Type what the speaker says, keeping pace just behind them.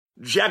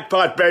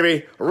Jackpot,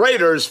 baby.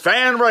 Raiders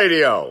Fan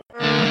Radio.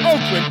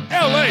 Oakland,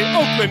 L.A.,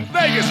 Oakland,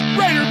 Vegas,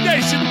 Raider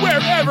Nation,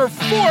 wherever,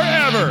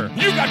 forever.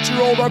 You got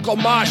your old Uncle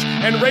Mosh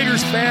and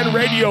Raiders Fan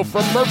Radio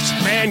from Murph's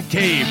Man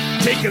Cave,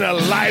 taking a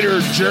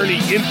lighter journey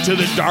into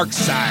the dark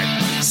side.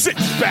 Sit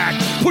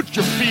back, put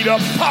your feet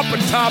up, pop a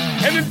top,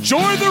 and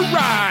enjoy the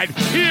ride.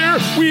 Here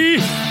we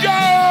go!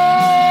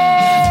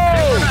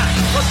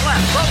 Look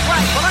left, look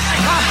right,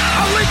 Veliknikov,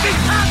 a leaping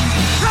pass,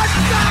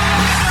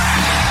 touchdown!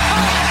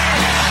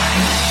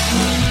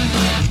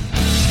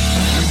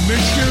 We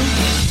miss you,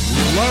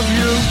 we love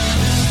you,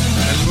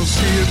 and we'll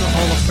see you in the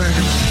Hall of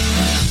Fame.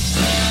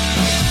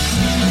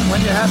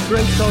 When you have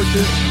great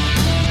coaches,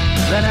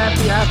 then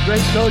after you have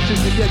great coaches,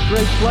 you get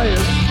great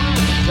players.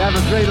 You have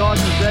a great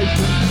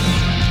organization,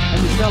 and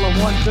you tell them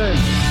one thing: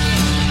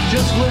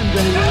 just win,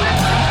 baby.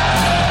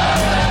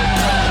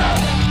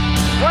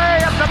 Way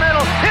up the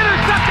middle,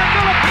 intercepted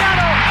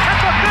Filipiano at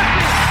the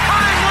 50,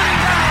 time running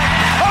down.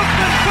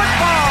 Oakland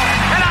football,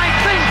 and I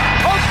think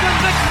Oakland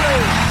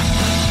victory.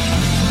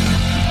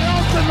 The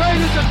Oakland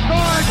Raiders have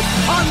scored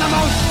on the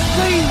most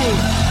zany,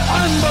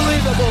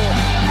 unbelievable,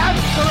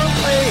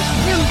 absolutely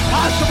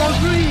impossible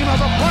dream of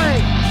a play.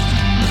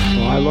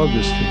 Well, I love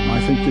this team.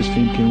 I think this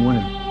team can win.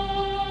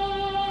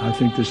 I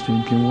think this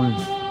team can win.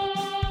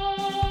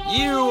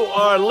 You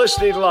are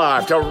listening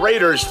live to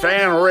Raiders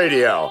Fan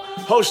Radio,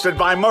 hosted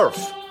by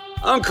Murph,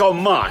 Uncle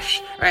Mosh,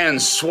 and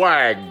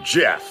Swag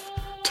Jeff.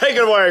 Take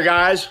it away,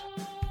 guys.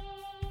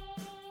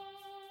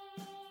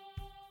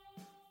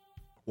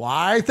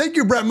 Why, thank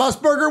you, Brett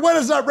Musburger. What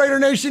is up, Raider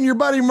Nation? Your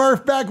buddy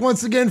Murph back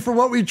once again for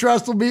what we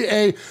trust will be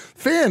a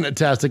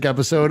fantastic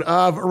episode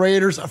of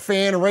Raiders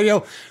Fan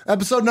Radio,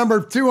 episode number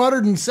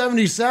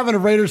 277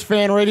 of Raiders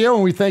Fan Radio.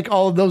 And we thank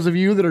all of those of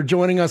you that are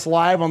joining us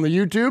live on the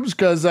YouTubes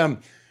because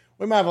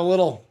we might have a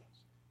little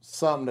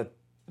something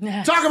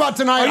to talk about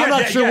tonight. I'm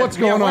not sure what's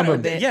going on.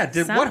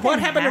 What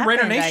happened to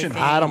Raider Nation?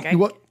 I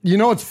don't. You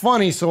know, it's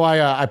funny. So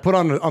I put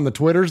on the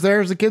Twitters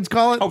there, as the kids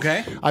call it.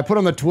 Okay. I put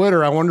on the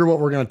Twitter. I wonder what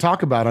we're going to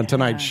talk about on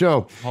tonight's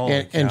show.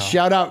 And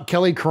shout out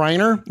Kelly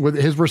Kreiner with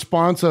his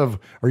response of,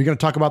 "Are you going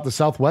to talk about the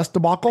Southwest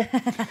debacle?"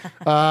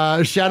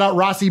 Shout out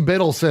Rossi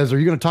Biddle says, "Are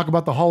you going to talk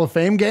about the Hall of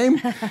Fame game?"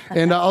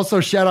 And also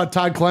shout out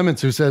Todd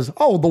Clements who says,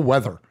 "Oh, the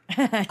weather."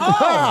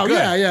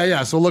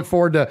 Yeah. So look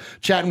forward to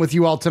chatting with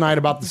you all tonight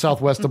about the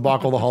Southwest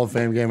debacle, the Hall of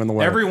Fame game, and the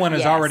weather. Everyone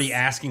is already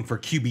asking for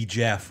QB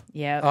Jeff.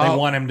 Yeah, they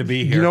want him to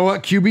be here. You know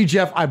what? QB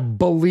Jeff, I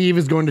believe,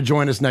 is going to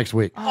join us next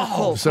week.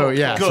 So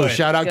yeah. Good. So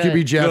shout out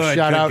QB Jeff.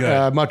 Shout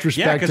out much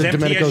respect to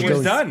Domenico's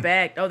was done.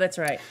 Oh, that's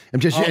right.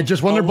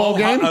 Just won their bowl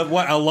game.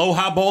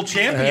 Aloha Bowl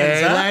champions.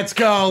 Hey, let's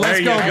go. Let's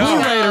go. Blue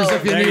Raiders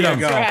if you need them.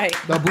 Right.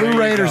 The Blue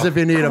Raiders if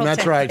you need them.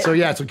 That's right. So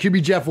yeah. So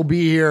QB Jeff will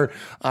be here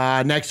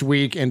next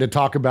week and to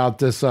talk about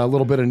this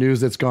little bit of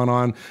news that's gone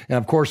on. And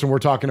of course, when we're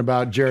talking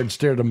about Jared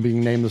Stidham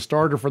being named the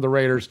starter for the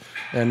Raiders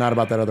and not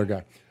about that other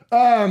guy.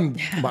 I'm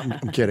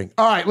kidding.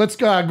 All right, let's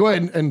go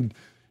ahead and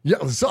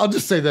so I'll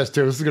just say this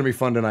too. This is going to be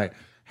fun tonight.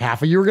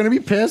 Half of you are going to be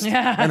pissed,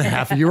 and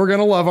half of you are going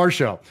to love our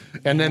show.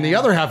 And then the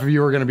other half of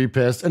you are going to be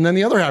pissed, and then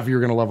the other half of you are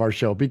going to love our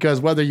show.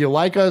 Because whether you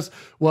like us,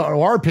 what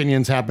our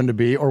opinions happen to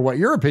be, or what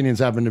your opinions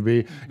happen to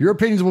be, your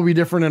opinions will be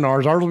different than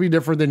ours. Ours will be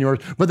different than yours.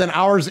 But then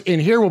ours in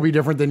here will be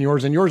different than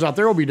yours, and yours out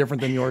there will be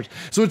different than yours.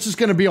 So it's just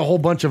going to be a whole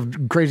bunch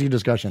of crazy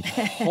discussion.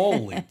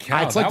 Holy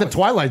cow. It's like the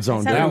Twilight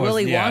Zone, dude. That was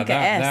Willy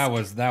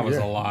Wonka-esque. That was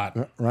a lot.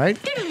 Right?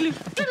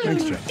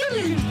 Thanks, Jeff.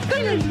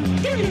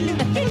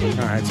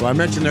 All right, so I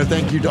mentioned there,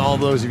 thank you to all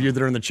those of you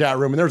that are in the chat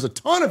room, and there's a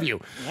ton of you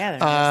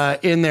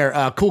in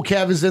there. Cool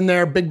Kev is in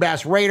there, Big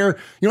Bass Raider.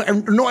 You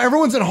know,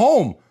 everyone's at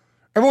home.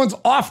 Everyone's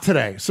off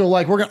today. So,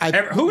 like, we're going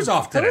to... Who's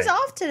off today? Who's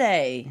off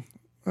today?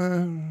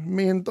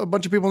 Me and a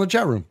bunch of people in the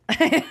chat room.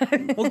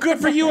 Well, good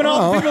for you and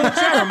all the people in the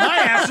chat room. My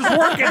ass is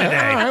working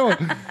today. All right,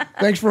 well,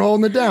 thanks for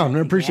holding it down. I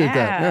appreciate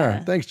that. Yeah,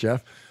 thanks,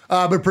 Jeff.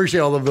 But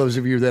appreciate all of those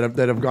of you that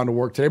have gone to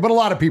work today. But a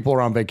lot of people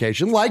are on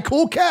vacation, like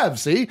Cool Kev.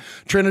 See,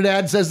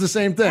 Trinidad says the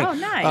same thing. Oh,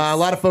 nice. A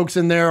lot of folks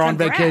in there on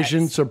Congrats.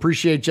 vacation. So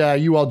appreciate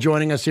you all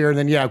joining us here. And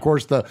then, yeah, of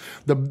course, the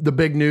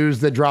big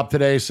news that dropped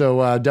today.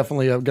 So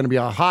definitely going to be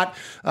a hot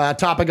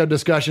topic of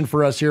discussion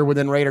for us here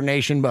within Raider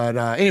Nation. But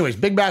anyways,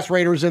 Big Bass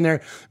Raiders in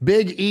there.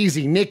 Big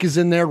Easy Nick is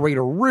in there.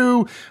 Raider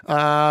Roo.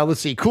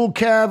 Let's see. Cool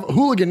Kev.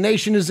 Hooligan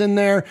Nation is in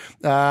there.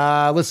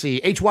 Let's see.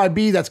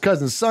 HYB, that's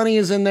Cousin Sonny,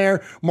 is in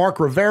there. Mark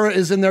Rivera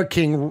is in there.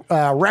 King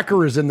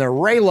Wrecker is in there.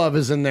 Ray Love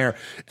is in there.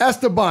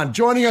 Esteban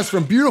joining us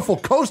from beautiful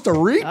Costa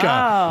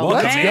Rica. Oh,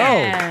 let's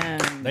man.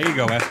 go. There you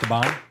go,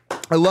 Esteban.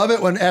 I love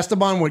it when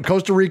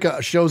Costa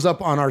Rica shows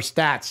up on our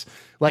stats.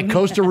 Like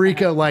Costa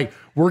Rica, like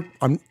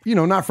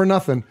not for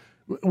nothing.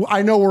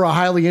 I know we're a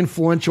highly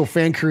influential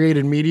fan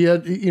created media,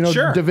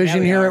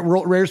 division here at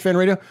Raiders Fan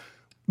Radio.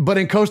 But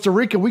in Costa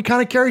Rica, we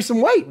kind of carry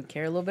some weight. We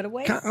carry a little bit of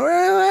weight.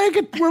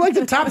 We're like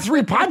the top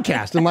 3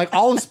 podcast in like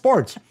all of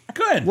sports.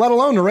 Good. let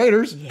alone the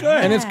Raiders. Good.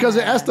 And it's because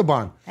of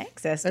Esteban.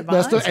 Thanks, Esteban.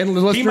 And He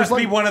listeners must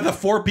be like, one of the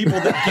 4 people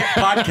that get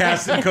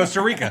podcasts in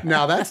Costa Rica.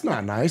 no, that's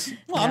not nice.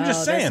 Well, I'm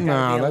just there's saying.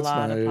 gotta No, be a that's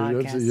lot not. of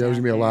podcasts There's going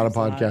to be a out lot of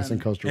there. podcasts in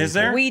Costa Rica. Is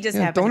there? We just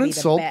Yeah, happen don't to be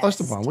insult the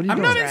best. Esteban. What are you I'm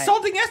doing? not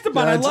insulting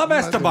Esteban. I That's- love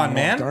Esteban,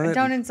 man. Darn it.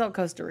 Don't insult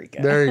Costa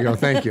Rica. There you go.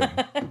 Thank you.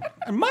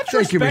 Much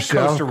Thank you, respect,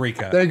 Michelle. Costa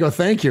Rica. There you go.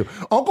 Thank you.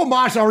 Uncle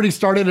Mosh already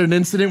started an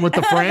incident with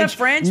the French.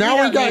 French, Now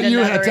we we don't got need you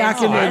another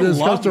attacking insult. I this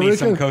love Costa me Rica.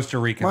 some Costa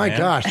Rica, My man.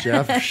 gosh,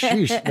 Jeff.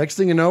 Sheesh. Next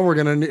thing you know, we're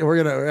gonna.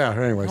 Yeah.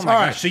 Anyways, Oh my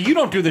gosh, so you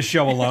don't do the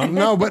show alone?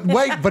 No, but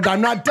wait, but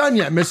I'm not done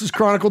yet. Mrs.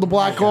 Chronicle, the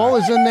Black Hole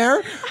is in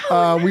there.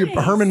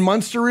 Herman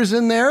Munster is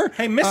in there.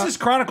 Hey, Mrs.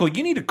 Chronicle,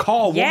 you need to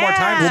call one more time.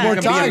 Yeah. so One more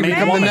you can time, be a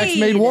become the woman. next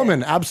made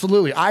woman.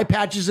 Absolutely. Eye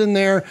Patch is in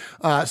there.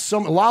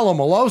 Some Lalo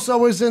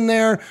Maloso is in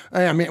there.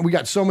 I mean, we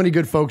got so many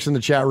good folks in the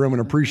chat room,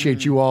 and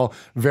appreciate you all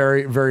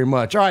very, very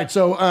much. All right,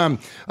 so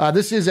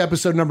this is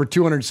episode number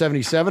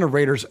 277 of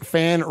Raiders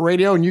Fan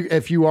Radio, and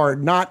if you are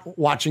not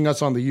watching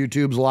us on the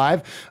YouTubes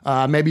live,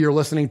 maybe you're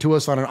listening to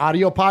us on an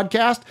audio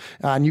podcast,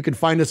 and you can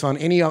find us on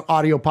any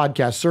audio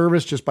podcast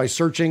service just by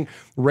searching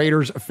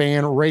Raiders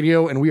Fan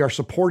Radio, and we are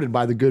supported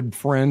by the good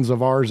friends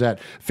of ours at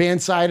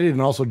Fansided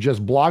and also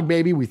just Blog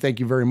Baby. We thank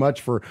you very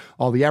much for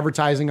all the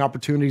advertising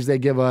opportunities they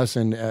give us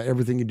and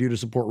everything you do to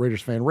support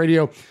Raiders Fan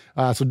Radio.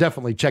 So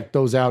definitely check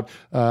those out,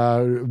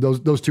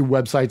 those 2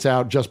 websites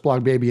out, just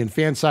Blog Baby and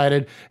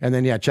Fansided. And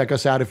then, check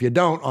us out if you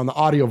don't on the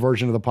audio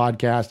version of the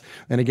podcast.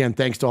 And again,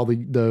 thanks to all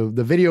the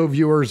video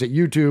viewers at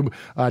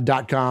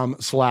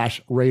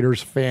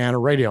youtube.com/Raiders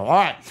Fan Radio.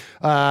 All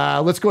right,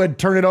 let's go ahead and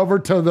turn it over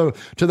to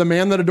the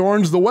man that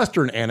adorns the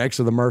Western Annex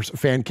of the Murph's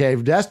Fan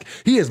Cave desk.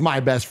 He is my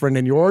best friend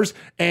and yours.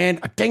 And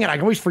dang it, I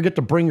always forget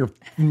to bring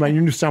my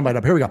new soundbite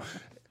up. Here we go.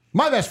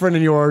 My best friend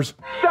and yours,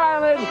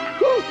 Styling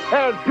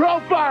and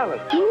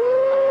profiling.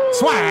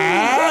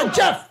 Swag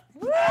Jeff.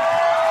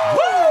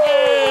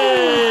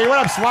 Hey, what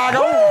up,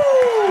 Swaggo?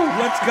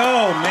 Let's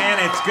go, man.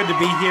 It's good to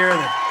be here.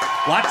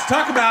 Lot to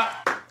talk about.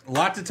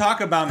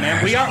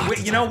 Man. We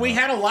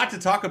had a lot to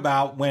talk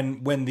about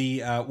when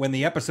the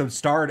episode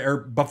started or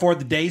before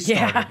the day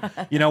started.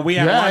 Yeah. We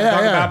had a lot to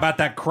talk about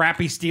that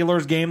crappy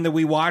Steelers game that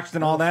we watched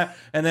and all that.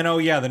 And then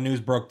the news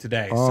broke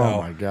today.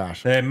 Oh my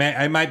gosh. It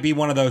might be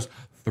one of those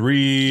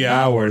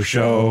 3-hour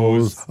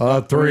shows.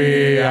 A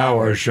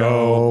 3-hour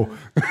show.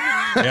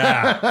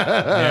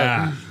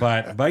 Yeah.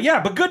 But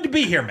good to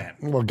be here, man.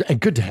 Well, and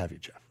good to have you,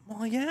 Jeff.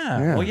 Well,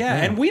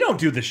 yeah. And we don't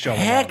do this show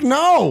alone. Heck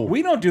no.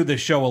 We don't do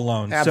this show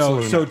alone.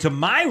 Absolutely So to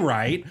my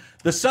right,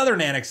 the southern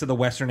annex of the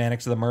western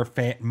annex of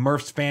the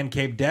Murph's Fan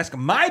Cave desk,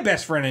 my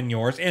best friend and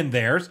yours and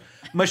theirs,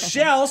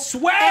 Michelle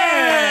Swag.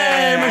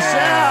 Hey,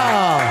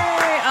 Michelle.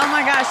 Hey, oh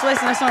my gosh,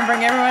 listen, I just want to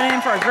bring everyone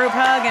in for a group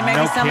hug and maybe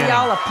No some kidding. of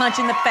y'all a punch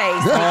in the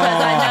face because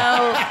I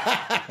know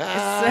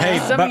Hey,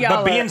 some of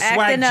y'all but being are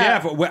Swag acting up.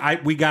 Jeff,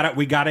 we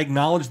gotta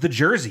acknowledge the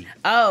jersey.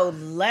 Oh,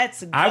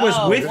 let's go. I was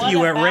with What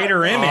you at about Raider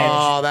that? Image.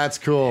 Oh, that's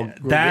cool.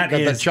 That got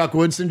is the Chuck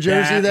Woodson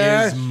jersey that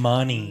there. is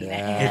money.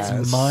 Yeah, it's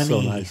money.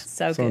 So nice.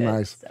 So good.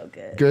 nice. So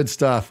good. Good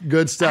stuff.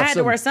 Good stuff. I had to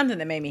So- wear something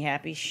that made me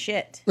happy.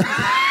 Shit. No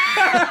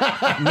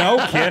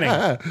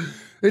kidding.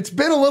 It's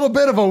been a little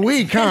bit of a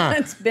week, huh?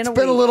 It's been a a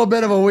week. little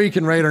bit of a week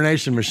in Raider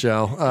Nation,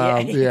 Michelle. No,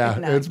 It's been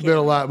a kidding.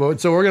 lot.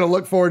 But so we're going to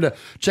look forward to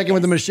checking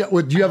with the Michelle.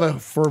 Do you have a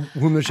for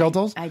whom Michelle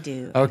tolls? I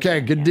do.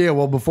 Okay, good deal.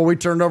 Well, before we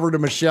turn it over to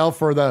Michelle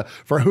for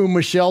whom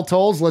Michelle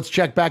tolls, let's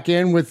check back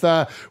in with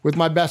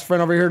my best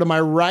friend over here to my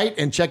right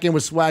and check in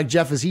with Swag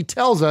Jeff as he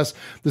tells us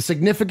the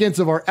significance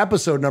of our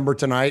episode number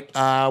tonight,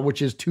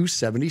 which is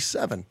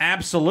 277.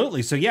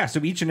 Absolutely. So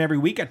each and every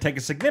week I take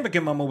a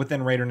significant moment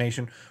within Raider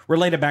Nation,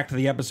 relate it back to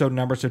the episode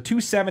number. So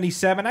 277.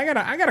 I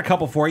got a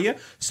couple for you.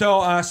 So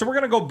we're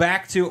gonna go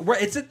back to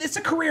it's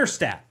a career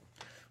stat.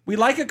 We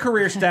like a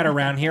career stat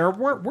around here.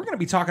 We're gonna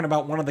be talking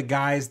about one of the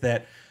guys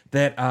that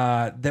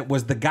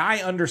was the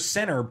guy under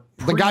center.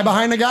 The guy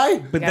behind the guy?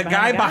 But the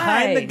guy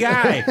behind the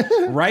guy,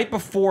 right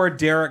before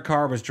Derek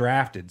Carr was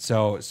drafted.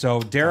 So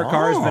Derek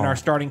Carr has been our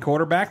starting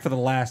quarterback for the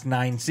last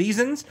 9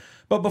 seasons.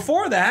 But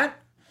before that,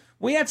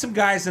 we had some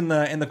guys in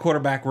the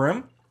quarterback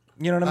room.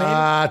 You know what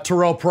I mean?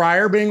 Terrell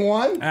Pryor being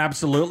one.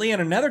 Absolutely.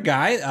 And another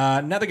guy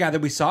that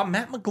we saw,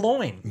 Matt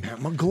McGloin. Matt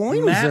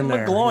McGloin was in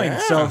there.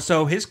 Yeah.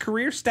 So his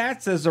career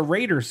stats as a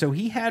Raider, so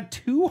he had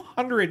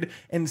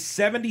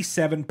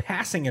 277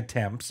 passing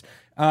attempts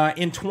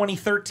in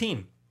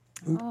 2013.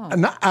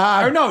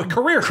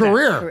 Career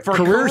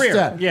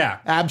stat. Yeah,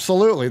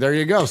 absolutely. There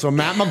you go. So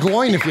Matt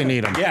McGloin, if you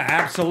need him. Yeah,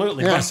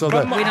 absolutely. Yeah,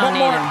 but we don't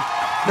need him.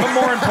 But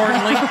more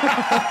importantly,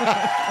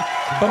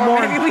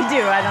 Maybe we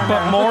do. I don't know.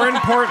 But more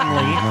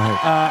importantly,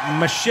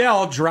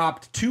 Michelle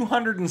dropped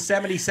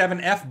 277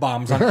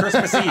 F-bombs on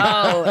Christmas Eve.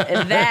 Oh,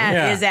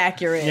 that is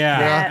accurate. Yeah,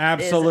 That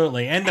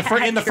absolutely. And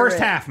in the first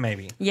half,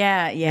 maybe.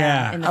 Yeah.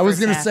 In the I was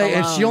first going to half say,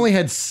 and alone. she only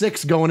had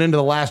 6 going into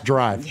the last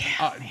drive.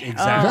 Exactly.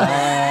 Exactly.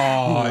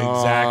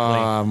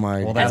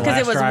 my. Well, That's because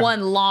it was last drive-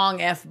 one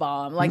long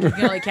F-bomb. Like, you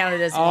can only count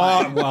it as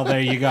Oh, one. well, there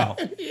you go.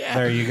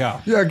 There you go.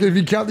 Yeah, if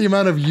you count the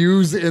amount of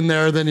U's in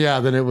there, then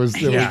it was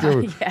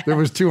there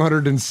was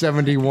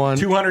 271.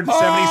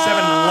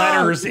 277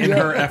 letters in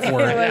her F It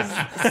word. was,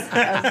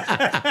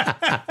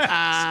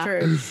 it's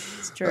true.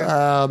 It's true.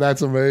 Oh,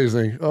 that's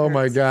amazing. Oh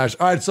my gosh.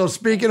 All right. So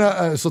speaking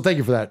of, so thank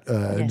you for that,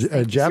 Yes, thank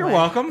you. Jeff. You're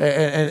welcome.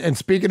 And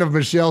speaking of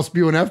Michelle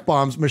spewing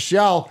F-bombs,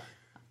 Michelle,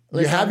 you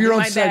Listen, have your I'll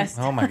do own my segment. best.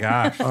 Oh my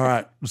gosh. All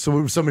right.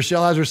 So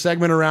Michelle has her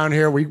segment around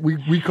here.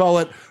 We call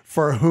it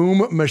For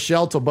Whom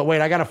Michelle Told. But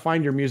wait, I got to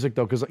find your music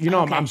though, because Okay.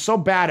 I'm so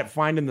bad at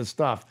finding the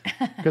stuff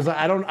because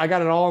I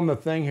got it all on the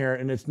thing here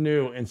and it's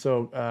new. And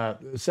so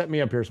set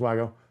me up here,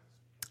 Swaggo.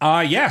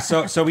 Yeah,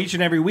 so each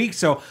and every week.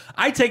 So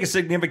I take a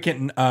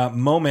significant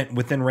moment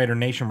within Raider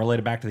Nation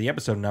related back to the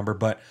episode number,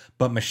 but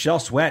Michelle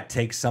Sweat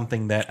takes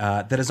something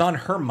that is on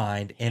her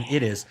mind, and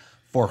it is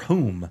For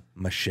Whom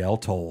Michelle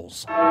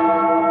Tolls.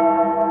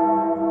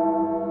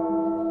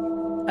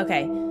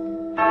 Okay.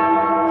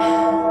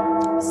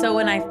 So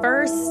when I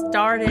first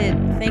started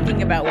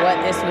thinking about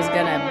what this was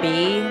going to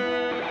be,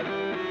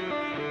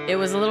 it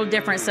was a little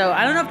different. So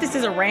I don't know if this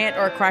is a rant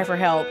or a cry for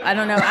help. I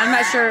don't know. I'm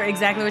not sure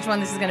exactly which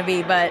one this is going to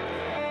be, but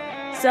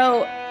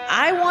so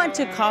I want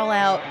to call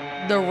out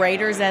the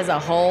Raiders as a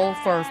whole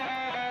for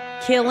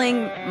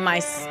killing my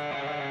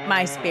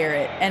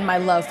spirit and my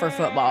love for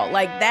football.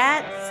 Like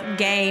that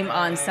game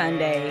on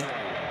Sunday,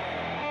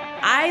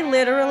 I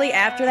literally,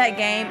 after that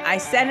game, I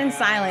sat in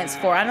silence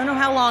for I don't know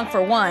how long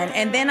for one,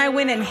 and then I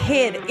went and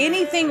hid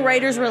anything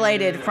Raiders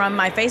related from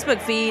my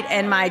Facebook feed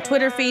and my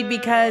Twitter feed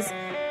because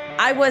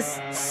I was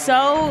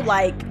so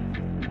like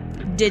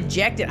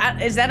dejected.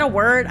 Is that a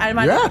word?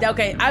 Yeah.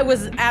 Okay, I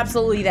was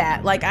absolutely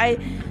that. Like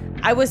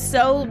I was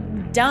so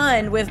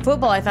done with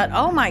football. I thought,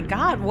 oh my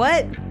God,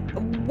 what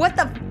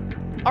the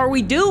are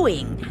we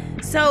doing?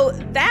 So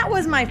that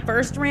was my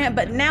first rant,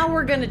 but now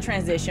we're going to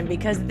transition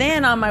because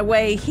then on my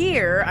way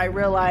here, I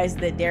realized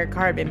that Derek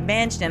Carr had been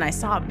benched and I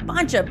saw a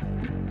bunch of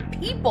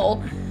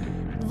people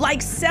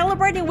like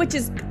celebrating, which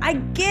is, I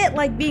get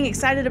like being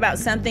excited about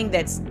something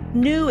that's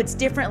new, it's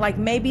different. Like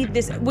maybe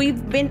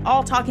we've been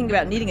all talking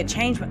about needing a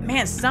change, but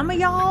man, some of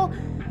y'all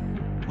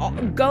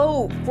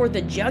go for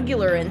the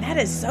jugular, and that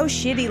is so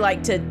shitty.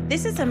 Like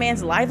this is a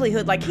man's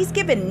livelihood. Like he's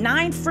given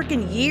 9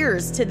 freaking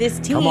years to this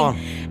team. Come on.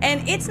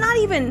 And it's not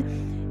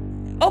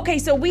even, okay,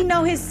 so we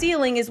know his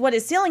ceiling is what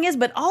his ceiling is,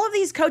 but all of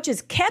these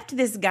coaches kept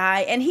this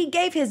guy and he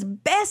gave his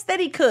best that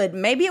he could.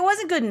 Maybe it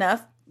wasn't good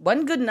enough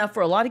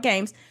for a lot of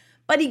games,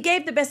 but he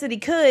gave the best that he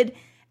could.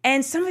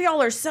 And some of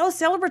y'all are so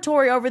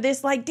celebratory over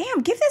this. Like, damn,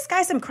 give this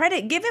guy some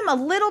credit. Give him a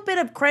little bit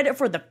of credit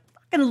for the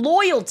fucking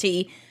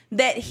loyalty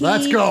that he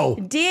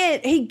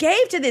did. He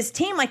gave to this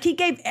team. Like, he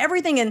gave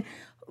everything. And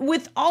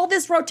with all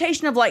this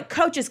rotation of like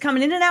coaches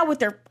coming in and out with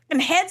their fucking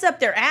heads up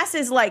their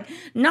asses, like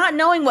not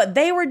knowing what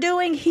they were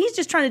doing, he's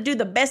just trying to do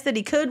the best that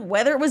he could,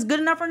 whether it was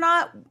good enough or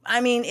not. I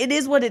mean, it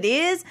is what it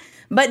is.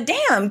 But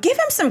damn, give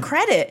him some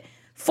credit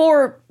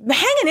for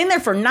hanging in there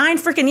for 9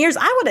 freaking years.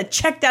 I would have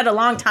checked out a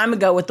long time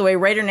ago with the way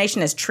Raider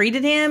Nation has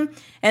treated him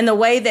and the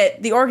way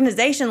that the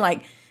organization,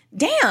 like,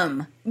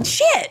 damn,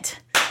 shit.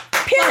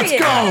 Period. Let's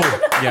go.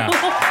 Yeah,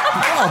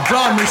 Oh,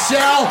 done,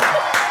 Michelle.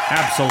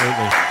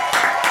 absolutely.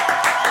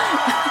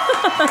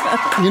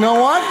 You know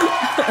what?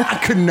 I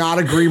could not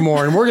agree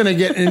more. And we're going to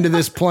get into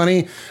this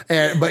plenty.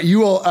 But you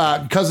will,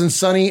 Cousin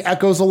Sonny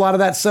echoes a lot of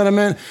that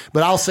sentiment.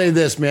 But I'll say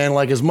this, man,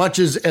 like as much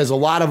as a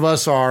lot of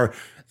us are,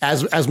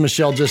 as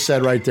Michelle just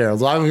said right there,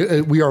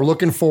 we are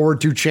looking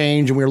forward to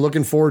change and we are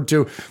looking forward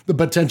to the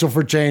potential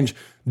for change.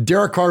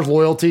 Derek Carr's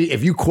loyalty,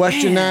 if you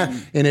question that,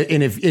 and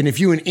if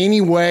you in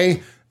any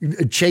way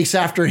chase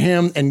after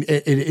him and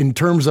in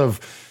terms of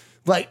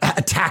like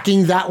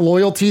attacking that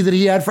loyalty that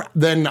he had,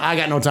 then I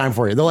got no time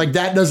for you. They're like,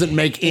 that doesn't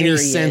make any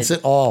sense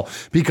at all.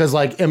 Because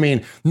like, I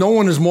mean, no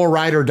one is more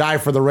ride or die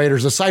for the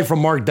Raiders, aside from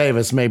Mark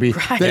Davis, maybe,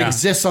 that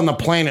exists on the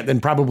planet than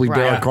probably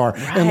Derek Carr.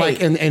 Right. And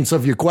like, and so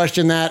if you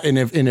question that, and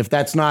if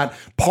that's not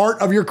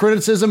part of your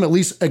criticism, at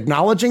least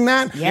acknowledging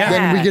that,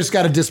 then we just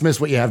got to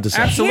dismiss what you have to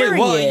say. Absolutely.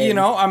 Well, Period. you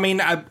know, I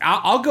mean,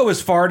 I'll go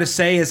as far to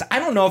say is I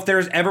don't know if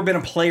there's ever been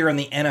a player in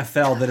the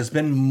NFL that has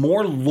been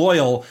more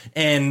loyal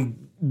and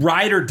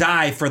ride or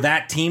die for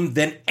that team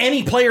than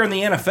any player in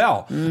the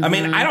NFL. I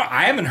mean,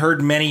 I haven't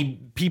heard many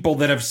people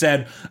that have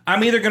said,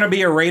 I'm either going to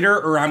be a Raider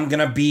or I'm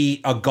going to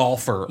be a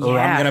golfer or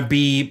I'm going to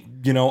be,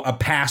 you know, a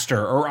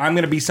pastor or I'm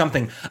going to be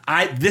something.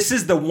 This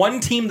is the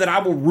one team that I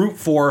will root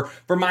for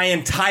my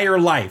entire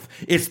life.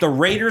 It's the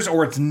Raiders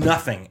or it's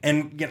nothing.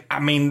 And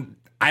I mean,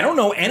 I don't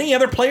know any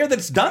other player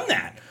that's done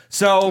that.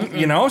 So,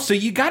 you know, so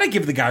you got to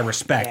give the guy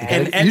respect.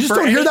 And you just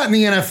don't hear that in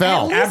the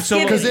NFL.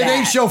 Absolutely. Because it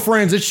ain't show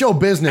friends, it's show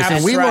business.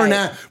 And we learned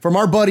that from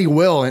our buddy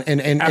Will and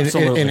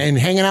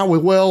hanging out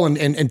with Will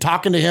and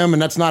talking to him.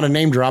 And that's not a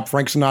name drop.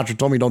 Frank Sinatra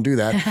told me don't do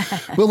that.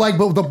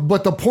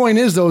 but the point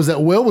is, though, is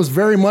that Will was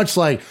very much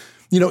like,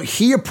 you know,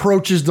 he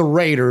approaches the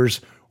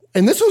Raiders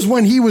And this was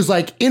when he was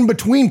like in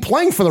between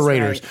playing for the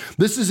Raiders. Right.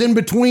 This is in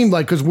between,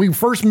 like, because we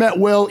first met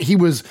Will, he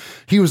was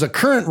a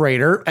current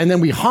Raider, and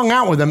then we hung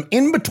out with him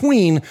in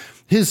between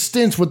his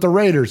stints with the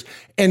Raiders.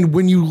 And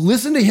when you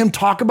listen to him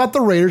talk about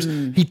the Raiders,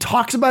 he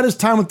talks about his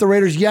time with the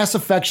Raiders, yes,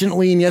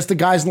 affectionately, and yes, the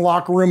guys in the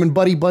locker room and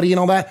buddy and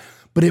all that,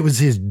 but it was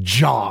his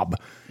job.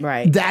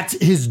 Right. That's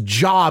his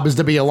job, is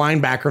to be a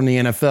linebacker in the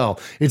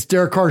NFL. It's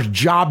Derek Carr's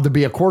job to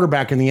be a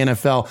quarterback in the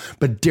NFL,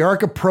 but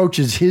Derek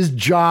approaches his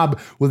job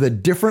with a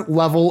different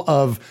level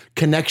of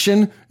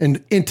connection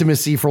and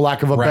intimacy, for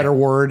lack of a better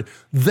word,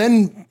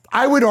 than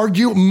I would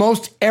argue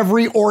most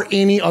every or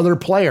any other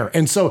player.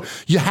 And so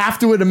you have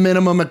to, at a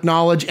minimum,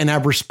 acknowledge and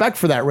have respect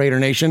for that, Raider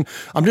Nation.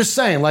 I'm just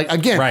saying, like,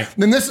 again,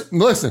 then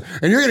listen,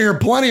 and you're going to hear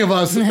plenty of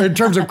us in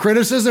terms of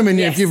criticism. And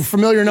if you're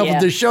familiar enough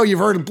with this show, you've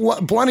heard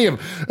plenty of,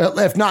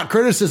 if not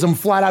criticism,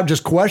 flat out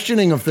just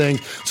questioning of things.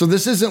 So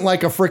this isn't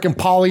like a freaking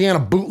Pollyanna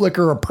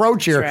bootlicker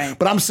approach here. Right.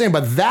 But I'm saying,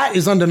 but that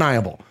is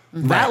undeniable.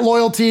 That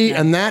loyalty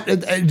and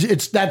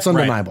that's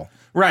undeniable.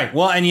 Right.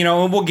 Well, and,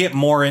 we'll get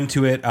more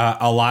into it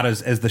a lot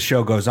as the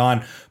show goes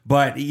on.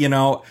 But,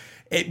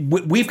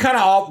 we've kind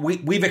of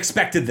we've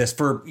expected this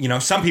for,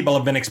 some people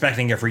have been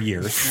expecting it for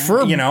years.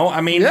 I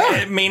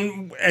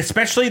mean,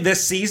 especially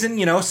this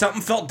season,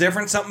 something felt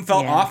different, something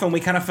felt off, and we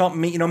kind of felt,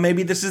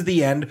 maybe this is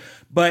the end.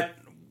 But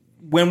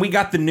when we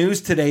got the news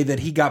today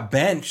that he got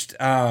benched,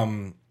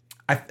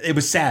 it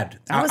was sad.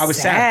 I was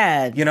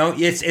sad.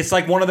 It's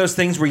like one of those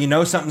things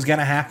where something's going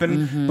to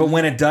happen, but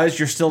when it does,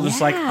 you're still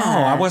just like, oh,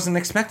 I wasn't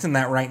expecting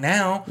that right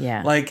now.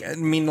 Yeah.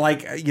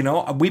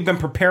 We've been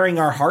preparing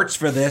our hearts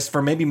for this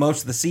for maybe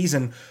most of the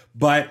season,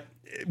 but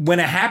when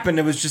it happened,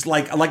 it was just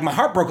like my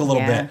heart broke a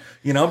little bit,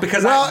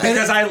 because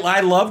I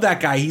love that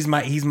guy. He's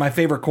my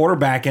favorite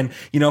quarterback, and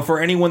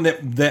for anyone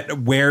that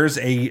wears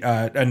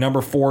a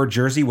number 4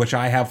 jersey, which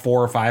I have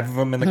 4 or 5 of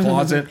them in the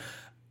closet,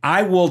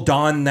 I will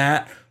don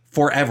that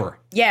forever.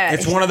 Yeah,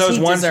 it's one of those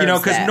ones,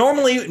 because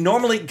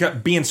normally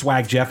being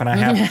Swag Jeff and I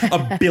have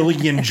a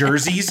billion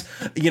jerseys,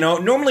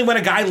 normally when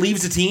a guy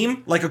leaves a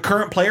team, like a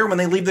current player, when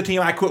they leave the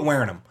team, I quit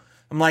wearing them.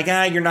 I'm like,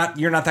 you're not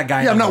that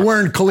guy. Yeah, I'm not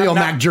wearing Khalil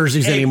Mack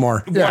jerseys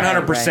anymore.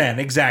 100%,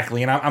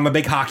 exactly. And I'm a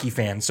big hockey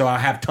fan, so I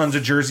have tons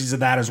of jerseys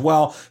of that as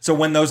well. So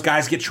when those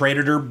guys get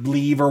traded or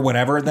leave or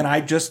whatever, then I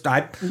put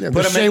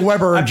them Shea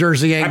Weber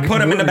jersey. I put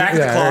them in the back of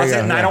the closet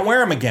and I don't wear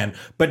them again.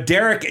 But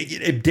Derek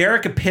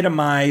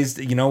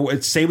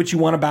epitomized, say what you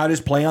want about his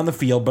play on the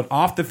field, but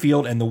off the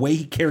field and the way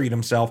he carried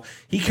himself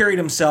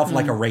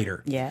like a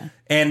Raider. Yeah.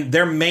 And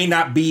there may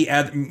not be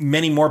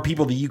many more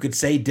people that you could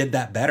say did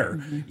that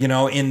better,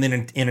 in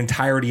the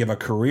entirety of a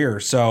career.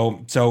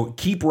 So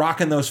keep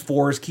rocking those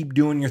 4s, keep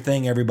doing your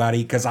thing,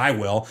 everybody, because I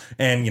will.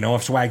 And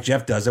if Swag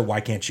Jeff does it,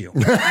 why can't you?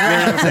 You know what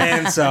I'm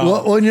saying? So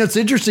well, it's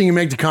interesting you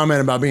make the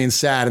comment about being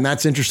sad, and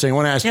that's interesting. I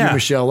want to ask you,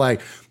 Michelle,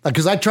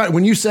 because I tried,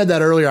 when you said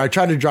that earlier, I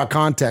tried to draw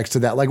context to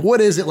that. Like,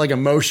 what is it like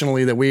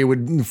emotionally that we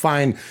would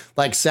find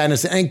like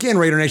sadness? And again,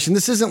 Raider Nation,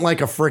 this isn't like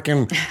a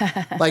freaking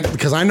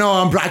because I know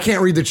I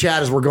can't read the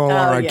chat as we're going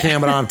along. I can,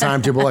 but I don't have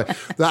time to. But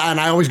and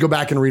I always go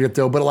back and read it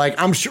though. But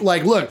I'm sure,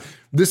 look,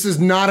 this is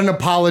not an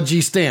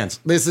apology stance.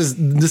 This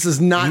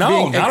is not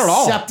being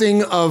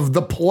accepting of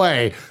the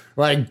play.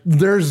 Like,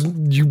 there's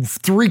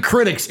 3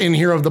 critics in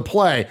here of the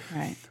play.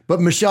 Right. But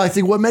Michelle, I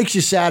think what makes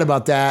you sad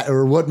about that,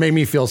 or what made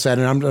me feel sad,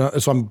 and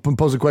I'm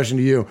posing a question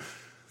to you.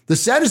 The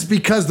sadness is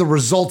because the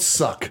results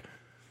suck.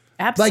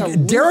 Absolutely.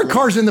 Like, Derek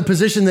Carr's in the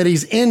position that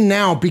he's in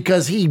now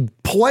because he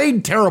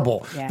played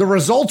terrible. Yeah. The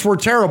results were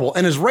terrible.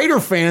 And as Raider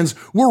fans,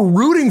 we're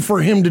rooting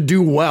for him to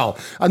do well.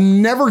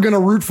 I'm never going to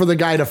root for the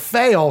guy to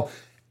fail.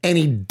 And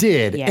he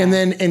did. Yeah.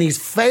 And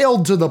he's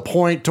failed to the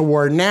point to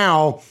where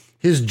now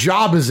his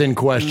job is in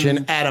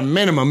question at a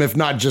minimum, if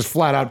not just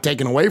flat out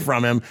taken away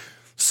from him.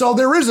 So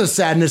there is a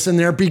sadness in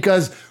there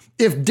because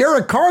if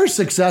Derek Carr is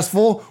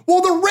successful,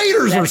 well, the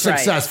Raiders are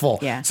successful.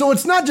 Right. Yeah. So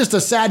it's not just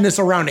a sadness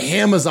around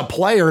him as a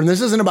player, and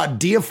this isn't about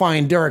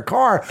deifying Derek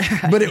Carr,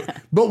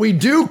 but we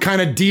do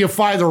kind of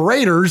deify the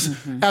Raiders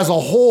as a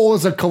whole,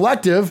 as a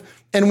collective,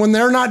 and when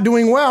they're not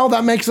doing well,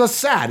 that makes us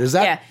sad. Is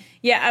that... Yeah.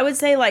 Yeah, I would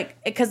say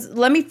because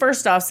let me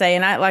first off say,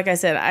 and like I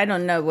said, I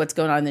don't know what's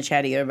going on in the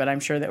chat either, but I'm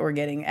sure that we're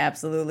getting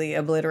absolutely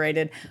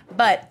obliterated.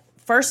 But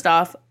first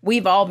off,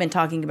 we've all been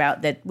talking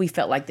about that we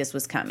felt like this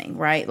was coming,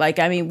 right?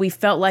 We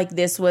felt like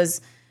this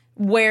was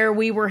where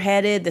we were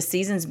headed. The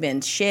season's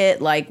been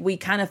shit. We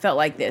kind of felt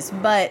like this.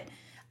 But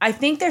I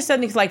think there's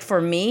something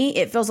for me,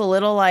 it feels a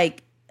little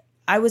like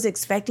I was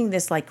expecting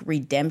this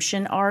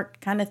redemption arc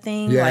kind of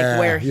thing,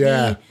 where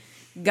he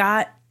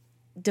got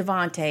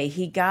Devontae,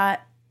 he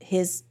got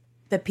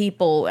the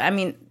people. I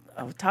mean,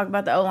 talk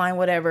about the O-line,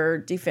 whatever,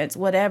 defense,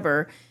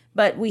 whatever.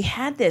 But we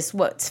had this,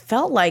 what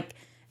felt like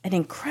an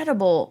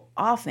incredible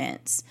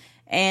offense.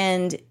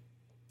 And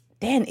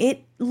then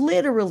it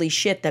literally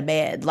shit the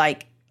bed,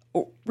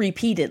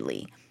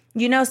 repeatedly.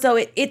 So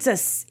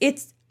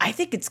I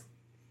think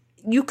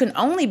you can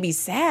only be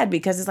sad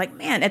because it's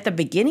man, at the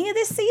beginning of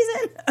this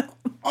season.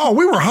 Oh,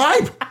 we were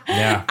hype.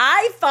 Yeah.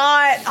 I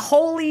thought,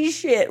 holy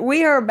shit,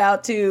 we are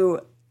about to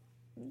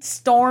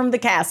storm the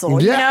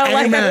castle. Yeah, Like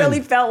I amen.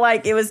 really felt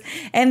like it was.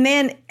 And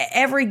then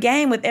every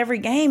game,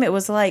 it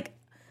was like,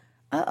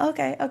 oh,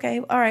 okay,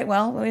 all right,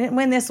 well, we didn't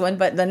win this one,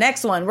 but the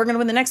next one, we're going to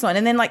win the next one.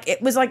 And then like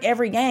it was like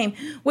every game,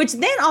 which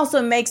then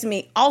also makes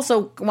me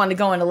also want to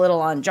go in a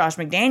little on Josh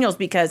McDaniels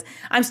because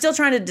I'm still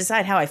trying to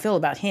decide how I feel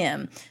about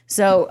him.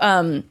 So,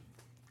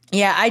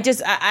 yeah,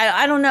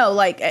 I don't know.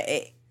 Like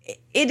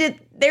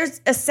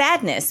there's a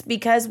sadness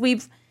because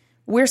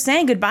we're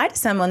saying goodbye to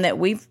someone that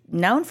we've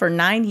known for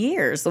 9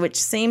 years,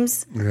 which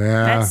seems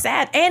that's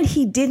sad. And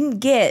he didn't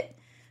get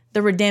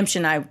the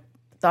redemption I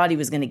thought he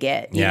was going to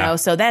get, you know?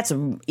 So that's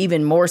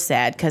even more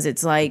sad because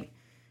it's like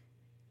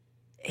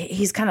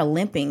he's kind of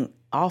limping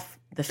off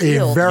the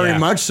field. Very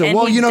much so. And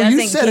Well, he you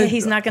doesn't said get- it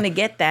he's not going to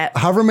get that.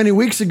 however many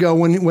weeks ago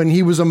when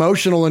he was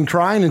emotional and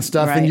crying and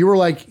stuff, and Right. you were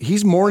like,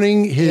 he's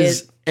mourning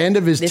his end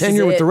of his this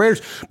tenure is with the it.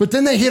 Raiders. But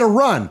then they hit a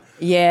run.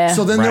 Yeah.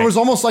 So then there Right. was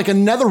almost like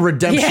another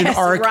redemption Yes,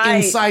 arc right.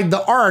 inside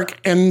the arc,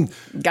 and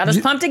Got us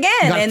pumped again.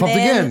 Got and pumped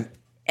then, again.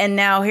 And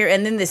now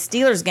and then the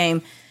Steelers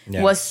game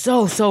was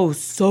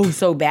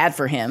so bad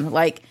for him.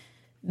 Like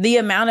the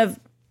amount of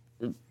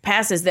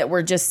passes that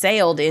were just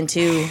sailed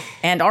into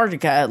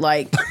Antarctica,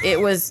 like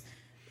it was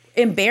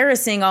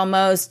embarrassing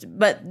almost.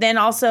 But then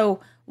also,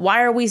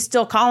 why are we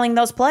still calling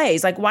those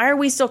plays? Like, why aren't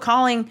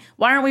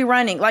we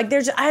running? Like,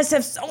 I just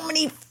have so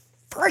many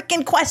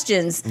freaking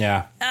questions.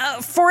 Yeah.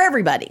 For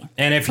everybody.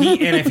 And if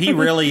he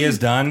really is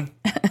done,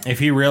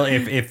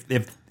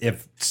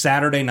 if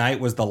Saturday night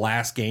was the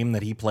last game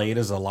that he played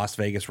as a Las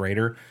Vegas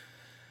Raider,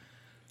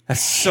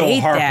 that's so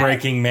hate that.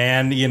 heartbreaking,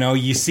 man. You know,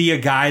 you see a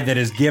guy that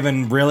is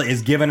given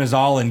his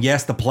all, and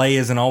yes, the play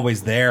isn't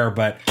always there,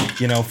 but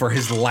you know, for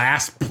his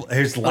last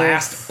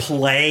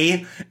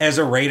play as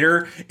a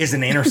Raider is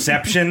an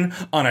interception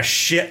on a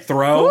shit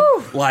throw.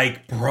 Woo.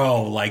 Like,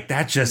 bro, like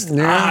that just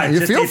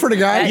you feel for the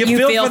guy. You You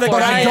feel feel for the for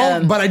guy.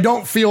 him. but I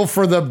don't feel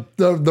for the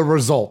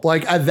result.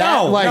 Like that.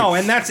 No,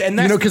 and that's you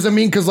know, because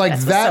like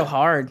That's that. what's so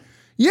hard.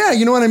 Yeah,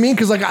 you know what I mean?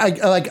 Because like I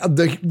like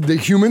the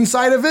human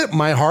side of it,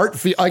 my heart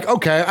feel like,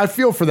 okay, I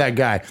feel for that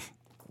guy.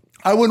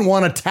 I wouldn't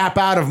want to tap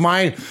out of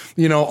my,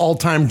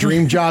 all-time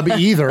dream job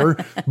either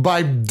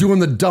by doing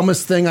the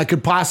dumbest thing I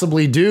could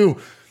possibly do.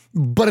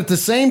 But at the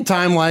same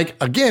time, like,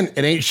 again,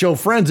 it ain't show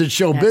friends, it's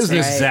show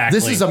business. right. Exactly.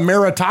 This is a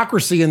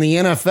meritocracy in the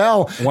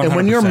NFL. And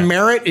when your 100%.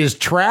 merit is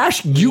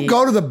trash, you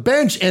go to the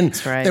bench. And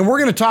right. and we're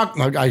going to talk,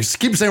 I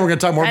keep saying we're going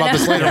to talk more about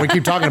this later. We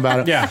keep talking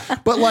about it. Yeah.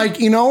 But like,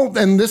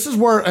 and this is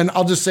where, and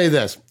I'll just say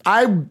this.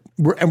 And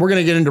we're going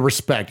to get into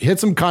respect. Hit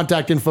some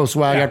contact info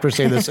swag after I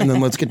say this, and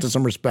then let's get to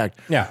some respect.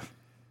 Yeah.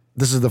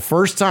 This is the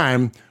first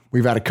time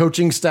we've had a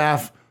coaching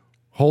staff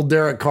hold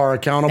Derek Carr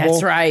accountable.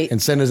 That's right.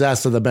 And send his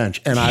ass to the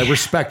bench. And I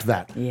respect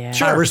that. Yeah.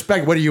 I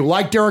respect whether you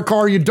like Derek Carr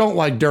or you don't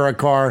like Derek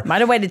Carr.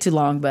 Might have waited too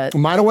long, but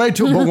Might have waited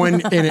too, but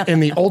when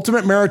in the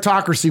ultimate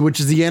meritocracy, which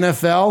is the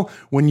NFL,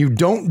 when you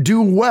don't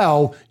do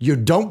well, you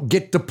don't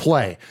get to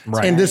play.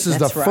 Right. And this is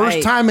That's the first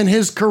right. time in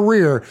his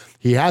career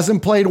he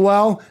hasn't played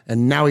well,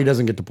 and now he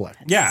doesn't get to play.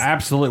 Yeah,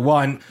 absolutely. Well,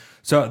 and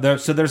so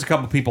there's a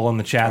couple people in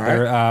the chat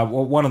there.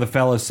 One of the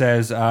fellas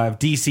says, if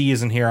DC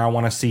isn't here, I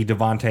want to see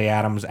Devontae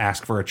Adams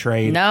ask for a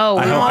trade. No,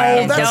 I we hope won't.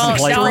 Adams that's doesn't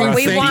play for don't. us.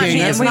 We want him.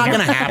 That's not going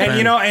to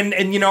happen.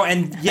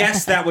 And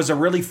yes, that was a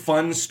really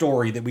fun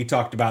story that we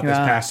talked about this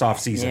past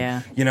offseason.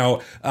 Yeah.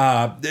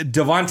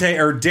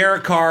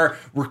 Derek Carr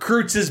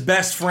recruits his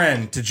best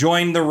friend to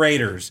join the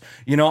Raiders.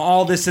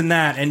 All this and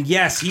that. And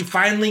yes, he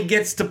finally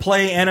gets to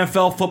play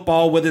NFL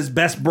football with his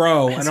best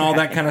bro and all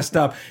that kind of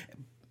stuff.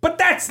 But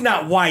that's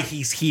not why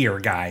he's here,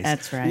 guys.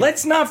 That's right.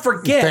 Let's not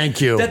forget Thank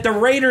you. that the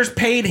Raiders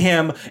paid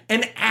him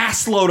an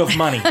assload of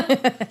money.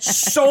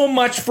 So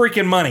much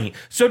freaking money.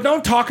 So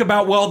don't talk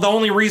about, well, the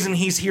only reason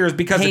he's here is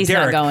because He's of not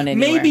Derek. going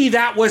anywhere. Maybe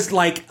that was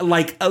like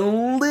a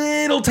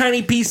little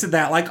tiny piece of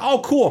that. Like,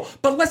 oh, cool.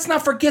 But let's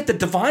not forget that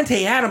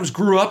Devontae Adams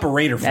grew up a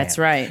Raider fan. That's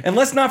right. And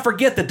let's not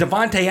forget that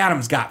Devontae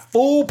Adams got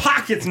full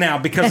pockets now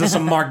because of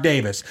some Mark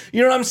Davis.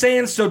 You know what I'm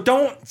saying? So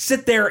don't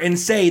sit there and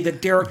say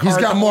that Derek Carr He's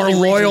got more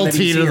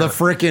loyalty to the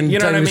freaking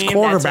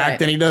quarterback right.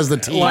 than he does the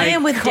team.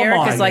 playing with come Derek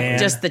on, is like man.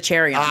 just the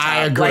cherry on top.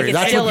 I agree. Like, it's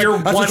That's still what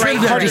a- That's what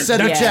Trinidad just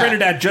said in the chat.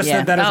 Trinidad just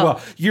said that as Oh.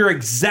 well. You're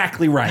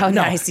exactly right. Oh,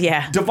 nice,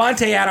 yeah.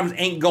 Devontae Adams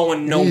ain't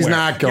going nowhere. He's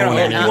not going You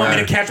anywhere. want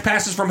me to catch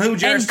passes from who,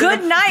 Jared? And good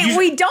Stidham? night. You-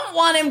 We don't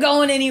want him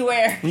going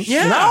anywhere.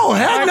 Yeah. No,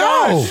 heck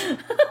no. gosh.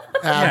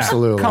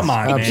 Absolutely. Come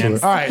on, man.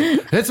 Absolutely. All right.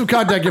 Hit some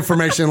contact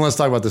information and let's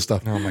talk about this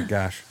stuff. Oh my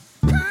gosh.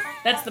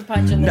 That's the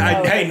punch in the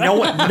nose. Hey, no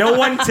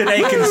one today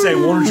can say,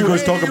 why don't you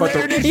guys talk about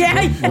the...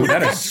 Yeah. Ooh,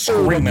 that is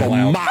screaming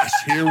loud. Mosh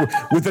here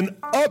with an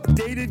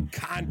updated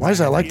contact. Why is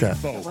that like that?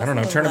 info. I don't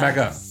know. Turn it back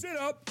up. Sit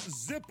up,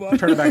 zip up,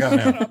 Turn it back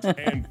up now.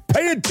 and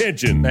pay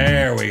attention.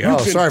 There we go.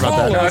 Oh, sorry about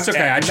that. No, that's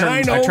okay. I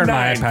turned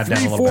my iPad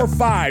down a little bit.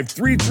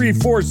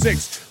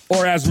 909-345-3346.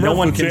 Or as No Murph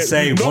one would can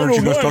say, it, why don't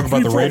you guys talk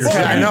about the Raiders?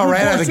 Yeah, I know,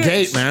 right out of the 909-345-3346.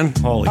 gate, man.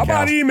 Holy How cow.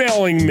 about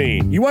emailing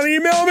me? You want to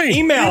email me?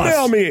 Email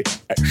us. me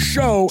at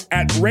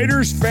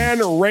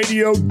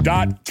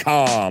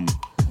show@RaidersFanRadio.com.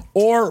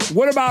 Or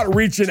what about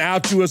reaching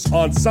out to us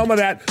on some of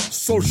that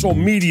social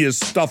media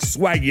stuff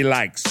Swaggy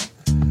likes?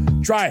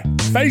 Try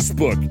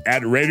Facebook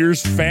at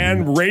Raiders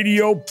Fan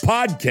Radio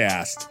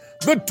Podcast.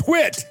 The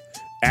Twit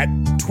at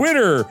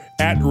Twitter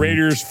at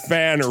Raiders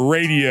Fan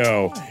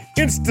Radio.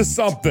 Insta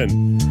something.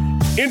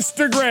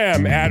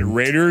 Instagram at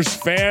Raiders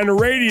Fan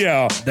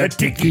Radio. The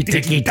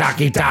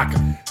ticky-ticky-tocky-tock.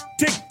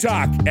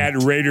 TikTok at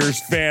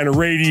Raiders Fan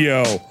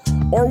Radio.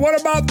 Or what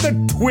about the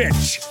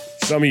Twitch?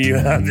 Some of you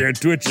out there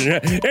twitching.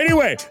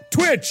 Anyway,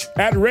 Twitch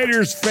at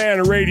Raiders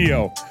Fan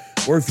Radio.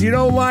 Or if you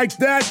don't like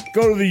that,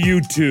 go to the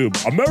YouTube.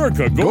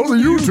 America, go to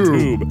the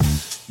YouTube.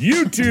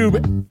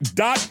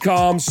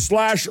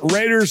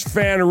 YouTube.com/Raiders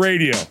Fan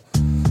Radio.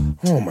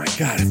 Oh my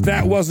God, if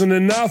that wasn't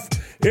enough,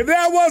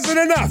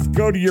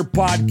 go to your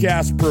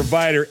podcast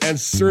provider and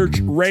search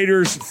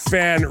Raiders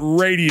Fan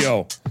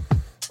Radio.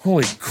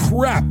 Holy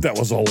crap, that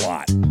was a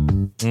lot.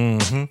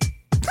 Mm-hmm.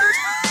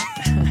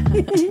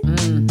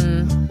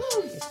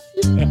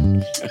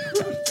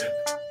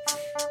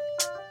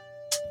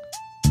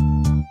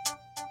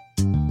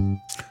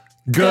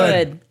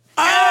 Good.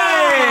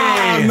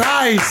 Oh,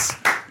 nice.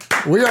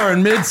 We are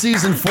in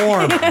mid-season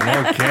form.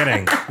 No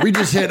kidding. We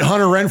just hit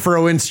Hunter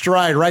Renfrow in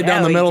stride right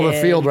down the we middle of the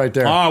did. field right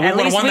there. Oh, we At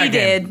would have least won we that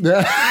game.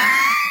 did.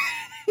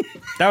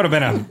 That would have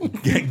been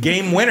a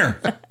game winner.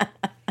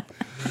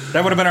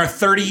 That would have been our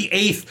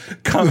 38th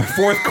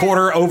fourth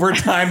quarter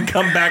overtime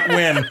comeback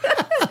win.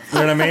 You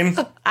know what I mean?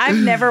 I've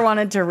never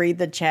wanted to read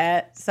the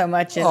chat so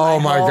much. Oh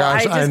my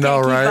gosh, I know,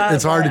 right?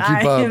 It's hard to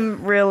keep up.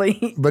 I'm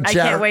really, But I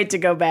chat- can't wait to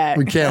go back.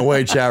 We can't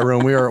wait, chat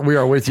room. We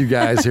are with you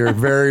guys here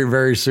very,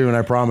 very soon.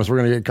 I promise we're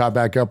going to get caught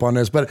back up on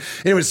this. But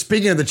anyway,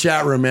 speaking of the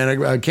chat room,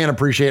 man, I can't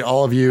appreciate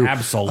all of you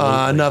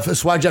Absolutely. enough.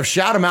 Swag Jeff,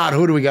 shout them out.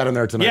 Who do we got in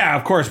there tonight? Yeah,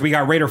 of course. We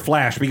got Raider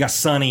Flash. We got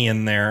Sonny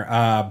in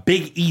there.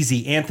 Big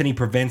Easy, Anthony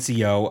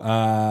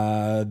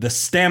Provencio. The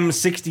STEM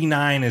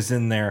 69 is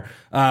in there.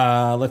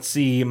 Let's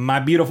see.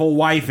 My Beautiful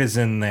Wife is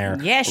in there.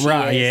 Yeah, she is.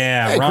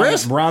 Yeah. Hey,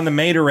 Chris. Ron the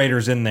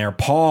Materator's in there.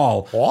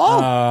 Paul.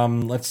 Paul?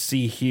 Let's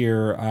see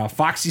here.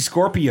 Foxy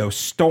Scorpio,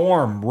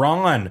 Storm,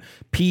 Ron,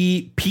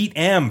 Pete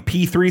M,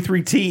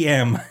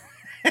 P33TM.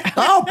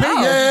 Oh, Pete.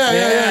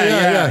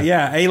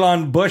 Yeah.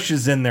 Elon Bush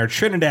is in there.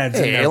 Trinidad's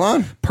in Hey, there.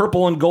 Elon.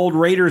 Purple and Gold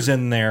Raiders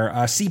in there.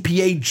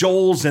 CPA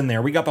Joel's in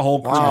there. We got the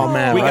whole crew. Oh,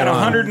 man, we right got on.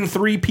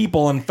 103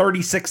 people and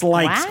 36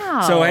 likes.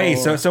 Wow. So hey,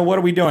 so what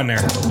are we doing there?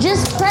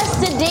 Just press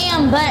the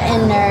damn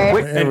button,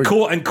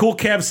 nerd. And cool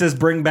Kev says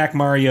bring back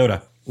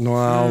Mariota.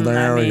 Well,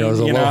 there we go. Is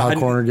the you know, Aloha I-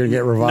 corner going to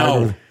get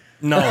revived?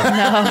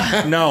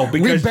 No,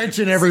 We because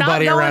benching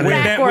everybody Stop around going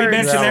here. back. we backwards.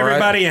 mentioned Yeah, right.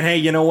 everybody, and hey,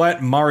 you know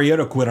what?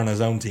 Mariota quit on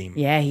his own team.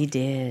 Yeah, he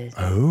did.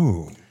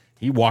 Oh.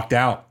 He walked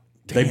out.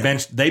 They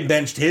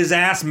benched his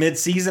ass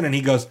mid-season, and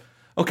he goes,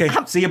 "Okay,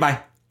 see you, bye.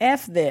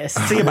 F this.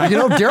 See you, bye." You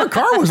know, Derek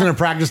Carr wasn't in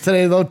practice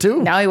today, though,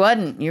 too. No, he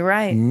wasn't. You're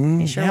right.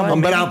 He sure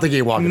wasn't. But I don't think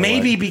he walked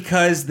Maybe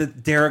because the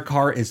Derek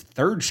Carr is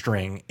third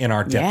string in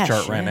our depth Yeah,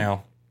 chart shit. right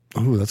now.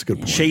 Ooh, that's a good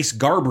point. Chase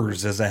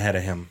Garbers is ahead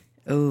of him.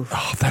 Ooh,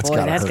 Oh, that's boy,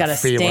 gotta that's hurt gotta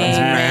feelings,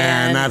 sting,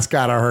 man. That's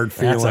gotta hurt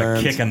feelings. That's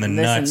a kick in the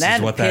Listen, nuts that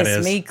is what that pissed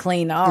is. me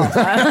clean off.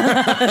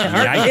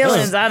 Yikes.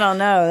 Feelings, I don't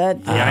know.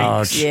 That,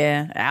 Ouch.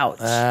 Yeah, ouch.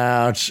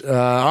 Ouch.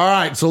 All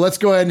right, so let's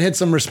go ahead and hit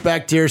some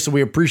respect here. So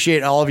we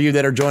appreciate all of you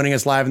that are joining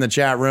us live in the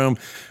chat room.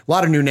 A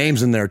lot of new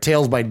names in there.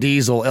 Tales by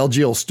Diesel,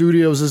 LGL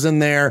Studios is in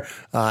there.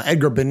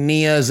 Edgar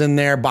Bonilla is in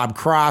there. Bob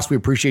Cross, we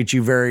appreciate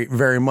you very,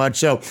 very much.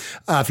 So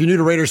if you're new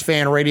to Raiders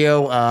Fan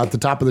Radio, at the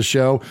top of the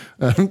show,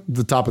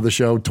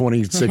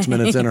 26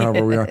 minutes in or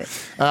however we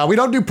are. We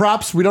don't do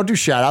props. We don't do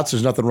shout outs.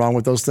 There's nothing wrong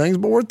with those things,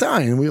 but we're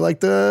Italian. We like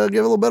to give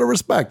a little bit of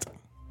respect.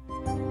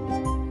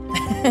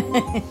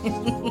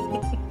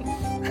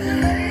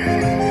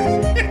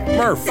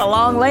 Murph. It's a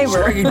long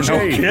labor. No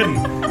kidding.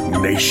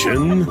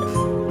 Nation.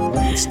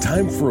 It's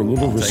time for a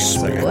little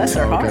respect. Bless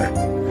her heart.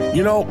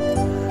 You know,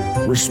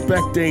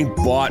 respect ain't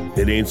bought,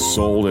 it ain't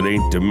sold, it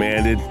ain't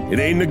demanded, it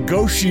ain't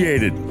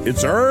negotiated,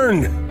 it's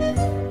earned.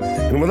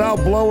 And without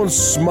blowing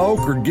smoke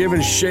or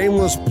giving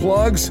shameless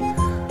plugs,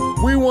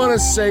 we want to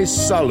say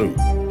salute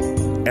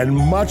and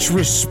much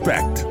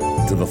respect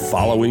to the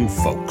following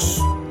folks.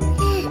 Hey,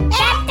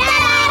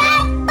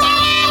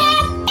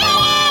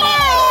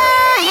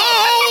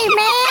 man.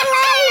 All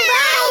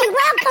right.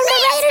 Welcome to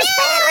Raiders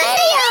Fan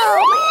Radio.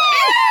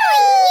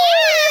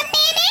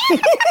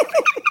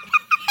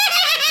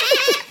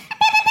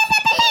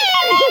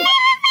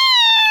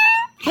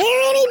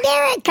 Hear any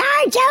Derek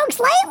Carr jokes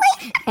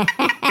lately?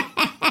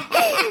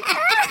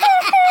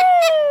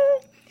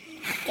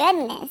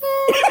 Goodness.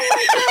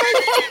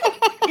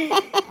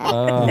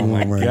 Oh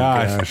my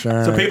gosh.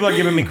 all So right. people are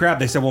giving me crap.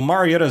 They said, well,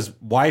 Mariota's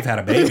wife had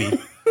a baby.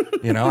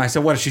 You know, I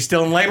said, what, is she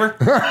still in labor?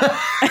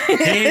 He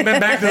ain't been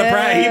back to the he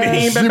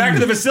ain't been back to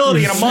the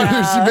facility in a month.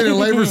 She's been in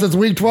labor since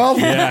week 12?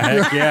 Yeah,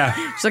 heck yeah.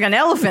 It's like an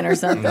elephant or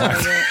something.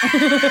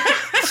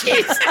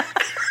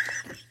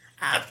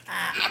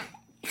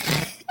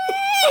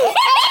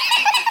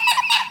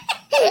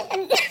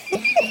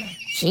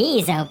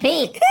 Jeez, OP.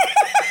 That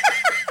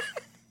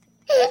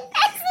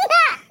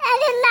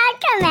did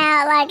not come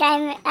out like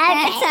I'm.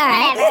 Okay,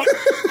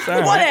 it's all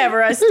right.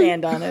 Whatever, I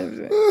stand on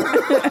it.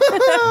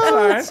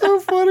 So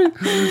funny.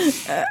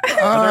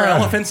 Are there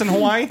elephants in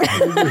Hawaii?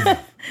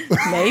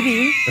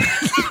 Maybe.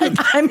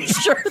 I'm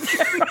sure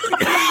there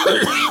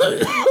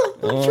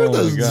I'm sure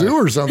there's a zoo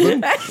or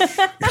something.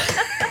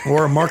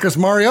 Or Marcus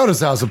Mariota's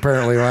house,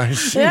 apparently, right?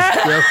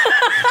 Yeah.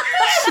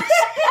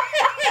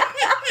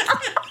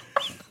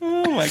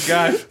 Oh my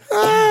gosh.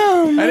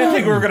 I didn't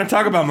think we were going to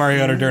talk about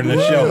Mariota during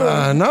this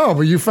show. No,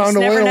 but you found a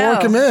way to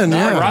work him in.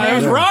 Yeah. That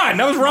was Ron.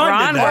 That was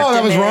Ron. Oh,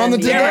 that was Ron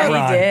that did that?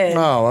 Yeah, he did.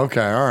 Oh,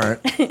 okay. All right.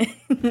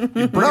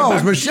 No, it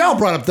was Michelle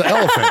brought up the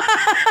elephant.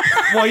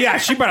 Well, yeah,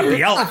 she brought up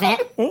the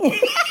elephant.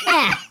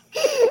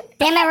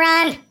 Damn it,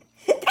 Ron.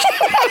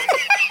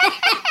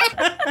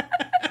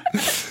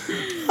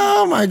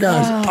 Oh my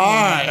gosh! All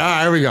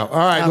right, here we go. All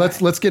right,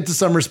 let's get to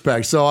some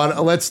respect. So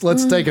let's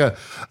take a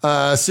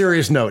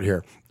serious note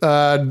here,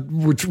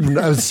 which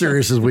as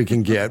serious as we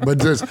can get, but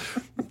just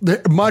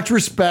much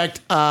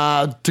respect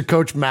to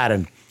Coach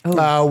Madden.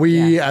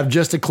 We have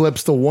just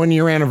eclipsed the 1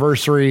 year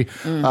anniversary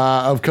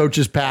of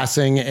Coach's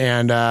passing,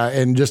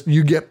 and just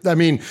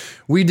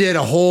we did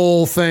a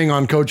whole thing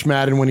on Coach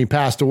Madden when he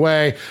passed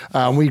away.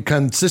 We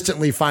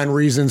consistently find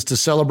reasons to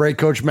celebrate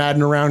Coach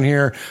Madden around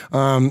here.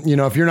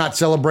 If you're not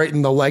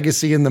celebrating the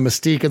legacy and the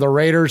mystique of the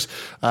Raiders,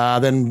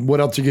 then what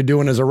else are you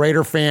doing as a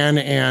Raider fan?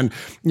 And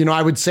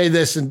I would say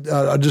this, and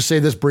I'll just say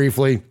this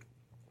briefly.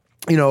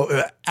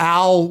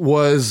 Al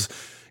was.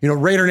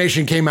 Raider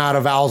Nation came out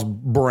of Al's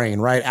brain,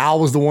 right?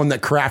 Al was the one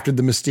that crafted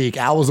the mystique.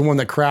 Al was the one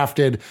that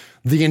crafted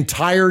the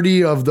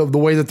entirety of the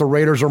way that the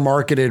Raiders are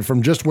marketed,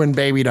 from Just Win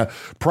Baby to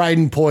Pride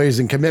and Poise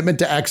and Commitment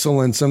to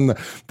Excellence and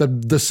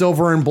the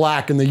silver and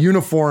black and the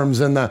uniforms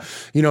and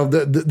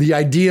the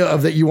idea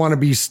of that he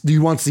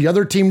wants the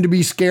other team to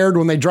be scared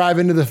when they drive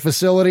into the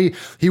facility.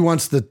 He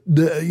wants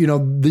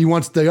he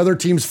wants the other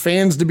team's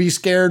fans to be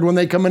scared when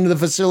they come into the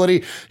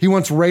facility. He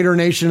wants Raider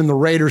Nation and the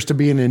Raiders to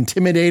be an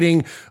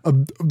intimidating,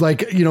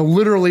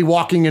 literally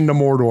walking into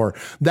Mordor.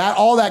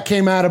 All that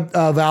came out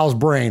of Al's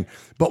brain.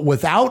 But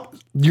without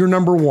your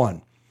number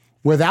one,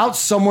 without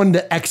someone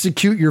to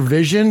execute your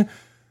vision,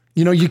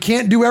 you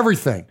can't do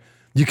everything.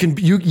 You can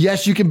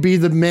be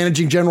the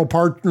managing general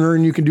partner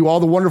and you can do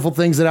all the wonderful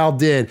things that Al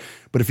did.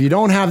 But if you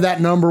don't have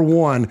that number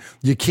one,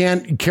 you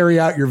can't carry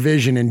out your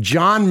vision. And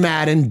John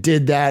Madden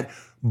did that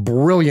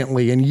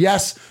brilliantly. And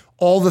yes,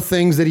 all the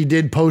things that he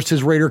did post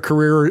his Raider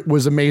career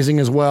was amazing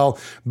as well.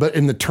 But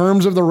in the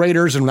terms of the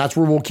Raiders, and that's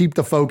where we'll keep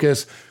the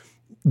focus,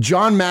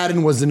 John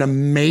Madden was an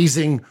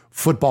amazing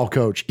football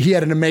coach. He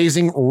had an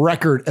amazing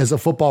record as a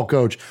football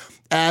coach.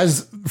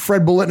 As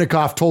Fred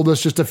Biletnikoff told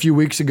us just a few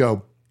weeks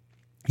ago,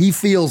 he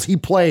feels he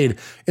played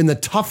in the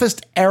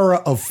toughest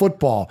era of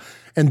football.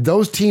 And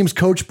those teams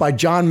coached by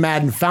John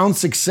Madden found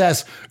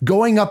success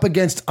going up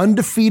against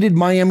undefeated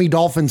Miami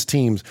Dolphins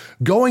teams,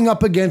 going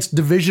up against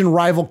division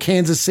rival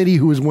Kansas City,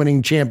 who is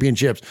winning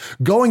championships,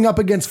 going up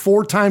against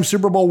 4-time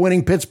Super Bowl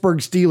winning Pittsburgh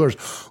Steelers,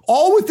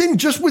 all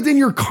within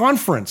your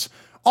conference.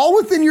 All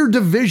within your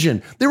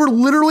division. They were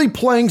literally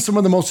playing some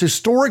of the most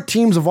historic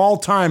teams of all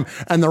time,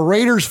 and the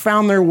Raiders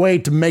found their way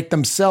to make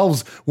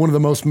themselves one of the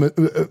most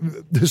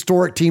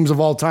historic teams of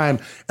all time,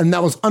 and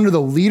that was under the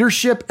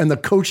leadership and the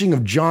coaching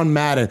of John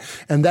Madden,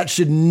 and that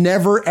should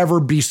never, ever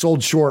be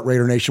sold short,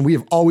 Raider Nation. We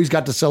have always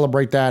got to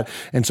celebrate that,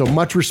 and so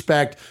much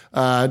respect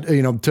to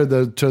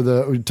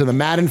the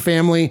Madden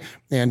family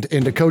and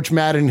to Coach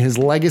Madden, his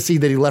legacy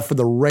that he left for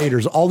the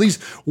Raiders. All these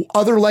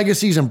other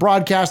legacies in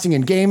broadcasting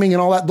and gaming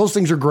and all that, those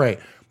things are great.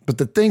 But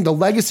the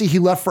legacy he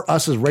left for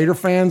us as Raider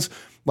fans,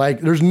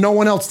 there's no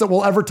one else that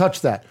will ever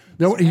touch that.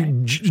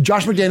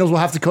 Josh McDaniels will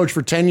have to coach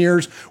for 10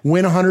 years,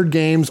 win 100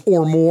 games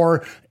or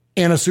more,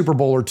 and a Super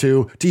Bowl or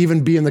two to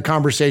even be in the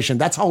conversation.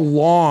 That's how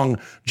long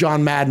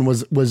John Madden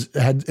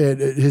had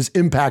his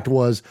impact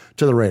was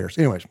to the Raiders.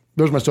 Anyways,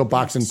 there's my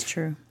soapbox. And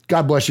true.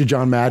 God bless you,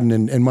 John Madden,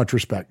 and much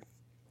respect.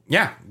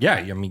 Yeah.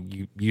 I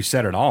mean, you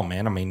said it all,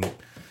 man. I mean,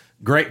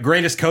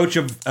 greatest coach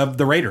of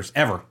the Raiders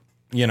ever.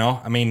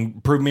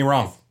 Prove me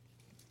wrong.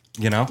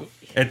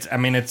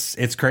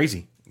 It's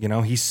crazy.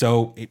 He's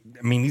so. He's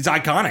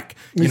iconic.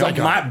 He's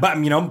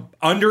iconic.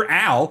 Under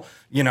Al,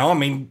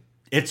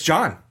 it's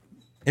John.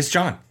 It's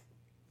John.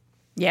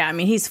 Yeah,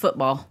 he's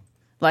football.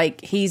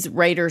 He's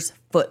Raiders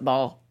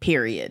football.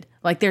 Period.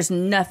 There's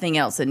nothing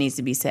else that needs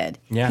to be said.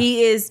 Yeah.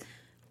 He is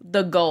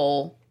the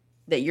goal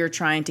that you're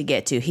trying to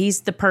get to.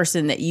 He's the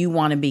person that you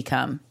want to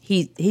become.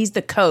 He's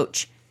the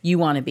coach you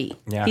want to be.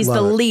 Yeah. He's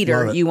the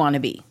leader you want to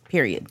be.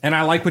 Period. And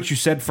I like what you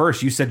said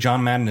first. You said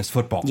John Madden is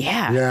football.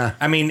 Yeah. Yeah.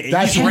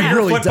 He's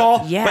Raider football,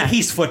 but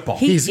he's football.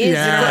 He's and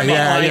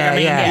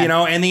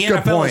the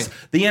Good NFL point.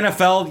 the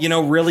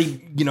NFL, really,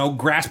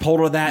 grasp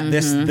hold of that.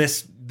 Mm-hmm.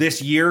 This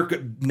this year,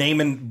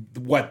 naming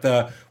what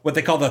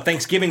they call the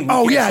Thanksgiving weekend.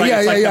 Oh,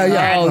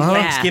 yeah.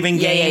 Thanksgiving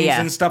games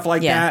and stuff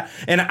like that.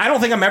 And I don't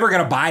think I'm ever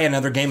going to buy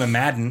another game of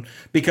Madden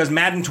because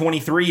Madden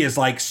 23 is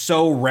like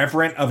so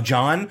reverent of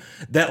John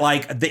that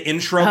like the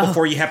intro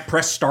before you have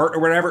press start or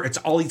whatever, it's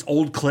all these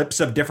old clips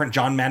of different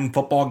John Madden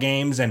football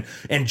games and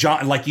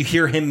John, like you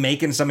hear him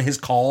making some of his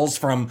calls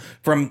from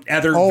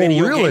other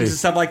video games and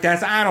stuff like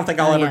that. So I don't think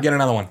I'll ever get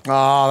another one.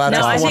 Oh, that's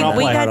no, awesome. I think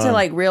we got to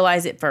like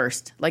realize it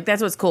first. Like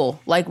that's what's cool.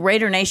 Like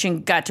Raider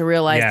Nation got to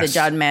realize that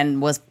John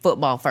Madden was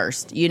football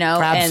first, you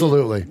know?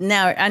 Absolutely. And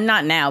now, and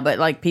not now, but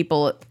like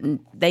people,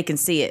 they can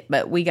see it,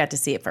 but we got to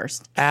see it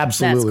first.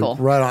 Absolutely. That's cool.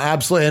 Right on.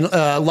 Absolutely. And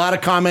a lot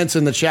of comments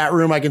in the chat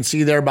room I can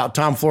see there about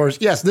Tom Flores.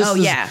 Yes, this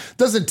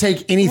doesn't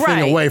take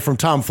anything away from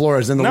Tom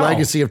Flores and the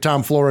legacy of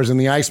Tom Flores and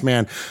the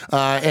Iceman.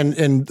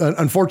 And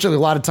unfortunately,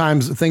 a lot of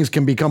times things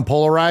can become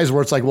polarized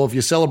where it's like, well, if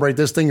you celebrate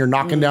this thing, you're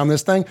knocking down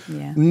this thing.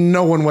 Yeah.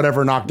 No one would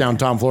ever knock down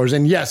Tom Flores.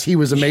 And yes, he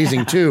was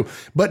amazing too.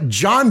 But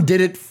John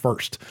did it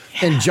first.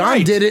 And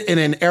John did it in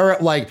an era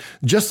like,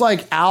 just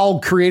like Al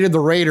created the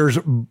Raiders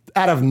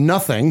out of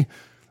nothing.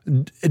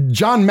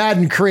 John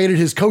Madden created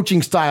his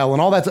coaching style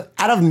and all that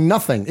out of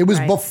nothing. It was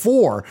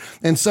before.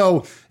 And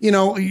so, you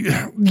know,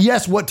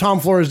 yes, what Tom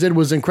Flores did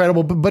was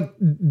incredible, but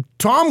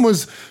Tom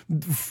was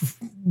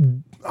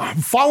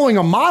following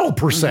a model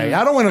per se.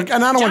 I don't want to,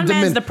 and I don't want to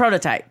diminish the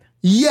prototype.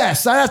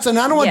 Yes, I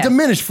don't want to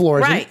diminish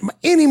Flores in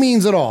any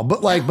means at all.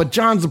 But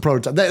John's the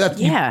prototype.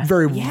 That's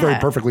very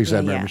perfectly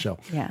said, Mary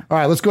Michelle. Yeah. All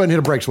right, let's go ahead and hit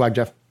a break, Swag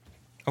Jeff.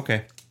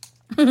 Okay.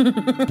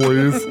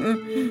 Please.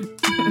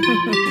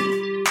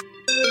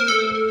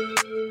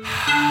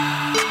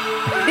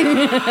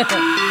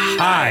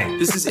 Hi,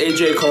 this is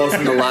AJ Cole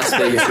from the Las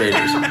Vegas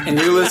Raiders, and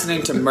you're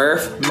listening to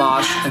Murph,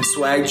 Mosh, and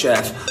Swag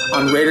Jeff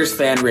on Raiders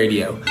Fan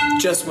Radio.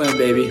 Just win,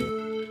 baby.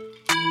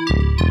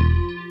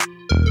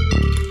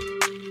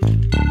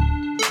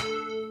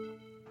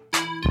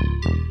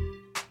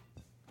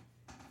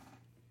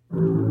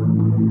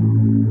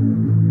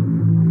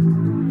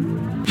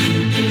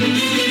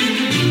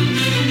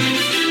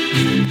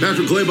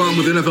 Patrick Claybon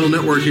with NFL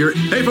Network here.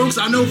 Hey folks,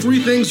 I know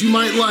 3 things you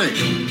might like.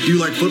 Do you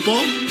like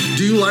football?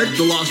 Do you like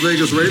the Las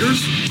Vegas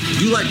Raiders?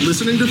 Do you like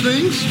listening to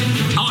things?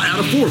 I'll add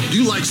a 4th. Do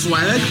you like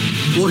swag?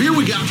 Well, here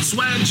we got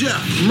Swag Jeff,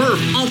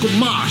 Murph, Uncle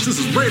Mosh. This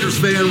is Raiders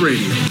Fan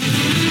Radio.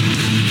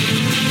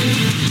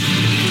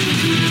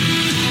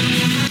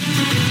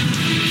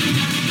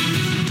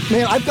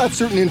 Man, I've got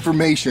certain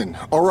information,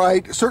 all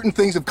right? Certain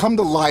things have come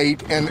to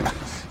light, and,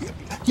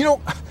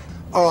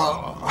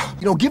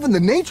 given the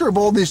nature of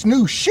all this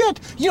new shit,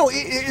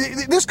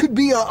 this could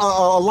be a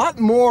lot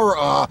more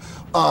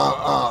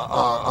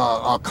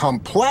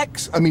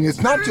complex. I mean,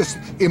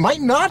 it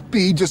might not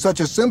be just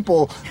such a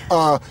simple,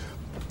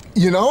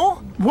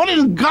 What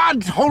in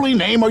God's holy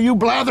name are you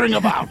blathering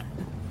about?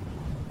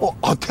 Well,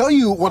 I'll tell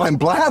you what I'm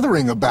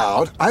blathering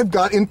about. I've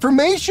got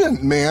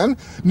information, man.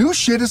 New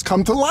shit has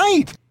come to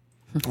light.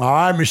 All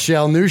right,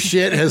 Michelle, new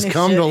shit has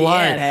come to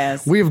light. Yeah, it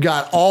has. We've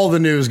got all the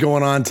news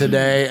going on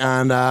today.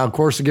 And of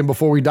course, again,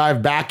 before we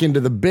dive back into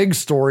the big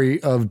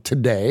story of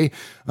today,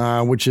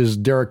 which is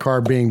Derek Carr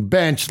being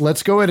benched,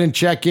 let's go ahead and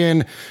check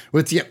in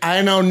with you.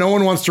 I know no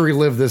one wants to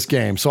relive this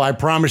game, so I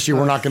promise you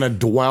we're not going to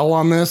dwell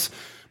on this.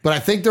 But I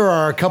think there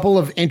are a couple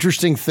of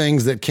interesting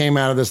things that came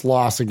out of this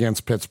loss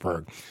against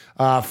Pittsburgh.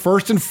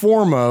 First and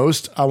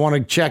foremost, I want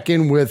to check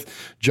in with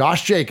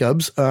Josh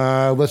Jacobs.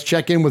 Let's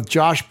check in with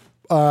Josh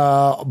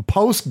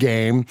post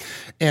game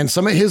and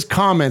some of his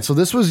comments. So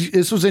this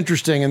was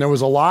interesting, and there was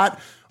a lot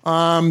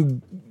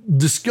of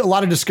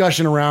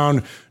discussion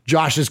around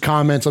Josh's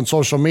comments on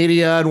social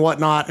media and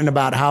whatnot, and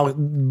about how a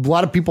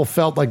lot of people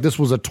felt like this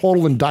was a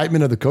total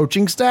indictment of the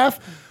coaching staff.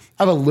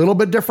 I have a little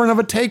bit different of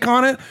a take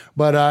on it,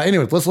 but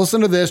anyways, let's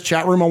listen to this.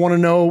 Chat room, I want to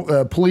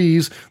know,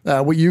 please,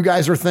 what you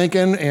guys are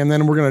thinking, and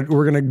then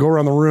we're gonna go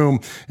around the room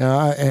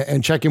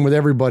and check in with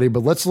everybody.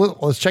 But let's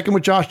check in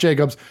with Josh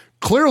Jacobs.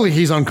 Clearly,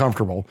 he's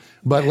uncomfortable,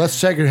 but let's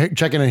check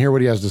in and hear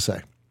what he has to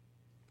say.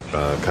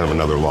 Kind of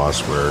another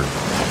loss where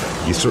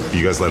you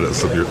guys let it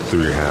slip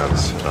through your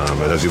hands,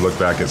 and as you look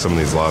back at some of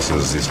these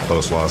losses, these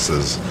close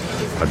losses,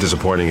 how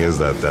disappointing is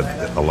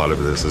that a lot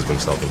of this has been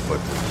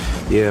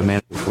self-inflicted. Yeah, man,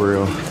 for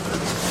real.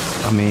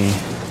 I mean,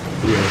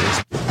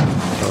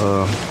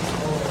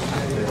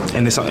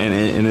 and it's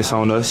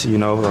on us,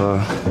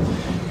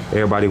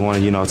 everybody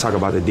want to, talk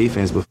about the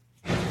defense, but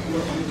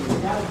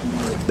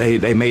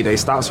they made their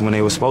stops when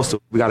they were supposed to.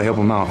 We got to help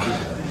them out.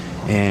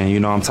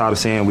 And, I'm tired of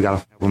saying we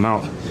got to help them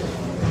out.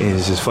 And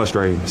it's just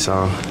frustrating.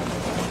 So,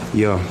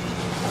 yeah.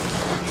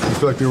 You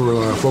feel like they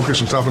were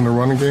focused on stopping the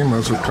running game?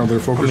 That's what kind of their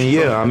focus?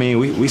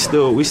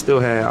 We still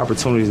had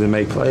opportunities to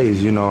make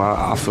plays.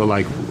 I feel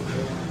like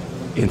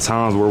in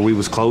times where we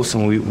was close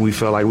and we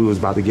felt like we was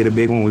about to get a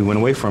big one, we went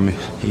away from it,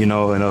 and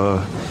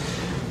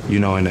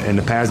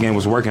the pass game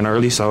was working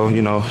early, so,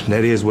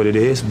 that is what it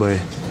is. But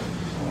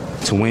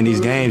to win these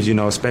games,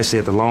 especially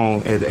at the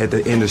end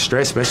of the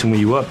stretch, especially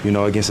when you up,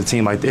 against a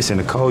team like this in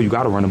the cold, you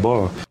got to run the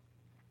ball.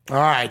 All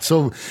right,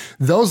 so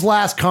those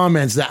last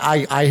comments, that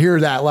I hear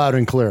that loud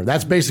and clear.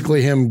 That's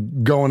basically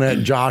him going at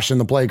Josh in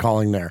the play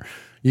calling there.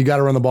 You got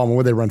to run the ball more.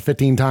 What, they run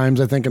 15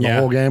 times, I think, in the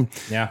whole game?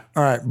 Yeah.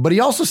 All right, but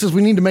he also says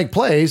we need to make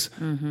plays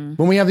when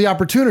we have the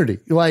opportunity.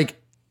 Like,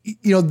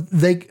 you know,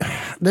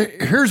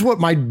 here's what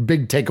my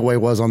big takeaway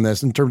was on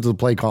this in terms of the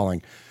play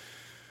calling.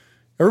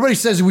 Everybody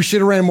says we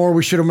should have ran more,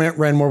 we should have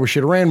ran more, we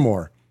should have ran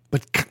more.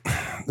 But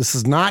this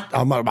is not,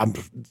 I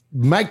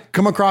might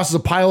come across as a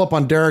pile up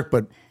on Derek,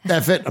 but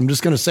F it. I'm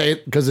just going to say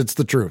it because it's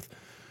the truth.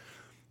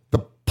 The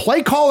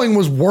play calling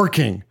was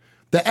working.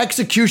 The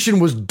execution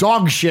was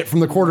dog shit from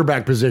the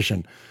quarterback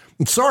position.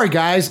 I'm sorry,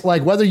 guys.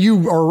 Like, whether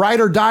you are ride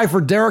or die for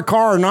Derek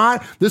Carr or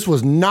not, this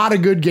was not a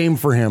good game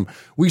for him.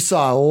 We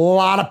saw a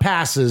lot of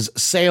passes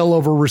sail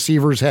over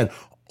receivers' head,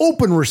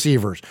 open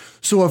receivers.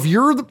 So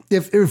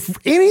if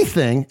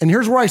anything, and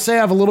here's where I say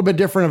I have a little bit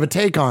different of a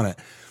take on it.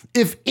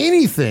 If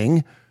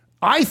anything,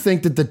 I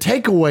think that the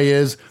takeaway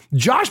is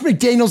Josh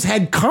McDaniels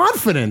had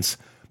confidence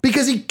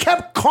because he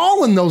kept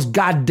calling those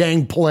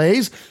goddamn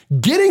plays,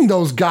 getting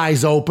those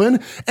guys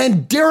open,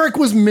 and Derek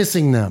was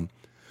missing them.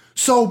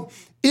 So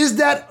is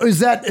that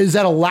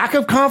a lack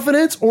of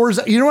confidence, or is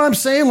that, you know what I'm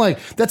saying? Like,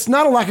 that's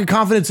not a lack of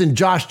confidence in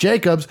Josh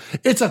Jacobs.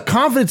 It's a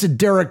confidence in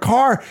Derek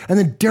Carr, and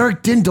then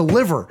Derek didn't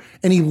deliver,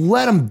 and he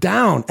let him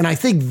down. And I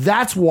think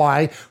that's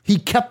why he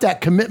kept that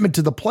commitment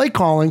to the play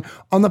calling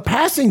on the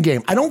passing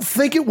game. I don't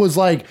think it was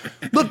like,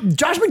 look,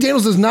 Josh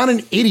McDaniels is not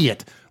an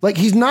idiot. Like,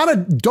 he's not a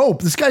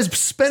dope. This guy's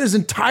spent his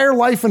entire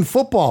life in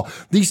football.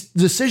 These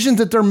decisions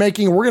that they're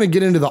making, we're going to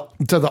get into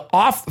the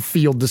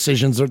off-field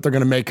decisions that they're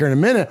going to make here in a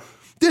minute.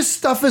 This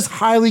stuff is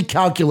highly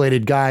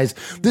calculated, guys.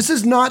 This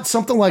is not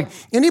something like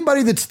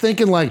anybody that's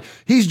thinking like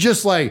he's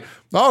just like,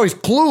 oh, he's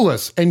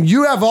clueless and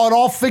you have it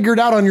all figured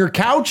out on your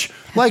couch.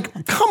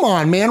 Like, come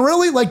on, man,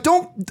 really? Like,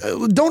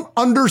 don't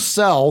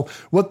undersell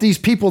what these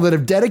people that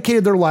have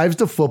dedicated their lives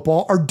to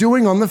football are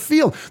doing on the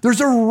field. There's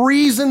a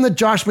reason that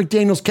Josh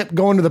McDaniels kept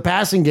going to the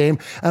passing game,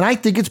 and I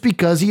think it's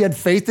because he had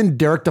faith in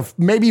Derek to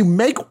maybe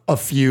make a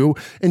few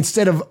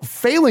instead of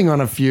failing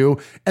on a few,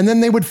 and then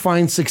they would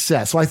find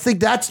success. So I think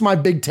that's my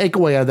big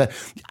takeaway out of that.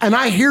 And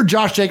I hear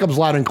Josh Jacobs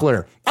loud and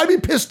clear. I'd be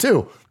pissed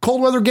too.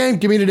 Cold weather game,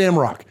 give me the damn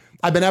rock.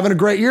 I've been having a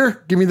great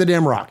year. Give me the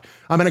damn rock.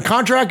 I'm in a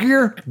contract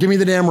year. Give me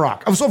the damn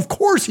rock. So of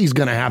course he's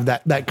going to have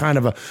that kind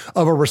of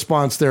a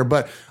response there.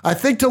 But I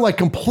think to like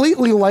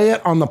completely lay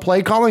it on the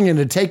play calling and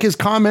to take his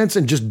comments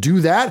and just do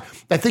that,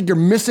 I think you're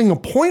missing a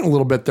point a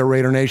little bit there,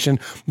 Raider Nation,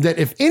 that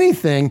if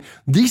anything,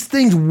 these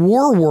things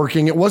were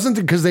working. It wasn't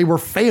because they were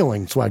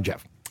failing. Swag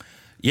Jeff.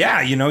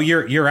 Yeah, you know,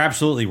 you're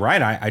absolutely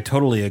right. I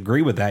totally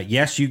agree with that.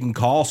 Yes, you can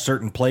call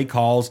certain play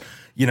calls,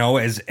 you know,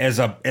 as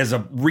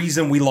a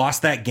reason we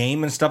lost that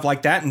game and stuff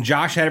like that. And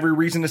Josh had every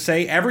reason to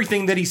say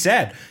everything that he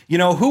said. You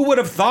know, who would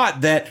have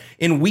thought that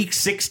in week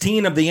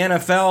 16 of the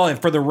NFL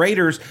and for the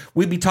Raiders,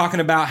 we'd be talking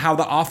about how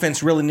the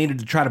offense really needed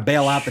to try to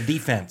bail out the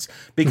defense?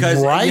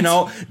 Because, you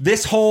know,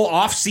 this whole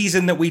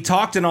offseason that we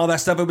talked and all that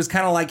stuff, it was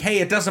kind of like, hey,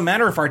 it doesn't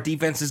matter if our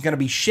defense is going to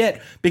be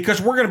shit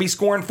because we're going to be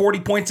scoring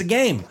 40 points a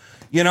game,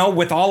 you know,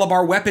 with all of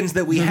our weapons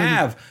that we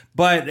have.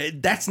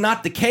 But that's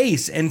not the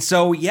case. And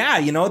so, yeah,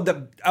 you know,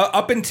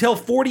 up until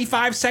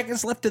 45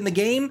 seconds left in the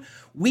game,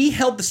 we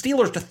held the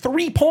Steelers to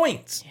 3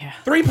 points. Yeah.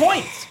 3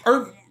 points.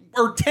 Or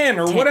 10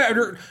 or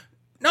whatever.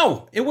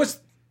 No, it was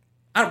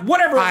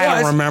whatever it was.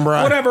 I don't remember.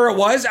 Whatever it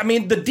was. I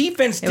mean, the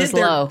defense did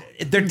their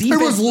defense.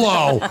 It was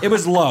low. It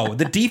was low.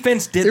 The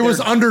defense did It was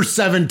under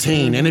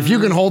 17. And if you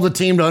can hold a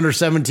team to under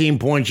 17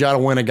 points, you ought to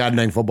win a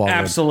goddamn football game.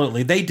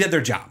 Absolutely. They did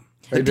their job.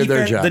 They did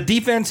their job. The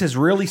defense has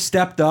really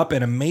stepped up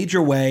in a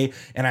major way,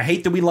 and I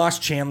hate that we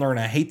lost Chandler, and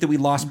I hate that we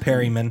lost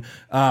Perryman.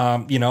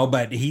 You know,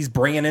 but he's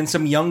bringing in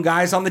some young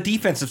guys on the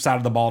defensive side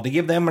of the ball to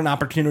give them an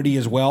opportunity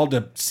as well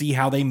to see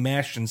how they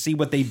mesh and see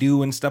what they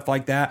do and stuff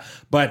like that.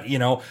 But you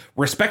know,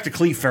 respect to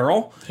Cleve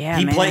Farrell. Yeah,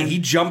 He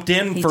jumped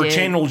in for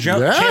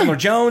Chandler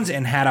Jones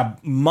and had a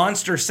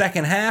monster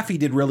second half. He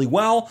did really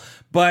well.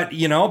 But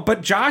you know,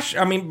 Josh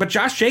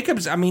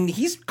Jacobs, I mean,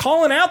 he's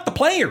calling out the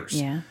players.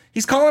 Yeah.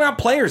 He's calling out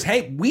players.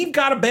 Hey, we've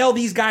got to bail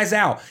these guys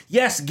out.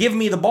 Yes, give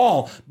me the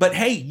ball, but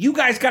hey, you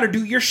guys got to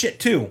do your shit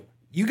too.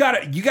 You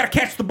got to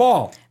catch the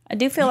ball. I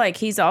do feel like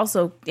he's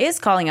also is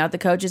calling out the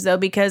coaches though,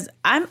 because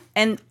I'm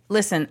a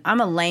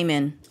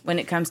layman when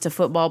it comes to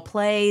football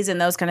plays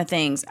and those kind of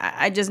things.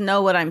 I just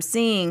know what I'm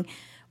seeing.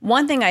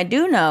 One thing I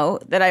do know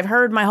that I've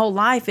heard my whole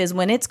life is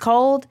when it's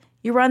cold,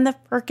 you run the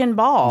freaking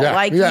ball.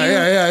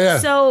 Yeah.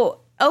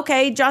 So,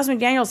 okay, Josh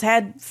McDaniels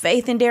had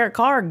faith in Derek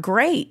Carr.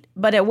 Great.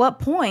 But at what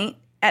point,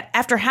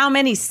 after how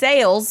many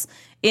sails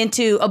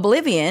into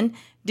oblivion,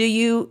 do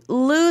you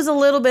lose a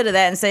little bit of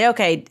that and say,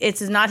 okay,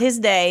 it's not his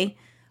day.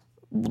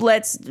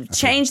 Let's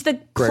change the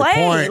play.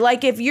 Point.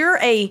 Like if you're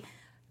a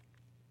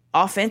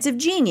offensive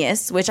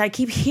genius, which I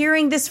keep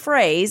hearing this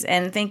phrase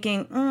and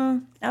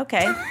thinking,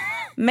 okay,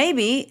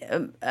 maybe.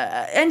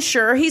 And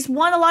sure, he's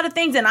won a lot of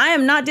things, and I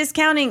am not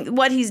discounting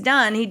what he's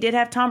done. He did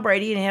have Tom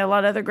Brady, and he had a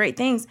lot of other great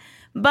things.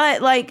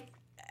 But like,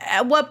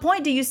 at what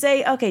point do you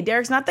say, okay,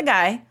 Derek's not the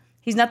guy.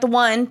 He's not the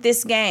one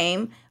this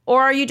game.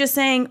 Or are you just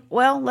saying,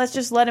 well, let's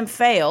just let him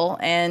fail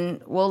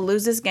and we'll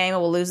lose this game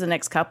and we'll lose the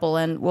next couple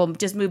and we'll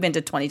just move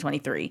into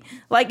 2023?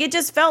 Like, it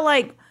just felt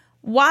like,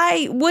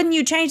 why wouldn't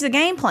you change the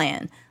game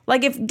plan?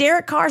 Like, if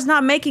Derek Carr's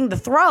not making the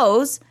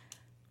throws,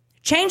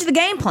 change the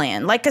game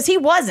plan. Like, because he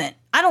wasn't.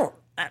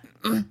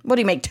 What do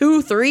you make,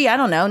 2, 3? I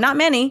don't know. Not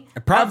many.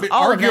 Probably,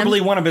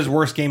 arguably one of his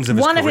worst games of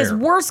his career. One of his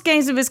worst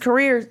games of his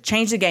career.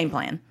 Change the game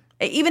plan.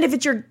 Even if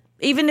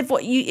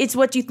it's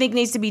what you think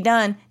needs to be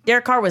done.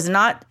 Derek Carr was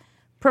not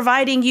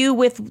providing you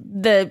with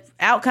the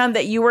outcome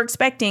that you were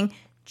expecting.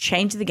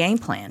 Change the game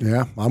plan.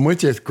 Yeah, I'm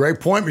with you. Great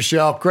point,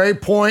 Michelle.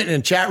 Great point.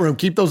 And chat room,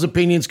 keep those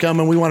opinions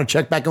coming. We want to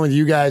check back in with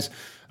you guys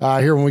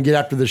here when we get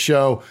after the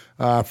show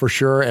for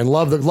sure. And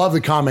love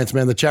the comments,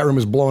 man. The chat room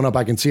is blowing up.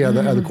 I can see out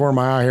of the corner of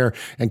my eye here.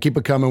 And keep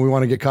it coming. We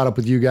want to get caught up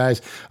with you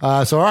guys.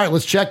 So, all right,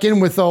 let's check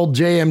in with old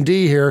JMD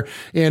here.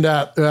 And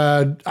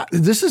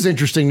this is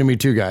interesting to me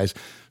too, guys.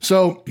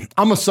 So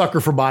I'm a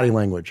sucker for body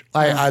language.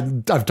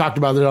 I've talked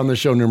about it on this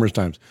show numerous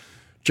times.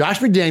 Josh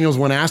McDaniels,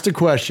 when asked a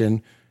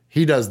question,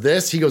 he does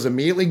this. He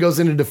immediately goes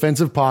into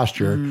defensive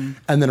posture.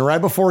 And then right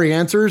before he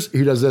answers,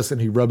 he does this and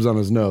he rubs on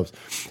his nose.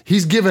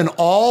 He's given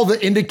all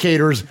the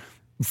indicators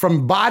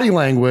from body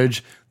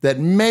language that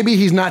maybe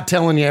he's not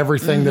telling you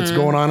everything that's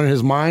going on in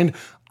his mind.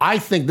 I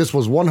think this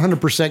was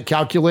 100%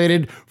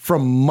 calculated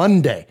from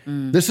Monday.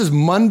 This is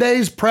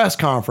Monday's press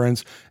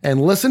conference.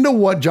 And listen to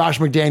what Josh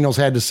McDaniels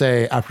had to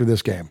say after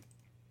this game.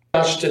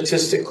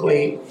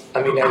 Statistically,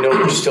 I mean, I know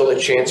there's still a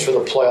chance for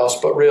the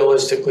playoffs, but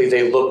realistically,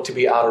 they look to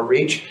be out of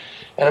reach.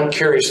 And I'm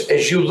curious,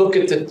 as you look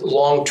at the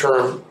long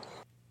term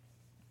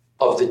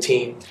of the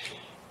team,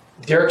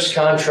 Derek's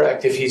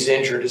contract, if he's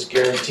injured, is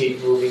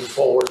guaranteed moving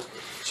forward.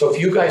 So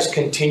if you guys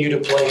continue to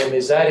play him,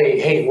 is that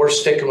hey, we're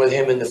sticking with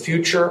him in the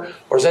future?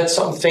 Or is that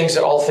all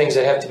things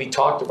that have to be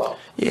talked about?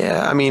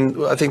 Yeah, I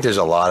mean, I think there's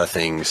a lot of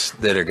things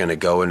that are going to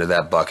go into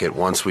that bucket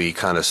once we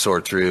kind of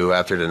sort through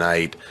after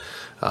tonight.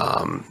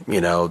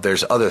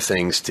 There's other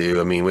things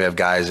too. I mean, we have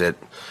guys that,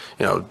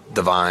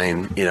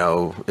 Divine,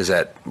 is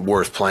that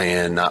worth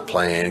playing, not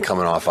playing,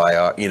 coming off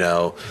IR,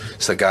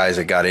 it's the guys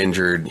that got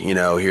injured,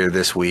 here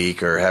this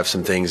week or have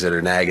some things that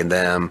are nagging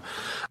them.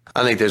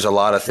 I think there's a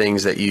lot of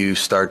things that you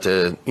start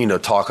to,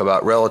 talk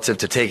about relative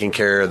to taking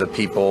care of the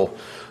people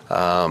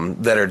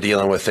that are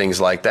dealing with things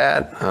like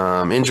that,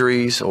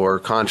 injuries or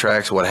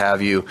contracts, what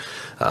have you.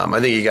 I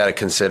think you got to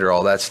consider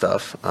all that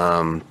stuff.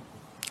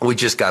 We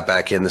just got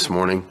back in this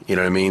morning, you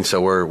know what I mean?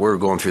 So we're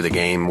going through the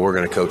game. We're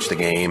going to coach the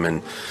game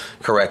and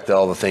correct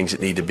all the things that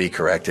need to be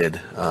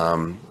corrected.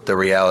 The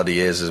reality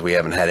is we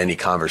haven't had any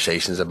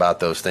conversations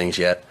about those things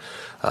yet.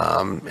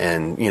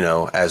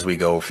 As we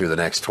go through the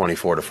next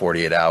 24 to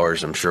 48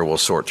 hours, I'm sure we'll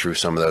sort through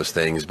some of those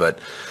things. But,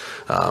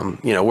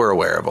 we're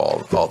aware of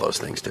all those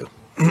things too.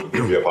 Could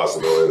be a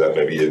possibility that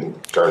maybe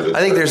it turns into...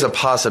 I think there's a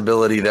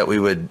possibility that we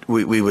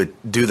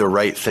would do the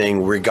right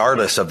thing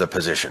regardless of the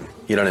position.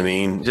 You know what I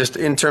mean? Just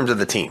in terms of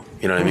the team.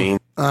 You know what I mean?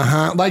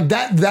 Like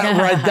that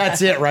right.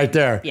 That's it right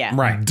there. Yeah.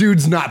 Right.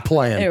 Dude's not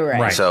playing.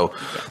 Right. So,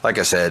 like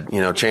I said,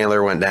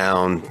 Chandler went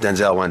down,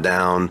 Denzel went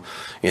down,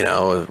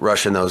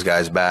 rushing those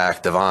guys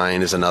back.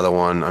 Divine is another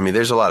one. I mean,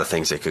 there's a lot of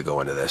things that could go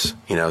into this,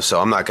 so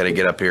I'm not going to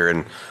get up here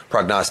and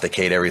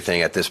prognosticate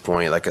everything at this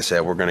point. Like I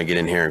said, we're going to get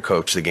in here and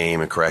coach the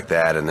game and correct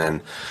that. And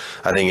then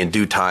I think in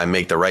due time,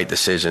 make the right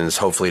decisions,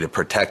 hopefully to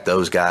protect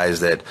those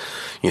guys that,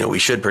 we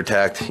should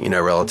protect,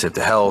 relative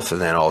to health,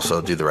 and then also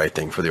do the right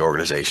thing for the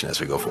organization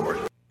as we go forward.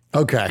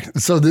 Okay,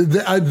 so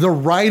the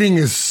writing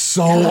is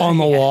so on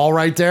the wall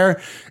right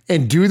there,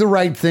 and do the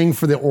right thing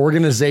for the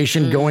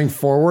organization going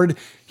forward.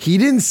 He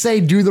didn't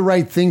say do the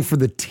right thing for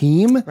the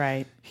team.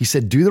 Right. He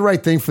said do the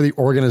right thing for the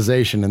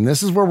organization, and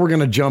this is where we're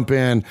going to jump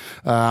in.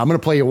 I'm going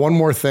to play you one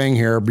more thing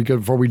here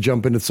before we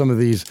jump into some of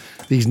these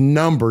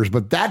numbers.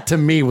 But that to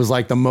me was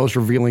like the most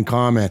revealing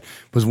comment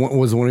was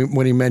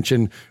when he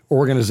mentioned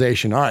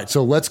organization. All right,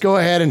 so let's go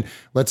ahead and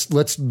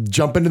let's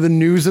jump into the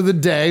news of the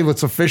day.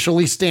 Let's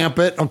officially stamp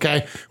it.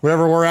 Okay,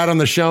 whatever we're at on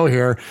the show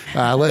here,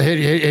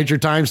 hit your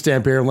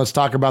timestamp here, and let's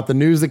talk about the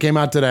news that came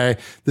out today.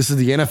 This is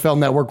the NFL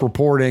Network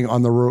reporting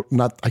on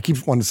I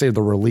keep wanting to say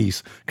the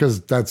release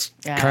because that's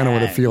kind of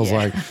what it feels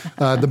like.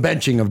 The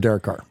benching of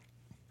Derek Carr.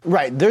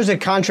 Right. There's a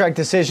contract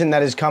decision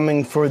that is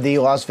coming for the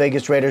Las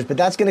Vegas Raiders, but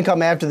that's going to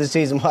come after the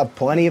season. We'll have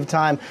plenty of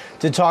time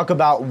to talk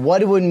about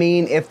what it would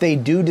mean if they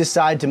do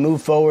decide to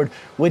move forward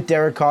with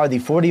Derek Carr, the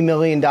 $40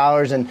 million.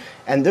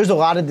 And there's a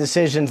lot of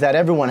decisions that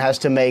everyone has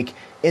to make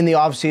in the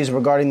offseason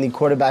regarding the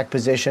quarterback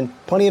position.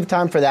 Plenty of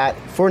time for that.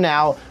 For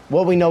now,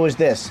 what we know is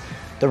this.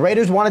 The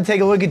Raiders want to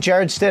take a look at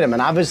Jarrett Stidham,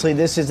 and obviously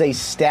this is a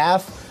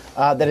staff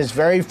that is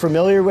very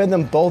familiar with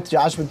him. Both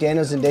Josh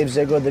McDaniels and Dave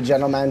Ziegler, the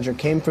general manager,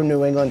 came from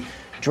New England,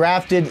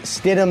 drafted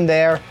Stidham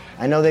there.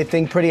 I know they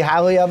think pretty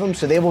highly of him,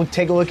 so they will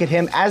take a look at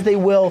him, as they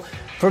will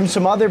from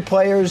some other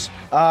players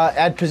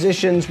at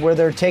positions where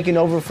they're taking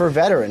over for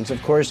veterans.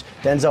 Of course,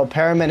 Denzel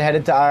Perryman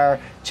headed to IR.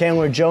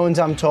 Chandler Jones,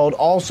 I'm told,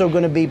 also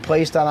going to be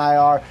placed on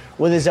IR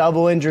with his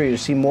elbow injury. You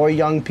see more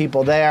young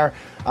people there.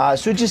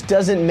 So it just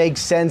doesn't make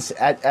sense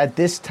at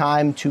this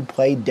time to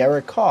play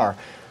Derek Carr.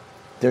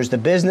 There's the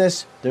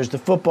business, there's the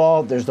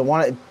football, there's the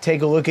want to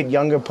take a look at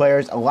younger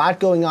players. A lot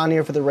going on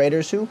here for the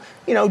Raiders who,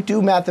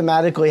 do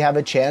mathematically have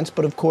a chance.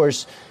 But, of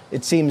course,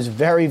 it seems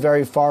very,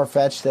 very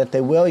far-fetched that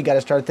they will. You got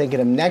to start thinking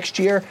of next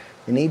year.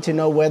 They need to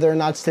know whether or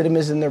not Stidham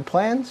is in their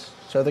plans,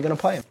 so they're going to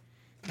play him.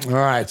 All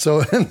right, so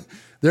Ian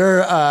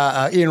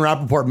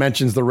Rappaport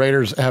mentions the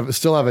Raiders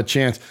still have a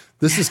chance.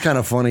 This is kind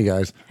of funny,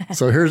 guys.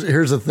 So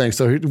here's the thing.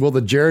 So will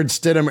the Jared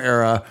Stidham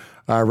era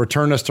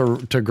return us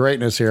to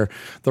greatness here?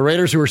 The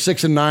Raiders, who are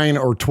 6-9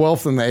 or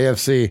 12th in the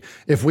AFC,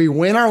 if we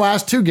win our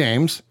last 2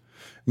 games,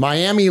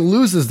 Miami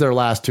loses their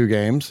last 2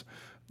 games,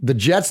 the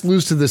Jets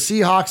lose to the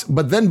Seahawks,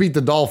 but then beat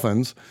the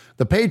Dolphins.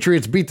 The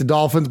Patriots beat the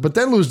Dolphins, but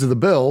then lose to the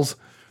Bills.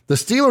 The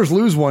Steelers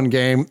lose 1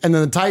 game, and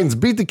then the Titans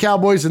beat the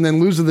Cowboys and then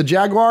lose to the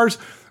Jaguars.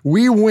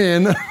 We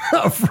win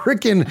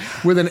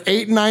with an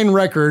 8-9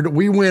 record.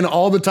 We win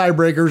all the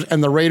tiebreakers,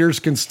 and the Raiders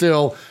can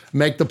still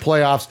make the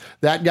playoffs.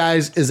 That,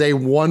 guys, is a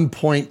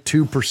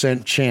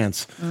 1.2%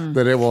 chance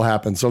that it will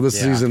happen. So this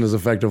season is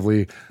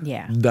effectively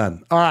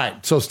done. All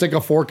right, so stick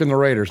a fork in the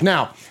Raiders.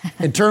 Now,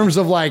 in terms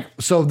of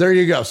so there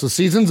you go. So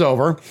season's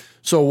over.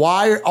 So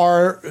why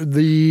are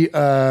the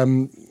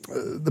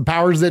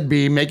powers that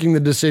be making the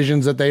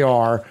decisions that they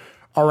are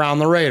around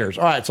the Raiders?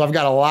 All right, so I've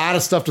got a lot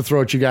of stuff to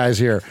throw at you guys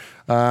here.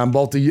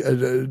 Both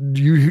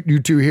you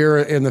two here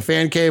in the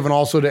fan cave and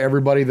also to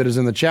everybody that is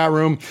in the chat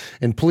room.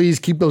 And please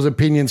keep those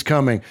opinions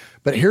coming.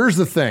 But here's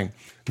the thing.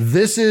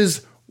 This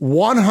is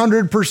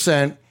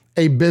 100%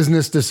 a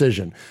business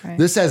decision. Right.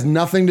 This has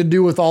nothing to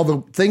do with all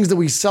the things that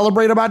we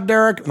celebrate about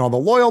Derek and all the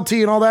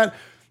loyalty and all that.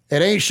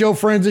 It ain't show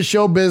friends, it's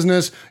show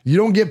business. You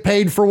don't get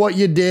paid for what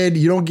you did.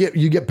 You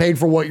get paid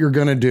for what you're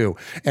going to do.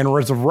 And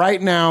as of right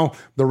now,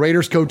 the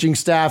Raiders coaching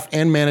staff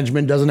and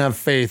management doesn't have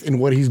faith in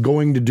what he's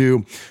going to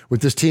do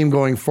with this team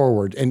going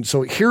forward. And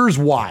so here's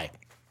why.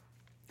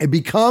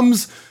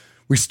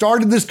 We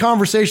started this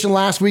conversation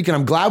last week, and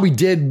I'm glad we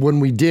did when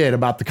we did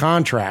about the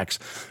contracts,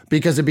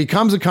 because it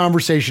becomes a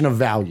conversation of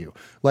value.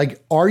 Like,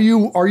 are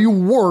you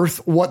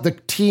worth what the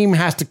team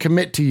has to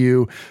commit to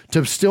you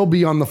to still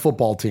be on the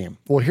football team?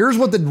 Well, here's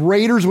what the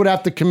Raiders would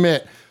have to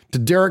commit to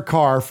Derek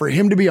Carr for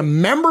him to be a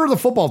member of the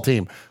football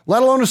team,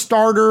 let alone a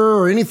starter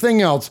or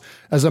anything else.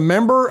 As a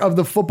member of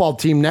the football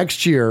team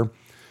next year,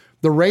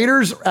 the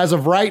Raiders, as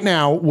of right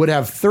now, would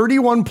have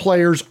 31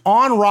 players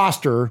on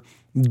roster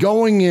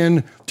going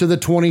in to the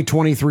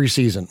 2023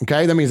 season.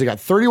 Okay. That means they got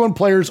 31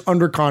 players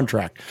under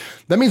contract.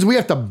 That means we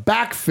have to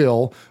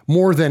backfill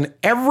more than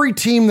every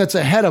team that's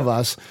ahead of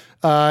us.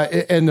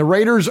 And the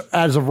Raiders,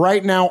 as of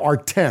right now, are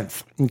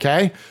 10th.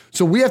 Okay.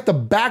 So we have to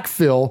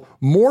backfill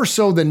more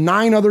so than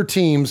 9 other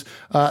teams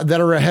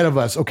that are ahead of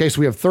us. Okay. So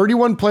we have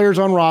 31 players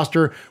on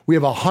roster. We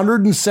have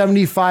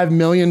 $175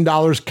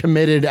 million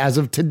committed as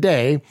of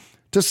today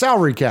to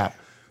salary cap.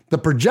 The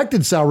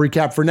projected salary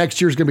cap for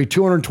next year is going to be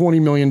 $220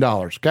 million,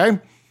 okay?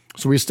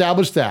 So we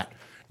established that.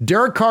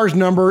 Derek Carr's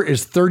number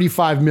is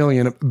 $35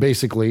 million,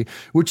 basically,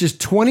 which is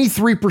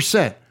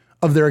 23%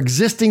 of their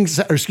existing,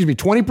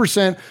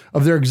 20%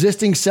 of their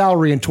existing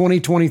salary in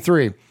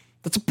 2023.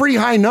 That's a pretty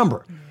high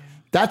number.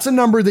 That's a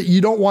number that you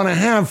don't want to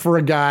have for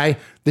a guy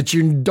that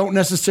you don't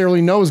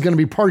necessarily know is going to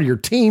be part of your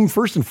team,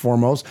 first and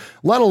foremost,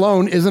 let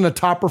alone isn't a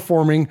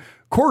top-performing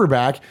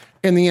quarterback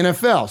in the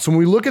NFL. So when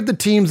we look at the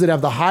teams that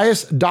have the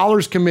highest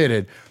dollars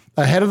committed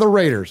ahead of the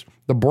Raiders,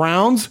 the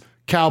Browns,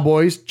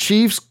 Cowboys,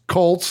 Chiefs,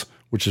 Colts,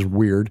 which is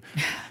weird,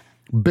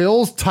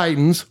 Bills,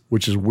 Titans,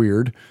 which is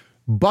weird,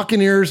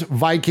 Buccaneers,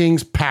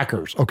 Vikings,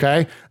 Packers,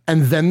 okay?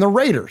 And then the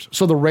Raiders.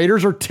 So the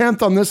Raiders are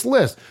 10th on this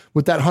list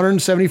with that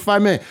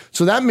 $175 million.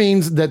 So that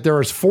means that there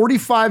is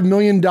 $45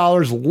 million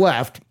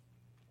left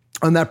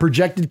on that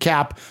projected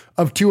cap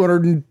of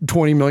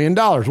 $220 million.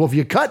 Well, if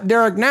you cut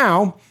Derek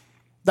now,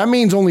 that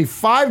means only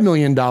 $5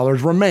 million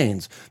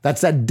remains.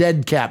 That's that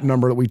dead cap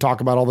number that we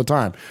talk about all the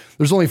time.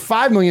 There's only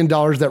 $5 million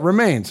that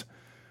remains.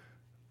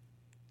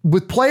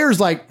 With players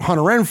like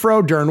Hunter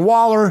Renfrow, Darren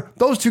Waller,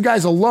 those 2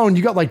 guys alone,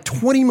 you got like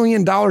 $20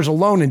 million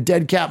alone in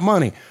dead cap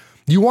money.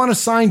 You want to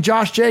sign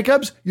Josh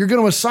Jacobs? You're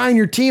going to assign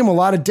your team a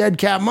lot of dead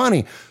cap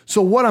money.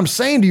 So what I'm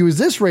saying to you is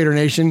this, Raider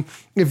Nation,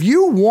 if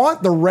you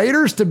want the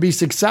Raiders to be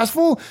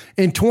successful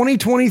in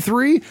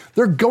 2023,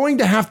 they're going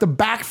to have to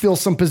backfill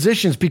some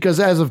positions, because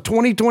as of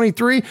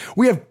 2023,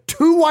 we have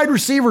 2 wide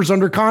receivers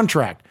under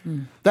contract.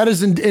 That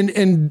is in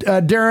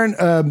Darren.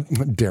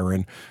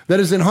 That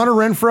is in Hunter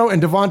Renfrow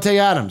and Devontae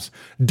Adams.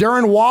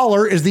 Darren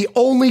Waller is the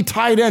only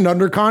tight end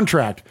under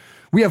contract.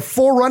 We have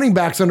 4 running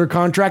backs under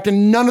contract,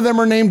 and none of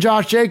them are named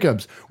Josh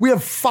Jacobs. We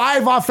have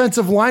 5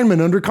 offensive linemen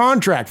under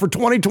contract for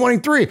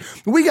 2023.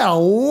 We got a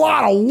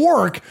lot of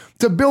work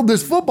to build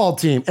this football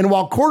team. And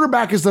while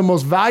quarterback is the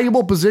most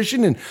valuable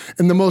position and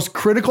the most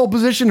critical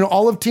position in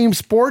all of team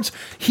sports,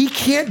 he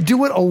can't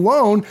do it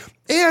alone.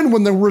 And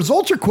when the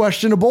results are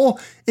questionable,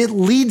 it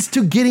leads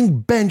to getting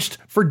benched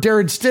for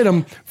Jared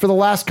Stidham for the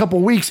last couple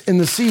weeks in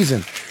the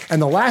season. And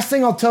the last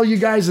thing I'll tell you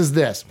guys is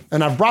this,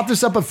 and I've brought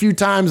this up a few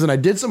times and I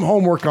did some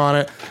homework on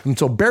it, and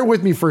so bear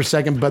with me for a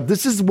second, but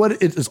this is what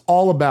it is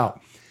all about.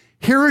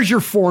 Here is your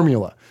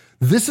formula.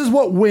 This is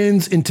what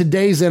wins in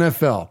today's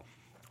NFL.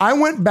 I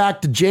went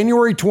back to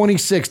January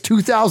 26,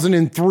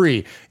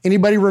 2003.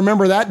 Anybody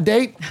remember that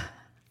date?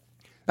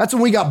 That's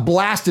when we got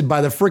blasted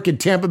by the freaking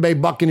Tampa Bay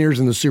Buccaneers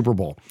in the Super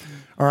Bowl.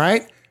 All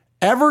right?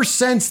 Ever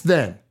since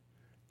then,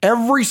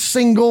 every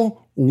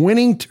single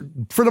winning,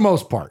 for the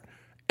most part,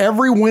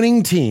 every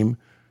winning team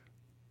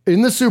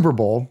in the Super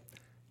Bowl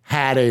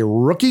had a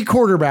rookie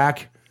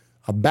quarterback,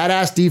 a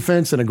badass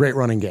defense, and a great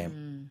running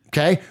game.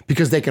 Okay?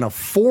 Because they can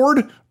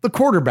afford the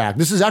quarterback.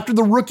 This is after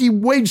the rookie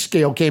wage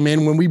scale came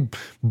in when we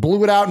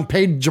blew it out and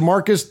paid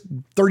Jamarcus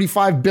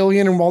 $35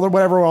 billion and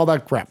all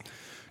that crap.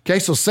 Okay?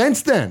 So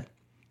since then,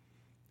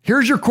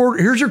 here's your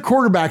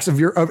quarterbacks and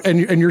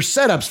your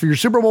setups for your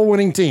Super Bowl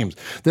winning teams.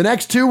 The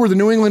next two were the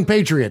New England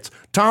Patriots.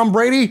 Tom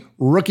Brady,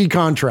 rookie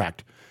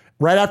contract.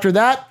 Right after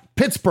that,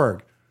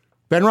 Pittsburgh.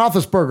 Ben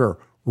Roethlisberger,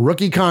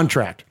 rookie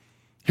contract.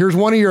 Here's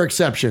one of your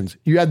exceptions.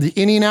 You had the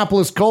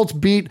Indianapolis Colts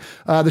beat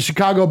the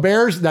Chicago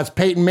Bears. That's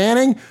Peyton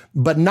Manning.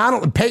 But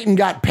Peyton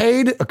got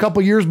paid a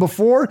couple years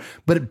before,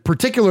 but in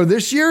particular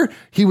this year,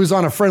 he was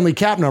on a friendly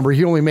cap number.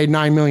 He only made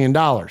 $9 million.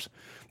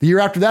 The year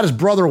after that, his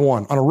brother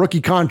won on a rookie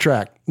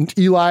contract,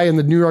 Eli and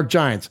the New York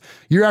Giants.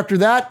 Year after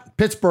that,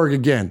 Pittsburgh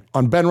again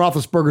on Ben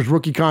Roethlisberger's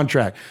rookie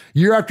contract.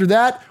 Year after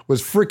that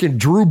was freaking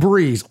Drew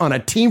Brees on a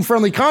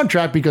team-friendly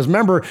contract because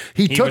remember,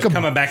 he was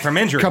coming back from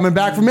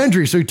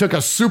injury. So he took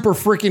a super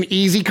freaking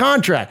easy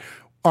contract.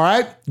 All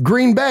right,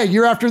 Green Bay,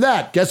 year after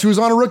that. Guess who's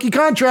on a rookie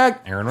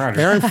contract? Aaron Rodgers.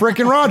 Aaron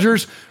freaking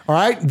Rodgers. All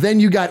right, then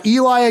you got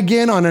Eli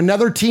again on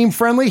another team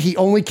friendly. He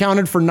only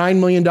counted for $9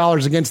 million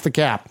against the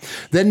cap.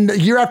 Then the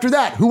year after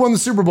that, who won the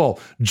Super Bowl?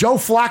 Joe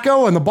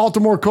Flacco and the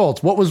Baltimore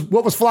Colts. What was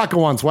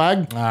Flacco on,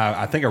 Swag?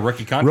 I think a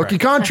rookie contract. Rookie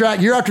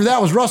contract. Year after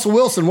that was Russell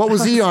Wilson. What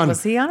was he on?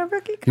 Was he on a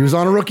rookie contract? He was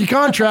on a rookie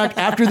contract.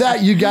 After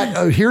that, you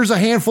got, here's a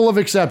handful of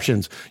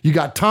exceptions. You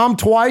got Tom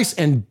twice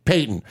and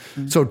Peyton.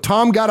 So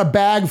Tom got a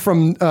bag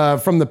from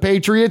the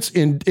Patriots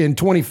in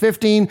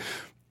 2015.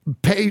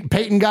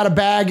 Peyton got a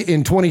bag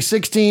in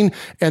 2016,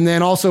 and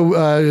then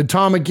also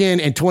Tom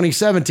again in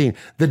 2017.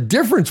 The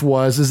difference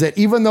is that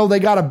even though they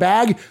got a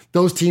bag,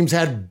 those teams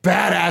had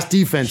badass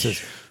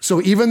defenses.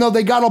 So even though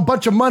they got a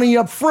bunch of money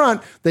up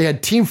front, they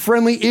had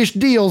team-friendly-ish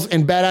deals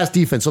and badass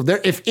defense. So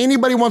if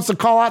anybody wants to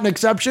call out an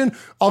exception,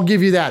 I'll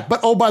give you that. But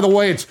oh, by the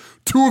way, it's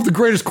two of the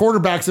greatest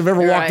quarterbacks have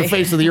ever walked the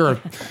face of the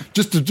earth.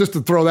 Just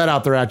to throw that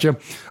out there at you.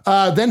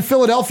 Then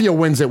Philadelphia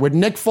wins it with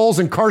Nick Foles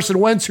and Carson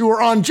Wentz, who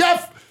are on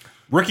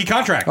rookie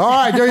contract. All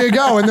right, there you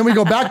go. And then we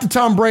go back to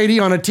Tom Brady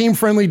on a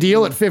team-friendly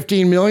deal at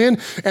 $15 million.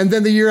 And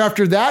then the year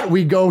after that,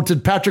 we go to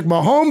Patrick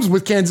Mahomes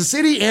with Kansas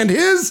City and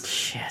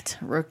his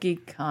rookie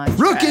contract.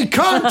 Rookie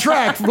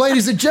contract,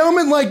 ladies and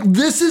gentlemen. Like,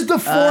 this is the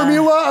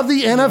formula of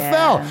the NFL.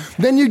 Yeah.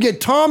 Then you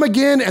get Tom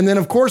again, and then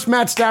of course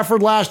Matt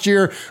Stafford last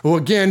year, who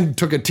again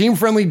took a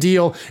team-friendly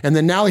deal, and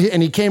then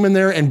he came in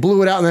there and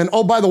blew it out. And then,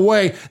 oh, by the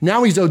way,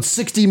 now he's owed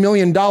 $60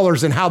 million.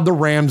 And how'd the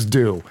Rams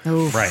do?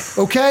 Oof. Right.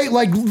 Okay,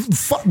 like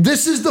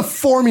this is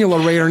the formula,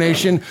 Raider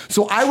Nation.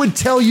 So I would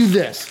tell you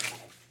this.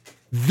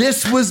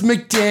 This was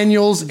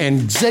McDaniels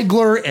and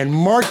Ziegler and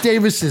Mark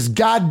Davis's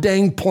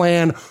goddamn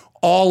plan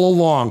all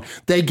along.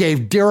 They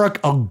gave Derek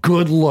a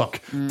good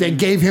look. They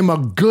gave him a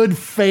good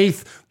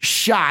faith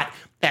shot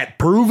at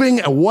proving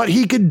what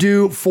he could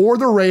do for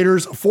the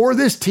Raiders, for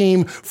this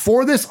team,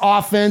 for this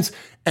offense.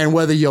 And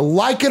whether you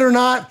like it or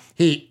not,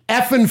 he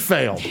effing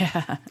failed.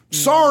 Yeah.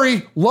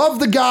 Sorry, love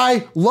the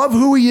guy, love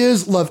who he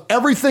is, love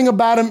everything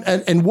about him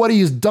and what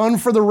he has done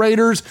for the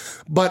Raiders,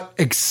 but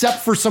except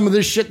for some of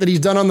this shit that he's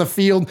done on the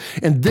field,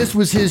 and this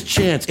was his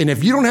chance. And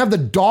if you don't have the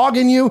dog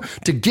in you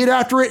to get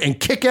after it and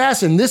kick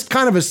ass in this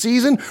kind of a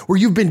season where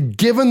you've been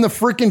given the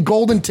freaking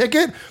golden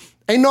ticket,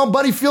 ain't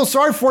nobody feel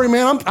sorry for you,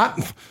 man.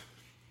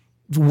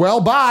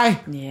 Well, bye.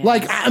 Yeah.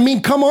 Like, I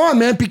mean, come on,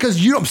 man,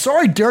 because I'm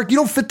sorry, Derek, you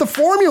don't fit the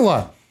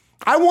formula.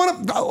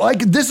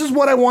 This is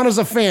what I want as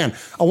a fan.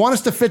 I want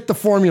us to fit the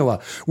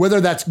formula, whether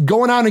that's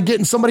going out and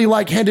getting somebody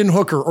like Hendon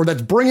Hooker, or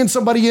that's bringing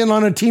somebody in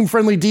on a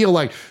team-friendly deal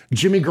like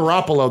Jimmy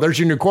Garoppolo. There's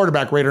your new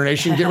quarterback, Raider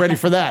Nation. Get ready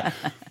for that.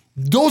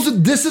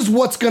 This is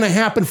what's going to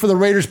happen for the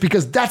Raiders,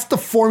 because that's the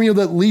formula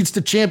that leads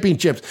to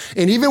championships.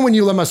 And even when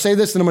I'm going to say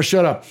this and I'm going to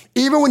shut up.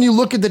 Even when you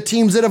look at the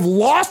teams that have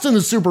lost in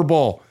the Super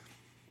Bowl,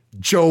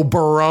 Joe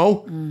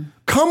Burrow,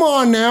 come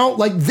on now.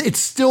 Like, it's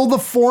still the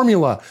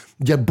formula.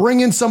 You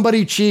bring in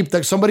somebody cheap,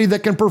 somebody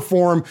that can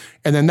perform,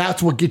 and then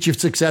that's what gets you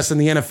success in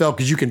the NFL,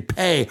 because you can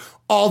pay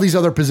all these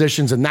other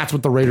positions, and that's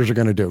what the Raiders are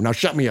going to do. Now,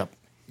 shut me up.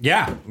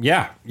 Yeah.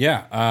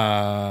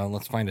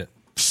 Let's find it.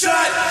 Shut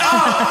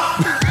up!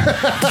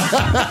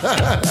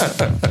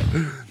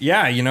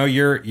 Yeah,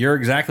 you're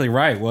exactly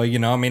right. Well,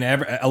 I mean,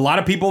 a lot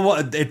of people,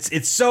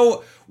 it's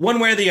so one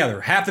way or the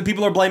other. Half the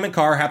people are blaming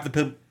Carr, half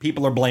the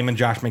people are blaming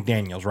Josh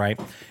McDaniels, right?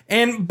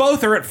 And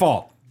both are at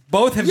fault.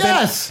 Both have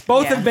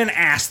been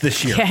asked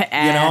this year.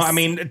 I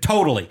mean,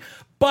 totally.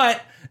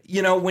 But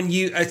when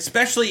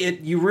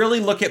you really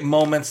look at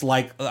moments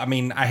like, I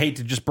mean, I hate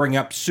to just bring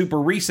up super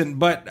recent,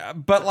 but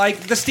like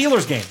the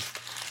Steelers game.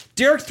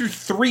 Derek threw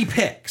 3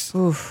 picks.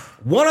 Oof.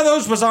 One of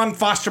those was on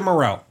Foster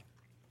Moreau.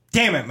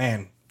 Damn it,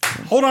 man.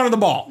 Hold on to the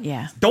ball.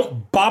 Yeah.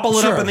 Don't bobble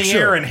it up in the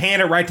air and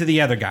hand it right to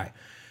the other guy.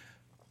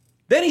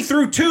 Then he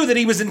threw 2 that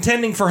he was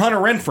intending for Hunter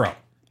Renfrow.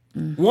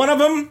 One of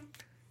them,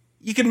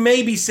 you can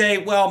maybe say,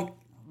 well,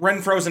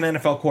 Renfro's an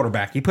NFL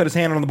quarterback. He put his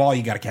hand on the ball,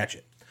 you got to catch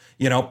it.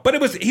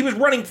 But he was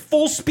running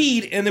full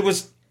speed, and there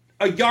was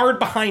a yard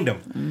behind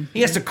him.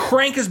 He has to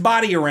crank his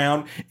body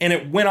around, and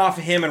it went off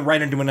of him and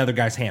right into another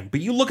guy's hand.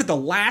 But you look at the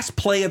last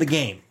play of the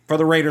game for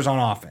the Raiders on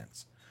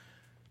offense.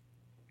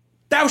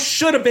 That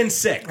should have been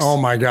 6. Oh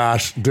my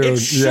gosh, dude! It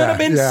should have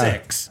been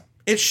 6.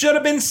 It should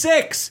have been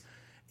 6.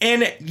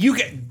 And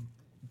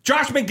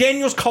Josh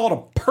McDaniels called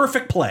a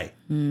perfect play,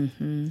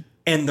 and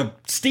the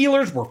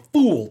Steelers were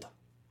fooled.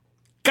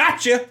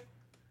 Gotcha.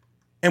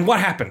 And what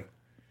happened?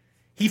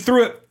 He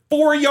threw it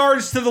 4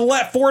 yards to the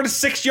left, 4 to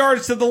 6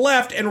 yards to the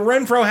left, and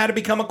Renfrow had to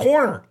become a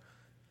corner.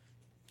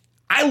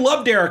 I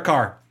love Derek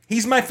Carr.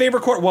 He's my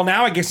favorite quarterback. Well,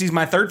 now I guess he's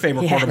my third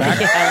favorite quarterback.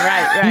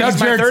 Right. Now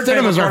Jarrett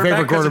Stidham is our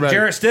favorite quarterback.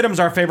 Jarrett Stidham's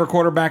our favorite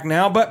quarterback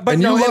now. But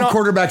and you love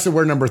quarterbacks that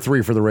wear number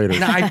 3 for the Raiders.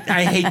 No,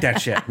 I hate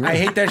that shit. I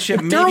hate that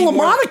shit. Darryl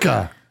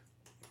LaMonica.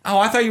 Oh,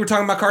 I thought you were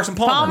talking about Carson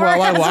Palmer.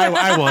 Well,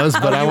 I was,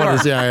 but I wanted to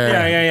say,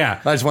 yeah.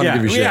 I just wanted to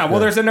give you shit. Yeah, well,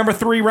 there's a number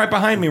 3 right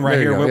behind me right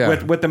here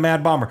with the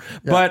Mad Bomber.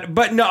 Yeah.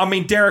 But no, I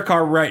mean, Derek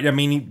Carr, right? I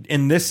mean,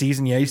 in this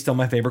season, he's still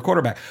my favorite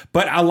quarterback.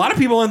 But a lot of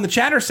people in the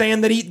chat are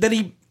saying that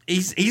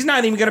he's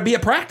not even going to be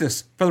at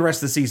practice for the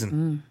rest of the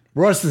season.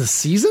 Rest of the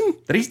season?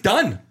 That he's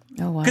done.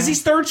 Oh, wow. Because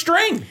he's third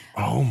string.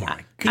 Oh,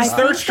 my God. He's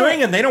third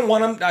string, and they don't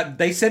want him.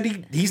 They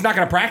said he's not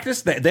going to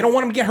practice. They don't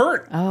want him to get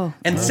hurt. Oh.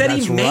 And said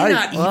he may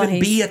not even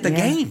be at the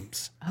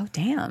games. Oh,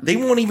 damn. They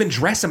won't even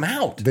dress him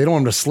out. They don't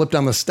want him to slip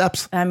down the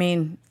steps. I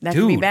mean, that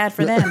could be bad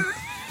for them.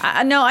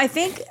 No, I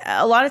think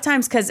a lot of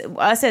times, because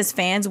us as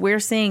fans, we're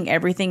seeing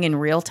everything in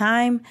real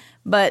time.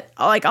 But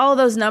like all of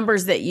those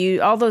numbers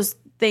all those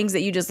things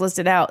that you just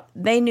listed out,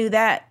 they knew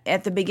that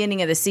at the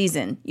beginning of the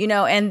season,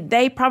 and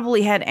they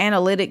probably had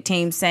analytic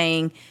teams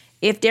saying,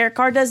 if Derek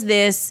Carr does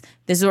this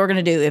is what we're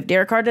going to do. If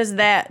Derek Carr does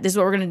that, this is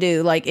what we're going to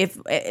do. Like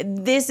if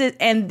this is,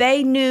 and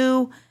they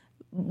knew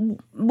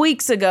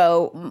weeks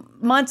ago,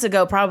 months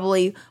ago,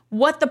 probably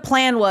what the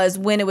plan was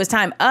when it was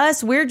time.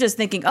 We're just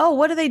thinking, oh,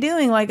 what are they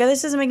doing? Like,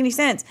 this doesn't make any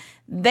sense.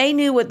 They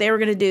knew what they were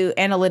going to do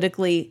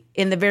analytically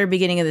in the very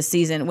beginning of the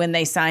season when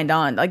they signed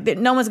on. Like,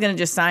 no one's going to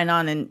just sign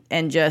on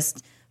and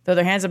just throw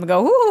their hands up and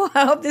go, ooh,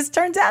 I hope this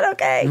turns out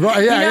okay.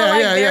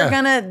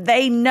 Right,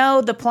 they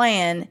know the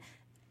plan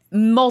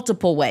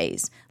multiple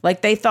ways.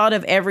 Like, they thought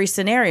of every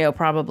scenario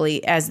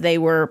probably as they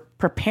were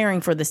preparing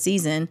for the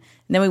season.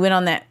 And then we went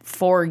on that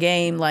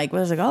 4-game, like, I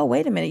was like, oh,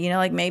 wait a minute,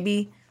 like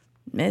maybe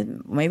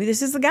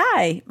this is the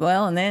guy.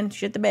 Well, and then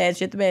shit the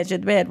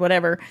bed,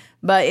 whatever.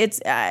 But it's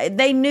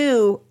they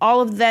knew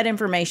all of that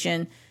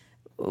information.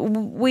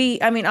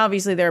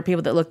 Obviously there are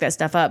people that look that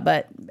stuff up,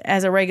 but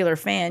as a regular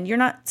fan, you're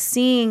not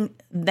seeing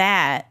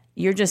that.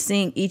 You're just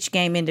seeing each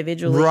game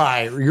individually.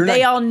 Right.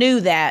 They all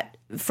knew that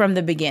from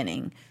the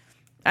beginning.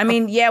 I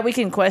mean, we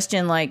can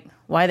question like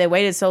why they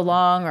waited so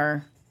long,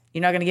 or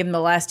you're not going to give them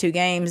the last 2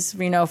 games,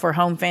 for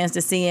home fans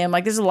to see him.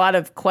 Like, there's a lot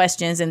of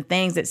questions and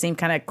things that seem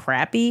kind of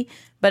crappy,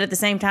 but at the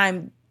same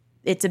time,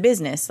 it's a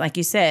business. Like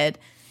you said,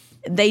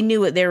 they knew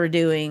what they were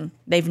doing.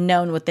 They've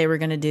known what they were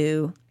going to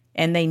do,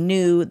 and they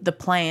knew the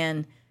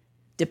plan,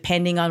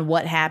 depending on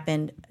what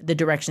happened, the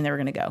direction they were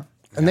going to go.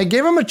 And they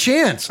gave him a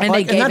chance. And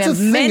they gave him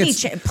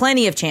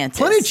plenty of chances.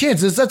 Plenty of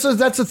chances.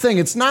 That's the thing.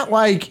 It's not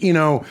like,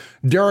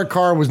 Derek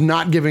Carr was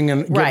not given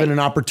an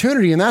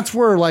opportunity. And that's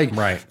where, like,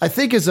 I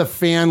think as a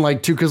fan,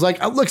 like, too, because,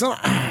 like, look,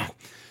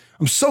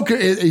 I'm so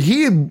good.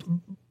 He,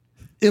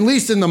 at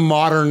least in the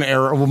modern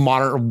era,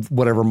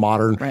 whatever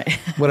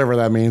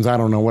that means. I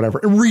don't know, whatever.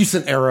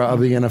 Recent era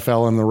of the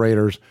NFL and the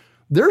Raiders,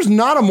 there's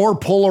not a more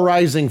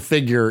polarizing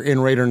figure in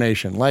Raider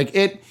Nation.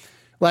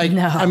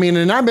 I mean,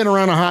 and I've been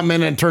around a hot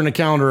minute and turned the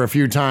calendar a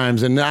few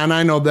times, and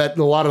I know that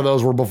a lot of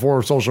those were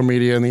before social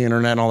media and the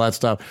internet and all that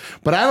stuff.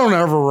 But I don't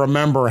ever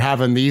remember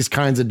having these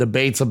kinds of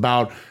debates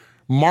about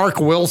Mark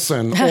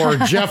Wilson or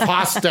Jeff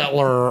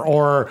Hostetler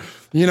or,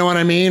 you know what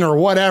I mean, or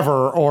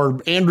whatever,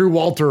 or Andrew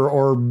Walter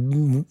or,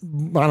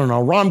 I don't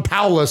know, Ron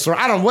Powless or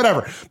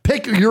whatever.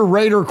 Pick your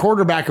Raider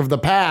quarterback of the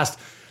past.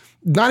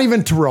 Not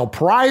even Terrell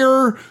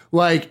Pryor,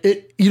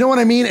 you know what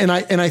I mean? And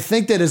I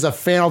think that as a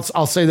fan,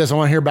 I'll say this, I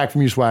want to hear back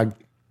from you, Swag.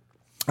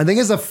 I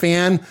think as a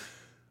fan,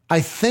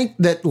 I think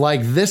that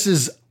this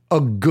is a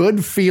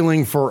good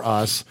feeling for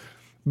us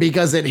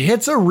because it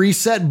hits a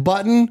reset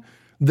button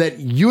that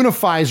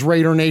unifies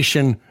Raider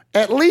Nation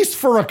at least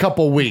for a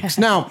couple weeks.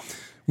 Now,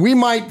 we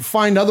might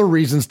find other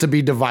reasons to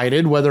be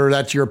divided, whether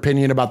that's your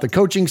opinion about the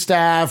coaching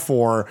staff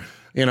or,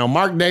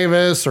 Mark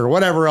Davis or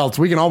whatever else.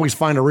 We can always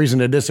find a reason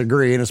to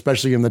disagree, and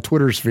especially in the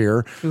Twitter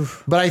sphere.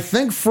 Oof. But I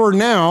think for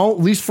now, at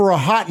least for a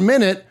hot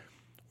minute,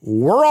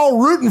 we're all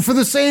rooting for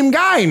the same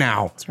guy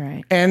now. That's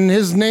right. And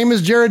his name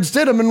is Jarrett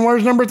Stidham, and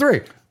where's number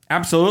 3?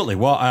 Absolutely.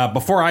 Well,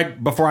 before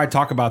I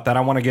talk about that,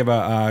 I want to give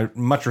a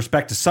much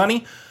respect to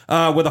Sonny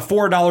with a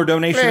 $4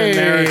 donation in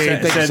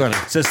there.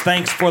 Says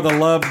thanks for the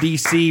love,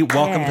 DC.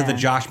 Welcome to the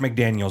Josh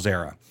McDaniels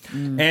era.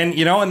 And,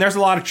 and there's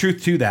a lot of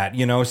truth to that.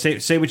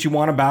 Say what you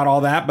want about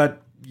all that,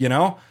 but,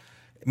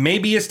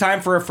 maybe it's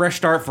time for a fresh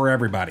start for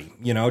everybody.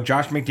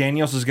 Josh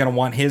McDaniels is going to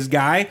want his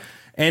guy.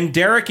 And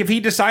Derek, if he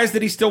decides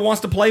that he still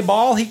wants to play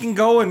ball, he can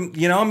go and,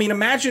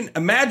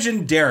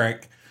 imagine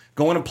Derek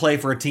going to play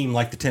for a team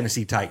like the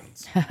Tennessee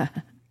Titans.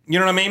 You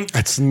know what I mean?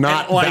 It's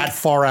not that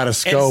far out of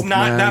scope. It's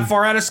not that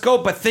far out of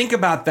scope, but think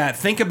about that.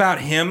 Think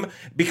about him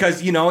because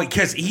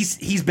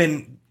he's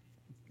been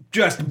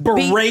just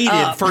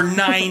berated for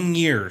 9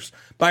 years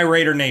by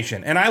Raider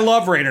Nation. And I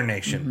love Raider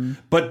Nation,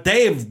 but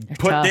they've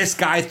put this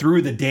guy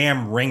through the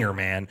damn ringer,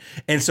 man.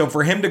 And so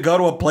for him to go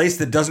to a place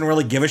that doesn't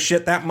really give a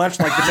shit that much,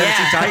 like the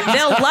Tennessee Titans,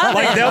 they'll love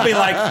it. They'll be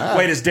like,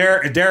 wait, is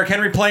Derrick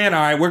Henry playing?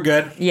 All right, we're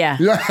good. Yeah.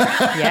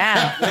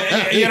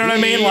 Yeah. You know what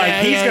I mean?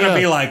 Like, he's going to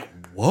be like,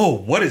 whoa,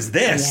 what is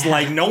this? Yeah.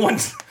 Like, no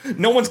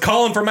one's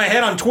calling for my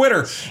head on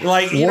Twitter.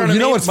 Like, you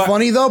know what's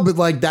funny though? But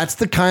like, that's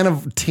the kind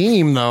of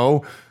team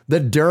though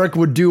that Derek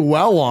would do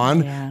well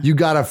on. Yeah. You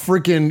got a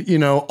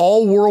freaking,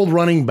 all-world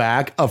running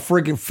back, a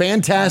freaking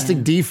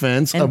fantastic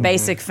defense. And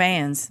basic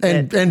fans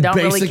and don't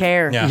really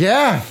care.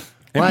 Yeah.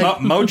 And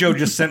Mojo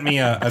just sent me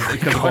a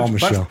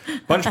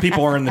bunch of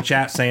people are in the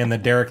chat saying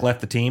that Derek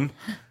left the team.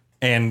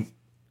 And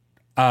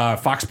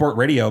Fox Sport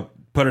Radio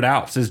put it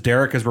out. It says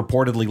Derek has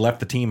reportedly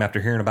left the team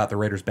after hearing about the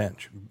Raiders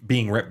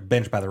being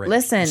benched by the Raiders.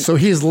 Listen. So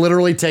he's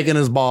literally taken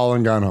his ball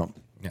and gone home.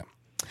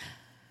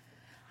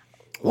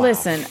 Wow.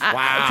 Listen,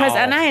 because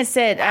I had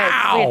said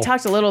we had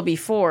talked a little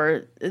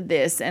before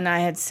this, and I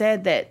had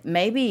said that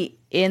maybe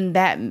in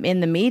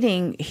the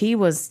meeting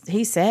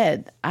he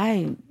said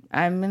I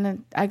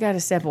got to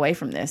step away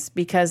from this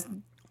because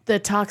the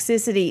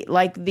toxicity,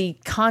 like the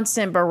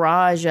constant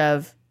barrage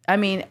of,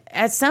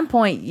 at some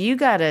point you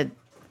got to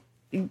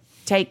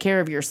take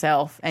care of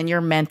yourself and your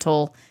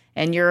mental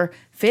and your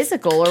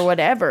physical or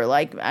whatever.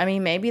 Like,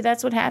 maybe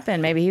that's what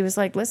happened. Maybe he was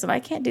like, listen, I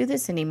can't do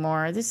this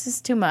anymore. This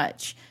is too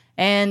much.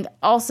 And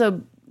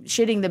also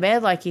shitting the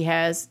bed like he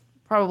has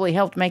probably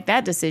helped make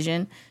that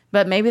decision.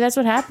 But maybe that's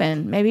what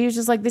happened. Maybe he was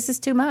just like, this is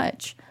too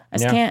much. I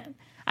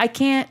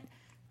can't.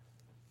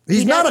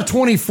 He's not a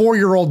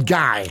 24-year-old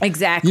guy.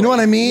 Exactly. You know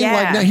what I mean? Yeah.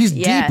 Like, now he's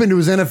deep into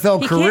his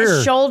NFL career. He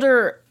can't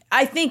shoulder.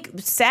 I think,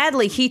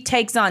 sadly, he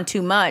takes on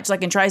too much,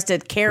 like, and tries to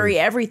carry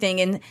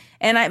everything.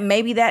 And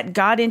maybe that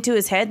got into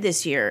his head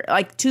this year,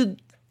 like, to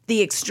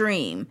the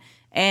extreme.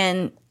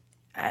 And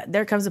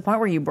there comes a point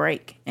where you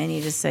break and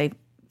you just say,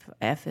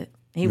 F it.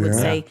 He would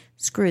say,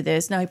 screw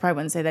this. No, he probably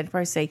wouldn't say that. He'd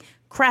probably say,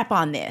 crap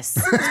on this.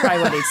 That's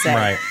probably what he'd say.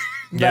 Right.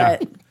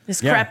 But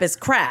this crap is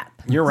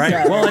crap. You're right.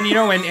 So. Well,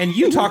 and and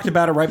you talked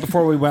about it right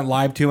before we went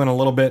live too, and a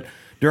little bit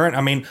during.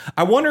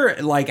 I wonder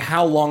like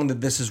how long that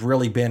this has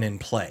really been in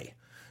play.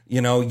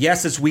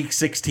 Yes, it's week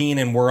 16,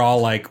 and we're all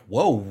like,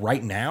 whoa,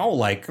 right now?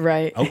 Like,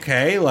 right.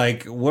 Okay,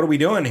 like, what are we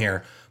doing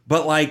here?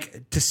 But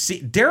like to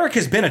see, Derek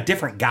has been a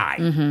different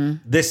guy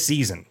this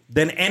season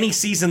than any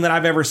season that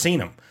I've ever seen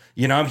him.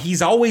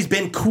 He's always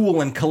been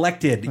cool and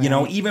collected,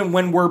 right. Even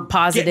when we're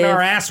positive, getting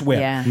our ass whipped.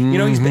 Yeah.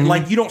 He's been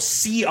like, you don't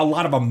see a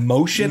lot of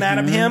emotion out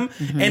of him.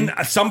 And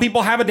some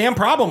people have a damn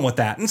problem with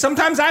that. And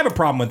sometimes I have a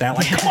problem with that.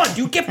 Like, come on,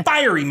 dude, get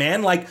fiery,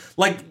 man.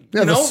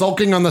 The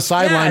sulking on the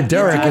sideline,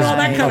 Derek, is all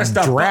that kind of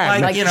stuff.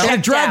 Drag. But, and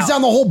it drags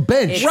down the whole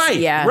bench.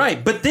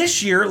 Right. But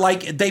this year,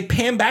 like, they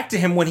pan back to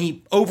him when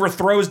he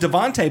overthrows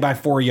Devontae by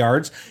 4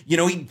 yards.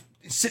 He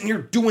sitting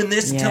here doing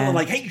this and telling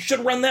like, hey, you should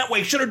have run that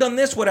way, should have done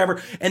this, whatever.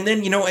 And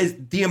then, as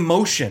the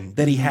emotion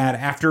that he had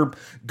after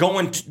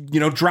going,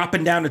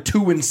 dropping down to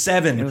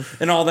 2-7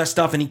 and all that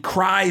stuff. And he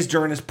cries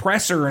during his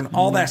presser and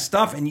all that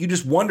stuff. And you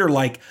just wonder,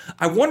 like,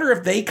 I wonder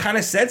if they kind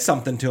of said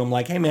something to him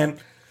like, hey, man,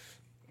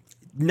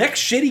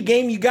 next shitty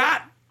game you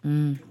got,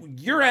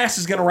 your ass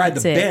is going to ride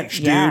the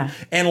bench, dude.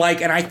 And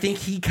like, and I think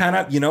he kind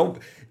of,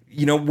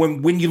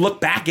 when you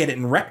look back at it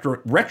in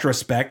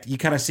retrospect, you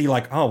kind of see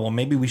like, oh, well,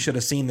 maybe we should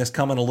have seen this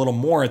coming a little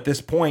more at this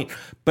point.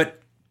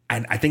 But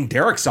I think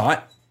Derek saw it.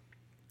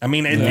 And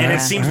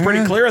it seems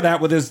pretty clear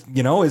that with his,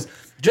 his.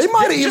 They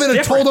might have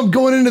even told him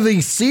going into the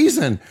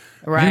season.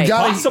 Right.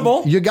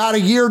 Possible. You got a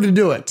year to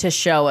do it. To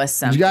show us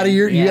something. You got a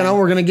year,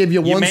 we're going to give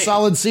you one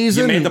solid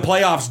season. You made the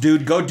playoffs,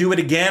 dude. Go do it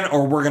again,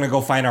 or we're going to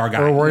go find our guy.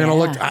 Or we're going to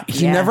look.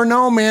 You never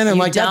know, man. And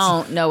you like,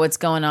 don't know what's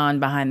going on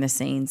behind the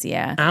scenes.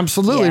 Yeah.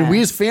 Absolutely. Yeah.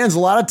 We as fans, a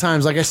lot of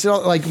times, like I said,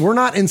 like we're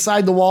not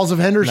inside the walls of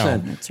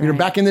Henderson. No, that's right.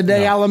 Back in the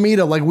day,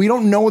 Alameda, like we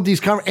don't know what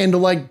these and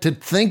to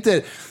think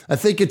that, I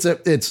think I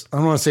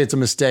don't want to say it's a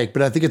mistake,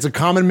 but I think it's a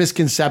common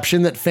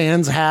misconception that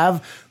fans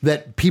have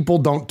that people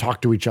don't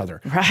talk to each other.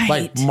 Right.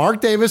 Like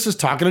Mark Davis is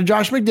talking to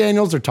Josh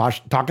McDaniels. They're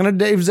talking to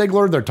Dave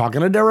Ziegler. They're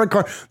talking to Derek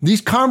Carr. These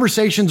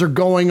conversations are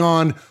going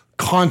on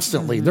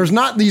constantly. There's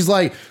not these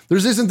there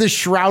isn't this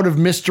shroud of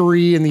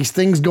mystery and these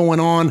things going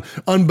on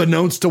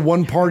unbeknownst to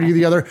one party or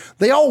the other.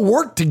 They all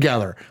work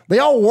together. They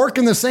all work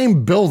in the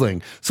same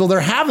building. So they're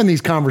having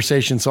these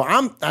conversations. So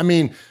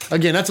again,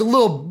 that's a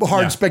little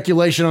hard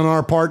speculation on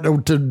our part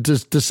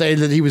to say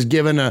that he was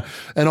given an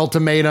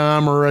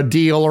ultimatum or a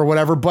deal or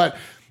whatever. But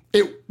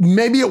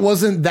maybe it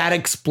wasn't that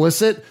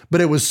explicit,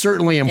 but it was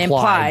certainly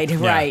implied.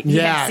 Right?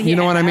 Yeah, Yes, you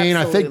know what I mean.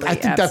 absolutely, I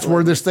think that's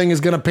where this thing is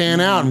going to pan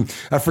out. And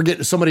I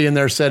forget, somebody in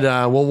there said,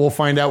 we'll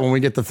find out when we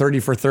get the 30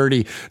 for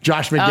 30,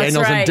 Josh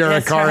McDaniels and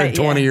Derek Carr in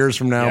 20 years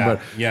from now.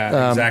 But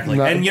exactly.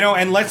 And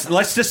and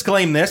let's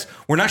disclaim this: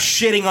 we're not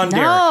shitting on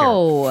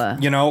Derek here.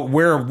 You know,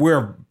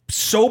 we're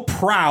so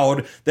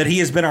proud that he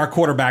has been our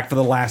quarterback for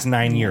the last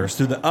 9 years,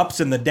 through the ups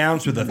and the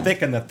downs, through the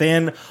thick and the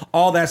thin,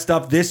 all that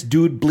stuff. This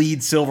dude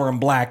bleeds silver and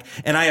black,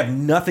 and I have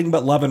nothing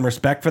but love and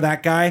respect for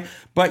that guy.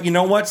 But you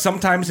know what?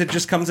 Sometimes it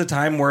just comes a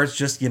time where it's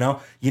just, you need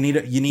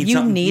something. You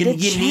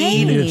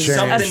need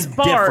something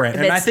different.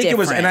 And I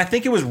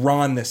think it was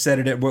Ron that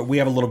said it. We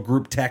have a little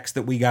group text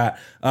that we got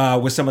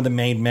with some of the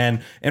main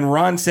men, and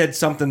Ron said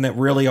something that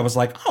really, I was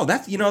like, oh,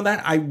 that's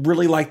that I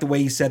really like the way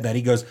he said that.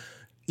 He goes,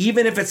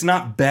 even if it's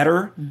not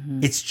better,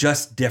 it's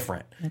just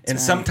different. And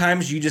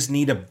sometimes you just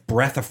need a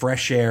breath of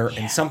fresh air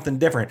and something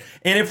different.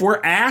 And if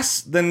we're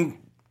ass, then,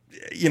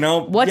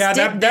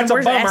 that's a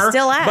bummer.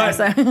 Still ass.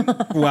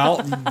 But,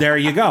 well, there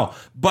you go.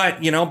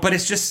 But, but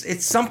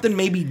it's something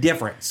maybe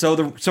different. So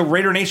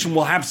Raider Nation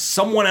will have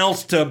someone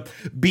else to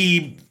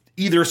be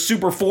either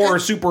super for or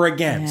super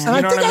against.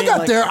 And I think I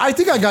got there. I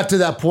think I got to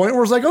that point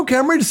where it's like, okay,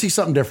 I'm ready to see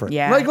something different.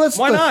 Yeah. Like,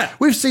 Why not?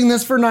 We've seen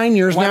this for 9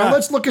 years now. not?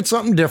 Let's look at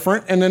something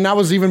different. And then that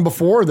was even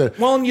before the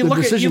you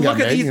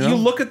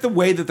look at the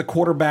way that the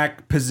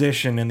quarterback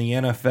position in the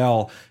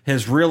NFL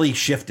has really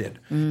shifted,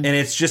 and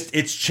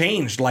it's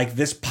changed. Like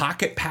this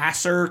pocket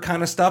passer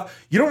kind of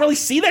stuff, you don't really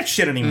see that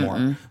shit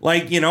anymore.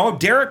 Like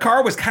Derek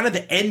Carr was kind of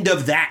the end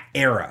of that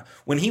era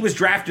when he was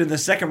drafted in the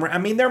second round. I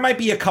mean, there might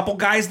be a couple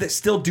guys that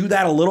still do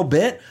that a little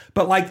bit,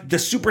 but like the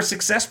super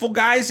successful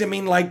guys, I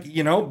mean, like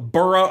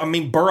Burrow. I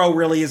mean, Burrow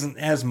really isn't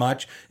as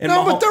much. And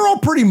but they're all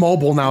pretty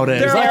mobile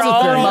nowadays. They're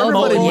all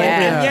mobile.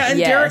 And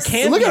Derek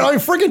can. Look at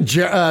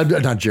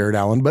freaking not Jared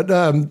Allen, but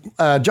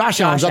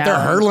Josh Allen's out there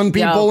hurling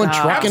people and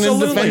trucking in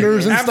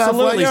defenders and stuff.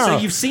 Absolutely. So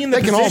you've seen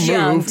the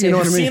position.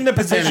 You've seen the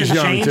position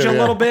change a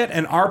little bit,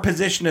 and our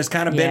position has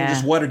kind of been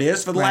just what it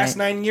is for the last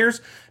 9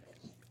 years.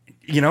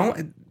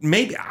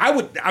 Maybe I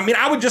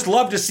would just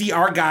love to see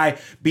our guy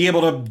be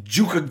able to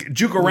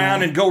juke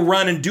around and go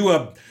run and do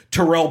a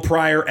Terrell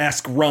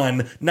Pryor-esque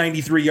run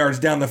 93 yards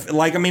down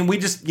the we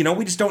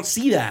just don't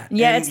see that.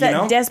 Yeah, and, it's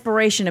that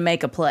desperation to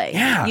make a play.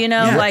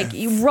 Yeah. Like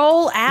you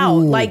roll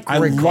out, I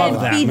love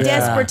that. Be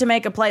desperate to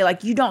make a play.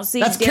 Like you don't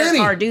see Derek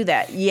Carr do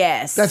that.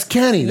 Yes. That's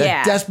Kenny.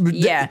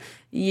 Yeah.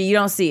 You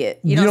don't see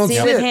it. You don't see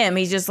it with him.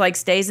 He just like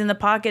stays in the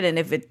pocket, and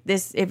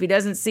if he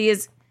doesn't see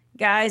his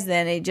guys,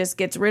 then he just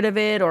gets rid of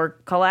it or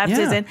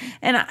collapses.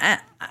 And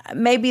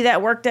maybe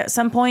that worked at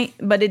some point,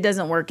 but it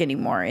doesn't work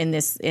anymore in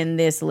this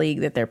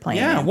league that they're playing.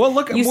 Yeah, in. well,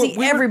 look, you see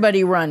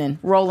everybody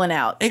rolling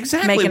out,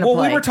 exactly. Making a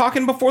play. We were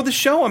talking before the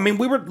show. I mean,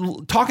 we were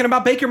talking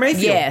about Baker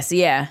Mayfield. Yes,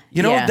 yeah.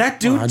 That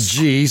dude.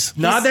 Jeez.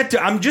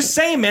 I'm just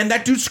saying, man.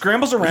 That dude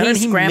scrambles around.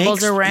 He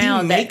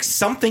makes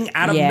something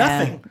out of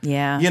nothing.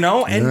 Yeah.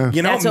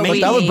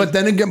 But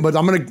then again,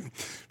 I'm gonna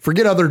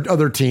forget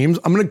other teams.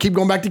 I'm gonna keep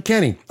going back to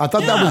Kenny. I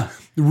thought that was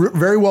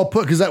very well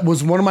put, because that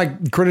was one of my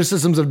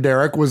criticisms of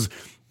Derek was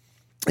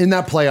in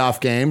that playoff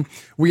game.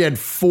 We had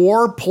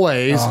 4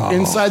 plays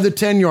inside the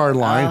 10-yard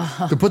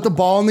line to put the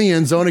ball in the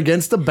end zone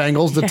against the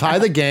Bengals to tie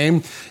the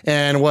game.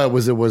 And what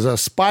was it? Was a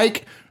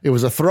spike. It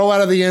was a throw out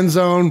of the end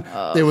zone.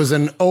 It was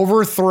an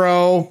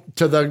overthrow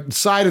to the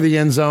side of the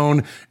end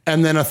zone,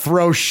 and then a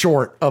throw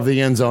short of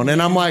the end zone.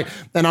 And I'm like,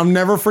 and I'll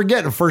never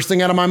forget, the first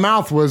thing out of my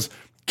mouth was,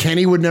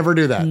 Kenny would never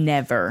do that.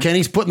 Never.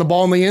 Kenny's putting the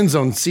ball in the end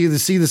zone. See the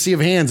sea of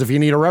hands if you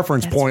need a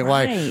reference point.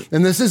 Right.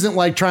 And this isn't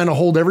like trying to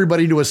hold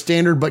everybody to a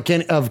standard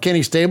of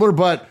Kenny Stabler,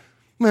 but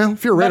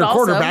if you're a Raider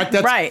quarterback,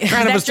 that's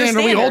kind of a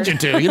standard we hold you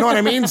to. You know what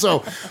I mean?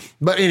 So,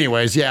 but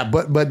anyways,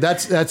 but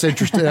that's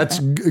interesting. That's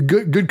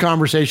good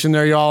conversation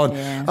there, y'all.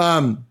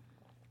 And,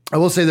 I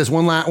will say this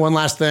one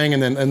last thing,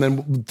 and then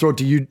we'll throw it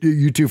to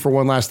you two for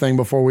one last thing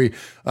before we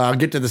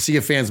get to the Sea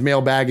of Fans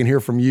mailbag and hear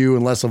from you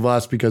and less of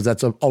us, because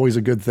that's always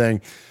a good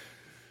thing.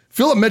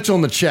 Philip Mitchell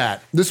in the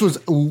chat. This was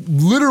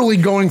literally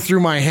going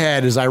through my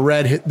head as I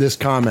read this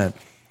comment.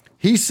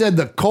 He said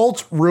the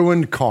Colts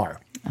ruined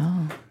Carr.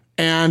 Oh.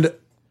 And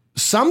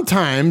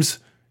sometimes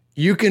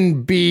you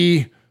can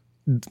be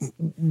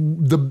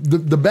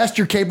the best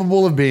you're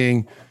capable of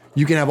being.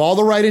 You can have all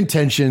the right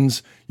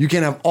intentions. You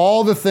can have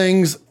all the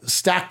things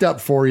stacked up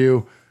for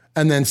you.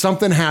 And then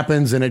something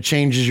happens and it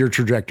changes your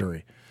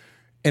trajectory.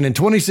 And in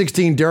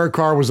 2016, Derek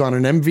Carr was on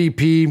an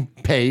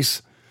MVP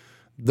pace.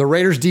 The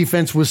Raiders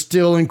defense was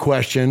still in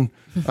question.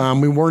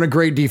 We weren't a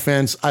great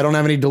defense. I don't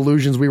have any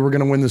delusions we were going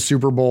to win the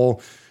Super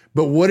Bowl.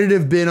 But would it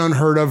have been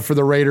unheard of for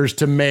the Raiders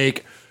to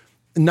make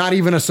not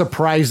even a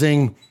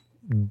surprising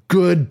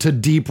good to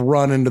deep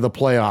run into the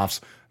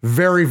playoffs?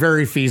 Very,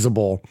 very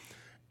feasible.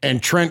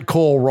 And Trent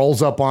Cole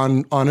rolls up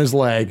on his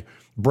leg,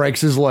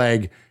 breaks his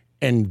leg,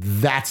 and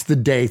that's the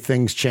day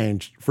things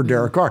changed for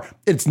Derek Carr.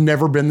 It's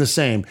never been the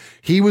same.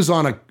 He was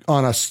on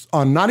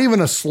not even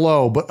a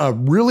slow, but a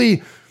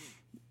really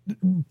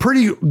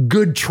pretty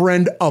good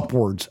trend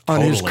upwards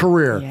on his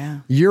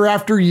career, year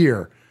after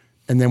year.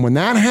 And then when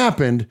that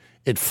happened,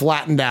 it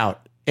flattened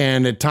out.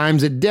 And at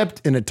times it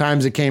dipped, and at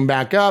times it came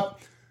back up.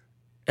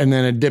 And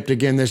then it dipped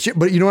again this year.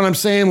 But you know what I'm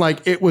saying?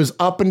 Like, it was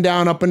up and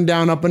down, up and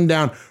down, up and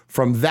down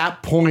from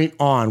that point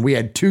on. We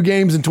had 2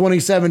 games in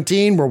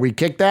 2017 where we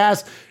kicked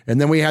ass. And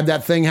then we had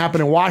that thing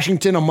happen in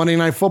Washington on Monday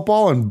Night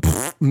Football. And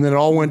then it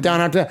all went down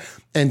after that.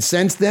 And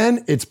since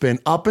then, it's been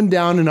up and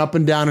down and up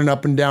and down and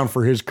up and down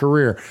for his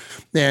career.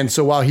 And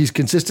so while he's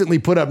consistently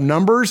put up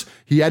numbers,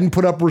 he hadn't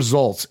put up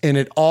results. And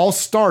it all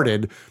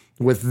started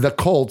with the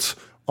Colts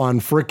on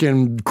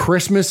frickin'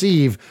 Christmas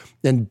Eve.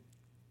 And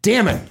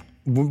damn it.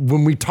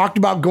 When we talked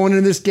about going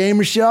into this game,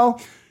 Michelle,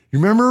 you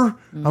remember?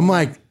 I'm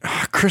like,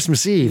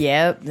 Christmas Eve.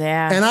 Yep,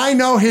 yeah. And I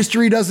know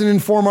history doesn't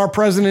inform our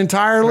president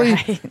entirely,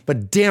 Right.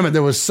 but damn it,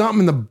 there was something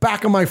in the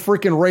back of my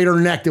freaking Raider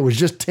neck that was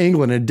just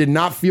tingling. It did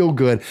not feel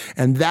good.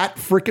 And that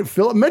freaking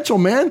Philip Mitchell,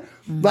 man,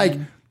 like,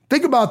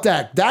 think about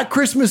that. That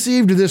Christmas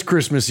Eve to this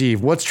Christmas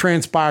Eve, what's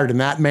transpired in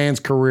that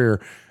man's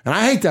career. And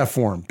I hate that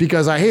for him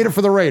because I hate it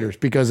for the Raiders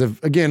because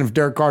if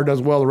Derek Carr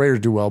does well, the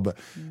Raiders do well. But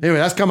anyway,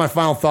 that's kind of my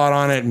final thought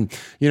on it. And,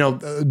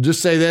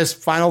 just say this,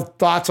 final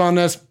thoughts on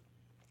this.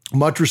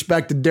 Much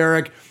respect to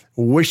Derek.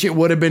 Wish it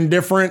would have been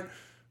different,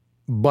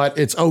 but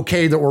it's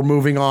okay that we're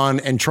moving on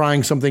and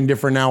trying something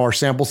different now. Our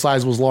sample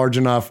size was large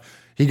enough.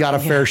 He got a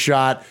fair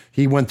shot.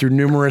 He went through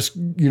numerous,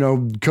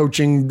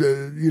 coaching,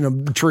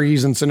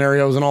 trees and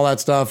scenarios and all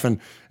that stuff. And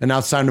now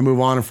it's time to move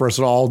on and for us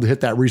all to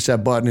hit that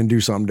reset button and do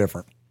something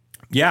different.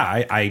 Yeah,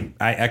 I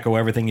echo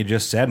everything you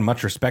just said.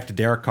 Much respect to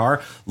Derek Carr.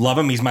 Love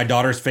him. He's my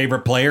daughter's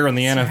favorite player in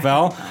the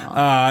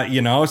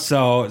NFL.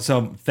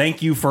 So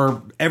thank you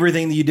for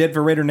everything that you did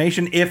for Raider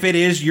Nation. If it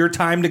is your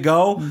time to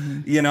go,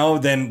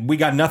 then we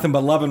got nothing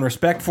but love and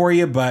respect for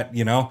you. But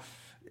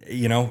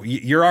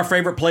you're our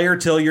favorite player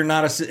till you're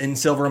not in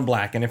silver and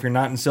black. And if you're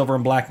not in silver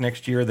and black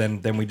next year,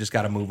 then we just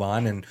got to move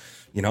on. And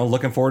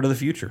looking forward to the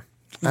future.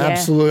 Yeah.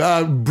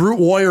 Absolutely. Brute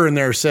Warrior in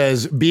there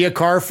says, "Be a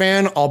Carr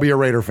fan. I'll be a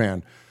Raider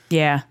fan."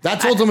 Yeah.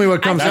 That's ultimately what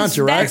it comes down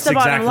to, right? That's the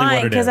bottom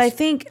line, because I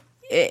think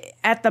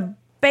at the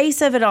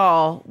base of it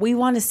all, we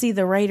want to see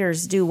the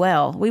Raiders do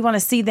well. We want to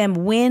see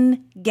them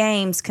win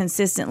games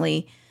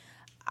consistently.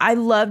 I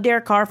love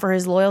Derek Carr for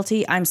his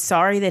loyalty. I'm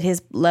sorry that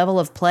his level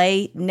of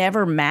play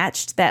never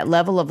matched that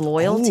level of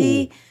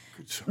loyalty.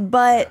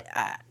 But,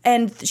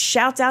 and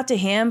shouts out to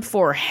him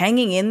for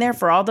hanging in there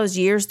for all those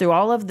years through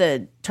all of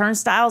the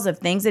turnstiles of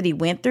things that he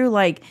went through.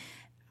 Like,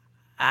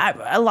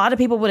 a lot of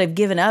people would have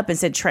given up and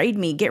said, trade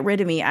me, get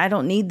rid of me. I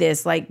don't need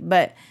this.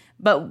 But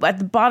at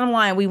the bottom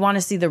line, we want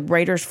to see the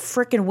Raiders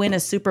freaking win a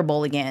Super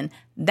Bowl again.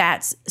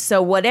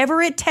 So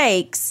whatever it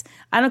takes,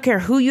 I don't care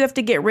who you have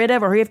to get rid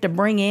of or who you have to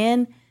bring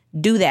in,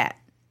 do that.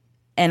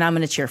 And I'm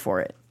going to cheer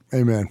for it.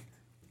 Amen.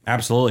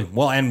 Absolutely.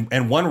 Well,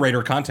 and one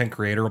Raider content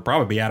creator will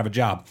probably be out of a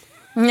job.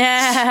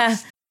 Yeah.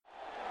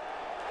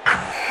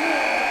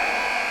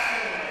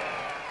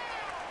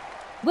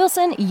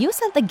 Wilson, you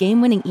sent the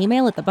game-winning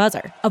email at the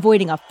buzzer,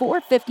 avoiding a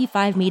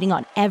 4:55 meeting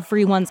on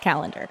everyone's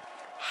calendar.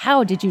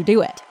 How did you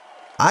do it?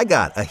 I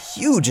got a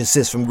huge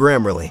assist from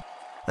Grammarly,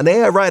 an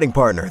AI writing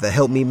partner that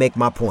helped me make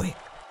my point.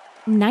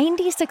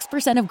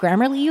 96% of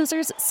Grammarly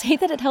users say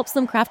that it helps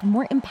them craft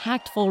more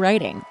impactful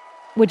writing.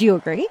 Would you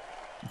agree?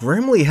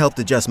 Grammarly helped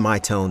adjust my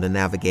tone to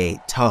navigate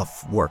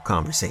tough work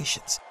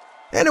conversations.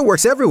 And it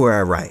works everywhere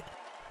I write,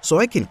 so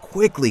I can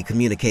quickly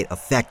communicate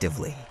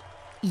effectively.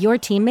 Your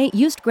teammate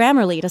used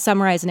Grammarly to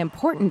summarize an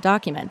important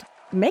document,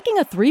 making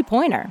a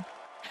 3-pointer.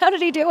 How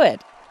did he do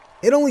it?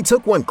 It only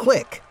took one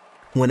click.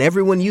 When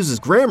everyone uses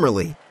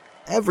Grammarly,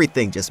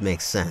 everything just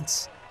makes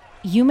sense.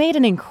 You made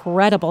an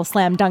incredible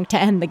slam dunk to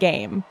end the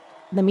game.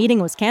 The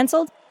meeting was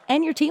canceled,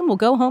 and your team will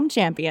go home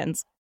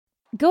champions.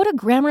 Go to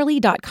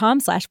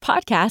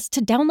Grammarly.com/podcast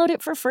to download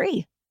it for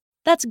free.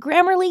 That's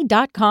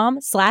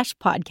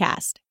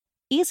Grammarly.com/podcast.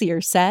 Easier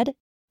said,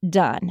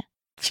 done.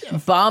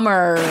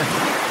 Bummer.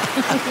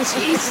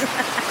 Jeez.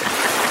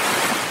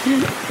 There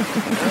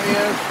he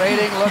is,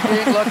 fading, looking.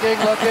 He's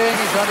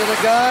under the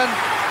gun.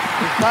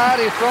 He's caught,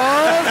 he's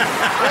thrown. It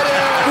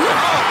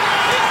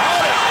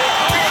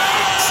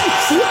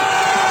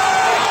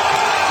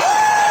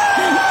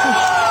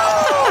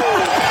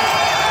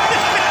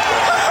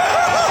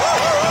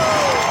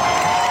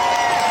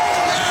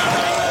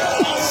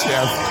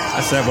I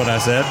said what I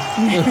said. Oh,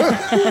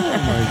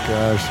 my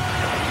gosh.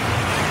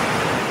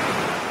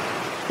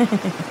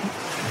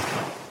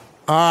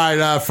 All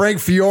right, Frank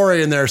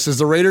Fiore in there says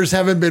the Raiders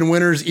haven't been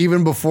winners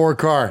even before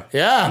Carr.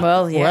 Yeah.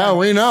 Well, we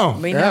know.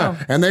 We know.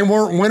 And they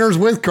weren't winners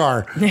with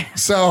Carr.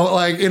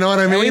 So, you know what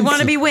I mean? And we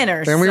want to be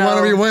winners. And we want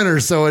to be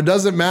winners. So it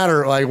doesn't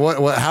matter,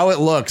 how it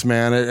looks,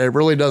 man. It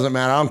really doesn't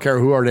matter. I don't care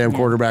who our damn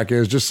quarterback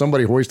is. Just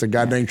somebody hoist a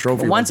goddamn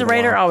trophy. Once a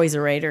Raider, always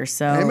a Raider.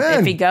 So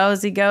Amen. If he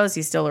goes, he goes.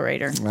 He's still a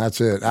Raider.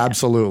 That's it.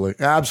 Absolutely.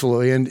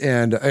 Absolutely.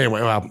 And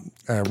anyway, well,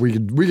 we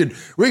could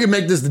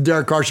make this the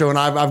Derek Carr show, and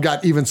I've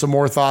got even some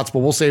more thoughts, but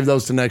we'll save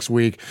those to next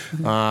week.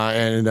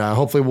 And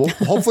hopefully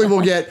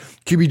we'll get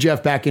QB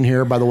Jeff back in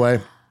here, by the way.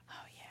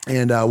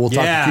 And we'll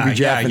talk to QB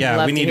Jeff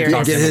and we need to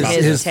talk get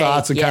his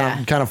thoughts and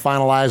kind of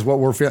finalize what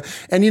we're feeling.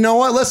 And you know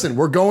what? Listen,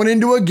 we're going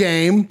into a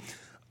game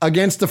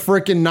against the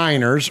frickin'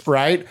 Niners,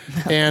 right?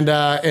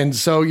 And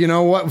so you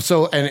know what?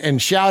 So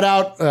and shout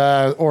out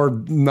or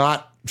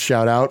not.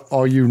 Shout out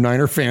all you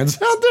Niner fans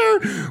out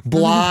there.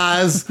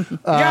 Blas.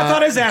 I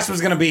thought his ass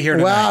was going to be here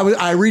tonight. Well,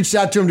 I reached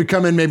out to him to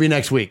come in maybe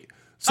next week.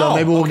 So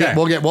maybe we'll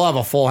have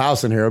a full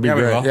house in here. It'll be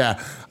great.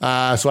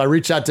 Yeah. So I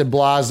reached out to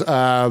Blas,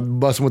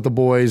 Bussin' with the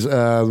Boys,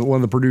 one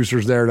of the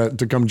producers there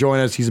to come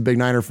join us. He's a big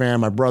Niner fan.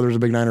 My brother's a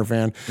big Niner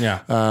fan. Yeah.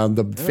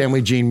 The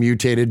family gene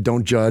mutated.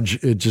 Don't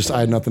judge. It just,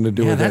 I had nothing to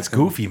do with it. That's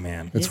goofy,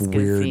 man. It's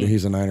weird. Goofy.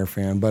 He's a Niner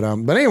fan. But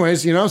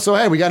anyways, so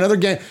hey, we got another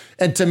game.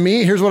 And to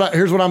me, here's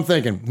what I'm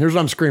thinking. Here's what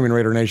I'm screaming,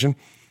 Raider Nation.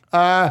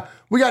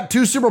 We got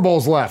 2 Super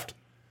Bowls left.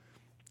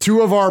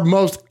 2 of our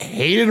most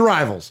hated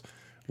rivals.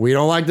 We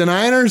don't like the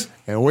Niners,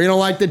 and we don't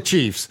like the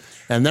Chiefs,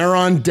 and they're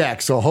on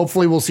deck. So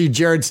hopefully we'll see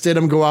Jared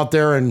Stidham go out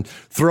there and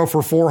throw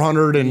for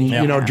 400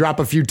 and drop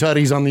a few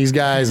tutties on these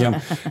guys.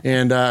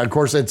 And of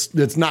course,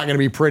 it's not going to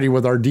be pretty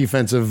with our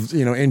defensive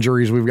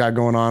injuries we've got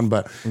going on.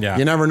 But you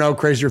never know,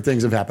 crazier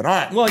things have happened. All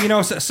right.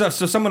 Well, so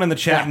someone in the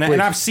chat,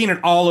 and I've seen it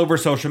all over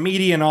social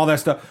media and all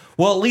that stuff.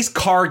 Well, at least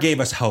Carr gave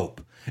us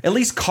hope. At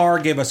least Carr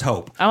gave us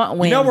hope. I want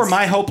wins. You know where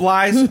my hope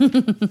lies?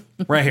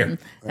 Right here.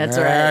 That's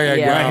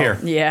right. Right here.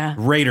 Yeah.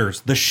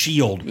 Raiders, the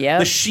Shield.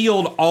 Yep. The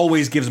Shield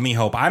always gives me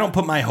hope. I don't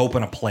put my hope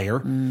in a player.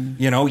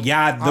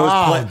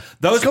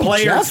 Those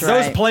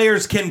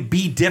players can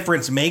be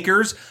difference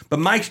makers, but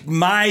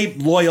my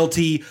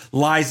loyalty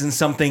lies in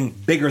something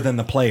bigger than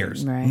the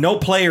players. Right. No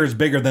player is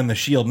bigger than the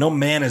Shield. No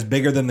man is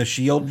bigger than the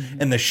Shield,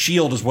 and the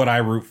Shield is what I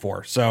root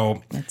for.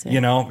 So,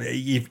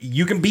 if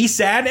you can be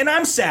sad, and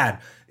I'm sad.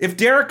 If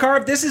Derek Carr,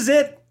 if this is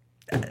it,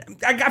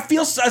 I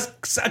feel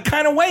a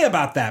kind of way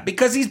about that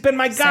because he's been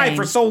my guy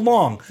for so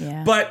long.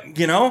 Yeah. But,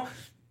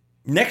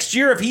 next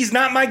year, if he's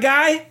not my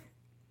guy,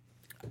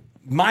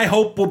 my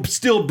hope will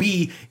still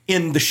be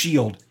in the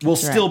Shield. Will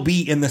still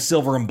be in the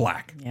silver and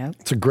black. Yep.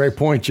 It's a great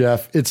point,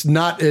 Jeff. It's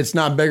not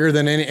bigger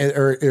than any,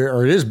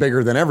 or it is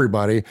bigger than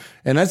everybody.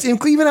 And that's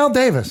even Al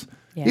Davis.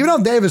 Yeah. Even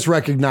Al Davis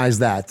recognized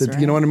that right.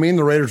 You know what I mean?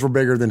 The Raiders were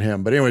bigger than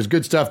him. But anyways,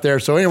 good stuff there.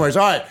 So anyways,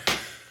 all right.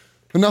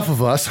 Enough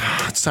of us.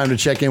 It's time to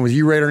check in with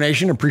you, Raider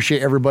Nation.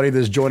 Appreciate everybody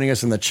that's joining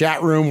us in the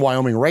chat room.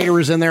 Wyoming Raider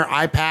is in there.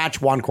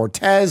 Eyepatch, Juan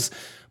Cortez.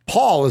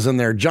 Paul is in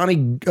there. Johnny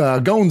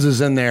Gones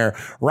is in there.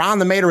 Ron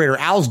the Materator.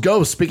 Al's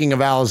Ghost, speaking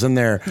of Al, is in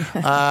there.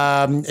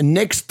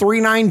 Nix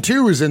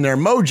 392 is in there.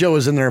 Mojo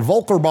is in there.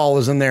 Volkerball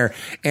is in there.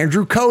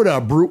 Andrew Coda.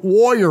 Brute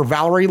Warrior.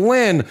 Valerie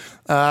Lynn.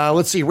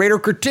 Let's see. Raider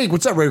Critique.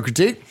 What's up, Raider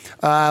Critique?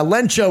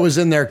 Lencho is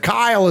in there.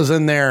 Kyle is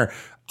in there.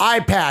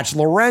 Eyepatch,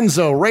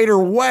 Lorenzo, Raider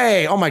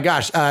Way. Oh my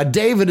gosh.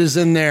 David is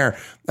in there.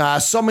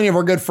 So many of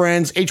our good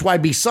friends.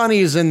 HYB Sonny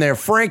is in there.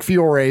 Frank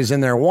Fiore is in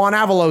there. Juan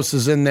Avalos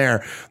is in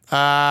there.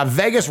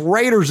 Vegas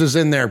Raiders is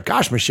in there.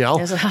 Gosh,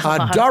 Michelle.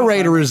 Da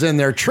Raider is in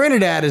there.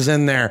 Trinidad is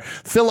in there.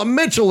 Philip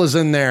Mitchell is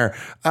in there.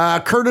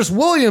 Curtis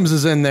Williams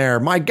is in there.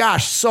 My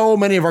gosh, so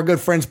many of our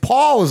good friends.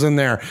 Paul is in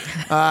there.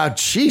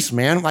 Jeez,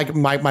 man. Like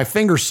my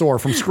finger's sore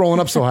from scrolling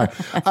up so high.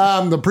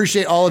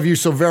 Appreciate all of you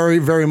so very,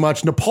 very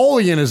much.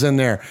 Napoleon is in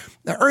there.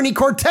 Ernie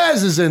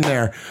Cortez is in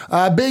there.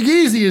 Big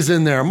Easy is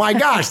in there. My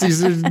gosh,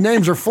 these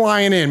names are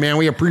flying in, man.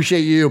 We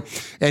appreciate you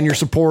and your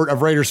support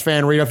of Raiders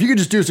Fan Radio. If you could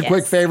just do us a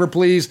quick favor,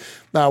 please,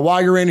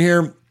 while you're in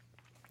here.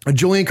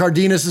 Julian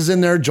Cardenas is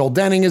in there. Joel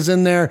Denning is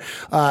in there.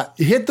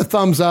 Hit the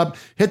thumbs up,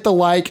 hit the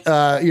like,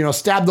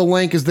 stab the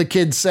link, as the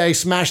kids say,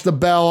 smash the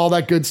bell, all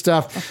that good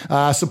stuff.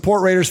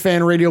 Support Raiders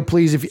Fan Radio,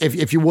 please,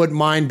 if you wouldn't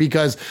mind,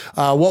 because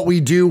what we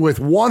do with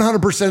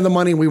 100% of the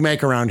money we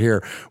make around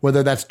here,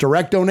 whether that's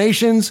direct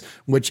donations,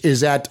 which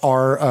is at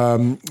our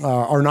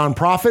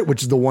nonprofit,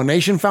 which is the One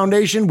Nation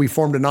Foundation. We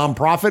formed a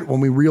nonprofit when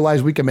we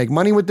realized we can make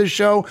money with this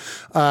show.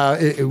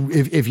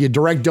 If you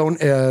direct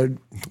donate,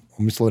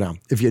 let me slow down.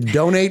 If you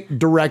donate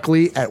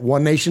directly at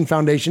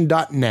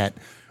onenationfoundation.net,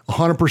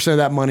 100% of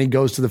that money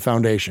goes to the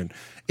foundation.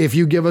 If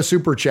you give a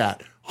super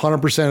chat,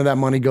 100% of that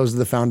money goes to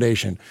the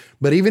foundation.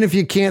 But even if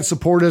you can't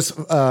support us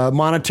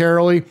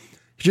monetarily,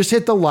 just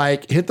hit the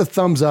like, hit the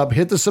thumbs up,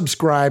 hit the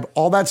subscribe.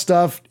 All that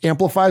stuff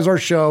amplifies our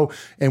show.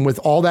 And with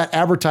all that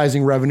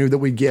advertising revenue that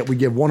we give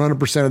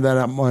 100% of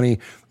that money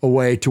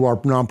away to our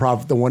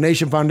nonprofit, the One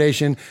Nation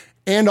Foundation.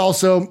 And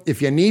also,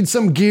 if you need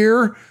some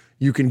gear,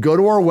 you can go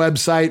to our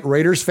website,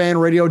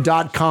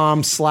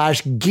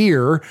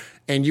 RaidersFanRadio.com/gear,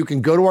 and you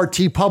can go to our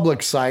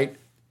TeePublic site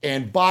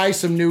and buy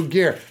some new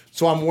gear.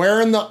 So I'm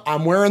wearing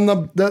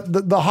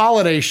the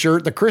holiday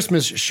shirt, the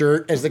Christmas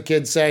shirt, as the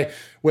kids say,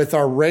 with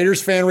our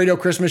Raiders Fan Radio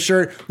Christmas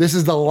shirt. This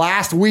is the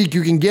last week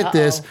you can get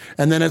this,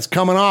 and then it's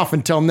coming off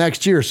until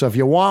next year. So if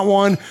you want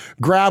one,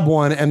 grab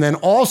one. And then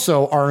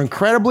also our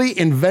incredibly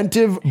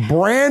inventive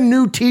brand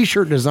new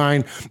t-shirt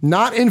design,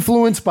 not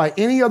influenced by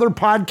any other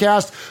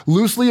podcast,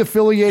 loosely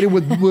affiliated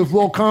with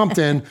Will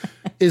Compton,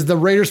 is the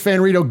Raiders Fan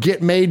Radio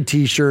Get Made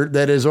t-shirt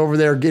that is over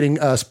there getting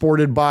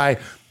sported by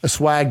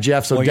Swag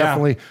Jeff. So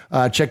definitely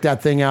check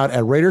that thing out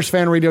at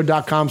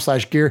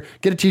RaidersFanRadio.com/gear.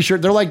 Get a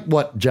t-shirt. They're like,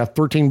 what, Jeff,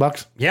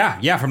 $13?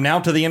 Yeah. From now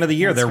to the end of the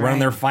year, they're running right.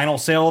 their final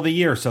sale of the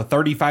year. So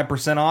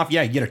 35% off.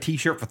 Yeah, you get a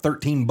t-shirt for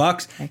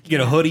 $13. You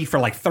get a hoodie for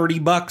like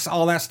 $30,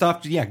 all that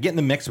stuff. Yeah, get in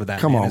the mix with that.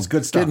 Come on. It's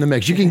good stuff. Get in the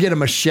mix. You can get a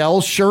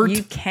Michelle shirt.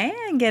 You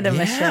can get a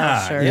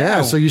Michelle shirt.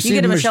 Yeah, so you see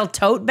get a Michelle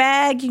tote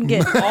bag. You can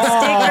get stickers.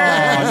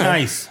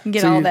 Nice. You can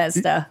get all that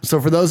stuff. So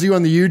for those of you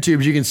on the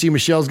YouTubes, you can see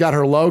Michelle's got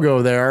her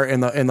logo there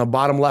in the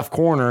bottom left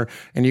corner,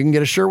 and you can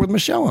get a shirt with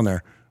Michelle on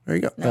there. There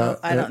you go. No,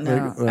 I don't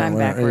know. I'm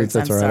backwards.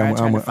 I'm sorry. I'm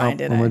trying to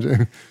find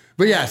it.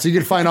 But yeah, so you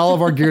can find all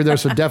of our gear there.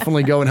 So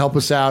definitely go and help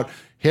us out.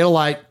 Hit a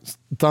like,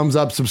 thumbs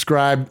up,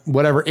 subscribe,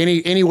 whatever.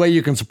 Any way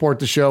you can support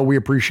the show, we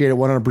appreciate it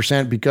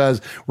 100% because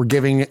we're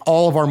giving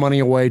all of our money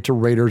away to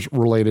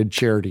Raiders-related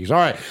charities. All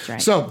right.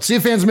 So, See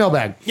You Fans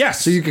Mailbag.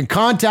 Yes. So you can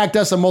contact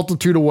us a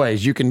multitude of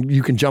ways. You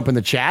can jump in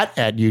the chat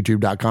at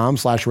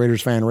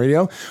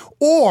youtube.com/RaidersFanRadio,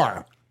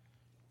 or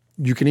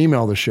you can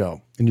email the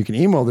show. And you can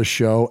email the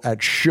show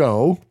at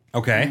show.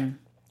 Okay.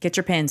 Get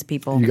your pens,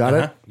 people. You got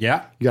it?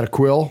 Yeah. You got a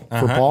quill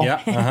for Paul?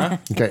 Yeah.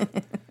 Okay.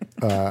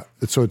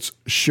 So it's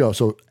show.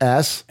 So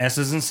S. S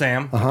is in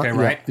Sam. Okay,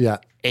 right. Yeah.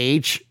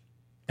 H.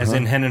 As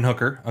in Hendon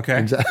Hooker. Okay.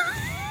 Exactly.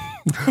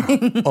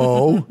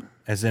 O.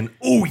 As in,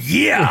 oh,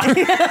 yeah.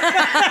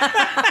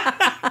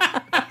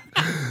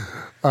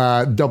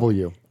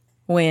 W.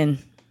 Win.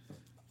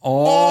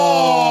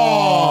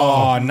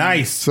 Oh,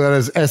 nice. So that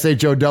is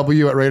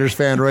SHOW at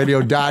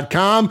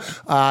RaidersFanRadio.com.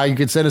 You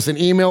can send us an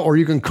email or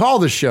you can call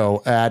the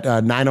show at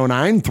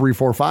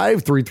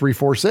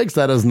 909-345-3346.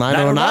 That is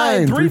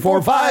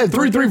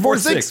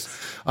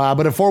 909-345-3346.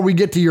 But before we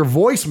get to your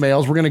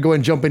voicemails, we're going to go ahead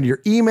and jump into your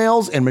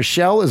emails, and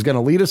Michelle is going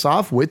to lead us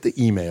off with the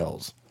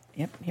emails.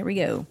 Yep, here we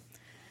go.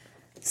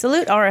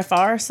 Salute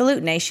RFR,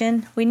 salute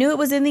nation. We knew it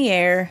was in the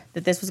air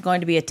that this was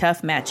going to be a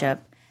tough matchup.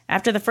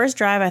 After the first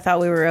drive, I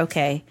thought we were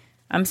okay.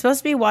 I'm supposed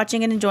to be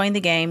watching and enjoying the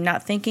game,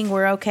 not thinking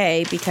we're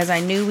okay because I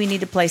knew we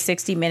need to play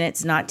 60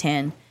 minutes, not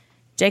 10.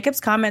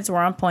 Jacob's comments were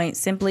on point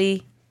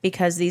simply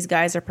because these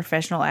guys are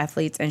professional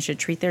athletes and should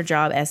treat their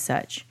job as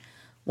such.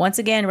 Once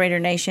again, Raider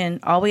Nation,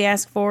 all we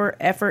ask for,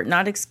 effort,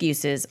 not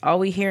excuses. All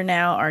we hear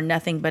now are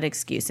nothing but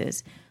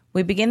excuses.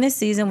 We begin this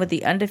season with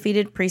the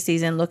undefeated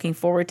preseason, looking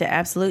forward to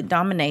absolute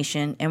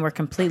domination, and we're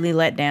completely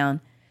let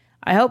down.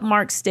 I hope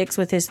Mark sticks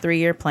with his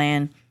 3-year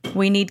plan.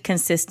 We need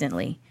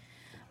consistently.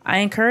 I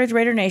encourage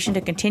Raider Nation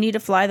to continue to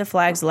fly the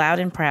flags loud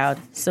and proud.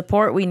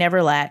 Support we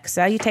never lack.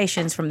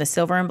 Salutations from the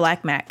Silver and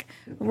Black Mac.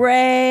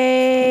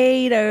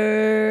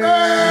 Raiders!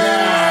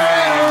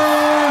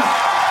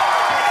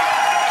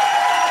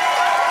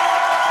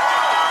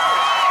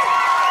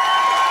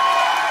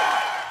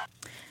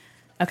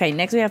 Okay,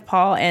 next we have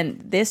Paul,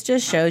 and this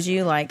just shows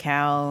you like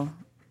how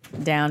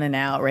down and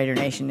out Raider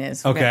Nation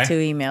is. We got 2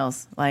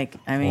 emails. Like,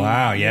 I mean,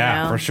 wow,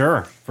 yeah, for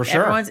sure.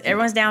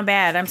 Everyone's down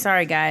bad. I'm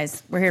sorry,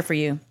 guys. We're here for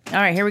you. All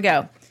right, here we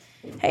go.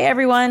 Hey,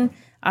 everyone.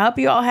 I hope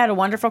you all had a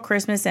wonderful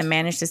Christmas and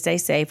managed to stay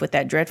safe with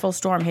that dreadful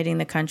storm hitting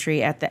the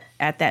country at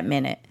that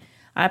minute.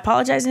 I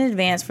apologize in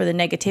advance for the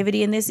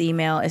negativity in this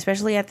email,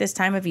 especially at this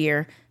time of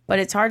year, but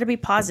it's hard to be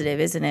positive,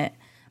 isn't it?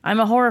 I'm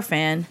a horror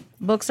fan.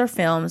 Books or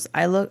films.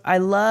 I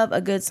love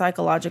a good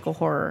psychological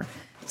horror.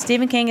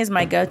 Stephen King is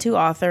my go-to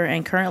author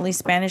and currently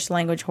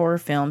Spanish-language horror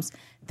films,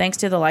 thanks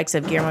to the likes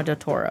of Guillermo del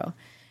Toro.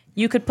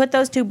 You could put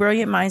those 2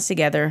 brilliant minds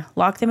together,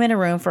 lock them in a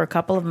room for a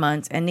couple of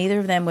months, and neither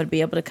of them would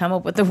be able to come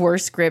up with a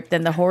worse script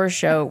than the horror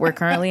show we're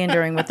currently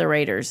enduring with the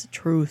Raiders.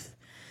 Truth.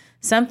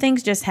 Some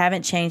things just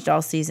haven't changed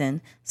all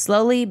season.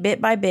 Slowly,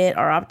 bit by bit,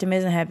 our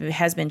optimism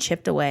has been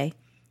chipped away.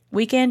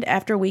 Weekend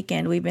after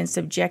weekend, we've been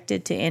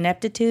subjected to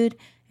ineptitude,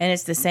 and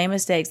it's the same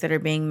mistakes that are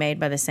being made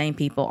by the same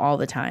people all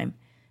the time.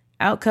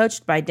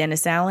 Outcoached by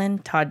Dennis Allen,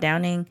 Todd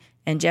Downing,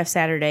 and Jeff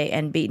Saturday,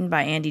 and beaten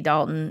by Andy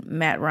Dalton,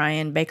 Matt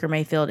Ryan, Baker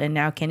Mayfield, and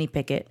now Kenny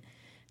Pickett.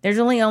 There's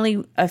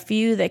only a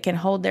few that can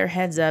hold their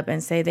heads up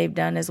and say they've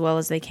done as well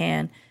as they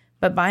can,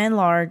 but by and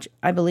large,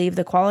 I believe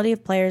the quality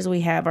of players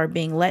we have are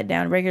being let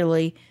down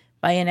regularly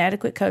by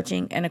inadequate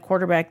coaching and a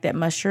quarterback that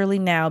must surely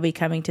now be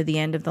coming to the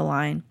end of the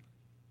line.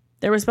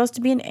 There was supposed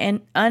to be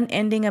an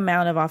unending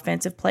amount of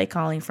offensive play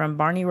calling from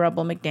Barney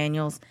Rubble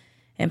McDaniels,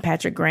 and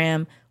Patrick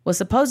Graham was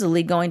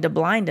supposedly going to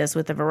blind us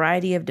with a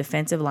variety of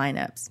defensive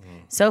lineups.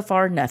 So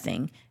far,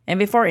 nothing. And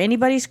before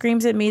anybody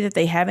screams at me that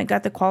they haven't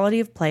got the quality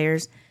of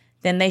players,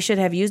 then they should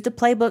have used a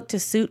playbook to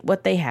suit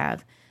what they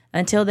have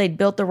until they'd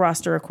built the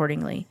roster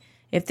accordingly.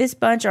 If this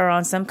bunch are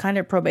on some kind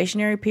of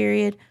probationary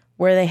period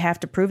where they have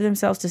to prove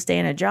themselves to stay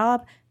in a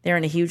job, they're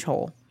in a huge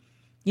hole.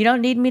 You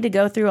don't need me to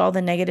go through all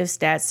the negative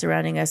stats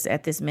surrounding us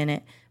at this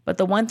minute, but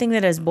the one thing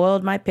that has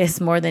boiled my piss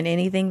more than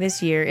anything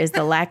this year is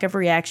the lack of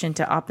reaction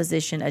to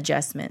opposition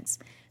adjustments.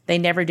 They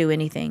never do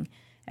anything.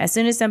 As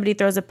soon as somebody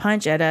throws a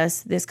punch at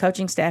us, this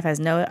coaching staff has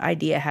no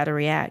idea how to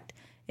react.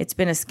 It's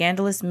been a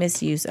scandalous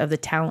misuse of the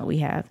talent we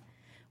have.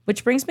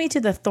 Which brings me to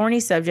the thorny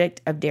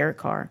subject of Derek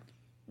Carr.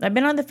 I've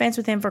been on the fence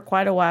with him for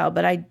quite a while,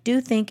 but I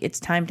do think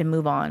it's time to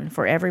move on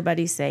for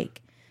everybody's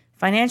sake.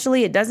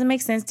 Financially, it doesn't make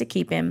sense to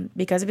keep him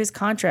because of his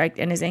contract,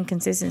 and his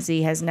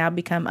inconsistency has now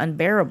become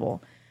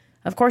unbearable.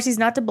 Of course, he's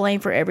not to blame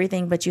for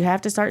everything, but you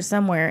have to start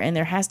somewhere, and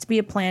there has to be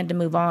a plan to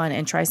move on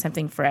and try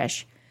something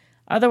fresh.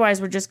 Otherwise,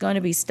 we're just going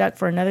to be stuck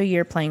for another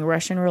year playing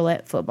Russian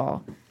roulette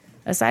football.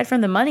 Aside from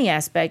the money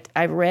aspect,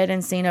 I've read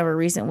and seen over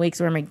recent weeks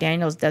where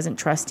McDaniels doesn't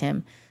trust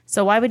him.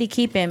 So why would he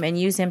keep him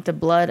and use him to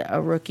blood a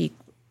rookie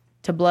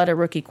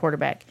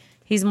quarterback?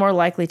 He's more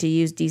likely to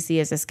use DC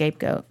as a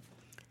scapegoat.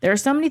 There are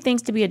so many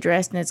things to be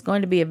addressed, and it's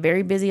going to be a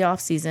very busy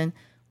offseason.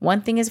 One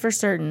thing is for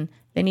certain.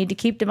 They need to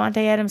keep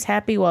Davante Adams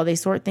happy while they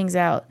sort things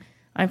out.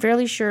 I'm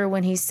fairly sure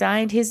when he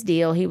signed his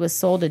deal, he was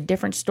sold a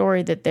different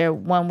story than the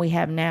one we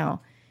have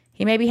now.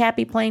 He may be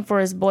happy playing for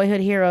his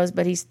boyhood heroes,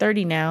 but he's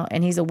 30 now,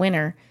 and he's a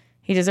winner.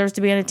 He deserves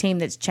to be on a team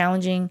that's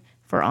challenging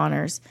for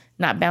honors,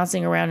 not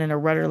bouncing around in a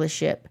rudderless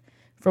ship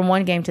from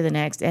one game to the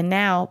next, and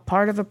now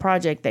part of a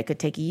project that could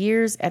take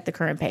years at the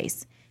current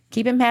pace.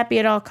 Keep him happy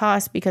at all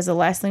costs, because the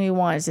last thing we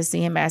want is to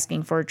see him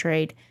asking for a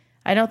trade.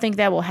 I don't think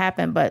that will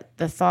happen, but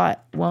the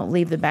thought won't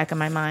leave the back of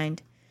my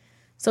mind.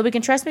 So we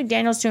can trust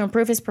McDaniels to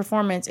improve his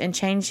performance and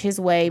change his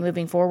way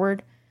moving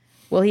forward.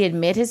 Will he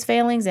admit his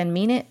failings and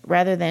mean it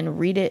rather than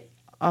read it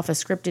off a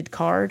scripted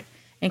card?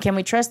 And can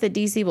we trust that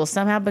DC will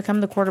somehow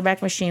become the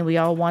quarterback machine we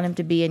all want him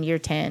to be in year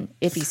 10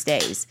 if he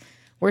stays?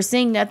 We're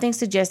seeing nothing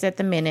suggest at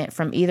the minute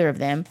from either of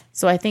them,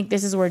 so I think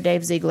this is where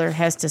Dave Ziegler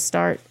has to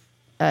start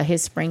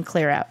his spring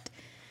clear out.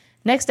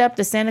 Next up,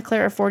 the Santa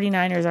Clara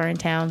 49ers are in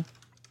town,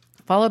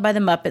 followed by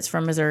the Muppets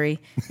from Missouri.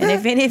 And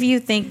if any of you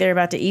think they're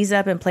about to ease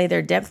up and play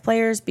their depth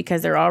players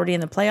because they're already in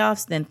the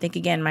playoffs, then think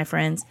again, my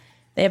friends.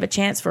 They have a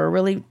chance to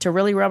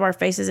really rub our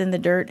faces in the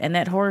dirt, and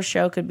that horror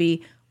show could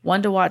be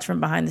one to watch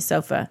from behind the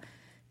sofa.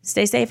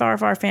 Stay safe,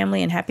 RFR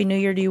family, and Happy New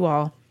Year to you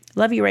all.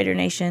 Love you, Raider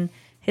Nation.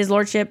 His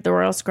Lordship, the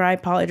Royal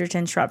Scribe, Paul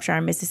Edgerton,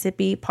 Shropshire,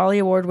 Mississippi, Polly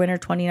Award winner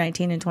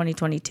 2019 and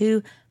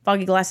 2022,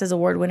 Foggy Glasses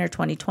Award winner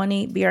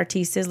 2020,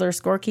 BRT Sizzler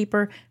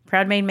scorekeeper,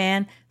 proud made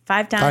man,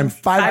 five time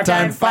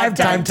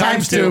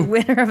times two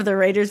winner of the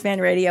Raiders Fan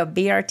Radio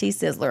BRT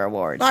Sizzler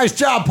Award. Nice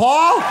job,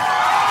 Paul.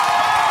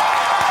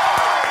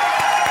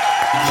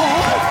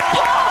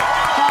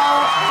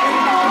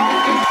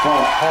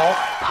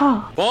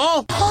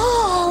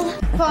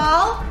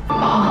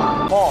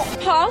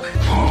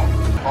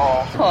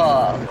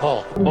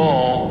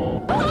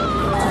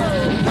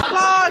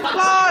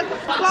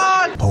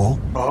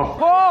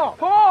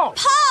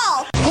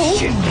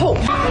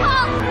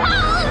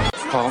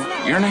 Paul,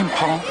 your name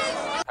Paul?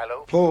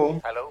 Hello?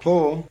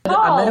 Paul.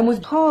 I met him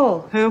with Paul.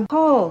 Who?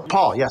 Paul.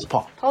 Paul, yes,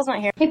 Paul. Paul's not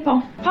here. Hey,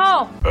 Paul.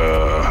 Paul.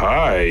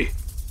 Hi.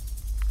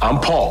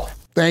 I'm Paul.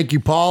 Thank you,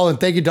 Paul, and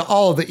thank you to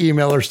all of the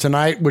emailers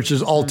tonight, which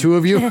is all two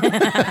of you.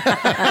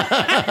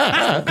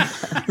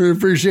 We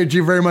appreciate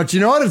you very much.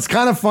 You know what? It's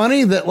kind of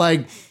funny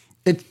that,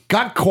 it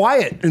got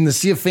quiet in the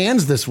Sea of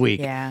Fans this week.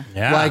 Yeah.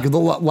 Like the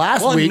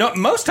last week. No,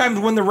 most times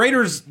when the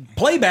Raiders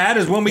play bad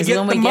is when we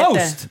get the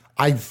most.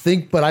 I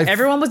think, but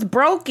everyone was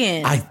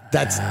broken.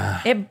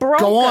 It broke.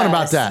 Go on us.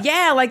 about that.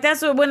 Yeah,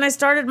 that's when I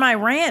started my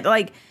rant.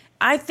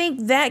 I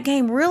think that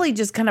game really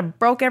just kind of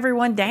broke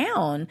everyone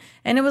down,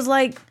 and it was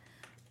like,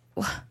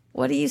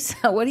 what do you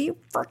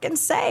freaking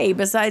say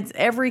besides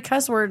every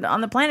cuss word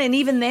on the planet? And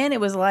even then, it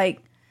was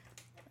like,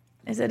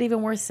 is it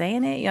even worth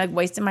saying it? You're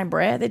wasting my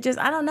breath. I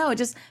don't know. It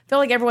just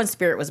felt like everyone's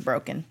spirit was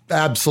broken.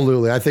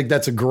 Absolutely. I think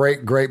that's a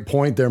great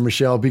point there,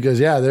 Michelle,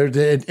 because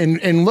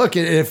and look,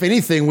 if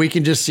anything, we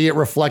can just see it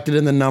reflected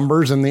in the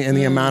numbers and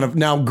the amount of,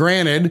 now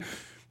granted,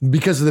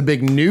 because of the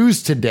big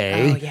news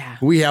today,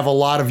 we have a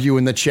lot of you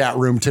in the chat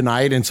room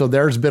tonight. And so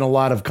there's been a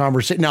lot of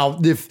conversation. Now,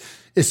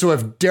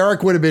 if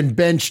Derek would have been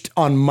benched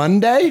on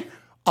Monday,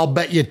 I'll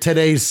bet you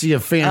today's Sea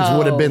of Fans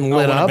would have been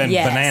lit up.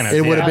 Bananas.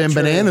 It would have been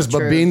bananas.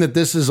 But being that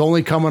this is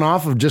only coming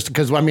off of just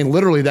because,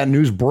 literally that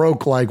news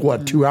broke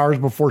 2 hours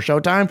before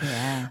showtime.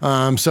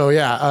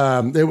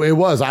 Yeah. It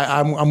was.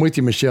 I'm with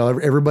you, Michelle.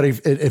 Everybody,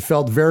 it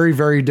felt very,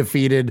 very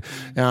defeated.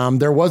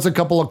 There was a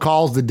couple of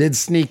calls that did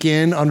sneak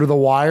in under the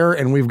wire,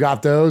 and we've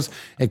got those.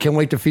 And can't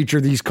wait to feature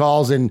these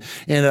calls. And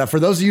for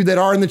those of you that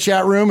are in the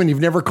chat room and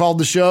you've never called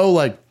the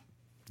show,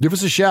 give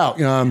us a shout.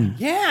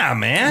 Yeah,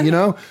 man.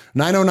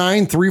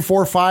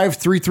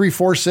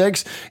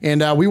 909-345-3346.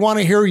 And we want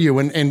to hear you.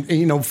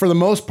 And for the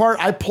most part,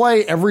 I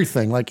play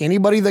everything. Like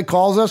anybody that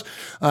calls us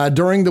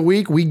during the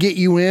week, we get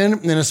you in.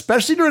 And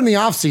especially during the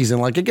off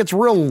season, it gets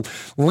real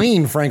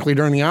lean, frankly,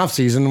 during the off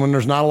season when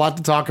there's not a lot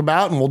to talk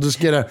about. And we'll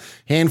just get a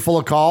handful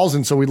of calls.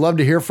 And so we'd love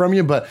to hear from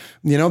you. But,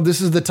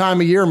 this is the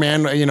time of year,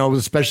 man,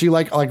 especially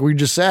like we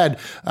just said,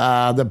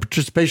 the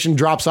participation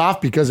drops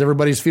off because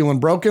everybody's feeling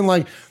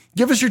broken.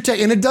 Give us your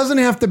take. And it doesn't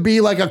have to be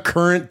a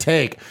current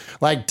take.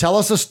 Tell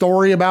us a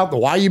story about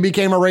why you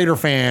became a Raider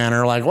fan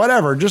or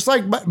whatever. Just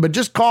but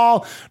just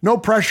call. No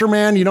pressure,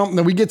 man.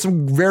 We get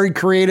some very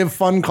creative,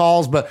 fun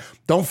calls, but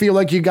don't feel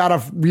like you got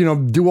to,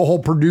 do a whole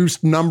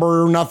produced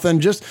number or nothing.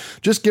 Just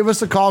give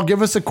us a call.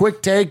 Give us a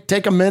quick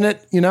take a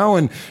minute,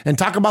 and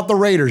talk about the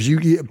Raiders.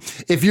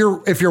 If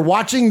you're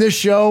watching this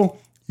show,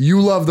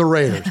 you love the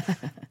Raiders.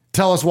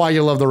 tell us why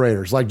you love the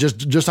Raiders. Like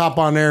just hop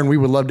on there and we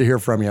would love to hear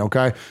from you.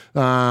 Okay.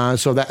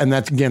 That's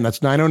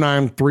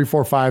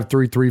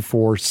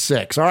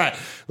 909-345-3346. All right.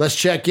 Let's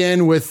check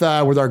in with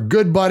our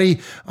good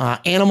buddy,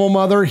 Animal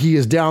Mother. He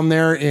is down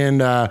there in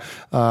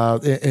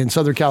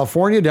Southern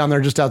California, down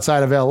there just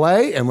outside of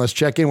LA. And let's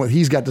check in what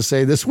he's got to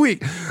say this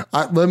week.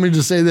 Let me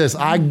just say this.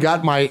 I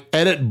got my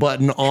edit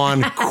button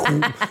on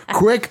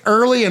quick,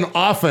 early, and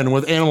often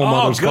with Animal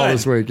Mother's call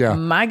this week. Yeah.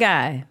 My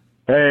guy.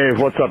 Hey,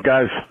 what's up,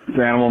 guys? It's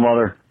Animal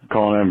Mother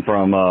calling in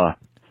from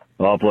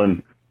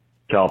Upland,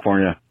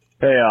 California.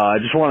 Hey, I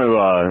just want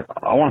to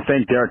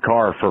thank Derek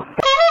Carr for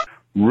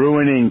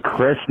ruining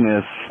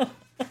Christmas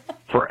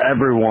for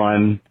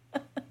everyone.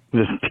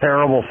 Just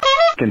terrible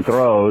fucking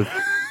throws.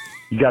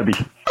 You got to be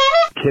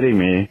kidding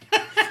me.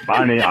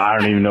 I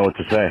don't even know what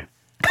to say.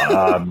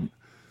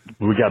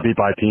 We got beat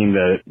by a team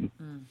that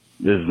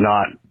is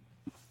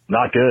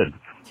not good.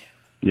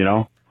 You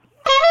know,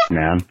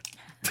 man.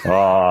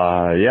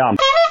 Yeah, I'm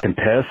fucking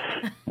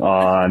pissed.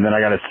 And then I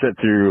got to sit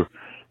through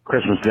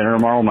Christmas dinner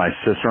tomorrow with my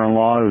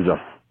sister-in-law, who's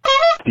a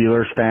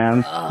Steelers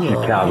fan. She's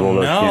casual,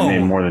 though. She can't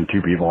name more than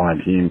 2 people on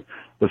that team.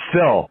 But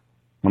still,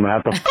 I'm going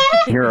to have to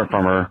hear it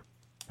from her.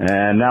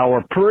 And now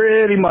we're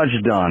pretty much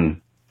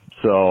done.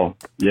 So,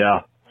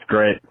 yeah, it's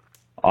great.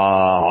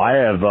 I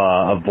have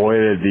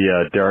avoided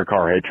the Derek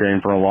Carr hate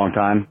train for a long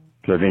time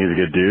because I think he's a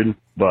good dude.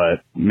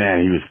 But,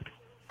 man, he was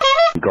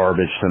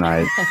garbage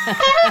tonight.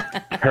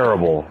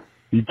 Terrible.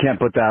 You can't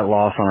put that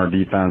loss on our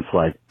defense.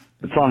 Like,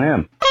 it's on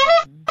him.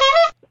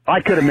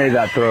 I could have made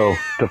that throw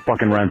to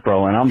fucking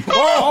Renfro, and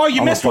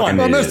you missed one.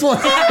 I missed one.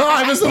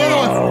 I missed another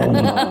one. Oh,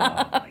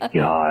 my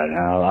God.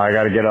 Now I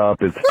got to get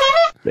up. It's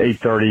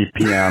 8:30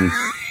 p.m.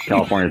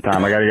 California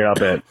time. I got to get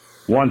up at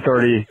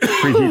 1:30,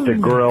 preheat the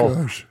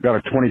grill. Got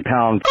a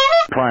 20-pound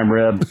prime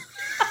rib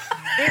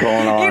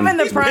going on. Even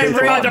the prime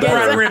rib. The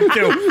prime rib,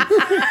 too.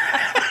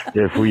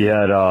 If we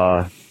had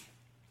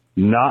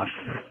not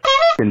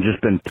f***ing just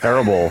been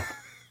terrible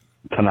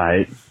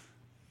tonight,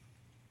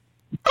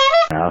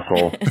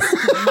 asshole.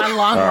 My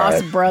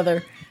long-lost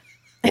brother.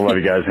 We'll let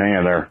you guys hang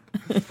in there.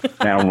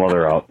 Animal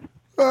Mother out.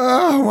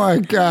 Oh, my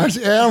gosh.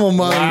 Animal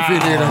Mother, if you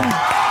need him.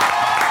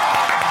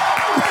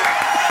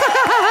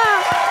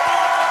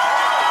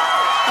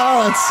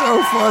 Oh, it's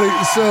so funny.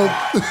 So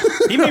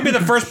he may be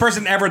the first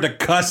person ever to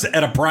cuss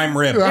at a prime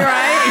rib.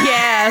 Right?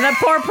 Yeah, that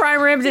poor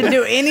prime rib didn't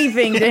do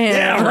anything to him.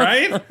 Yeah,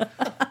 right?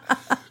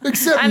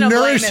 Except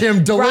nourish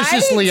him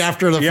deliciously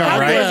after the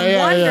fact. Right? That was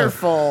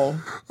wonderful.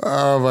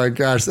 Oh my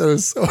gosh, that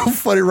is so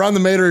funny. Ron the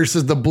Mater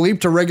says the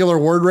bleep to regular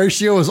word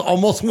ratio is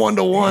almost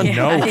 1-to-1.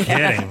 No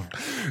kidding.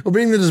 Well,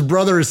 being that his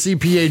brother is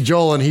CPA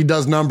Joel and he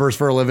does numbers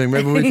for a living,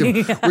 maybe we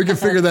can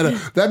figure that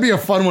out. That'd be a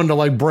fun one to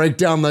like break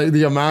down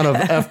the amount of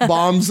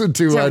F-bombs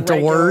to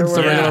words,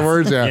 to regular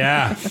words.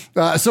 Yeah.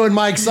 So in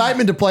my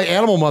excitement to play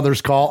Animal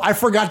Mother's call, I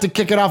forgot to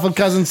kick it off with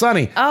Cousin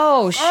Sonny.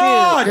 Oh, shoot.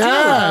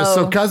 Yeah.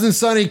 So Cousin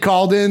Sonny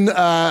called in,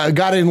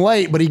 got in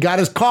late, but he got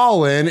his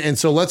call in. And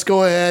so let's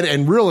go ahead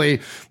and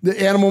really,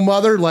 the Animal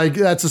Mother, like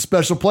that's a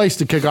special place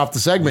to kick off the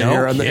segment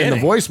here in the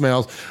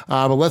voicemails.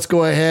 But let's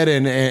go ahead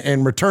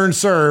and return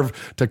serve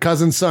to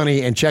Cousin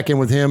Sonny and check in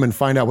with him and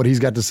find out what he's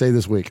got to say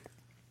this week.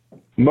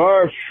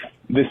 Murph,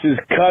 this is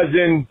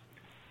Cousin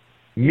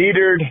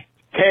Metered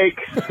Take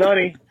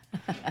Sonny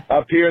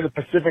up here in the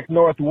Pacific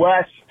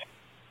Northwest.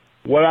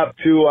 What up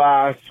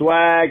to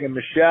Swag and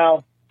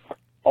Michelle,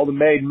 all the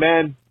made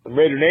men, the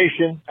Raider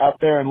Nation out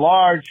there in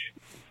large.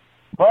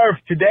 Murph,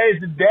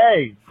 today's the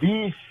day.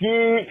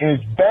 DC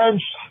is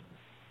benched,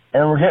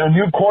 and we're getting a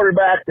new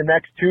quarterback the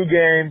next 2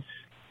 games.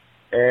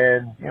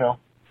 And, you know,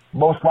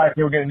 most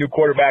likely we're getting a new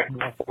quarterback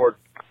moving forward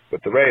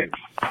with the Raiders.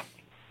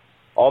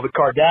 All the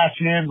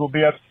Kardashians will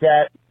be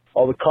upset.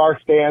 All the Carr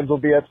fans will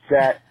be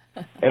upset.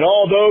 And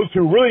all those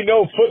who really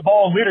know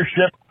football and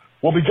leadership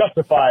will be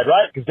justified,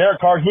 right? Because Derek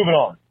Carr's moving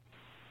on.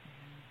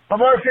 But,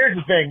 Murph, here's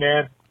the thing,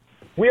 man.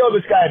 We owe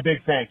this guy a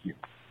big thank you.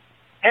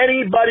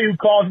 Anybody who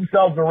calls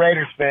themselves a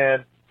Raiders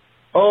fan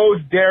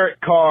owes Derek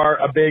Carr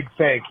a big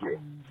thank you.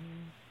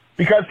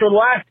 Because for the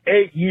last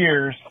 8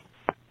 years,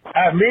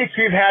 at least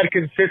we've had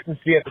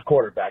consistency at the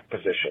quarterback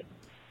position.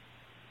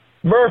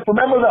 Murph,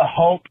 remember the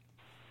hope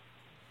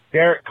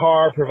Derek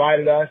Carr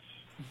provided us?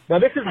 Now,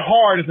 this is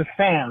hard as a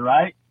fan,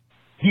 right?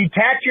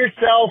 Detach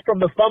yourself from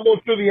the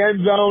fumbles through the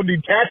end zone.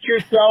 Detach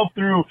yourself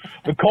through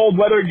the cold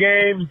weather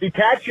games.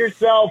 Detach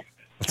yourself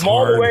from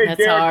all the ways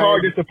Derek Carr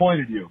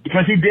disappointed you.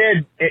 Because he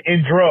did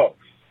in droves.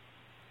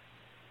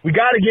 We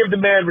got to give the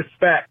man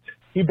respect.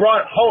 He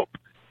brought hope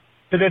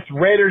to this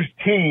Raiders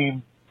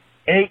team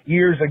 8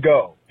 years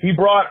ago. He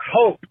brought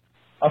hope,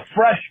 a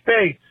fresh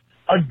face,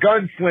 a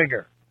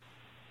gunslinger.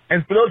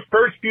 And for those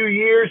first few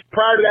years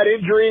prior to that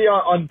injury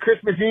on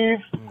Christmas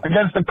Eve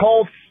against the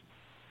Colts,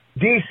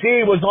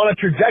 DC was on a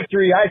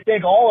trajectory I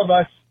think all of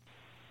us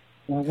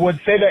would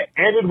say that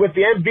ended with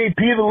the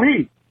MVP of the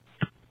league.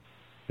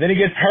 Then he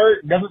gets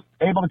hurt, doesn't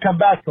able to come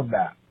back from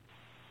that.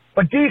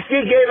 But DC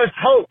gave us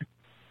hope.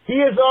 He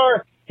is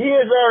our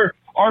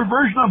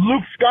version of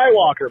Luke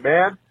Skywalker,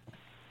 man.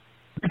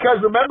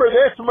 Because remember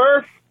this,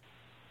 Murph?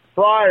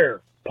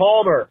 Prior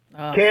Palmer,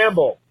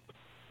 Campbell,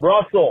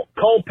 Russell,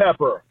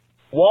 Culpepper,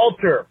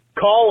 Walter,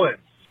 Collins.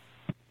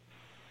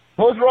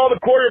 Those were all the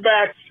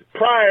quarterbacks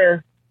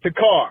prior to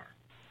Carr.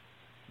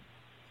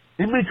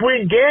 In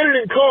between Gannon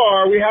and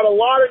Carr, we had a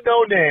lot of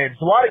no-names,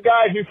 a lot of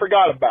guys we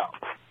forgot about.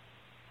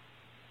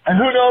 And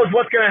who knows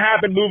what's going to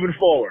happen moving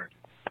forward.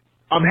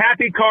 I'm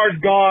happy Carr's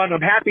gone.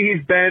 I'm happy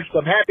he's benched.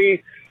 I'm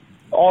happy,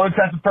 all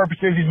intents and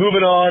purposes, he's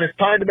moving on. It's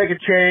time to make a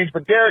change.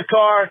 But Derek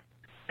Carr,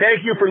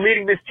 thank you for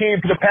leading this team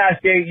for the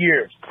past 8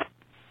 years.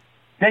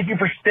 Thank you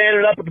for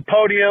standing up at the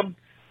podium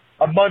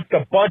amongst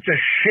a bunch of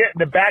shit in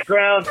the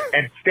background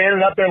and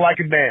standing up there like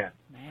a man.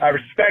 I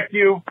respect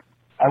you.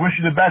 I wish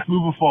you the best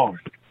moving forward.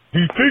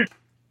 DC.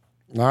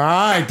 All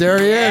right, there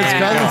he is.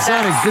 Cousin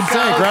Sonny. Good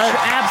take, right?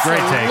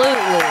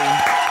 Absolutely.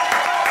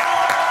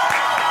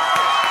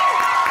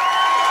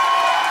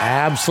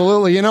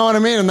 Absolutely. You know what I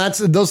mean? And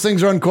those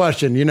things are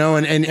unquestioned, you know,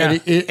 and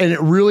it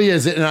really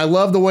is. And I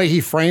love the way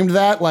he framed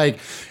that. Like,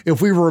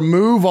 if we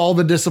remove all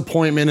the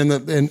disappointment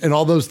and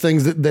all those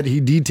things that he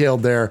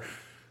detailed there,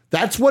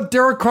 that's what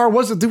Derek Carr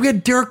was. We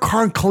had Derek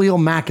Carr and Khalil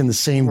Mack in the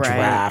same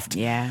draft.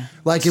 Yeah.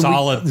 Like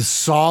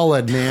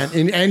solid,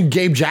 man. And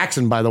Gabe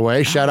Jackson, by the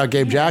way. Shout out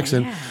Gabe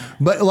Jackson. Yeah.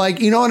 But like,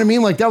 you know what I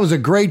mean? Like, that was a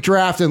great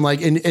draft, and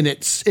like, and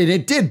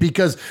it did,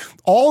 because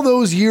all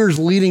those years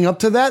leading up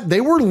to that, they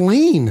were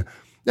lean.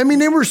 I mean,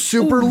 they were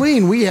super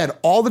lean. We had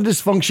all the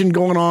dysfunction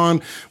going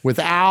on with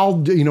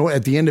Al, you know,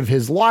 at the end of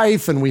his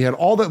life. And we had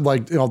all that,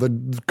 like, you know,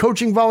 the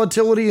coaching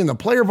volatility and the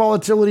player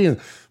volatility and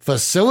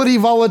facility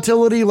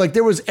volatility. Like,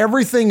 there was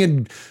everything.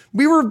 And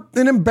we were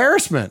an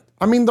embarrassment.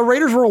 I mean, the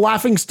Raiders were a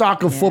laughing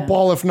stock of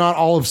football, if not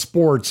all of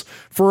sports,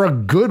 for a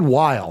good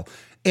while.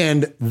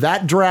 And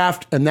that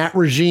draft and that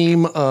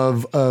regime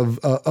of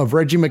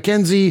Reggie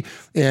McKenzie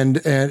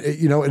and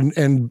you know,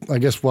 and I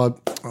guess, well,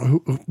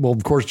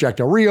 of course, Jack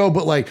Del Rio,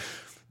 but like,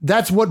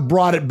 that's what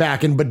brought it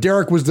back. But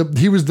Derek was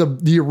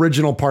the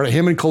original part.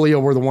 Him and Khalil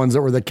were the ones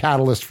that were the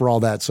catalyst for all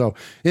that. So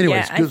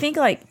anyways. Yeah, I think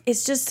like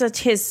it's just such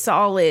his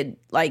solid,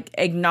 like,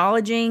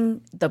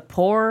 acknowledging the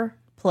poor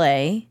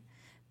play,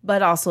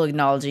 but also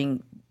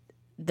acknowledging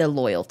the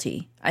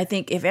loyalty. I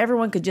think if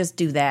everyone could just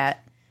do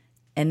that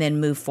and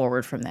then move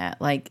forward from that,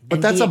 like, but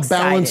that's a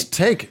balanced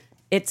take.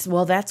 That's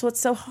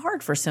what's so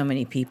hard for so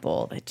many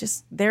people. That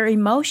just their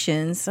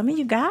emotions. Some of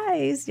you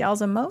guys,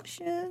 y'all's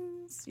emotions.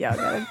 Y'all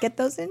gotta get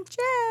those in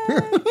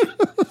check.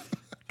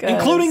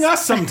 Including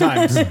us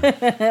sometimes. Because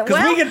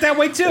we get that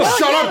way too. Well,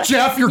 shut up,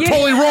 Jeff. You're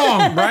totally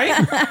wrong,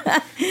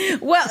 right?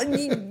 Well,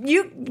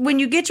 you when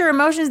you get your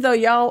emotions, though,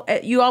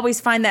 you always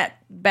find that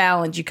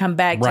balance. You come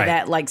back to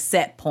that, like,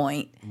 set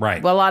point.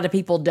 Right. Well, a lot of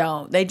people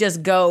don't. They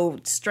just go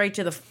straight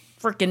to the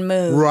freaking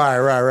moon.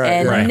 Right.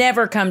 And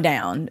never come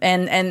down.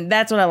 And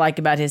that's what I like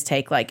about his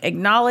take. Like,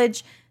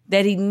 acknowledge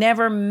that he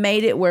never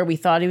made it where we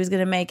thought he was going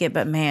to make it.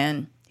 But,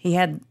 man,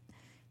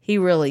 he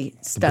really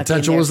stuck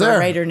in there for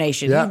Raider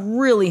Nation. Yeah. He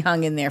really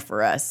hung in there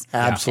for us.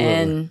 Absolutely.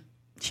 And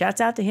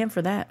shouts out to him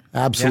for that.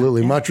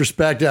 Absolutely. Yeah. Much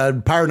respect.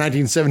 Pirate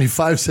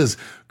 1975 says,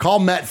 call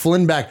Matt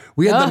Flynn back.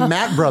 We had the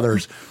Matt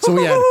brothers. So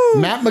we had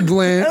Matt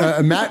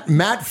McGlynn,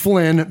 Matt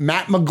Flynn,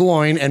 Matt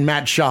McGloin, and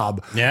Matt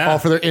Schaub. Yeah.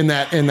 All in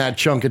that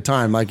chunk of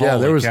time. Like, yeah,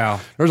 there was a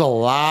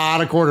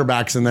lot of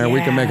quarterbacks in there. Yeah. We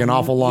can make an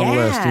awful long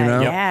list, you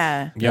know?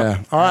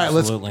 Yeah. All right,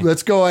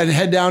 let's go ahead and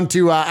head down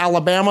to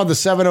Alabama, the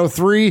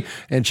 703,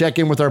 and check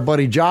in with our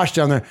buddy Josh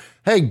down there.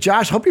 Hey,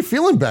 Josh, hope you're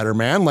feeling better,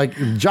 man. Like,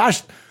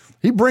 Josh,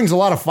 he brings a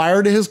lot of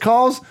fire to his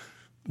calls.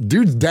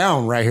 Dude's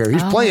down right here.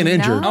 He's playing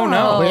injured. Oh,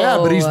 no. But yeah,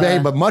 but he's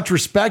made, but much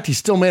respect. He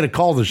still made a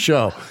call to the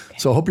show.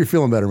 So hope you're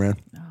feeling better, man.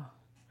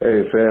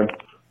 Hey, fam.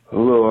 A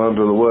little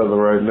under the weather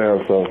right now,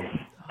 so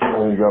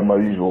I ain't got my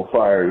usual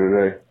fire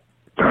today.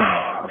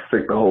 I was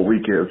sick the whole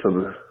weekend,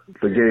 so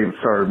the game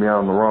started me out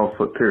on the wrong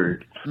foot,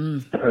 period.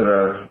 And,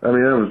 I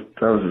mean,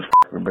 that was just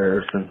f***ing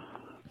embarrassing.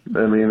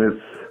 I mean,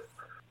 it's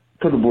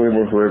put the blame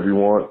on whoever you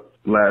want.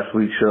 Last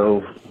week's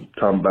show,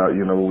 talking about,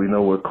 you know, we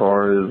know what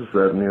Carr is,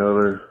 that and the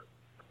other.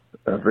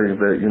 I think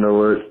that, you know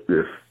what,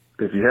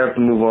 if you have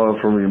to move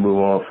on from him, you move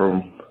on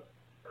from him.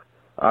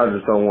 I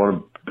don't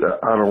want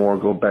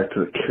to go back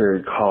to the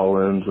Kerry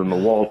Collins and the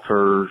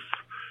Walters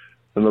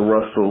and the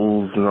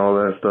Russells and all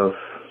that stuff.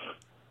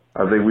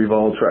 I think we've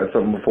all tried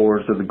something before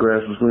and said the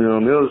grass was green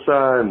on the other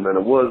side, and then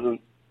it wasn't.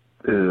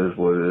 It is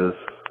what it is.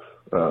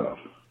 But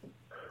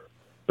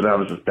that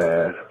was just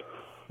bad.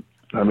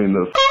 I mean,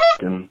 the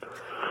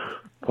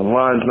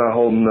line's not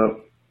holding up.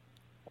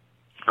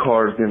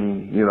 Carr's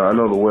getting, you know, I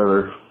know the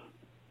weather.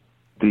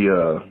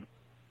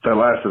 That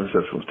last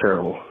interception was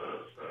terrible.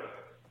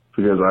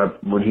 Because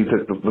when they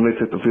took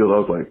the field, I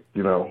was like,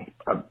 you know,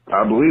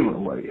 I believe him.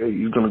 I'm like, hey,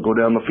 he's going to go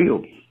down the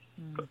field.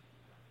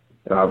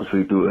 And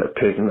obviously threw that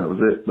pick, and that was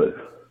it. But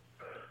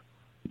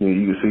you know,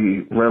 you can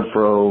see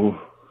Renfro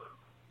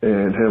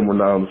and him were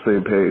not on the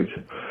same page.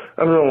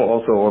 I don't know,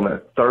 also on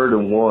that 3rd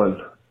and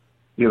 1,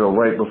 you know,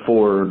 right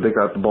before they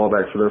got the ball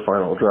back for their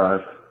final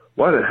drive,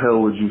 why the hell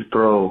would you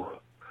throw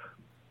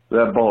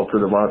that ball to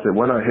Devontae?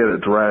 Why not hit a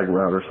drag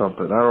route or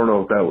something? I don't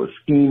know if that was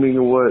scheming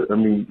or what. I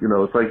mean, you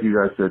know, it's like you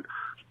guys said,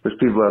 there's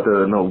people out there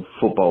that know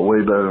football way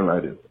better than I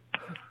do.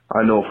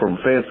 I know from a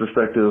fan's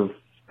perspective,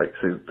 I can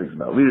say things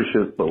about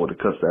leadership, but when it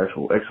comes to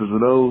actual X's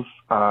and O's,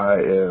 I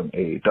am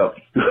a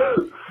dummy.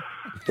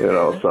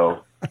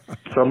 So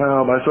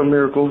somehow, by some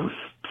miracle,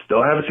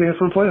 still have a chance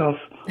for the playoffs.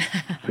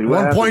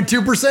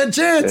 1.2%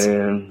 chance.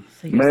 And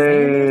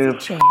man,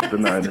 the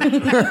Niners.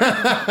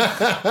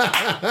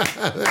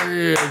 There he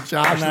is,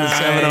 Josh, the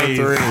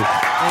 703.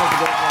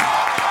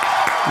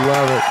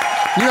 Love it.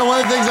 You know, one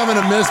of the things I'm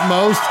going to miss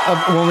most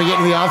when we get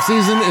in the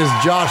offseason is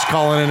Josh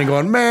calling in and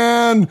going,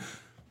 man,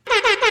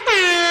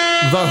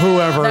 the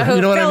whoever.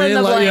 You know what I mean?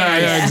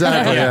 Yeah,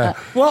 exactly. Yeah.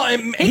 Well,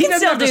 he can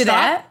still do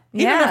that.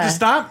 He doesn't have to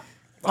stop.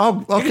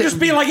 Oh, okay. He can just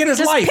be like in his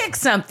life. Just pick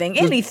something,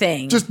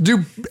 anything. Just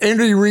do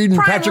Andy Reid and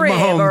Prime Patrick rib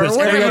Mahomes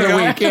or every other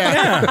whatever. week.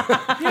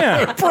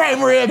 Yeah.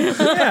 Prime rib.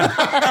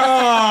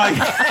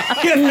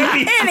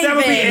 That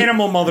would be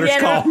Animal Mother's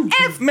call.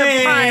 F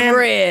the prime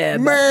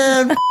rib.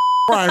 Man,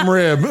 prime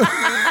rib.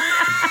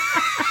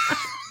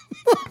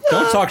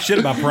 Don't talk shit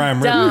about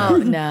prime rib.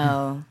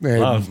 No. Hey,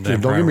 Loves that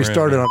don't get prime me rib.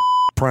 started on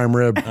prime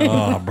rib.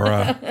 Oh,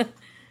 bruh.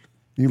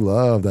 You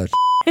love that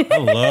I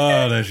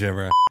love that shit,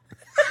 bro.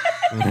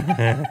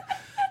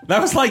 That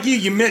was like you.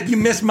 You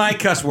missed my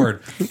cuss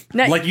word,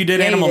 like you did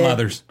yeah, Animal you did.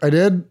 Mothers. I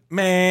did.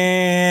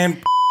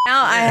 Man,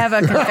 Now I have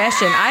a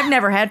confession. I've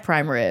never had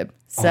prime rib.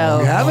 So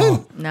You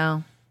haven't?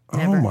 No.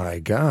 Never. Oh my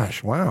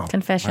gosh! Wow.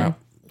 Confession.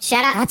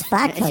 Shout out. That's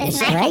fucking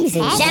crazy.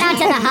 Shout out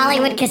to the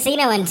Hollywood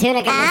Casino in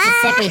Tunica,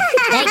 Mississippi.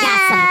 They got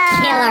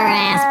some killer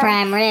ass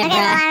prime rib. Okay,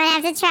 well, I'm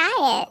gonna have to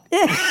try it.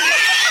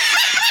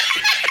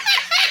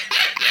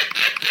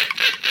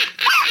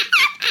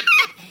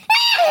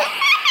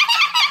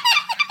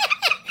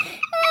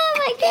 Oh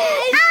my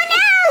god. Oh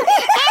no!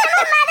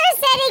 Animal Mother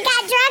said he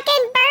got drunk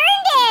and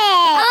burned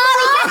it. Oh,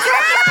 he got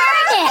drunk and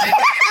burned it.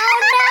 Oh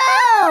no!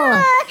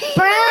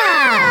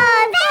 Bruh.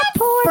 That's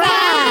poor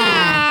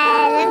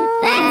dad.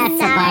 That's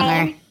a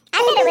bummer. I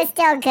bet it was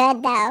still good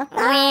though.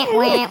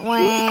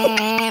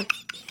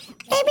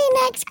 Maybe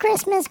next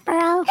Christmas,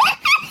 bro.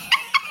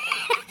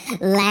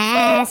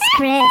 Last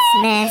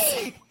Christmas,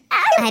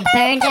 I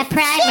burned a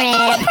prime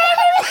rib.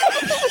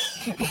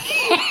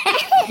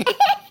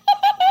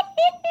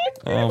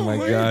 oh my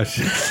gosh.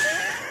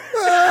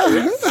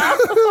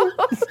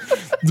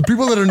 The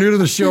people that are new to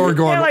the show are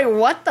going. They're like,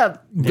 what the?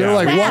 They're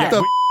like, what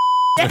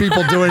the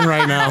people doing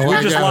right now? We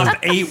Like, just lost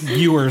 8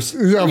 viewers.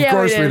 Yeah, of Yeah,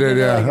 course we we did. did.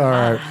 Yeah. All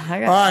right. All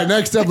right.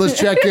 Next up, let's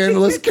check in.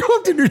 Let's go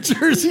up to New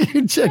Jersey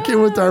and check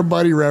in with our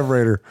buddy Rev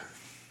Raider.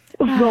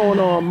 What's going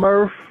on,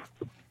 Murph?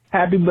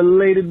 Happy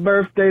belated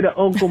birthday to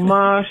Uncle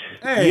Mosh,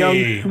 Hey. Young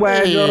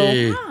Swaggo,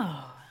 Hey.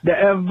 the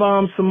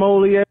F-bomb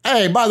sommelier.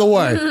 Hey, by the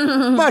way,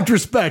 much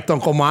respect,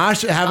 Uncle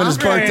Mosh, having his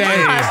birthday.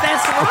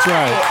 That's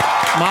right.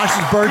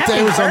 Mosh's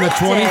birthday was on the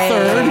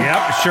 23rd.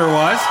 Yep, sure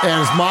was. And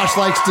as Mosh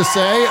likes to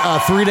say,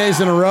 3 days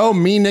in a row,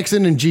 me,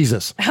 Nixon, and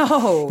Jesus.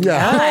 Oh,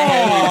 Yeah.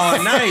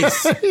 Oh,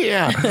 nice.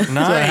 Yeah.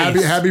 Nice.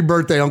 So happy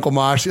birthday, Uncle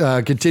Mosh.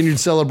 Continued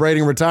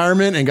celebrating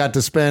retirement and got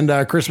to spend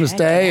Christmas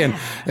Day and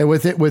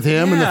with him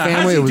and the Yeah,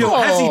 family.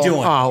 how's he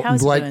doing? Oh, How's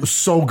he like doing?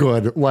 so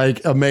good.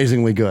 Like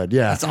amazingly good.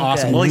 Yeah. That's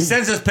awesome. Well, he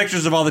sends us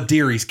pictures of all the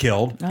deer he's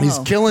killed. He's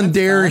killing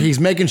deer. He's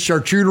making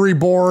charcuterie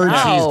boards.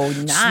 Oh,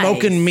 He's nice.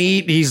 smoking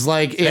meat. He's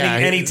like, yeah.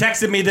 And he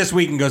texted me this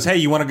week and goes, "Hey,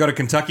 you want to go to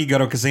Kentucky? Go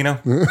to a casino?"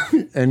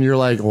 And you're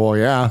like, well,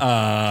 yeah.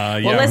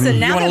 Yeah. Well, listen, You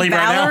now wanna that leave right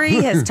now? Valerie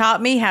has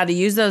taught me how to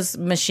use those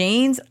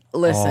machines,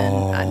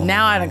 listen,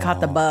 now I done caught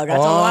the bug. I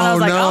told him, I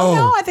was like, no. oh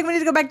no, I think we need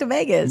to go back to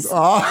Vegas.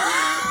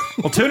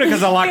 Well,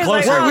 Tunica's a lot He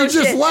was closer. like, oh, we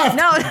just shit. left.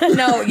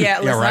 No, yeah,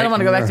 listen, I right. don't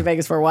want to go back to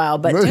Vegas for a while,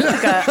 but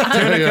Tunica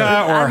Tunica or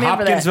I remember that.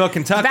 Hopkinsville,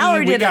 Kentucky. Valerie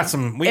we did got an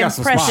some spots.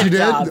 impressive She did?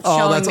 job Oh,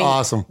 showing that's me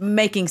awesome.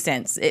 Making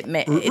sense. It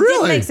didn't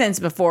Really? make sense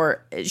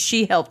before.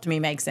 She helped me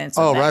make sense.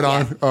 Of Oh, that. right Yeah.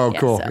 on. Oh,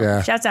 cool. So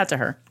Yeah. Shouts out to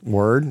her.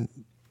 Word.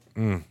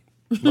 There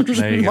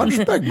you go. Much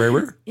respect,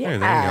 baby. Hey, there you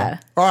go.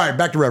 All right,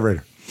 back to Rev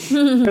Raider.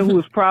 It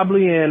was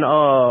probably in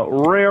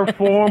rare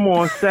form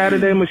on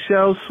Saturday,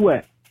 Michelle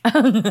Sweat. This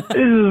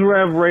is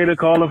Rev Raider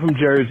calling from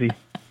Jersey.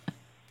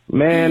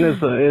 Man,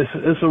 it's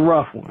a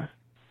rough one.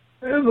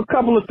 There's a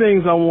couple of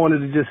things I wanted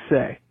to just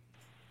say.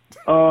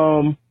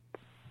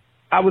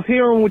 I was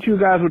hearing what you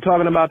guys were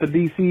talking about the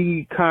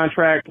DC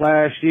contract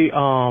last year,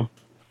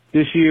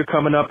 this year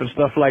coming up and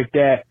stuff like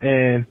that,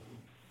 and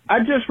I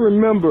just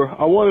remember,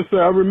 I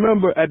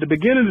remember at the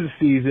beginning of the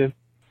season,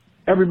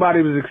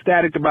 everybody was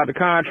ecstatic about the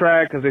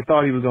contract because they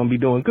thought he was going to be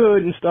doing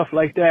good and stuff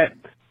like that.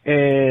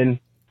 And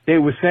they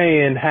were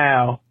saying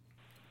how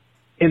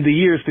in the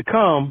years to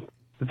come,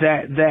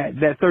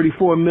 that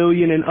 34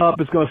 million and up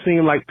is going to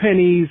seem like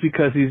pennies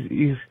because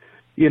he's,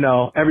 you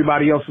know,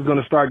 everybody else is going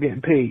to start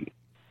getting paid.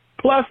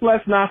 Plus,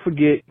 let's not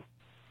forget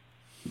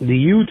the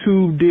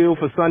YouTube deal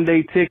for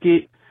Sunday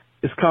Ticket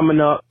is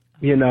coming up.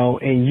 You know,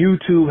 and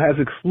YouTube has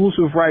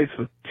exclusive rights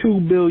for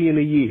 $2 billion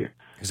a year.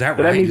 Is that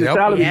So right? that means the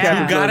salary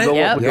cap is going to go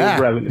up with Yeah. those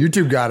revenues.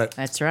 YouTube got it.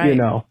 That's right. You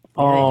know,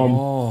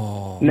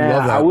 Love now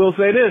that. I will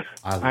say this: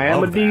 I I am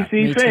a love that.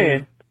 DC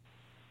fan.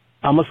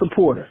 I'm a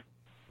supporter,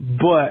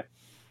 but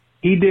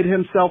he did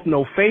himself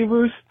no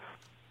favors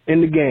in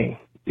the game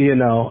You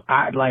know,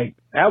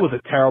 that was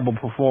a terrible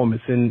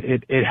performance, and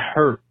it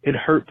hurt. It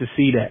hurt to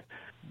see that.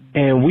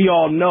 And we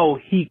all know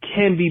he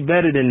can be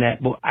better than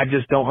that, but I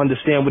just don't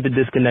understand what the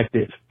disconnect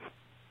is.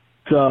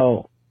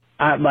 So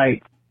I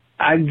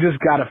just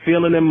got a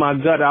feeling in my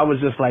gut. I was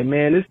just like,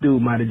 man, this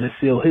dude might have just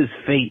sealed his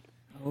fate,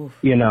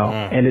 you know,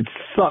 and it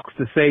sucks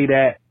to say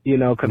that, you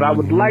know, because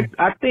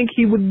I think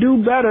he would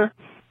do better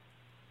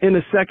in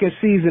the second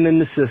season in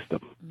the system.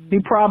 He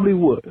probably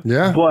would.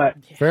 Yeah. But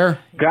fair.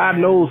 God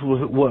knows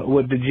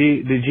what the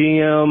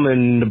GM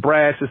and the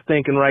brass is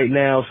thinking right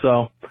now.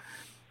 So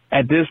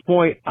at this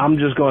point, I'm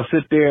just going to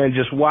sit there and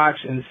just watch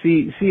and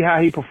see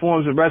how he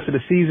performs the rest of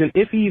the season,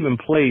 if he even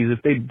plays,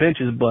 if they bench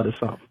his butt or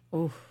something.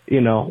 Oof. You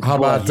know. How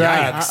about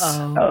that?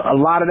 A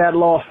lot of that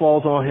loss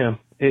falls on him.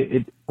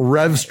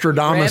 Rev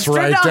Stradamus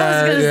right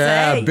there.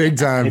 Yeah, big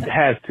time. It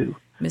has to.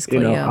 Miss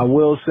You know, Cleo. I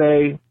will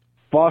say,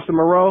 Foster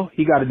Moreau,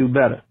 he got to do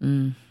better.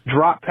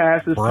 Drop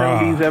passes,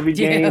 penalties every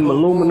game. Yeah.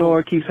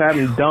 Illuminor keeps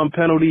having dumb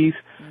penalties.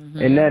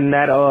 And then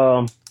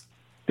the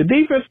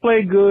defense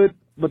played good,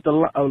 but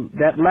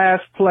that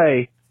last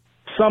play,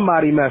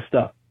 somebody messed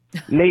up.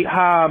 Nate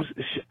Hobbs,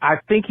 I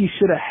think he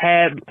should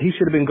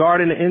have been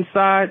guarding the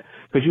inside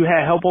because you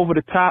had help over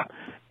the top,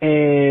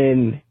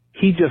 and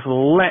he just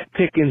let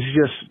Pickens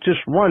just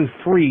run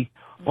free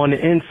on the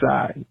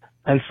inside.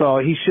 And so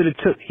he should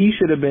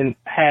have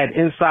had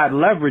inside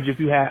leverage if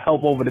you had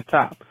help over the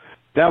top.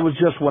 That was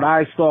just what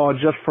I saw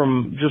just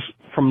from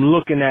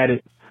looking at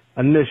it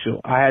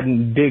initial. I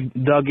hadn't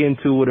dug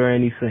into it or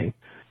anything.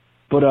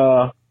 But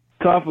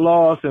tough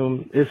loss,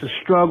 and it's a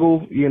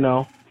struggle, you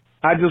know.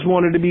 I just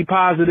wanted to be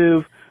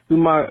positive through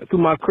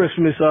my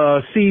Christmas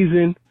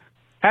season.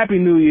 Happy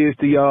New Year's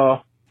to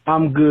y'all.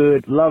 I'm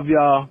good. Love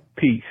y'all.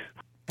 Peace.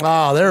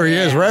 Oh, there he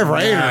is, Rev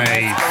Raider.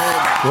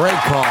 Nice. Great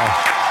call.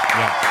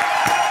 Yeah.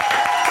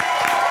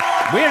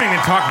 We haven't even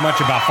talked much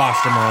about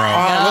Foster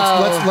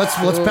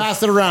Moreau. Let's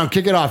pass it around.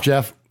 Kick it off,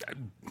 Jeff.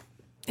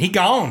 He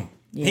gone.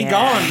 He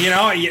gone.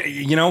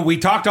 You know. We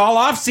talked all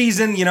off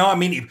season. You know, I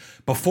mean,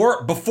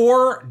 before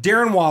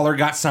Darren Waller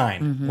got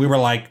signed, we were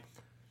like,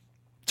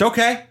 it's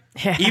okay,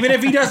 even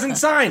if he doesn't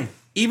sign,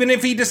 even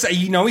if he just,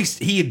 you know,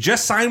 he had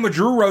just signed with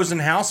Drew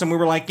Rosenhaus, and we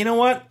were like, you know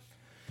what?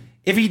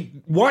 If he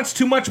wants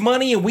too much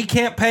money and we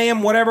can't pay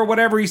him,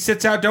 whatever he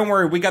sits out, don't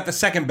worry, we got the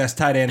second best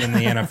tight end in the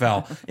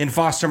NFL in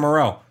Foster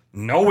Moreau.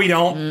 No, we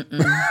don't.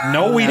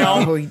 No, we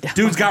don't.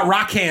 Dude's got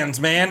rock hands,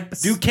 man.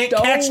 Dude can't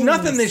catch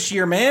nothing this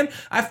year, man.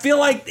 I feel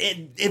like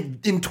in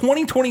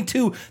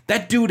 2022,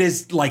 that dude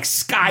is like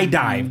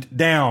skydived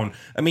down.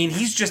 I mean,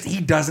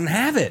 he doesn't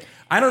have it.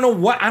 I don't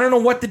know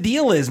what the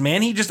deal is,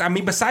 man.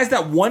 Besides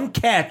that one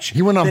catch,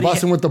 he went on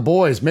Bussin' with the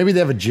Boys. Maybe they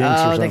have a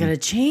jinx or something. Oh, they got a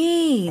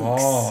jinx.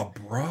 Oh,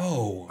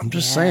 bro. I'm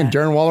just saying,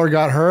 Darren Waller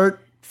got hurt.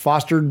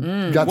 Foster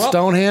got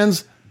stone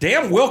hands.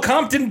 Damn, Will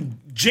Compton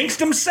jinxed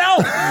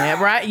himself.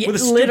 Yeah, right. With a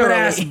stupid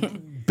ass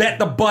bet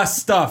the bus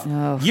stuff.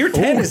 Year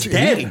 10 is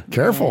dead.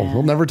 Careful.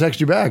 He'll never text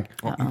you back.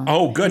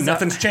 Oh, good.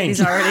 Nothing's changed.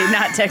 He's already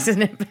not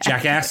texting it back.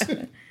 Jackass.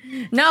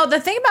 No,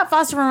 the thing about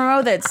Foster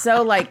Moreau that's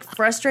so like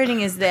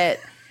frustrating is that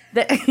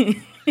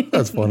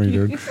that's funny,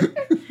 dude.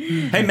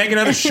 Hey, make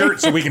another shirt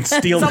so we can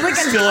steal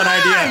an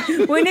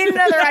idea. We need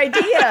another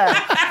idea.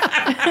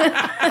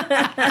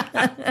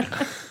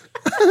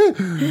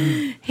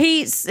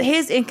 His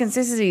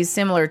inconsistency is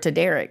similar to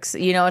Derek's.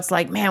 You know, it's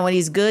like, man, when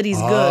he's good, he's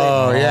good.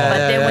 Oh, yeah. But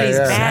then when he's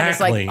bad,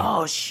 Exactly. it's like,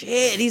 oh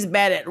shit, he's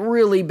bad at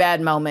really bad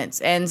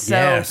moments. And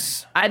so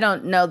I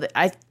don't know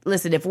that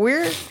listen, if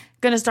we're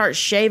gonna start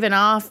shaving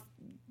off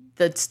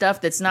the stuff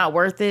that's not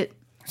worth it,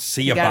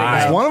 see you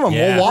bye. One of them.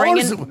 Yeah. Well,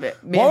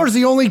 Waller's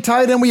the only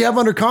tight end we have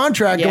under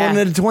contract going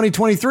into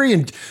 2023.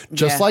 And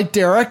just like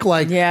Derek,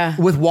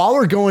 with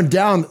Waller going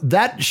down,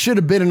 that should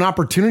have been an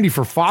opportunity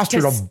for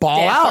Foster to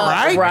ball out,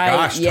 right? Right.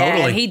 Gosh, yeah,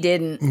 totally. and he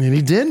didn't. And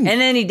he didn't.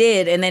 And then he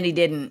did, and then he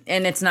didn't.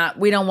 And it's not,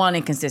 we don't want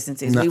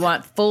inconsistencies. No. We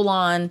want full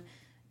on,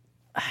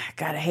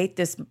 God, I hate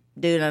this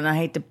dude, and I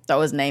hate to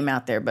throw his name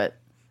out there, but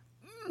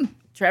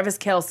Travis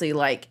Kelce,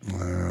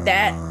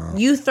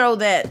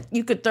 that,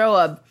 you could throw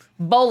a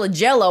bowl of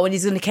Jell-O and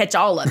he's going to catch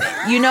all of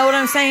it. You know what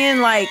I'm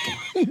saying? Like,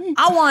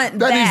 I want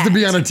that. That needs to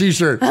be on a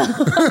t-shirt.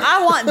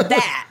 I want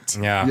that.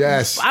 Yeah.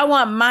 Yes. I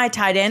want my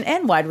tight end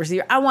and wide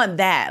receiver. I want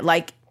that.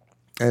 Like,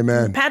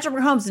 Amen. Patrick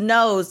Mahomes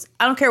knows,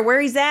 I don't care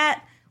where he's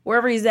at,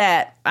 wherever he's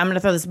at, I'm going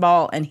to throw this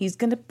ball and he's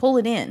going to pull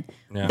it in.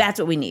 Yeah. That's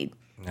what we need.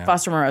 Yeah.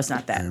 Foster Moreau's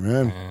not that.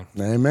 Amen.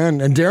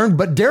 Amen. And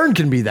Darren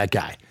can be that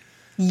guy.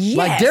 Yes.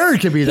 Like Darren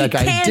can be that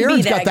guy.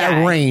 Darren's got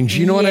that range.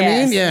 You know what I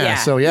mean? Yeah. Yeah.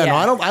 So no,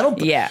 I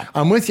don't. Yeah.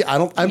 I'm with you.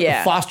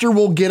 Foster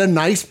will get a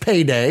nice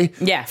payday.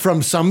 Yeah.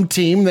 From some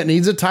team that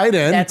needs a tight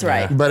end. That's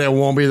right. But it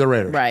won't be the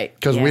Raiders. Right.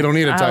 Because we Yeah. don't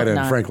need a I tight hope end,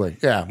 not. frankly.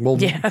 Yeah. Well,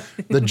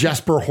 the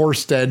Jesper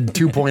Horsted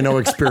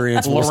 2.0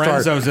 experience will start.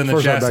 Lorenzo's in the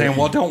first chat round saying, back.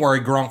 well, don't worry,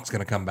 Gronk's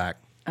going to come back.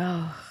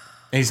 Oh.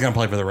 And he's going to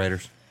play for the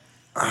Raiders.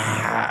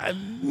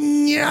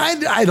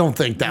 Yeah, I don't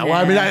think that. Well,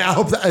 I mean, I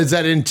hope that is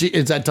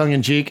that tongue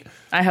in cheek.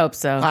 I hope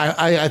so.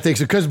 I think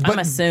so. I'm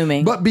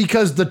assuming. But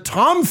because the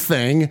Tom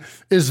thing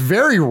is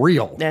very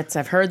real.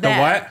 I've heard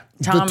that.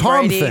 The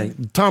Tom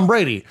thing, Tom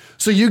Brady.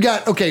 So you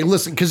got, okay,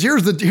 listen, because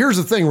here's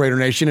the thing, Raider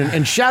Nation,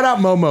 and shout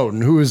out Mo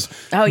Moten, who is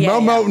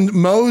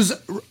Mo's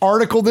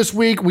article this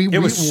week. It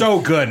was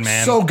so good,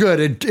 man. So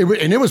good.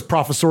 And it was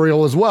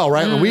professorial as well,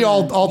 right? We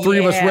all three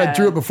of us read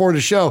through it before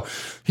the show.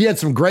 He had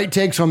some great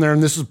takes on there,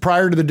 and this was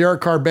prior to the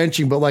Derek Carr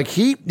benching, but like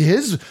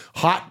his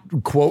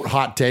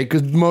hot take,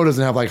 because Mo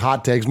doesn't have like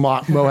hot takes.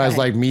 Mo has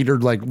like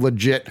metered, like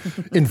legit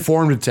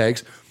informed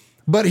takes.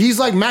 But he's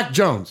like Mac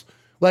Jones.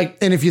 Like,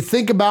 and if you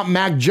think about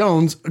Mac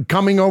Jones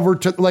coming over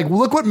to, like,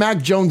 look what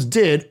Mac Jones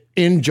did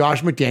in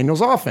Josh McDaniels'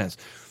 offense.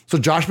 So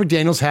Josh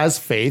McDaniels has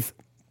faith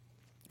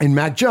in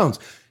Mac Jones.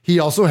 He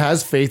also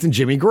has faith in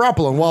Jimmy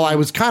Garoppolo. And while I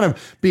was kind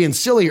of being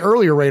silly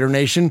earlier, Raider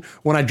Nation,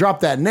 when I dropped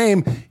that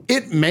name,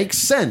 it makes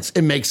sense.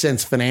 It makes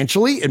sense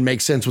financially. It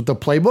makes sense with the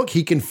playbook.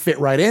 He can fit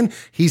right in.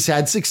 He's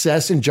had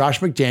success in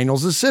Josh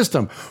McDaniels'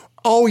 system.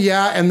 Oh,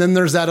 yeah, and then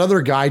there's that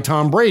other guy,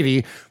 Tom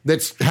Brady,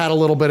 that's had a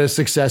little bit of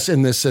success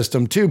in this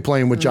system too,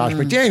 playing with Josh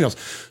McDaniels.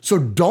 So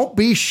don't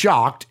be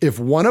shocked if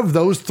one of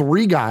those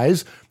three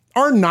guys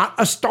are not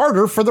a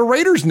starter for the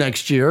Raiders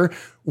next year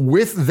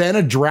with then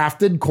a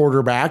drafted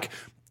quarterback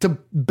to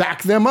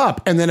back them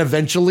up and then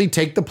eventually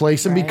take the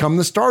place and become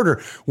the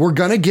starter. We're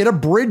going to get a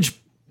bridge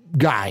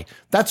guy.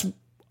 That's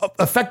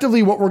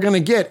effectively what we're going to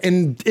get,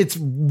 and it's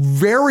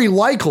very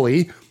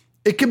likely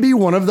it could be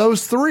one of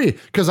those three,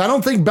 because I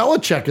don't think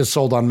Belichick is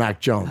sold on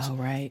Mac Jones. Oh,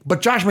 right. But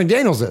Josh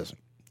McDaniels is.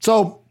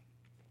 So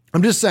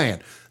I'm just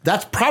saying,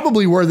 that's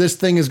probably where this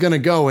thing is going to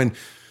go. And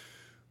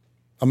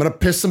I'm going to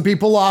piss some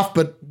people off,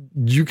 but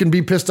you can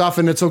be pissed off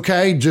and it's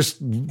okay. Just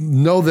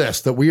know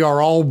this, that we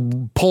are all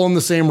pulling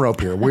the same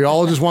rope here. We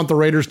all just want the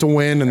Raiders to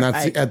win, and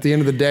that's at the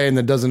end of the day, and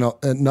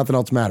that nothing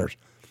else matters.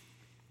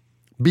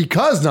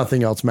 Because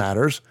nothing else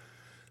matters,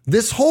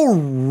 this whole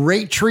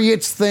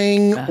Ratriots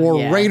thing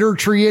Raider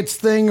Triots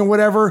thing or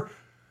whatever,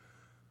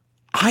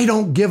 I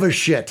don't give a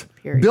shit.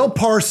 Period. Bill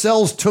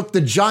Parcells took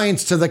the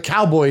Giants to the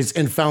Cowboys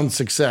and found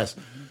success.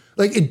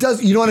 Like, it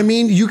does, you know what I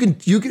mean? You can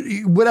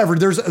whatever.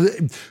 There's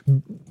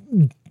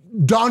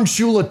Don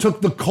Shula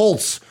took the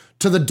Colts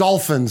to the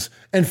Dolphins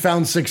and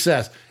found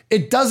success.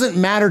 It doesn't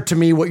matter to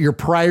me what your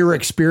prior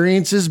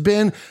experience has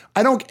been.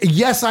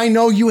 Yes, I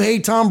know you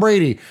hate Tom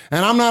Brady,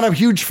 and I'm not a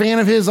huge fan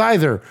of his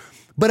either.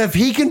 But if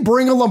he can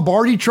bring a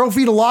Lombardi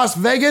trophy to Las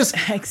Vegas,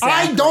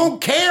 I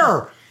don't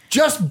care.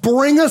 Just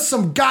bring us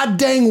some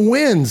goddamn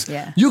wins.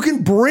 Yeah. You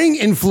can bring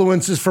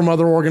influences from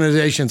other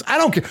organizations. I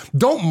don't care.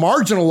 Don't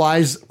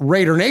marginalize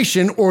Raider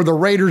Nation or the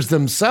Raiders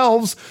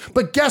themselves.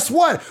 But guess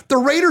what? The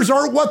Raiders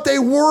aren't what they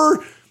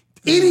were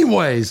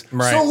anyways.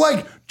 Right. So,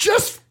 like,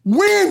 just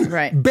win,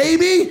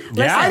 baby.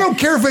 Yeah. I don't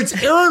care if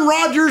it's Aaron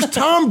Rodgers,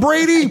 Tom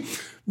Brady,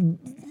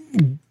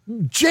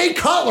 Jay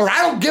Cutler.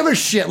 I don't give a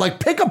shit. Like,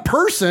 pick a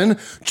person.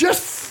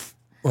 Just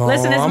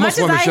listen. As much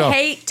as I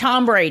hate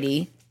Tom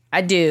Brady,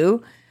 I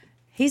do.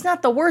 He's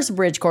not the worst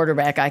bridge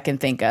quarterback I can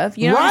think of.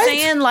 You know what I'm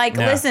saying? Like,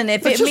 listen,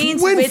 if it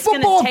means it's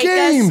going to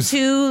take us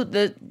to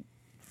the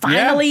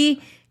finally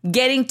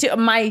getting to,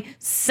 my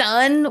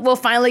son will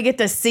finally get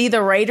to see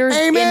the Raiders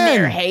in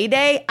their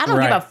heyday. I don't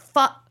give a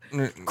fuck.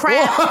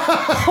 Crap.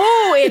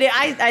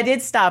 I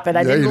did stop it.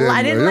 I didn't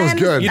land. It was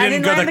good. I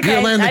didn't land the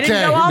cage. I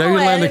didn't go all the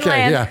way. I didn't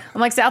land. Yeah. I'm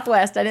like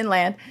Southwest. I didn't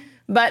land.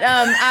 But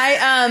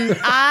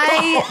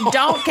I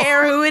don't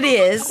care who it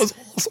is.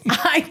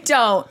 I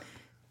don't.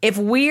 If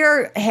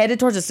we're headed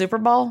towards a Super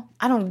Bowl,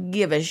 I don't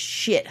give a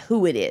shit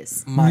who it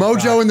is.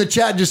 Mojo in the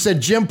chat just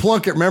said Jim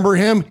Plunkett. Remember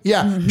him?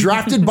 Yeah.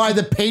 Drafted by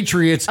the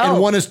Patriots and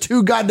won his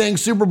 2 goddamn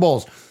Super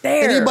Bowls.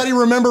 Anybody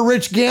remember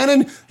Rich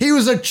Gannon? He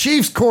was a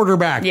Chiefs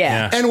quarterback.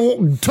 Yeah.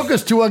 And took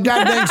us to a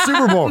goddamn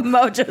Super Bowl.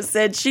 Mojo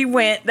said she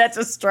went. That's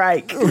a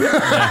strike. Yeah.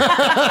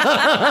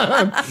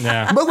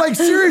 But like,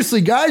 seriously,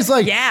 guys,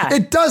 like,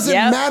 it doesn't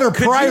matter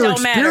prior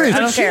experience. I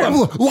don't care.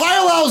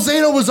 Lyle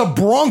Alzado was a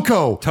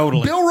Bronco.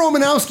 Totally. Bill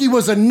Romanowski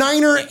was a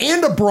Niner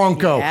and a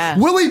Bronco. Yeah.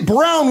 Willie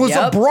Brown was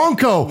a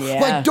Bronco.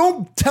 Yeah. Like,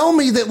 don't tell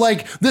me that,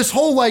 like, this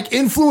whole, like,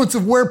 influence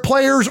of where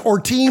players or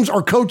teams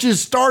or coaches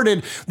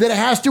started, that it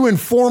has to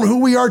inform who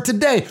we are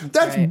today.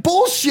 That's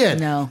bullshit.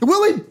 No.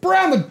 Willie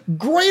Brown, the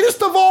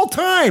greatest of all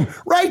time,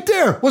 right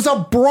there, was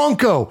a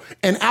Bronco.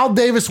 And Al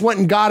Davis went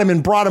and got him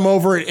and brought him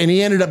over, and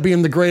he ended up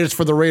being the greatest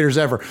for the Raiders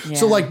ever. Yeah.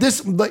 So, like,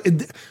 this,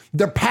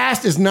 the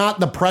past is not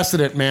the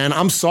precedent, man.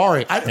 I'm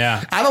sorry.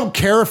 I don't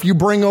care if you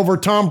bring over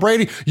Tom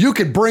Brady. You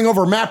could bring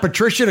over Matt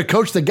Patricia to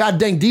coach the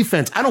goddamn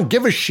defense. I don't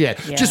give a shit.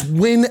 Yeah. Just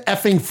win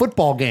effing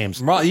football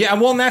games. Well, yeah,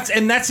 well,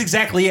 and that's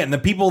exactly it. And the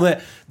people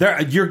that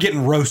you're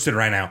getting roasted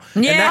right now.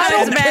 Yeah, I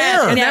don't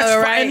care. And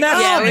that's right? And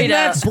that's, Yeah, we and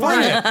that's know.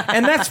 fine.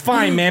 And that's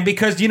fine, man,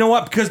 because you know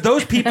what? Because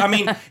those people, I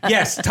mean,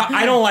 yes,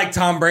 I don't like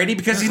Tom Brady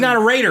because he's not a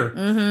Raider.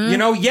 You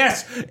know,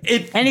 yes,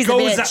 And he's a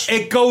bitch.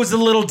 it goes a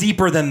little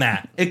deeper than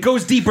that. It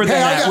goes deeper than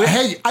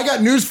that. I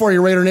got news for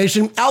you, Raider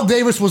Nation. Al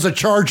Davis was a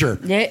Charger.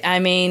 Yeah, I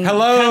mean,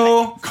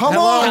 Hello. Come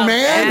on,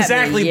 man.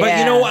 Exactly. But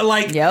you know what?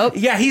 Like,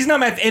 yeah, he's not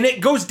mad. And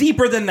it goes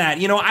deeper than that.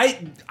 You know,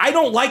 I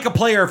don't like a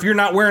player if you're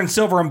not wearing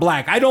silver and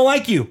black. I don't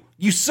like you.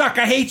 You suck.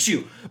 I hate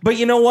you. But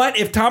you know what?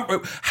 If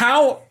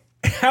how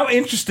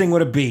interesting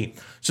would it be?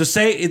 So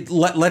say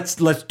let's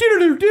the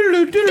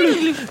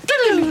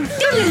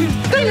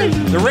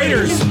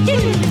Raiders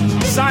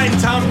sign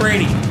Tom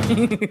Brady.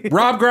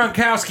 Rob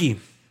Gronkowski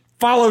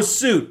follows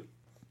suit.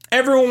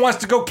 Everyone wants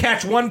to go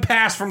catch one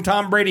pass from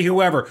Tom Brady,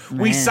 whoever.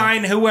 We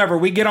sign whoever.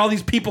 We get all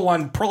these people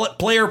on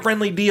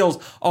player-friendly deals,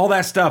 all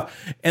that stuff.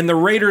 And the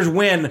Raiders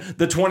win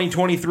the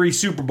 2023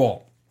 Super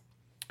Bowl.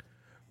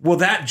 Will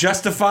that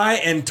justify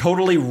and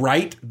totally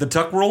right the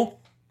Tuck rule?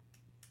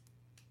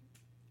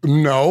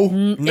 No.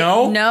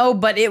 No,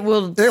 but it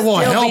will. It will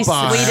still help be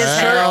us. sweet as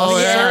Sure, hell.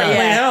 Certainly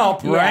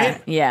help,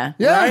 right? Yeah.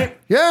 Right?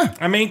 Yeah.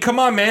 I mean, come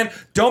on, man.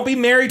 Don't be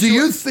married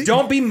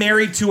don't be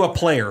married to a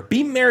player.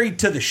 Be married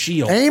to the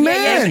Shield.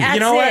 Amen. You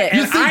know what?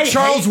 You And think I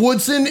Charles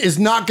Woodson is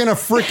not going to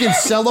freaking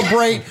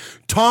celebrate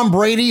Tom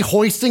Brady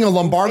hoisting a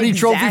Lombardi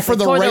trophy for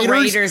the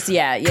Raiders?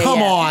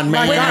 Come on,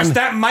 man. My gosh,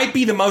 that might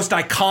be the most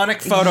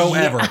iconic photo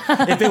ever.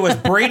 If it was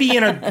Brady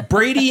in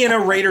a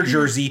Raider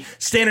jersey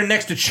standing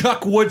next to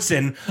Chuck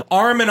Woodson,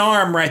 arm in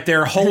arm right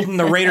there, holding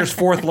the Raiders'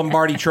 4th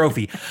Lombardi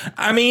trophy.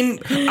 I mean,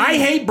 I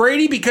hate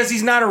Brady because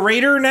he's not a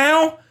Raider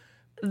now.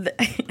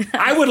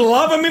 I would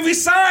love him if he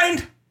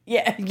signed.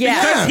 Yeah.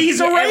 Because he's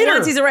a Raider.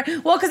 Once he's a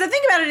Raider. Well, because the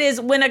thing about it is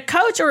when a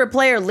coach or a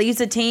player leaves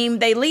a team,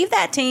 they leave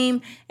that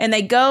team and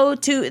they go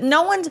to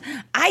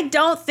I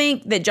don't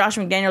think that Josh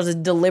McDaniels is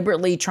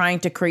deliberately trying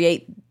to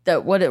create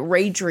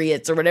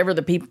Raidriots or whatever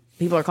the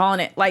people are calling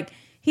it. Like,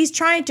 he's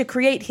trying to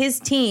create his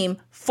team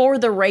for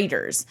the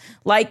Raiders.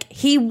 Like,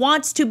 he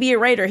wants to be a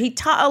Raider.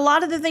 A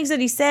lot of the things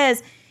that he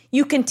says,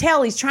 you can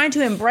tell he's trying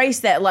to embrace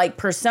that like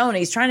persona.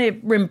 He's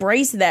trying to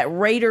embrace that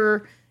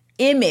Raider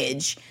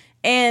image.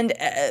 And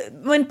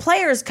when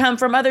players come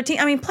from other teams,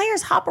 I mean,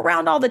 players hop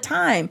around all the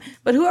time,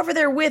 but whoever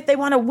they're with, they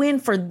want to win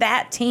for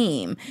that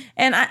team.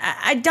 And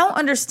I don't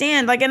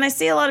understand. Like, and I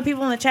see a lot of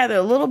people in the chat that are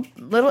a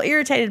little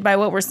irritated by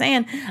what we're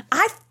saying.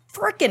 I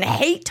freaking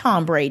hate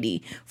Tom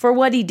Brady for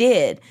what he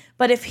did.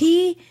 But if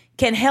he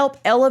can help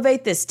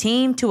elevate this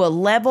team to a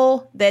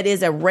level that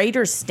is a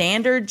Raiders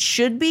standard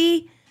should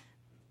be,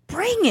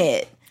 bring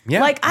it.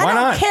 Yeah, like, I why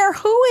don't not? care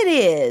who it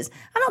is.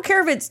 I don't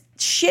care if it's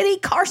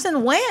shitty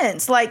Carson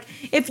Wentz. Like,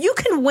 if you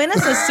can win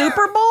us a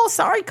Super Bowl,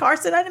 sorry,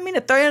 Carson, I didn't mean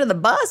to throw you under the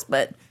bus,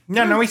 but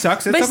No, he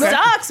sucks. It's but okay.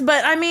 sucks.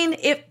 But I mean,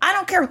 if I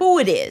don't care who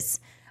it is,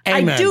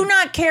 Amen. I do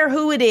not care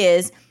who it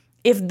is.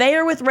 If they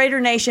are with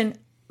Raider Nation,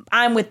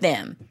 I'm with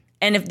them.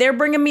 And if they're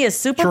bringing me a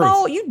Super Truth.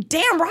 Bowl, you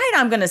damn right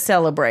I'm going to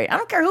celebrate. I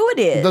don't care who it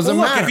is. Well,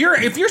 look,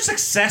 if you're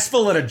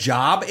successful at a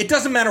job, it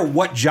doesn't matter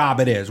what job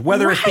it is,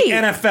 whether it's the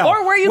Right. NFL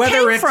Or where you whether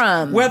came it's,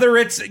 from. whether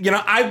it's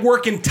I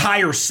work in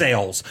tire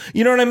sales.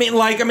 You know what I mean?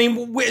 Like,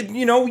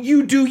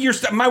 you do your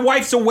stuff. My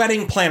wife's a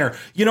wedding planner.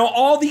 You know,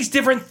 all these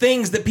different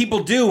things that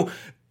people do.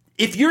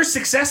 If you're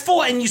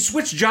successful and you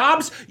switch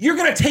jobs, you're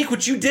going to take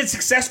what you did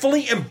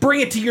successfully and bring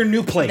it to your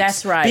new place.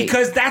 That's right.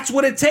 Because that's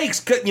what it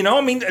takes.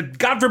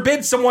 God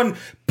forbid someone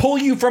pull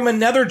you from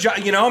another job.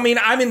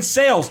 I'm in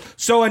sales.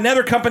 So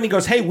another company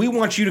goes, hey, we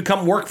want you to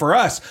come work for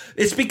us.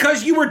 It's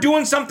because you were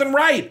doing something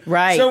right.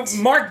 Right. So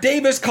Mark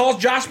Davis calls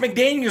Josh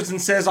McDaniels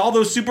and says, all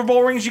those Super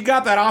Bowl rings you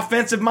got, that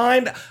offensive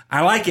mind,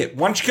 I like it.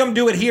 Why don't you come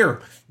do it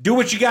here? Do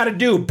what you got to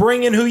do.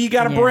 Bring in who you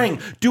got to bring.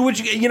 Do what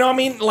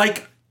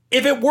Like,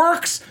 if it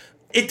works,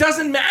 it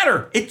doesn't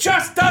matter. It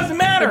just doesn't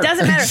matter. It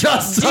doesn't matter.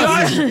 Just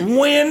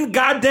win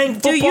goddamn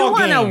football Do you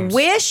want games. to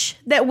wish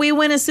that we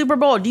win a Super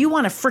Bowl? Or do you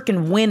want to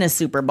freaking win a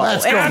Super Bowl?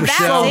 Let's go, And that's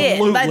Michelle. it.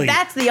 Absolutely.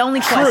 That's the only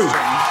Truth. question.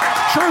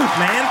 Truth,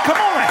 man. Come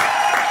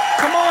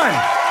on.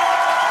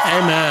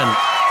 Amen.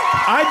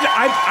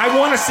 I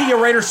want to see a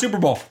Raiders Super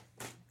Bowl.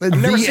 I've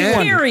never The seen end.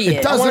 one. Period.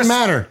 It doesn't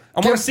matter. I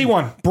want to see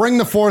one. Bring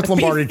the 4th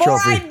Lombardi Before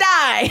trophy. I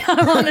die,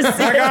 I want to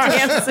see a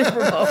damn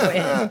Super Bowl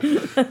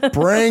win.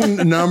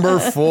 Bring number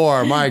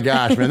 4. My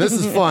gosh, man, this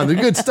is fun. The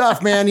good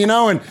stuff, man.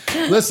 And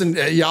listen,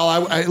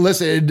 y'all.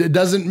 Listen. It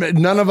doesn't.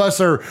 None of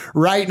us are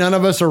right. None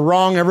of us are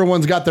wrong.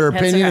 Everyone's got their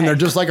That's opinion, and right. they're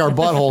just like our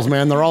buttholes,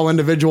 man. They're all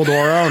individual to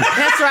our own.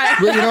 That's right.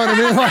 But you know what I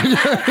mean?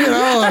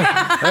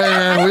 Hey,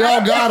 man, we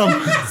all got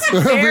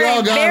them. We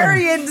all got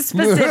Very them.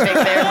 specific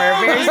there.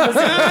 We're very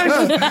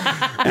specific.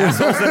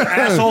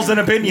 Assholes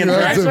and opinions, right?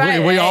 That's right.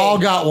 We all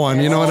got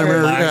one. You know what I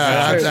mean? That's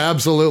Yeah, true.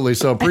 absolutely.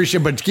 So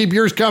appreciate, but keep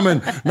yours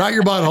coming, not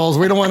your buttholes.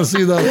 We don't want to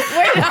see those.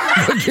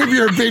 But keep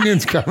your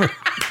opinions coming.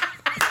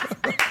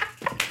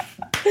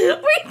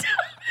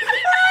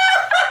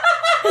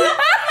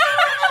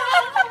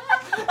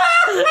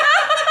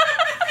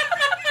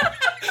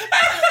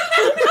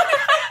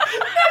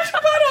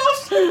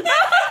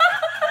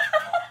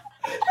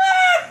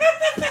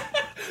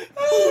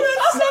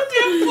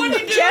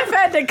 Jeff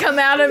had to to come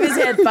out of his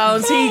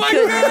headphones. He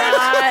could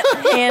not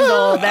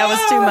handle. That was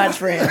too much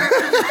for him.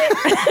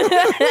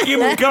 Keep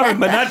them coming,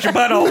 but not your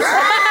butthole.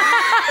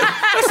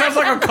 That sounds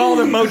like a call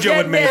that Mojo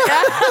would make.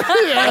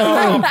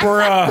 Oh,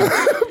 bruh.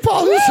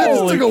 Paul, this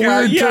Holy took a cow.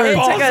 weird Yeah, turn.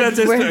 Paul said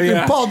this-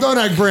 yeah. Paul, don't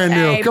act brand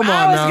new. Hey, Come on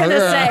I was now. gonna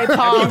say,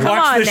 Paul, You come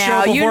watched on this show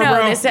now. You before, know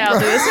bro?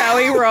 this how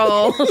we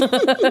roll.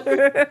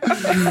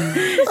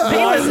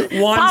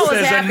 Juan Paul was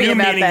says a happy new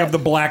about meaning that. of the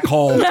black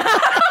hole.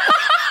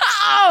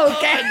 Oh,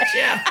 okay.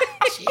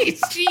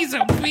 Jeez,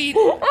 oh, Pete.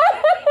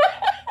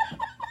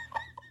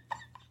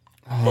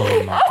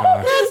 Oh, my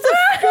gosh.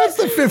 That's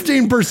the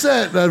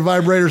 15% that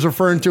Vibrator's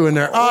referring to in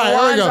there. All right, here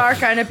we Juan's go. our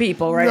kind of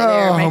people right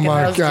there making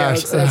those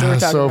jokes. That's what we're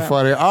talking so about.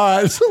 funny. All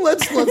right, so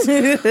let's cleanse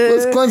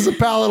the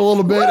palate a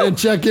little bit and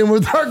check in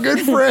with our good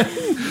friend.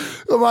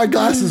 Oh, my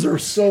glasses are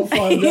so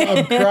fun.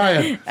 I'm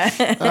crying.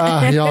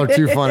 Y'all are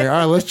too funny. All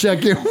right, let's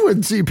check in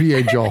with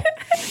CPA Joel.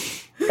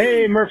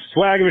 Hey, Murph,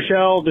 Swag, and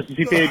Michelle. This is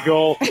CPA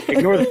Joel.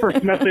 Ignore the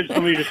first message.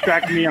 Somebody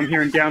distracted me. I'm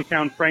here in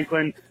downtown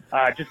Franklin.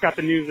 Just got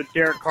the news that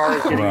Derek Carr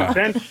is getting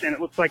benched, and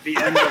it looks like the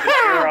end of the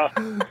era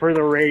for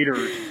the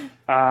Raiders.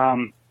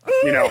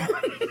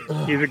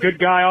 He's a good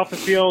guy off the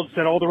field,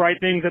 said all the right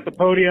things at the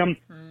podium.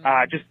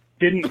 Just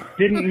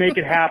didn't make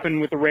it happen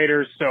with the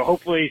Raiders. So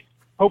hopefully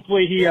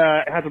he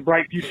has a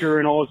bright future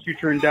in all his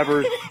future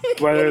endeavors,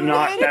 whether or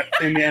not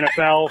that's in the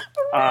NFL.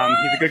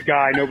 He's a good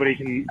guy. Nobody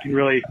can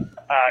really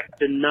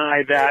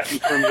deny that in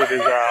terms of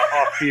his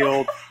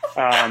off-field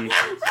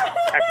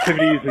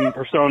activities and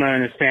persona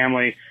and his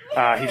family.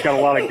 He's got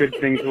a lot of good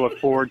things to look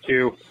forward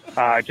to.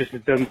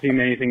 It doesn't seem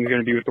anything's going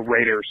to be with the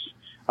Raiders.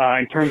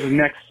 In terms of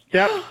next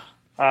steps,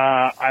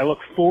 I look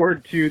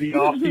forward to the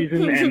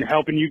off-season and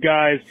helping you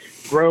guys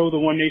grow the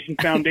One Nation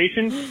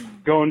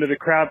Foundation, going to the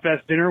Crab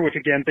Fest dinner, which,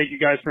 again, thank you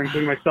guys for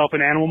including myself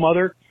and Animal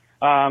Mother,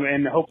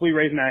 and hopefully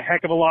raising a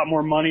heck of a lot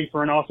more money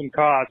for an awesome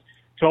cause.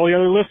 To all the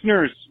other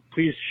listeners,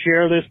 please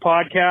share this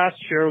podcast,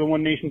 share the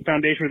One Nation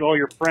Foundation with all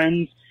your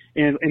friends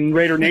in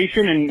Raider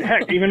Nation, and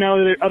heck, even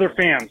other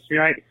fans.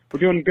 Right? We're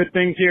doing good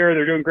things here.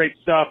 They're doing great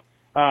stuff.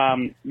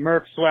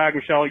 Murph, Swag,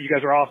 Michelle, you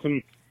guys are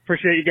awesome.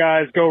 Appreciate you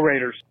guys. Go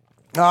Raiders.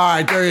 All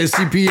right, there is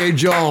CPA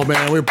Joel,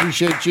 man. We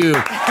appreciate you.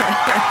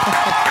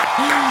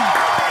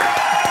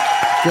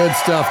 Good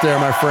stuff there,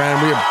 my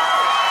friend.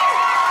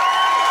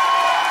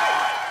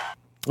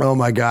 Oh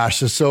my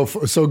gosh, it's so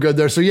good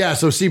there. So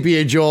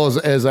CPA Joel,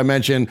 as I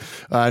mentioned,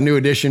 new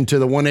addition to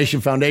the One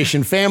Nation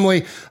Foundation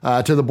family,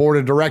 to the board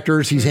of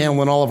directors. He's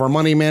handling all of our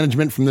money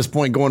management from this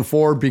point going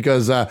forward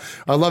because I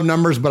love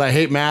numbers, but I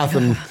hate math,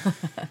 and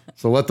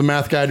so let the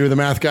math guy do the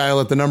math guy,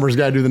 let the numbers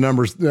guy do the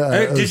numbers.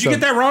 Did you get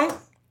that wrong?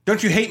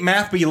 Don't you hate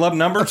math, but you love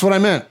numbers? That's what I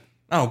meant.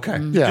 Oh, okay.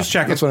 Yeah, just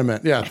checking. That's what I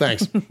meant. Yeah,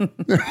 thanks.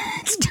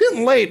 It's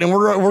getting late, and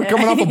we're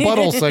coming off a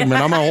butthole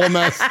segment. I'm a whole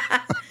mess.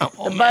 The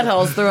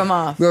buttholes threw him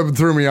off. That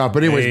threw me off.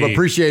 But anyways, but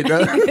appreciate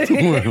that.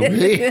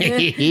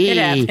 It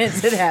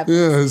happens. It happens.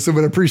 Yeah, so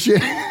but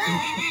appreciate.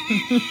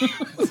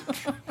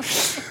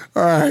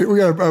 All right,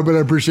 but I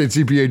appreciate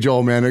CPA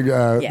Joel, man.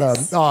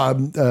 Yes.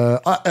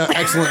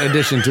 Excellent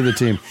addition to the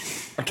team.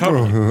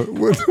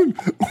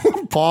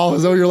 Paul,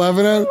 is that what you're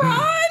laughing at?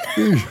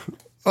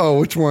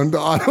 Oh, which one? The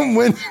autumn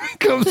wind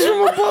comes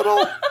from a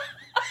bottle.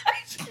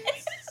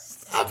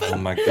 Stop it. Oh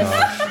my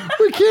gosh.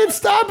 We can't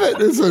stop it.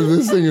 This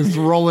thing is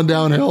rolling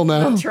downhill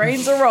now. The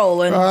trains are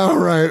rolling. All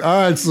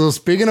right. So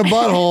speaking of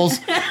buttholes.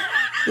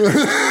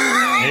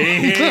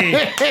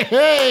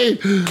 Hey.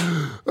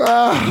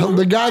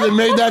 The guy that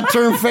made that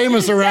term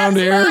famous around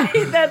here.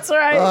 That's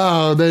right.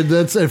 Oh,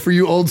 that's it for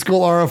you old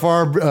school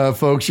RFR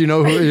folks. You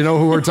know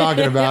who we're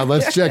talking about.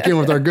 Let's check in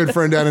with our good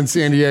friend down in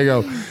San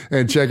Diego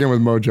and check in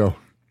with Mojo.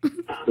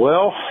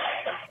 Well,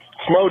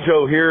 it's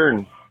Mojo here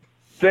in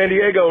San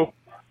Diego.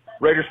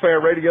 Raiders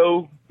Fan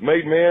Radio,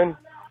 made men,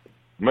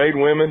 made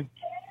women,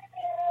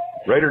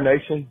 Raider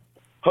Nation.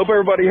 Hope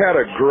everybody had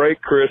a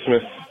great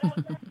Christmas.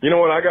 You know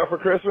what I got for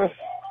Christmas?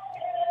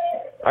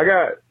 I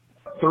got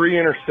 3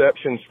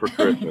 interceptions for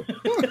Christmas.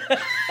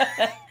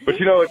 But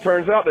it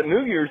turns out that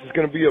New Year's is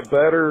going to be a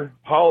better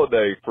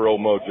holiday for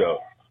old Mojo.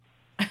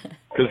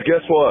 Because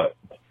guess what?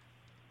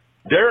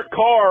 Derek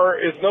Carr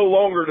is no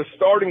longer the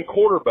starting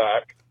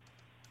quarterback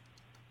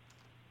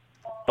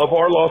of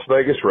our Las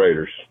Vegas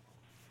Raiders.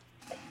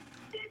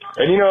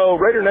 And,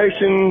 Raider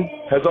Nation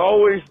has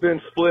always been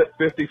split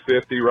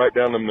 50-50 right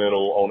down the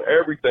middle on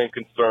everything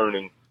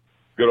concerning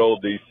good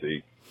old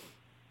DC.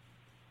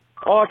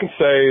 All I can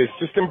say is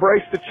just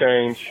embrace the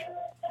change.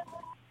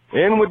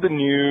 In with the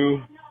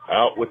new,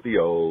 out with the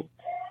old.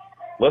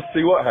 Let's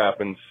see what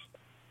happens.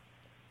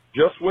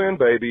 Just win,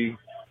 baby.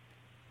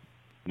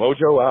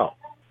 Mojo out.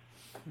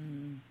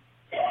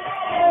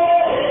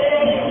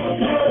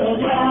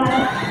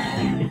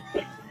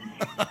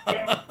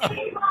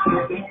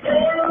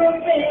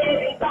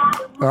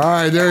 All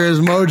right, there is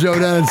Mojo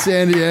down in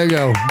San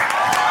Diego.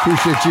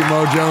 Appreciate you,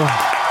 Mojo.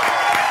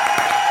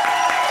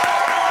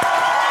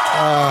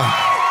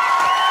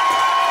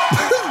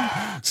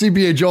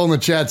 CPA Joel in the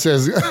chat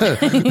says,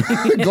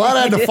 glad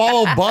I had to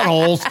follow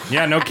buttholes.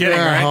 Yeah, no kidding,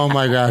 right? Oh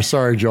my gosh.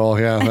 Sorry, Joel.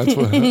 Yeah, that's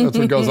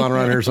what goes on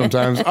around here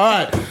sometimes. All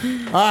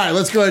right.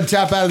 Let's go ahead and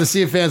tap out of the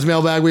Sea of Fans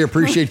mailbag. We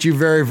appreciate you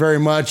very, very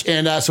much.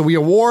 And so we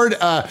award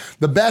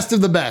the best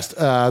of the best.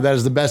 That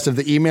is the best of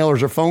the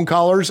emailers or phone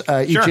callers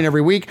each and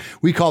every week.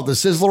 We call it the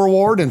Sizzler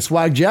Award. And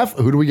Swag Jeff,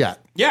 who do we got?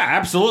 Yeah,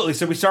 absolutely.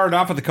 So we started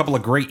off with a couple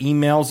of great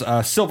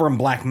emails, Silver and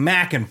Black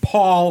Mac and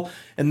Paul,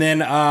 and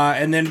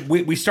then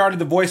we started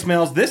the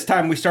voicemails. This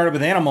time we started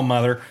with Animal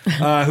Mother,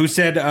 who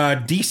said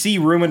DC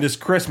ruined his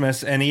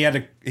Christmas and he had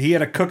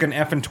to cook an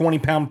effing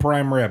 20-pound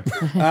prime rib.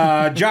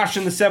 Josh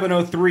in the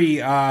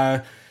 703.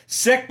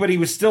 Sick, but he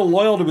was still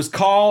loyal to his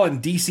call,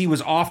 and DC was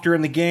off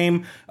during the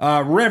game.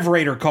 Rev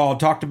Raider called,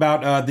 talked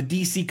about the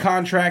DC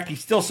contract. He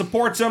still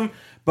supports him.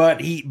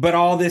 But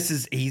all this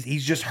is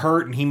he's just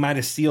hurt and he might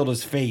have sealed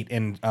his fate.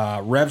 And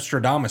Rev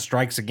Stradamus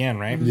strikes again,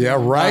 right? Yeah,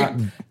 right.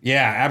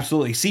 Yeah,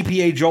 absolutely.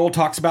 CPA Joel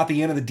talks about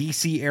the end of the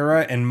DC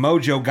era, and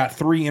Mojo got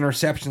 3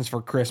 interceptions for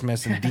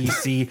Christmas, and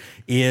DC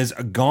is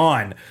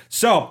gone.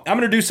 So I'm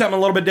going to do something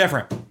a little bit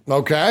different.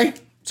 Okay.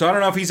 So I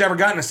don't know if he's ever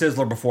gotten a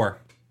Sizzler before.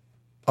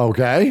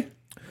 Okay.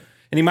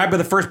 And he might be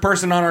the first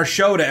person on our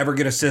show to ever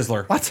get a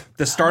Sizzler. What?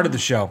 The start of the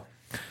show.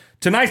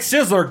 Tonight's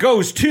Sizzler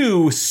goes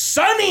to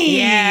Sonny.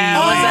 Yeah,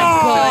 it was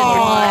a good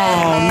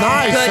one.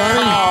 Nice, good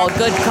Sonny. call.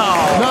 Good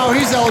call. No,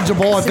 he's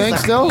eligible, I think,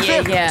 still.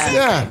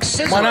 Yeah.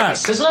 Why not?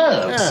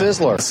 Sizzler. Yeah.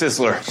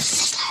 Sizzler.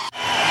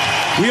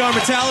 We are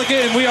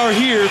Metallica, and we are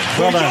here.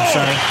 Well done,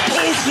 Sonny.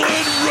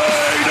 Oakland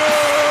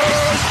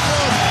Raiders!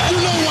 You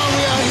know why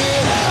we are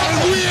here,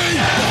 and we ain't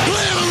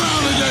playing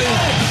around today.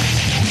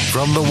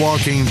 From The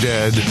Walking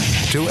Dead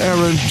to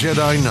errant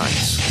Jedi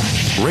Knights,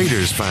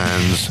 Raiders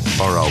fans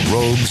are a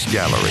rogues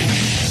gallery.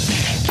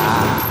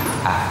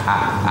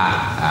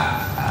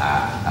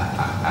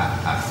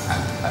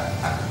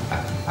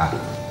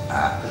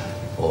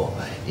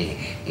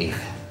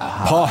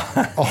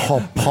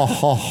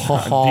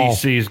 Paul.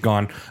 DC's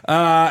gone.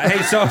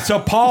 Hey, so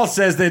Paul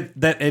says that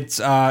it's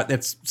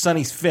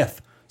Sonny's 5th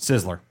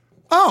Sizzler.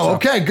 Oh,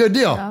 okay. Good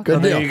deal. Okay.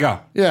 Good deal. There you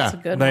go. Yeah.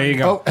 There you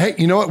go. Oh, hey,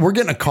 you know what? We're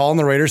getting a call on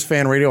the Raiders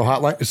fan radio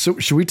hotline. So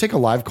should we take a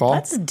live call?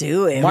 Let's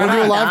do it. Want to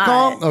do a live not?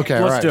 call? Okay,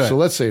 all Let's right. do it. So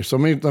let's see. So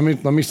let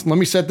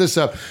me set this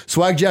up.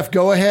 Swag Jeff,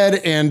 go ahead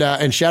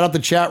and shout out the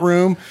chat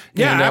room.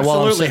 Yeah, and,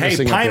 while I'm absolutely. setting this Hey,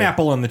 thing up here.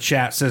 Pineapple in the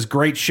chat says,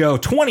 great show.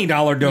 $20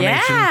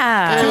 donation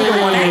Yeah. to the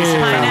One Thanks,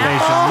 Nation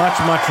Pineapple.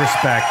 Foundation. Much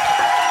respect.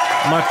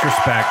 Much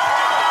respect.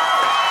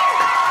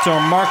 So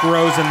Mark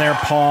Rose in there,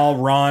 Paul,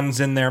 Ron's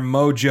in there,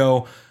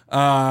 Mojo.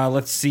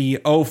 Let's see.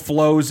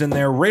 Flo's in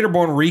there.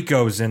 Raiderborn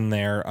Rico's in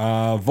there.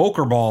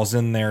 Volkerball's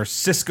in there.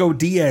 Cisco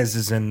Diaz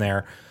is in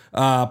there.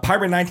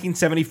 Pirate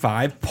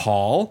 1975,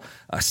 Paul.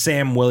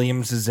 Sam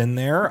Williams is in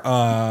there.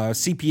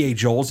 CPA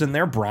Joel's in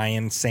there.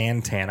 Brian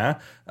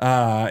Santana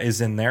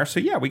is in there.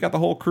 So yeah, we got the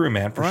whole crew,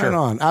 man, for Right sure.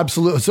 on.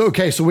 Absolutely. So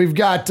okay, so we've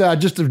got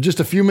just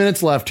a few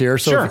minutes left here.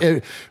 So Sure.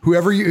 if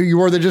whoever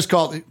you are that just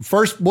called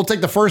first, we'll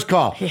take the first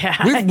call.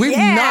 Yeah. We've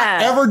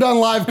not ever done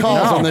live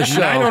calls on this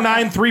show.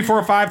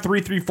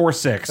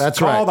 909-345-3346. That's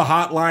Call right. the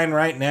hotline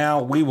right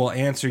now. We will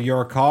answer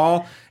your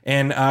call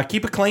and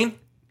keep it clean.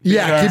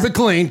 Yeah, because- keep it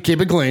clean.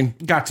 Keep it clean.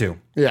 Got to.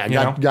 Yeah, You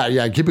know?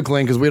 keep it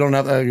clean because we don't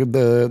have there's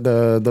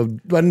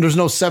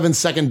no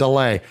 7-second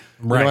delay.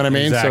 You Right, know what I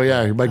mean? exactly.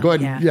 So yeah, but go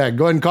ahead,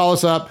 go ahead and call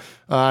us up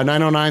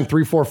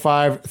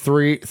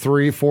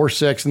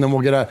 909-345-3346, and then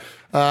we'll get a.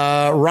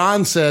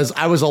 Ron says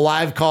I was a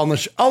live call on the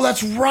show. Oh,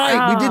 that's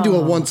right, we did do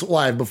it once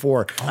live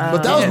before,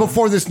 but that was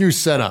before this new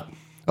setup.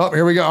 Oh,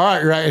 here we go.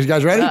 All right, you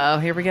guys ready? Oh,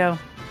 here we go.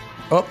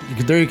 Oh,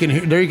 there you can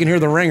hear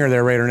the ringer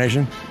there, Raider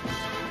Nation.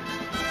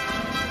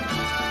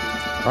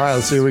 All right,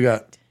 let's see what we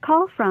got.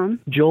 Call from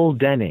Joel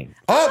Denning.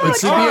 Oh,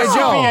 it's CPA CPA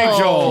Joel.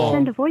 Joel. To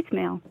send a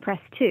voicemail, press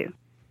 2.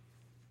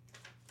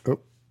 Oh,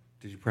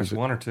 Did you press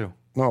 1 or 2?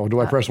 no, do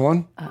I press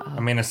 1? I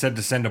mean, I said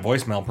to send a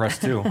voicemail, press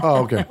 2. Oh,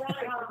 okay.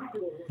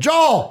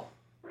 Joel.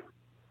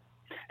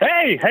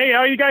 Hey,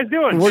 how you guys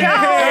doing? Hey,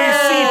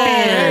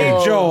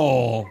 CPA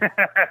Joel.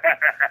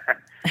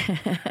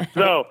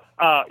 So,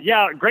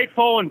 great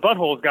fall and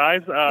buttholes,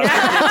 guys.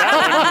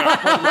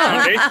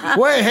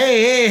 Wait,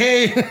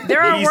 hey.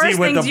 There are Easy worse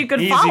with things the- you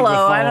could easy with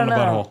follow. I falling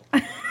don't the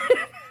know.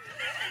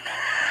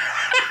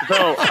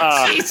 So,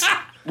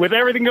 with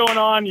everything going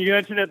on, you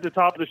mentioned at the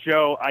top of the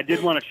show, I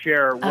did want to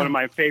share one of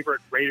my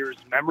favorite Raiders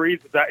memories.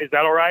 Is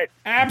that all right?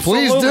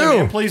 Absolutely, Please do.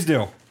 man, please do.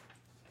 All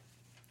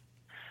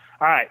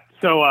right.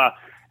 So,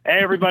 hey,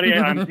 everybody,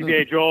 I'm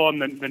CPA Joel. I'm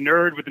the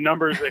nerd with the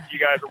numbers. If you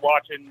guys are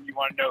watching, you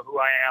want to know who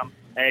I am,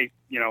 hey,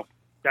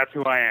 that's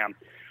who I am.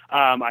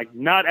 I'm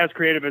not as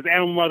creative as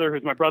Animal Mother,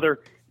 who's my brother,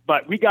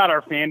 but we got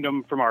our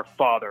fandom from our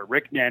father,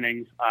 Rick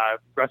Dennings.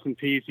 Rest in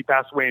peace. He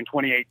passed away in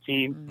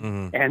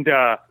 2018. And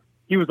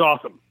he was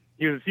awesome.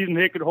 He was a season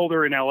ticket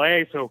holder in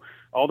L.A., so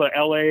all the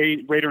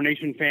L.A. Raider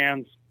Nation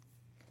fans,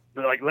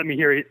 they're like, let me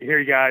hear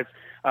you guys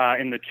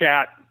in the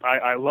chat.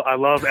 I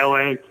love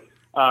L.A.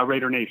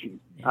 Raider Nation.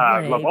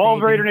 I love all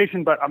of Raider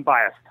Nation, but I'm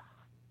biased.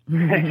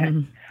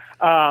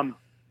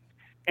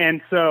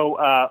 And so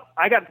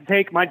I got to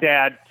take my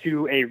dad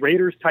to a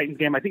Raiders-Titans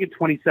game, I think in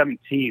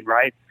 2017,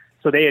 right?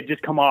 So they had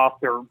just come off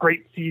their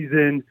great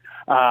season,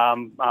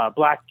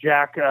 Black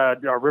Jack,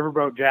 or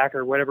Riverboat Jack,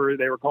 or whatever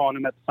they were calling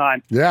him at the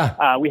time.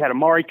 Yeah. We had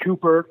Amari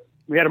Cooper.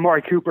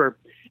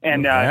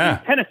 And in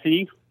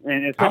Tennessee.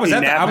 And I was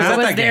at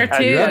that there game.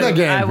 too. You had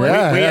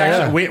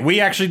that game. We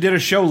actually did a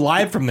show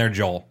live from there,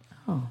 Joel.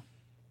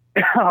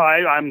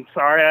 I'm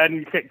sorry, I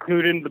didn't get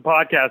clued into the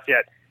podcast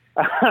yet.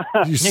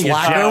 You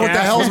slacker? What the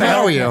hell's the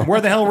matter with you? Where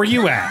the hell were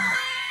you at?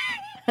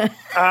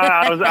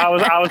 I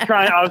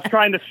was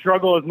trying to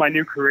struggle with my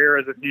new career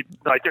as an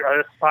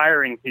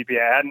aspiring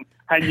CPA.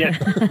 I hadn't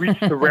yet reached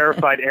the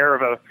rarefied air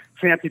of a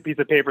fancy piece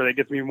of paper that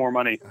gets me more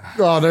money.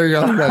 Oh, there you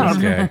go.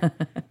 Okay.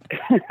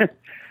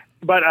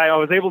 But I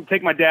was able to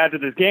take my dad to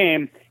this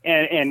game,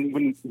 and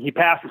when he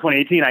passed in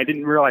 2018, I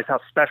didn't realize how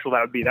special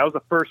that would be. That was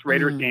the first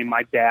Raiders game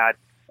my dad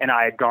and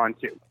I had gone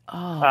to in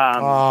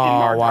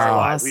our entire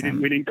lives.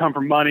 Awesome. We didn't come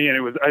for money, and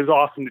it was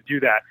awesome to do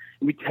that.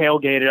 And we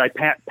tailgated. I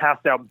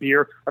passed out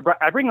beer.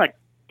 I bring like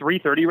 3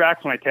 30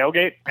 racks when I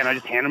tailgate, and I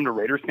just hand them to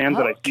Raiders fans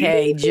that I see.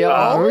 Okay,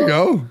 Joe. There we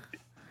go.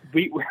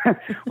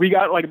 We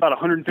got like about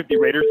 150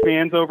 Raiders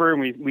fans over,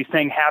 and we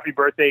sang happy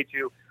birthday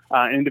to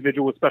an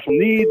individual with special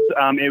needs.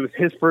 It was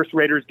his first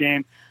Raiders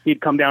game.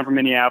 He'd come down from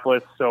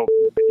Minneapolis, so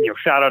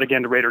shout out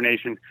again to Raider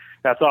Nation.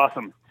 That's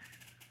awesome.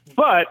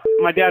 But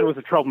my dad was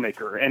a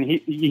troublemaker, and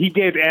he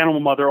gave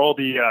Animal Mother all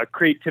the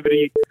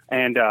creativity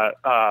and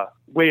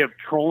way of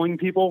trolling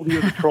people. He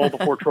was a troll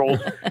before trolls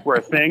were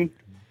a thing.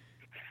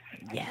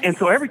 Yes. And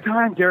so every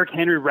time Derrick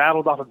Henry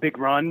rattled off a big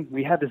run,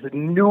 we had this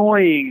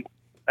annoying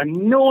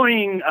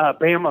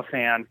Bama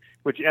fan,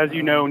 which, as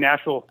you know,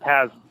 Nashville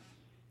has.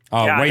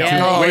 Oh, Yeah, way yeah.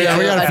 too. Oh, way yeah, too-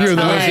 we got a few of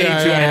those. way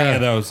Yeah, too yeah, many yeah.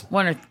 of those.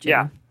 One or two.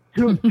 Yeah,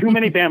 too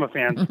many Bama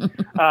fans.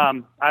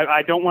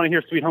 I don't want to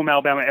hear Sweet Home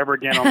Alabama ever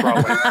again on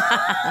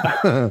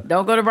Broadway.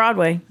 Don't go to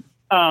Broadway.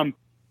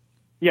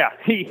 Yeah,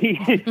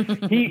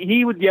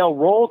 he would yell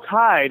 "Roll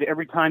Tide"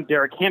 every time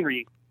Derrick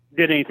Henry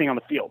did anything on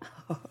the field.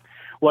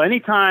 Well,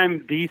 anytime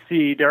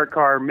DC Derek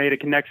Carr made a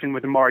connection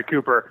with Amari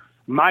Cooper,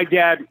 my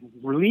dad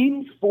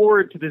leans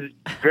forward to this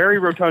very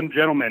rotund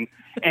gentleman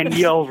and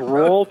yells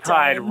 "Roll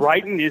Tide"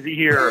 right in his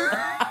ear.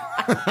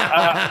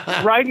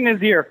 Right in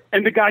his ear.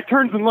 And the guy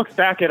turns and looks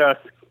back at us,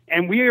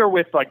 and we are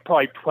with like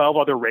probably 12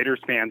 other Raiders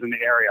fans in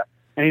the area.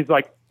 And he's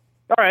like,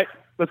 all right,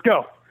 let's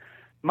go.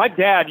 My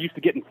dad used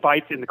to get in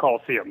fights in the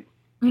Coliseum.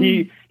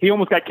 He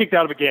almost got kicked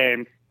out of a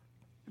game,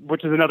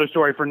 which is another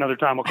story for another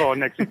time. We'll call it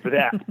next week for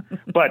that.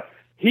 But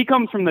he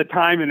comes from the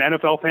time in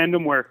NFL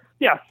fandom where,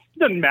 yeah, it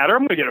doesn't matter. I'm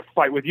going to get a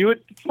fight with you.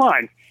 It's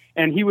fine.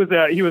 And he was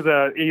a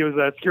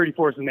security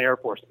force in the Air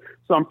Force.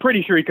 So I'm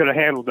pretty sure he could have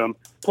handled them.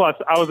 Plus,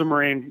 I was a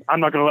Marine. I'm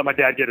not going to let my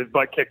dad get his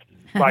butt kicked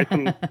by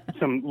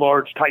some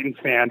large Titans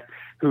fan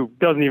who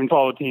doesn't even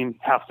follow the team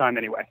half time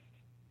anyway.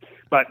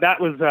 But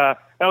that was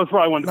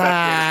probably one of the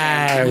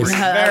best games.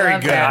 Very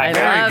good.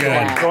 Very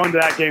good. Going to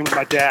that game with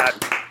my dad.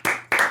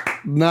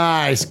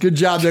 Nice. Good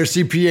job there,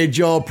 CPA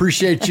Joel.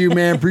 Appreciate you,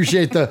 man.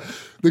 Appreciate the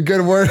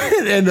good word.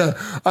 And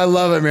I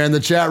love it, man. The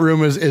chat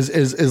room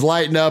is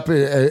lighting up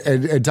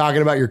and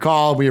talking about your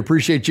call. We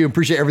appreciate you.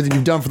 Appreciate everything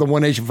you've done for the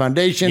One Nation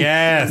Foundation.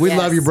 Yes. We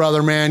love you,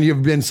 brother, man.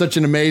 You've been such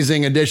an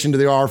amazing addition to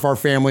the RFR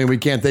family, and we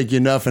can't thank you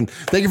enough. And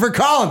thank you for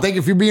calling. Thank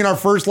you for being our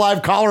first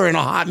live caller in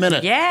a hot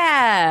minute.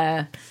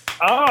 Yeah.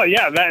 Oh,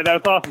 yeah,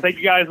 that's awesome. Thank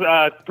you, guys.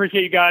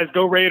 Appreciate you guys.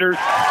 Go Raiders.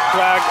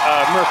 Swag,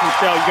 Murph and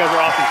Michelle, you guys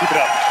are awesome. Keep it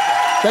up.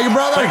 Thank you,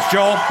 brother. Thanks,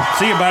 Joel.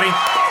 See you, buddy.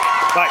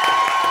 Bye.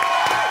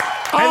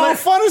 How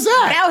fun is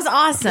that? That was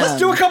awesome. Let's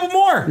do a couple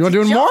more. You want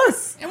to do more?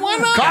 And why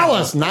not? Call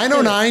us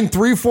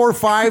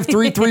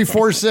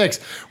 909-345-3346.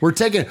 We're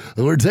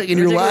taking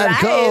your live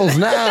calls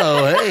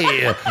now.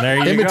 Hey, There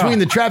you in go. between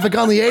the traffic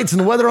on the 8s and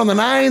the weather on the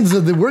 9s,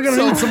 we're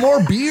gonna need some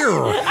more beer.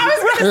 I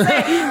was going to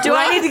say, do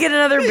I need to get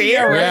another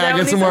beer? Yeah,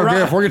 get some more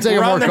beer. If we're gonna take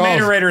more Ron the calls.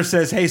 Manerator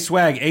says, "Hey,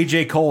 Swag."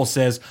 AJ Cole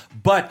says,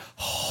 "But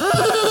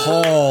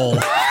hole."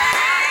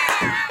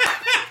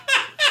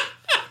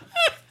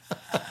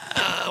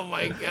 Oh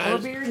my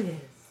gosh.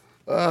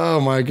 Oh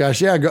my gosh.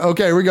 Yeah.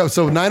 Okay, here we go.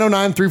 So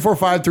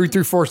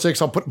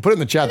 909-345-3346. I'll put it in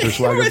the chat there,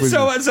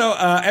 Swag. So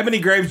Ebony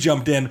Graves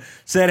jumped in,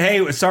 said,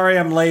 "Hey, sorry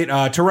I'm late.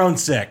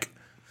 Tyrone's sick."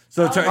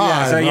 So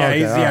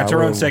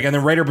Tyrone's sick. And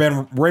then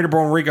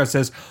Raiderborn Rico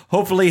says,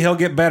 "Hopefully he'll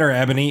get better,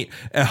 Ebony.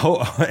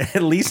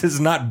 At least it's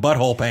not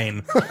butthole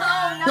pain."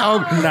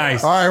 Oh,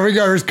 nice. All right, here we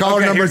go. Here's caller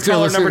number here's two.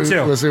 caller Let's number see,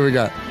 two. Let's see what we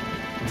got.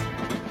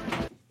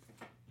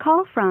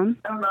 Call from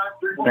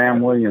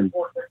Sam Williams.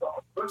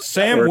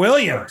 Sam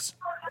Williams.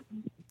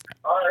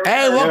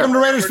 Hey, welcome to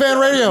Raiders Fan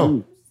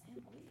Radio.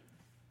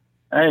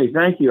 Hey,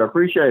 thank you. I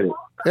appreciate it.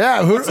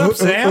 Yeah, who up,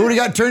 Sam? who do you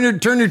got? Turn your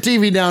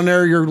TV down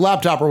there, your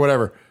laptop or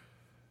whatever.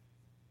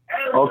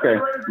 Okay,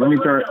 let me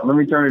turn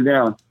it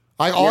down.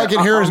 All I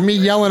can hear is me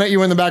yelling at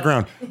you in the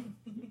background.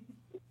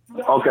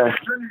 Okay.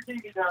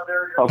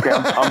 Okay,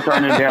 I'm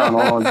turning it down.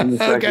 Hold on, give me a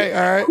second. Okay,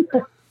 all right.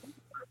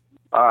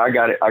 I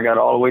got it. I got it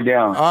all the way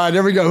down. All right,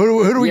 there we go.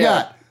 Who do we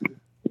got?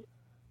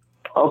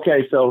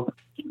 Okay, so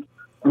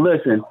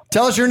listen.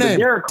 Tell us your name.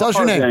 The Derek Tell us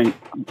your Carr name.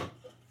 thing-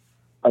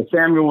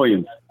 Samuel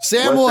Williams.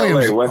 Sam West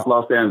Williams. LA, West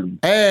Los Angeles.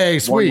 Hey,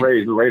 sweet. Born and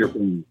raised a Raider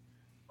fan.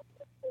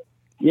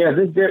 Yeah,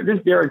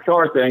 this Derek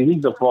Carr thing,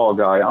 he's a fall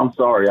guy. I'm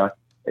sorry.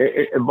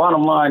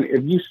 Bottom line,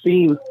 if you've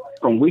seen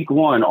from week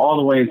one all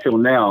the way until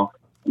now,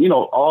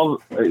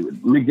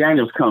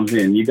 McDaniels comes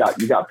in. You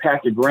got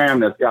Patrick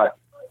Graham that's got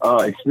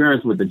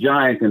experience with the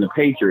Giants and the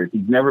Patriots.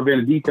 He's never been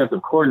a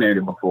defensive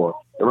coordinator before.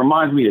 It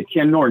reminds me of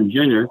Ken Norton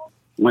Jr.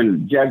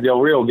 when Jack Del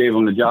Rio gave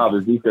him the job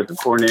as defensive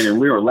coordinator, and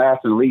we were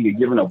last in the league at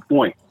giving up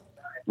points.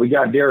 We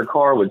got Derek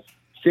Carr with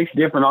 6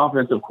 different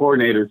offensive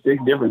coordinators,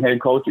 6 different head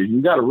coaches.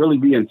 You got to really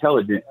be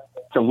intelligent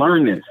to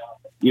learn this,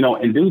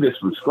 and do this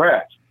from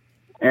scratch.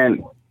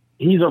 And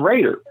he's a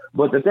Raider.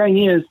 But the thing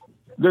is,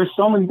 there's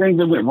so many things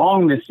that went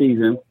wrong this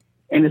season,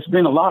 and it's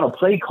been a lot of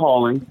play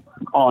calling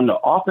on the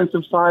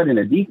offensive side and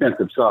the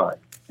defensive side.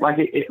 Like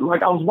I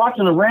was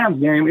watching the Rams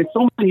game. It's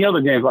so many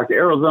other games, like the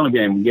Arizona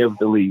game we gave up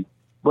the lead.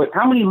 But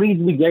how many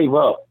leads we gave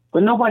up?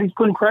 But nobody's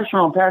putting pressure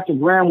on Patrick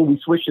Graham when we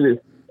switched to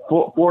the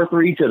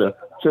 4-3 to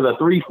the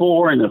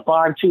 3-4 and the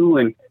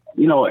 5-2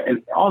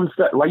 and all this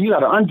stuff. Like, you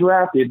got an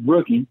undrafted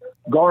rookie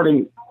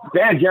guarding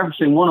Van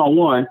Jefferson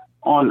one-on-one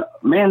on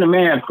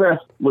man-to-man press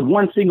with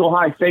one single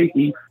high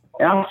safety.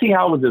 And I don't see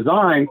how it was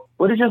designed,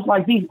 but it's just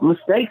like these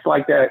mistakes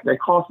like that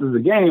costs us the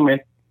game.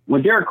 And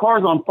when Derek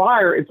Carr's on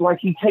fire, it's like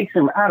he takes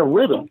him out of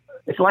rhythm.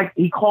 It's like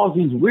he calls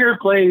these weird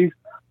plays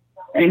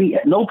and he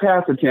had no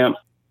pass attempts.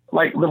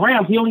 Like the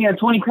Rams, he only had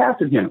 20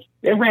 pass attempts.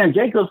 They ran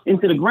Jacobs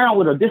into the ground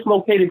with a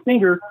dislocated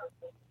finger.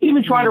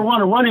 Even tried to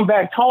run a running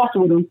back toss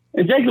with him,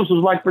 and Jacobs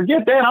was like,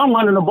 forget that, I'm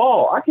running the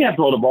ball. I can't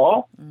throw the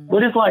ball.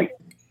 But it's like,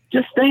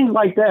 just things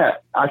like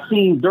that I've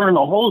seen during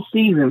the whole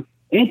season,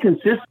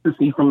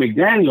 inconsistency from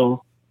McDaniels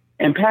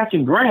and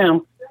Patrick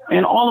Graham,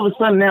 and all of a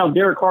sudden now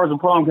Derek Carr's a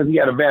problem because he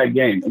had a bad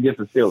game against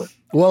the Steelers.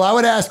 Well, I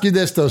would ask you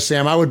this, though,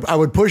 Sam. I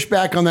would push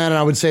back on that, and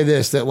I would say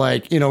this,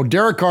 that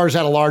Derek Carr's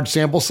had a large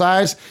sample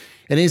size,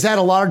 and he's had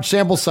a large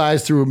sample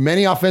size through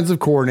many offensive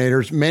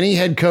coordinators, many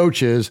head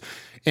coaches.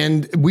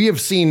 And we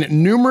have seen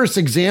numerous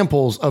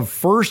examples of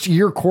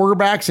first-year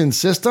quarterbacks in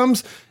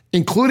systems,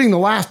 including the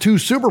last 2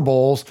 Super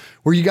Bowls,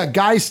 where you got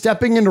guys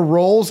stepping into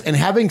roles and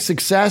having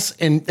success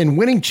and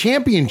winning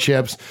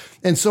championships.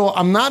 And so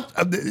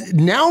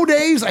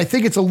nowadays, I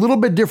think it's a little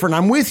bit different.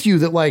 I'm with you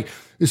that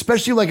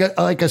especially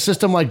like a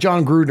system like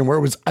John Gruden,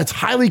 where it's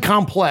highly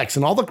complex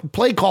and all the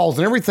play calls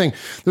and everything.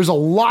 There's a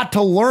lot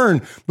to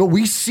learn, but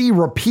we see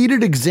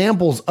repeated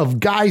examples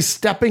of guys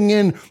stepping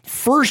in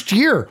first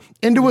year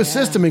into a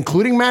system,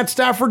 including Matt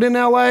Stafford in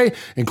LA,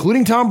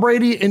 including Tom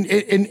Brady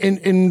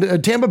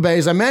in Tampa Bay,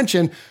 as I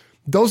mentioned.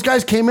 Those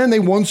guys came in, they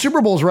won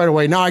Super Bowls right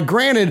away. Now,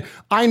 granted,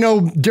 I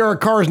know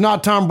Derek Carr is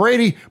not Tom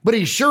Brady, but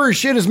he sure as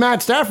shit is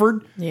Matt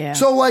Stafford. Yeah.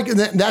 So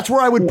that's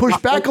where I would push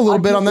back a little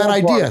bit on that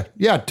idea.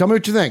 Yeah, tell me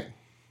what you think.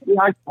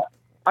 Yeah,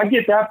 I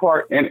get that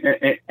part, and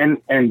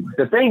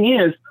the thing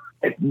is,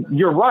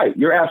 you're right.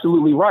 You're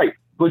absolutely right.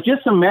 But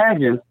just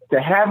imagine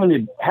having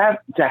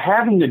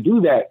to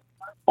do that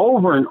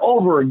over and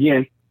over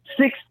again,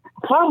 6,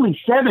 probably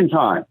 7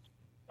 times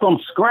from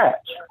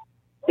scratch.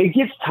 It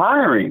gets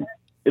tiring,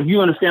 if you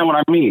understand what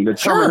I mean. The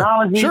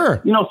terminology,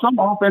 some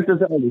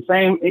offenses are the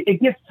same. It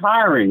gets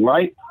tiring,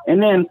 right?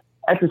 And then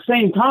at the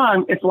same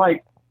time, it's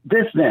like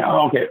this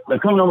now. Okay, they're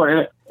coming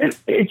over. And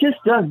it just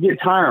does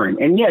get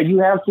tiring. And yeah, you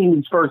have seen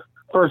these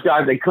first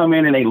guys, they come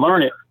in and they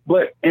learn it.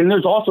 And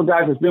there's also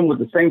guys that's been with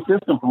the same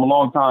system from a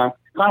long time,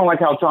 kind of like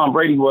how Tom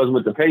Brady was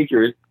with the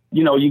Patriots.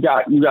 You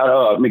got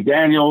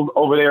McDaniels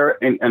over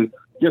there, and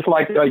just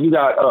like you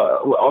got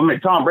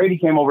Tom Brady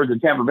came over to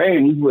Tampa Bay,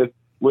 and he's with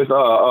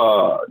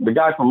the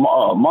guy from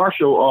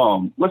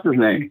Marshall. What's his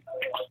name?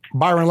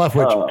 Byron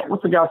Leftwich.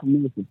 What's the guy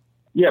from Marshall?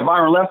 Yeah,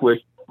 Byron Leftwich.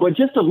 But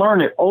just to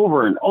learn it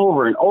over and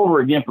over and over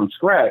again from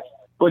scratch.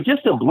 But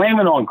just to blame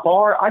it on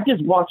Carr, I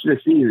just watched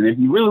this season. If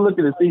you really look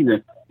at the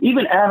season,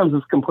 even Adams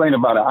is complaining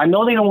about it. I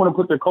know they don't want to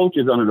put their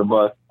coaches under the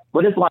bus,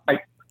 but it's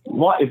like,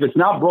 if it's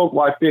not broke,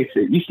 why fix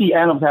it? You see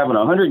Adams having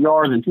 100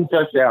 yards and 2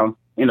 touchdowns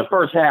in the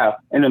first half,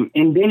 and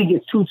then he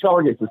gets 2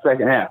 targets the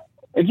second half.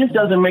 It just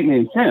doesn't make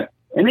any sense.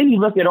 And then you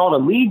look at all the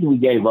leads we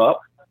gave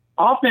up.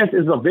 Offense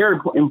is a very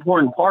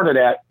important part of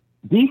that.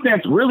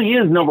 Defense really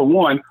is number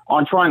one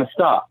on trying to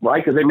stop,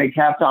 right? Because they make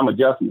halftime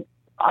adjustments.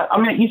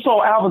 I mean, you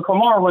saw Alvin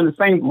Kamara run the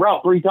same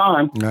route 3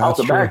 times out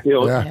the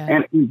backfield,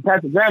 and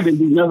Patrick Graham didn't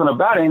do nothing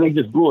about it, and they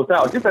just blew us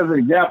out. Just as an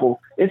example,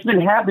 it's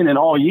been happening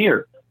all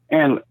year.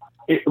 And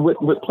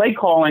with play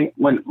calling,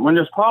 when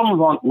there's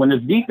problems when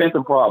there's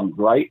defensive problems,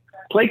 right?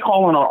 Play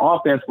calling on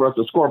offense for us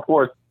to score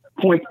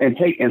points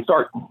and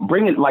start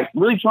bringing,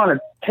 really trying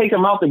to take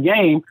them out the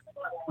game.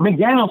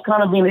 McDaniel's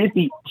kind of been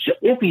iffy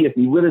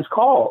with his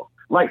calls.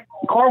 Like,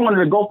 Carr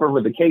wanted to go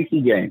for the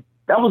KC game.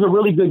 That was a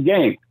really good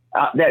game.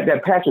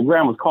 That Patrick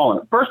Graham was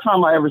calling. First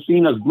time I ever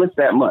seen us blitz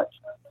that much.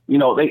 They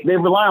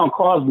rely on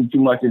Crosby too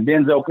much and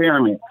Denzel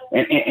Perryman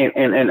and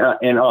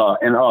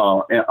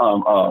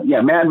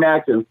Mad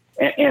Max and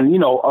they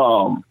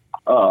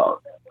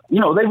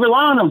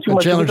rely on them too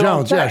much. Chandler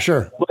Jones, yeah,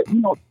 sure.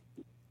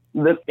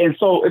 But and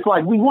so it's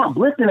like we weren't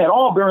blitzing at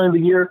all during the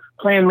year,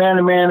 playing man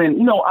to man, and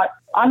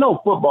I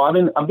know football.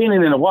 I've been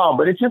in it a while,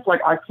 but it's just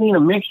like I've seen a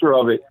mixture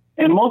of it.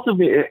 And most of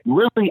it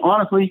really,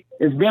 honestly,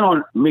 has been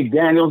on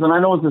McDaniels. And I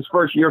know it's his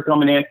first year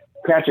coming in.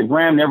 Patrick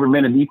Graham never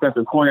been a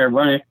defensive coordinator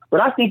running.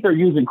 But I think they're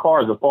using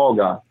Carr as a fall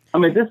guy. I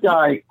mean, this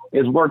guy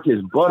has worked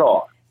his butt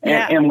off.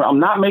 And I'm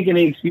not making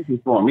any excuses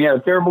for him. He had a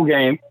terrible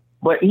game,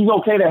 but he's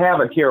okay to have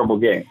a terrible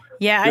game.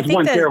 Yeah, I Just think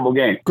one terrible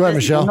game. Go ahead,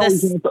 Michelle. He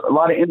has a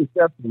lot of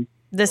interceptions.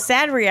 The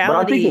sad reality.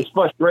 But I think it's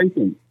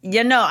frustration.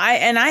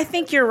 I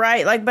think you're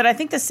right. But I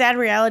think the sad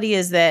reality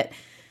is that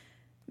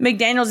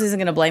McDaniels isn't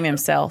going to blame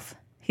himself.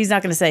 He's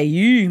not going to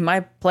say, my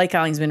play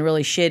calling's been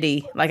really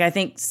shitty. I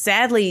think,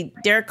 sadly,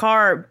 Derek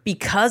Carr,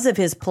 because of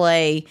his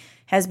play,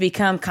 has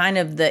become kind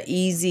of the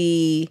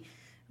easy,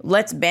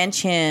 let's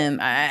bench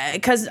him.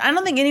 Because I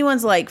don't think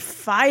anyone's,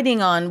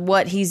 fighting on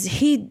what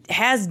he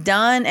has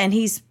done, and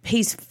he's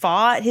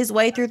fought his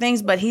way through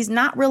things, but he's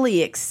not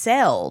really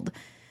excelled.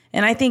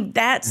 And I think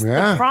that's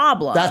the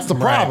problem. That's the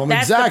problem.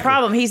 That's exactly. the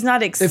problem. He's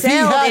not excelled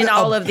in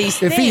all of these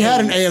things. If he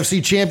had an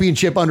AFC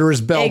championship under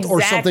his belt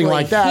or something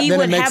like that, he then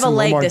would it makes have a him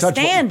leg more to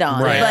untouchable. stand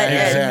on. Right. But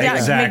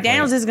Exactly.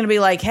 McDaniels is going to be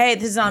like, hey,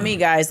 this is on me,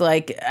 guys.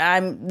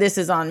 This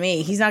is on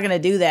me. He's not going to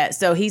do that.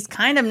 So he's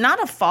kind of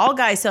not a fall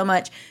guy so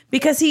much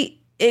because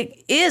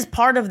it is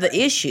part of the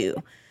issue,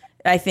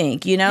 I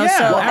think, Yeah,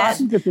 So I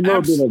think it's a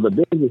little bit of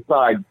the business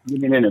side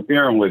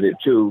interfering with it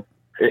too.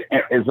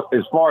 As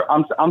far,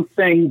 I'm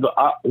saying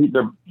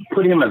they're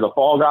putting him as a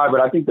fall guy,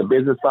 but I think the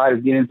business side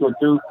is getting into it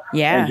too.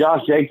 Yeah. And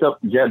Josh Jacobs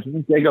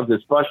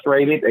is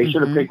frustrated. They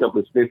should have picked up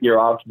his 5th-year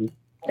option.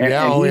 And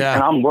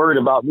I'm worried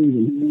about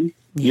losing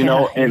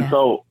him.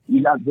 So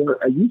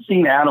you've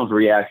seen Adams'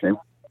 reaction.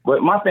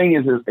 But my thing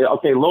is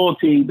okay,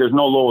 loyalty. There's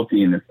no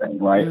loyalty in this thing,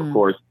 right? Of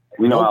course,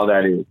 we know how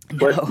that is.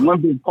 But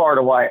one big part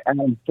of why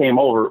Adams came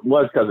over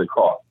was because of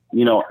cost.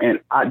 And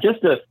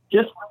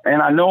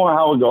and I know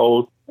how it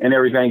goes. And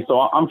everything. So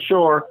I'm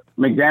sure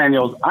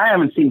McDaniels, I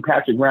haven't seen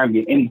Patrick Graham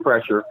get any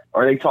pressure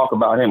or they talk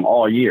about him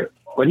all year.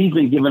 But he's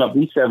been giving up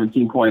these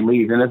 17-point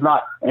leads. And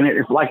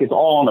it's like it's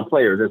all on the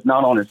players. It's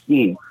not on the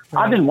scheme.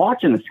 Right. I've been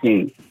watching the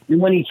scheme.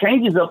 And when he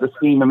changes up the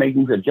scheme and makes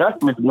these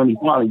adjustments, when he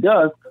finally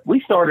does,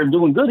 we started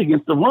doing good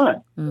against the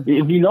run. Mm-hmm.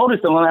 If you notice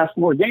in the last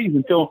 4 games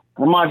until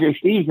Ramondre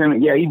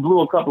Stevenson, he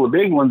blew a couple of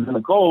big ones in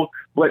the cold,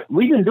 but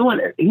we've been doing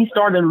it. He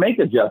started to make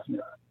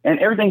adjustments. And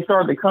everything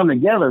started to come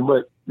together.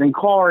 But then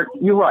Carr,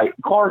 you're right.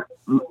 Carr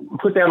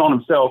put that on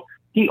himself.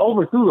 He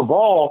overthrew the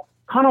ball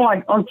kind of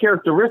like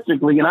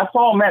uncharacteristically. And I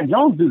saw Matt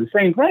Jones do the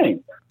same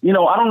thing. I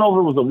don't know if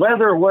it was the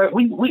weather or what.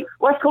 We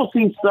West Coast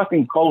teams stuck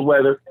in cold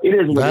weather. It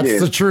is what it is.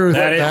 That's the truth.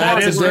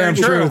 That is the damn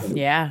truth.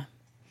 Yeah.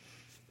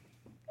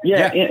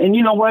 Yeah. And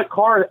you know what?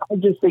 I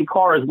just think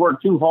Carr has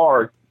worked too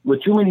hard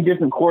with too many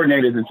different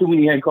coordinators and too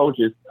many head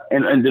coaches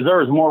and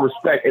deserves more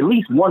respect, at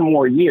least one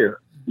more year.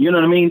 You know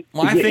what I mean?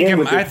 Well, I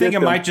think it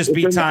might just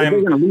be time.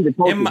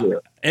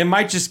 It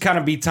might just kind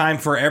of be time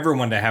for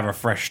everyone to have a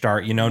fresh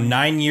start.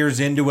 9 years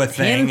into a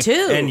thing, him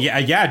too. And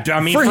I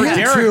mean for him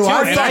Derek too. too.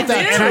 I thought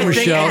that too,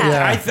 Michelle.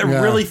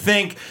 I really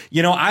think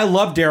I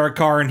love Derek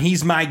Carr and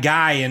he's my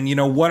guy, and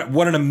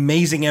what an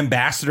amazing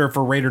ambassador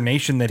for Raider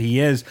Nation that he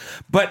is.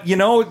 But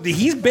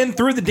he's been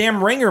through the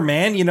damn ringer,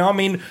 man.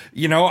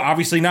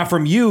 Obviously not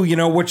from you,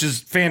 which is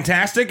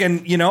fantastic,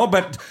 and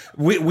but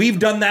we've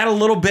done that a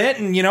little bit,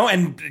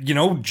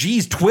 and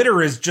geez,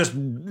 Twitter has just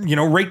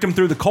raked him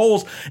through the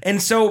coals,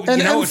 and so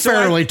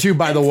unfairly too,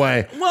 by the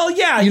way. Well,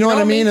 yeah, you know what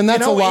I mean, and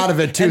that's a lot of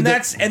it too. And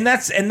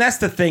that's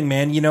the thing,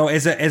 man.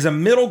 As a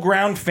middle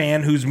ground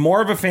fan who's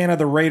more of a fan of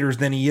the Raiders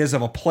than he is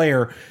of a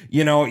player,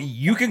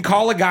 you can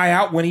call a guy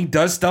out when he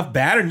does stuff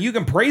bad, and you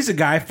can praise a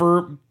guy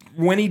for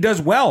when he does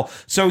well.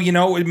 So,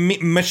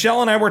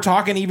 Michelle and I were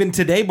talking even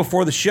today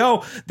before the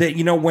show that,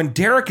 when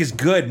Derek is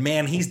good,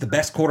 man, he's the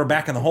best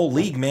quarterback in the whole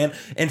league, man.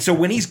 And so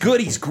when he's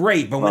good, he's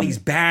great. But when he's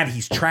bad,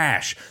 he's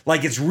trash.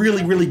 It's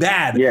really, really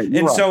bad. Yeah,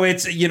 and so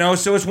it's,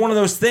 so it's one of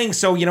those things.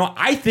 So,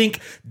 I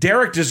think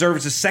Derek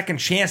deserves a second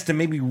chance to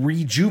maybe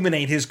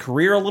rejuvenate his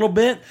career a little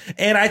bit.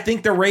 And I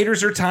think the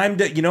Raiders are time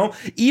to,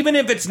 even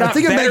if it's not I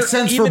think better, it makes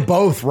sense for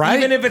both, right?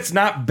 Even if it's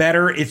not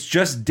better, it's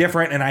just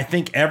different. And I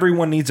think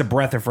everyone needs a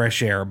breath of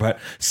fresh air. But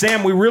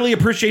Sam, we really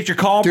appreciate your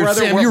call, dude,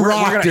 brother. Sam, we're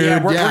rock,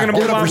 dude. We're going to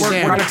move on.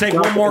 We're going to take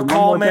one more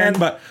call, man.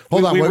 But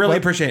we really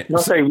appreciate it. Can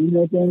I say one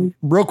more thing?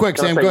 Real quick,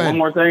 Sam, go ahead. One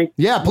more thing?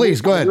 Yeah, please,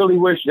 go ahead. I really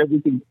wish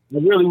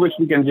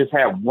we can just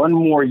have one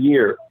more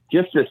year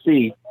just to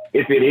see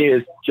if it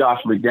is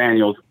Josh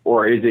McDaniels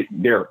or is it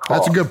Derek Carr.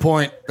 That's a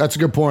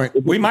good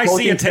point. We might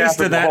see a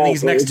taste of that in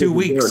these next 2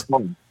 weeks.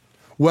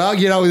 Well,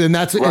 and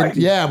that's right.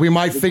 And we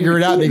might figure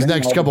it out in these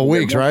next couple of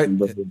weeks, right?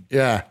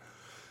 Yeah.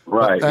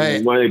 Right.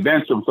 Hey. Well, they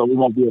benched him, so we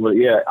won't be able to.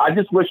 Yeah. I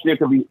just wish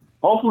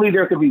hopefully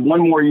there could be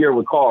one more year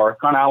with Carr,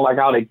 kind of like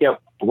how they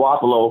kept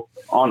Garoppolo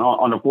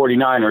on the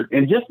 49ers,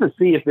 and just to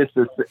see if it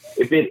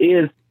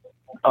is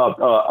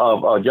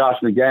Josh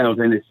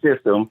McDaniels in his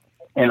system,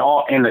 and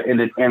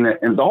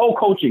the whole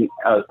coaching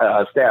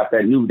staff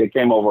that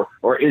came over,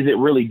 or is it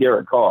really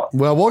Derek Carr?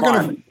 Well, we're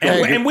gonna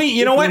and we,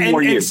 you know what,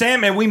 and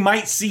Sam, and we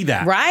might see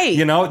that, right?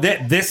 You know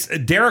that this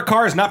Derek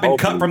Carr has not been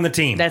cut from the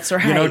team. That's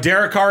right. You know,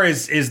 Derek Carr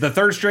is the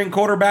third string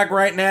quarterback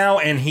right now,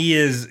 and he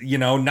is, you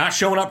know, not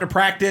showing up to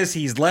practice.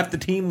 He's left the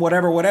team,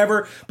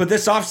 whatever. But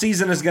this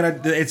offseason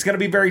it's gonna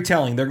be very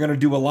telling. They're gonna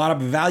do a lot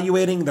of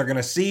evaluating. They're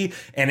gonna see,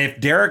 and if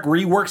Derek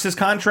reworks his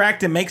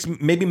contract and makes it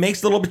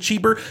a little bit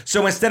cheaper,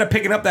 so instead of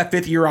picking up that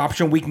 5th-year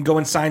option, we can go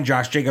and sign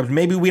Josh Jacobs.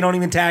 Maybe we don't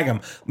even tag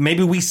him.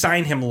 Maybe we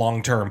sign him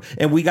long term,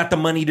 and we got the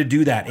money to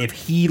do that if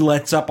he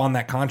lets up on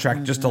that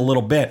contract just a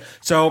little bit.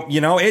 So,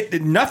 you know,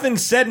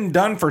 nothing's said and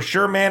done for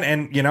sure, man.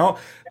 And, you know,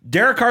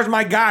 Derek Carr's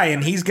my guy,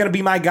 and he's going to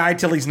be my guy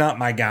till he's not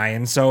my guy.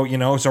 And so, you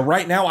know, so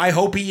right now I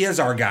hope he is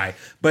our guy.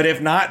 But if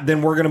not,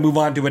 then we're going to move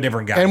on to a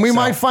different guy. And we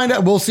might find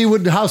out. We'll see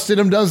how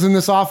Stidham does in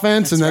this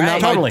offense, and then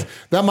that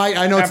might.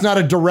 I know it's not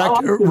a direct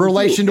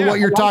relation to what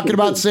you're talking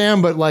about,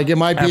 Sam, but like it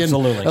might be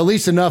at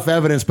least enough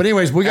evidence. But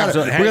anyways, we're gonna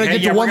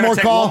get to one more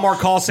call. One more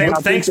call, Sam.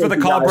 Thanks for the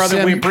call, brother.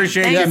 Sam, we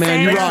appreciate it. Yeah,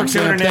 man, you rock, Thanks for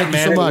tuning Sam. in, Thank you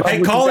man. so much. Hey,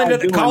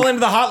 call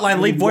into the hotline,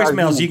 leave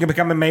voicemails, so you can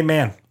become a main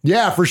man.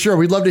 Yeah, for sure.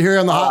 We'd love to hear you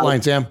on the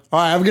hotline, Sam. All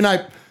right, have a good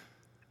night.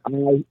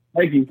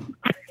 Thank you.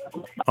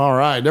 All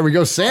right, there we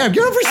go, Sam.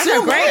 Give it for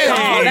Sam. Great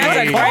call. That's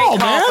a great call,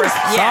 man.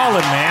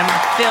 Solid, man.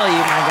 Feel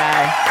you, my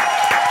guy.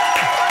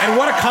 And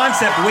what a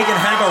concept. We can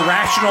have a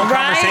rational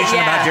conversation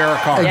about Derek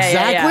Carr.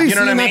 Exactly. You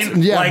know what I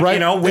mean? Yeah, like, right. you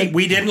know,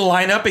 we didn't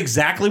line up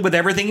exactly with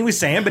everything he was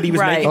saying, but he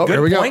was making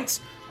good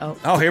points.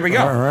 Oh, here we go.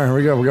 All right, here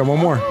we go. We got one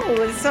more.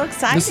 Oh, it's so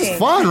exciting. This is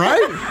fun, right?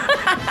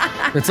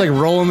 It's like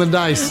rolling the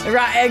dice.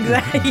 Right,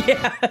 exactly.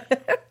 Yeah.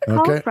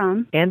 Okay.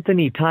 From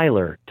Anthony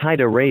Tyler,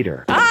 Tida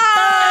Raider. Hey,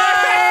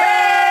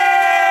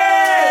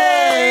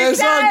 it's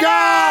our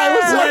guy.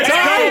 What's up,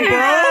 Ty,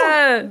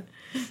 bro?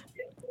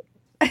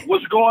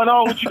 What's going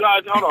on with you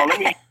guys? Hold on, let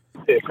me.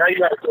 How you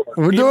guys doing?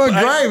 We're doing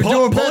great. We're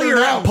doing better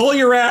now. Pull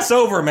your ass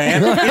over,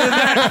 man. Either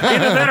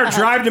that or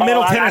drive to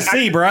Middle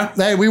Tennessee, bro.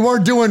 Hey, we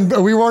weren't doing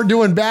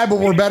bad, but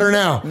we're better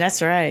now.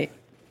 That's right.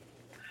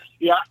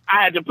 Yeah,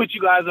 I had to put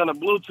you guys on a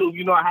Bluetooth.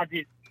 You know, I had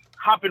to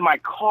hop in my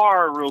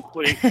car real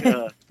quick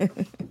and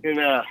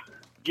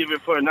give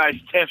it for a nice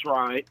test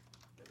ride.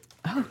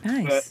 Oh,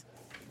 nice.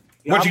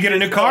 What'd you get, a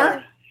new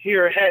car?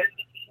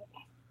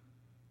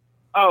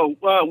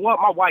 What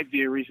my wife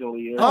did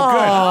recently.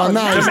 Oh, good.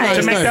 Nice.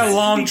 To make that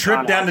long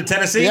trip down to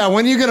Tennessee? Yeah,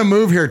 when are you going to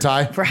move here,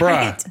 Ty?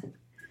 Right.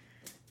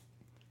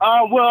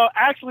 Well,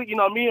 actually, you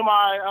know, me and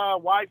my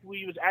wife,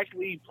 we was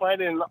actually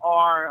planning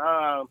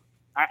our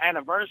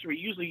anniversary.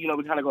 Usually, you know,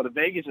 we kind of go to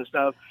Vegas and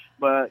stuff,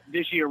 but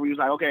this year we was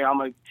like, okay, I'm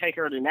going to take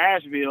her to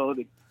Nashville.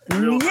 Let's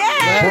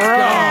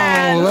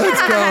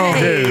go.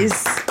 Dude.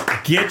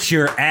 Get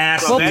your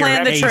ass We'll there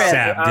plan the trip.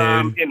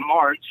 ASAP, dude. In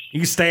March.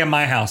 You can stay at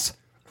my house.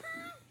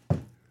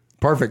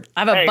 Perfect.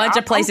 I have a bunch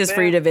of places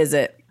for you to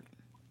visit.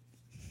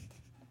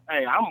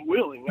 Hey, I'm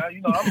willing.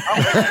 You know, I'm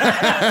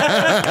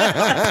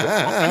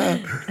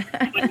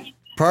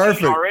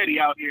Perfect. already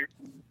out here.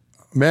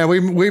 Man,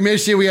 we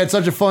miss you. We had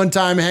such a fun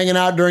time hanging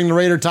out during the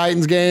Raider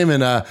Titans game,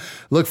 and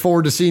look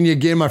forward to seeing you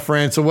again, my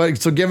friend. So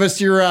give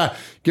us your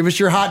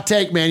hot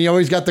take, man. You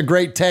always got the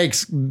great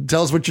takes.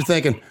 Tell us what you're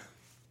thinking.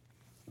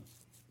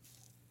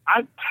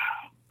 I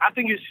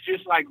think it's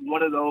just like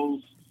one of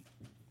those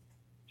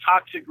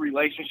toxic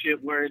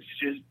relationship where it's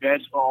just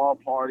best for all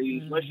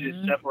parties. Let's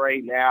just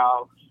separate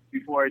now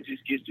before it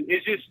just gets to.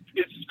 It's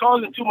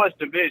causing too much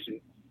division.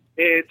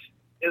 It's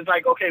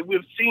like, okay,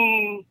 we've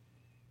seen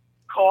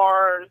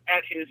Carr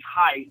at his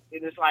height,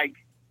 and it's like,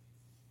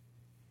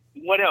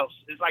 what else?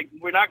 It's like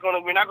we're not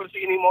gonna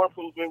see any more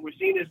improvement. We're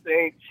seeing this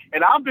thing,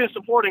 and I've been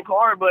supporting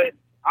Carr, but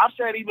I've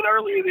said even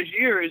earlier this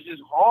year, it's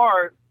just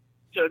hard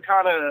to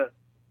kind of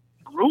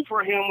root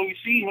for him when you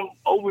see him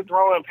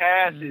overthrowing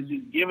passes,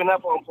 just giving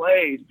up on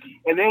plays,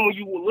 and then when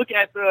you look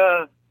at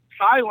the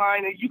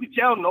sideline, and you can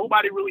tell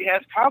nobody really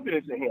has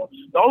confidence in him.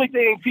 The only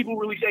thing people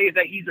really say is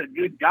that he's a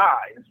good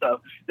guy and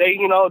stuff. They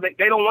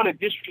don't want to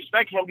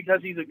disrespect him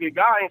because he's a good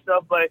guy and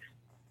stuff, but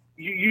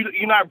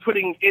you're not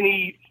putting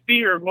any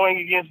fear going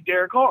against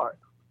Derek Carr.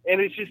 And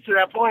it's just to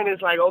that point,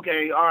 it's like,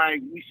 okay, all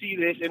right, we see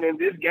this, and then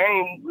this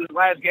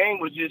last game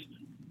was just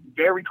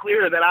very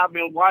clear that I've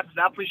been watching.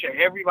 I'm pretty sure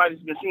everybody's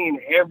been seeing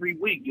every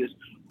week, just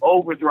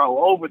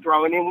overthrow.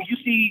 And then when you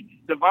see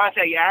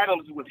Devontae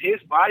Adams with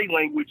his body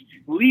language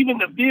leaving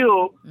the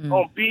field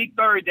on big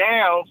third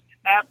downs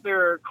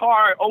after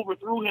Carr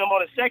overthrew him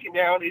on a second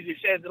down, it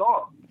just says it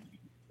all.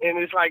 And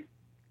it's like,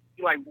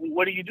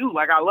 what do you do?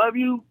 Like, I love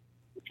you,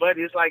 but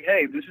it's like,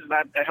 hey, this is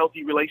not a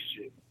healthy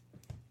relationship.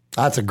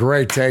 That's a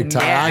great take,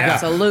 Ty. Yeah,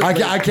 absolutely.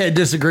 I can't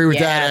disagree with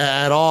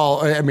that at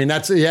all. I mean,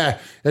 it's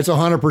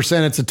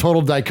 100%. It's a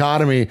total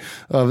dichotomy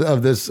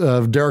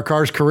of Derek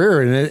Carr's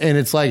career. And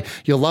it's like,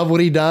 you love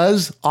what he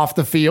does off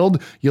the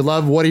field. You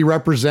love what he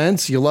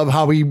represents. You love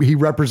how he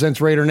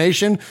represents Raider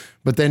Nation.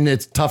 But then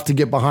it's tough to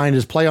get behind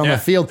his play on the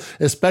field,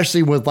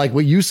 especially with like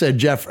what you said,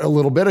 Jeff, a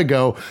little bit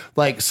ago.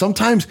 Like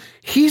sometimes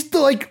he's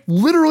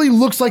literally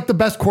looks like the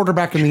best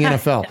quarterback in the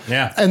NFL.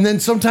 Yeah. And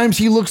then sometimes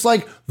he looks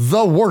like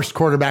the worst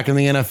quarterback in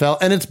the NFL,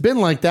 and it's been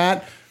like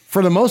that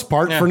for the most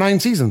part for 9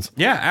 seasons.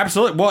 Yeah,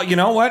 absolutely. Well, you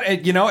know what?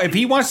 If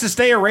he wants to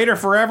stay a Raider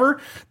forever,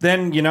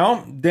 then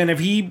if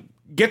he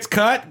gets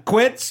cut,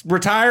 quits,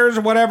 retires,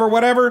 or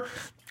whatever,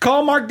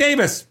 call Mark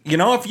Davis.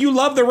 If you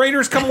love the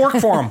Raiders, come work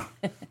for him.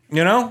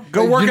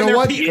 Go work in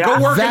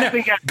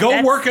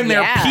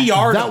their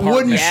PR. That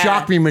wouldn't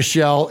shock me,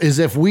 Michelle, is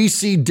if we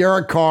see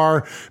Derek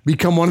Carr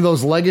become one of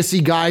those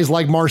legacy guys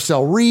like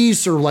Marcel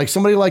Reese or like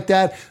somebody like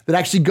that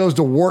actually goes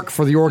to work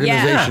for the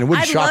organization. It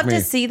wouldn't shock me. I'd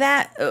love to see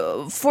that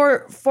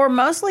for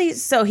mostly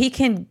so he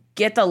can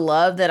get the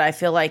love that I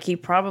feel like he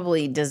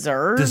probably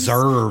deserves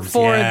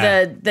for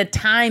the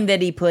time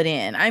that he put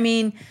in. I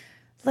mean,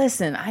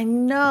 listen, I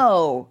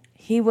know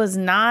he was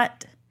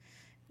not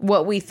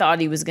what we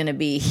thought he was going to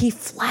be. He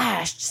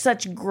flashed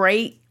such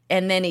great,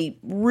 and then he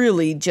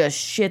really just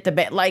shit the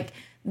bed. Like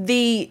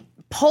the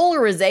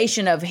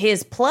polarization of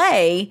his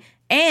play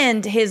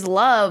and his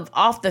love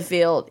off the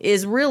field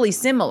is really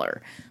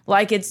similar.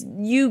 Like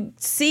you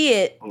see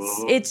it,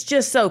 it's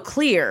just so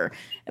clear.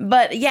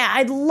 But yeah,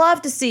 I'd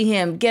love to see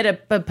him get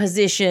a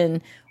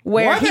position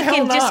where he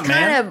can just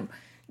kind of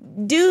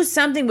do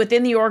something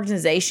within the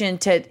organization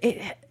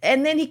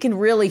and then he can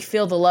really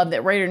feel the love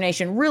that Raider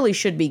Nation really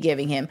should be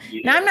giving him.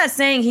 Yeah. Now, I'm not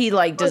saying he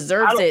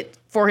deserves it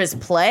for his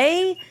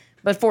play,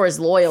 but for his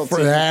loyalty.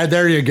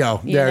 There you go.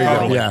 There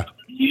you go. Yeah.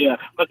 Yeah,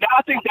 but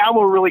I think that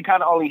will really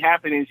kind of only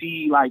happen is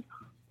he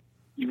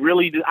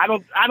really. I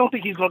don't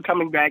think he's going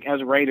coming back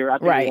as a Raider. I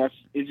think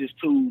it's just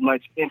too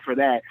much in for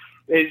that.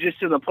 It's just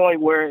to the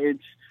point where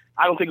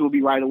I don't think it will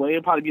be right away.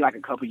 It'll probably be like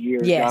a couple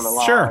years down the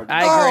line. Sure.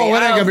 I agree.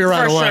 It ain't going to be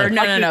right away. Sure.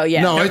 No,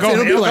 yeah. No, he'll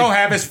go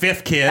have his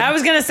 5th kid. I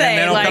was going to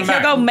say,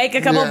 he'll go make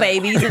a couple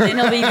babies and then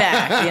he'll be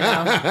back,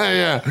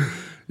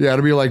 Yeah,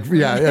 it'll be like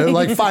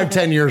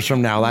 5-10 years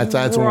from now.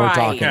 That's what we're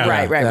talking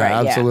about. Right.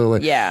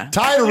 Absolutely. Yeah.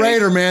 Ty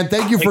Raider, man,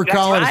 thank you for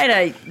calling.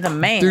 Ty, the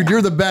man. Dude,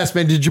 you're the best,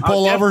 man. Did you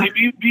pull over?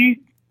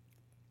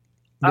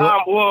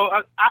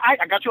 Well, I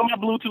got you on my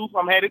Bluetooth.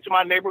 I'm headed to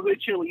my neighborhood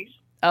Chili's.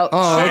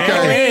 Oh,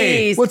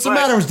 okay. What's the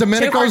matter? Was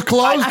Domenico's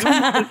closed?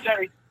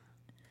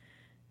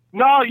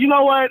 No, you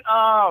know what?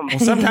 Well,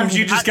 sometimes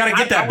you just got to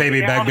get that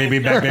baby back.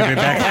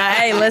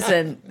 Hey,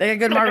 listen, they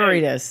got good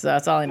margaritas. So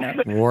that's all I know.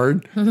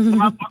 Word.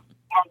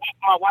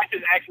 My wife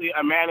is actually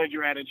a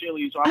manager at a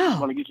Chili's, so I'm just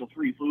going to get some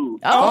free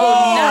food. Nice.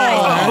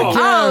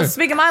 Oh,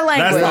 speaking my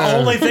language. That's the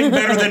only thing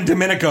better than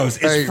Domenico's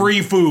is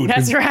free food.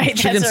 That's right.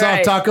 Chicken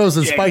soft tacos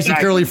and spicy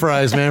curly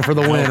fries, man, for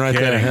the win right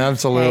there.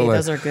 Absolutely. Hey,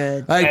 those are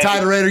good. Hey,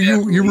 Ty Raider,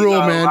 you rule,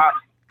 man.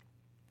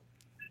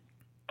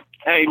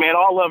 Hey, man,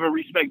 all love and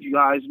respect, you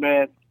guys,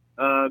 man.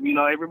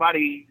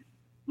 Everybody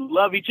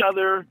love each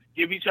other,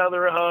 give each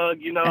other a hug,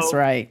 That's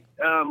right.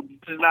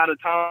 This is not a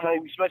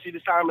time, especially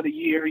this time of the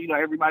year,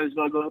 everybody's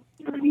going to go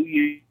for the new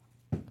year.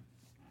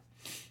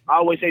 I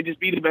always say just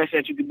be the best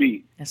that you can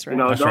be. That's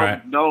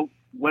right. Don't,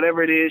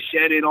 whatever it is,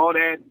 shed it, all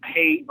that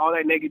hate, all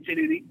that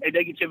negativity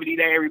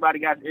that everybody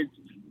got, it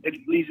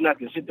leaves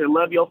nothing. Sit there,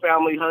 love your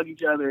family, hug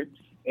each other,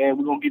 and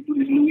we're going to get through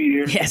this new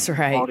year. That's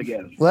right. All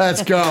together.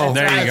 Let's go.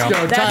 There you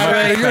go. Ty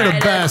Raider, you're the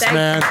best,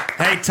 man.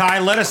 Hey, Ty,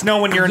 let us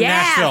know when you're in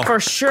Nashville. Yeah,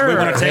 for sure. We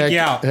want to take you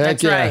out.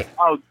 That's right.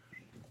 Oh,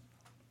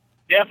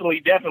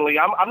 definitely.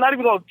 I'm not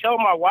even going to tell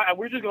my wife.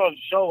 We're just going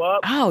to show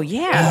up. Oh,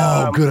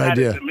 yeah. Good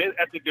idea.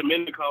 At the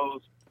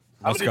Domenico's.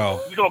 Let's go.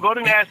 We're going to go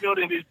to Nashville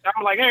and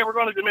I'm like, hey, we're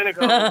going to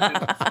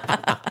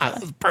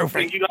Domenico's.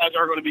 Perfect. You guys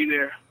are going to be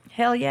there.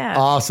 Hell yeah.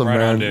 Awesome,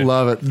 man.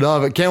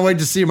 Love it. Can't wait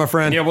to see you, my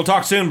friend. Yeah, we'll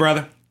talk soon,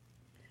 brother.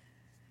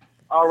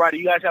 All right,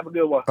 you guys have a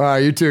good one. All right,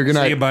 you too. Good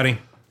night. See you, buddy.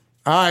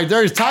 All right,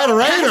 there's Tyler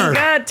Raider.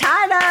 Good,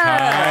 Tyler.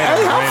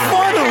 Hey, how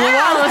fun are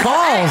live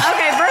calls?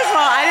 Okay, first of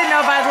all, I didn't know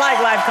if I'd like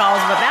live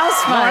calls, but that was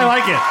fun. I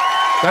like it.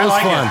 That was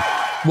fun.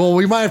 Well,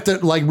 we might have to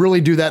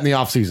really do that in the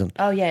off season.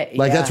 Oh yeah,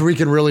 that's where we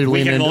can really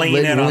lean in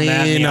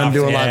on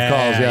doing live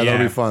calls. Yeah, that'll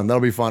be fun. That'll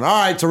be fun. All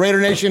right, so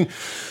Raider Nation.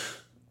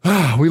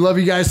 We love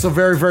you guys so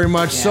very, very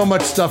much. So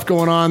much stuff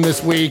going on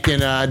this week,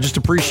 and just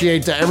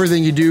appreciate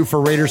everything you do for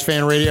Raiders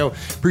Fan Radio.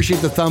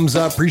 Appreciate the thumbs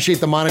up. Appreciate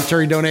the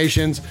monetary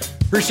donations.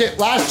 Appreciate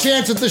last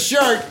chance at the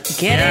shirt.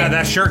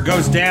 That shirt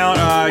goes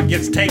down,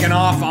 gets taken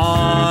off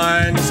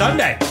on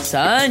Sunday.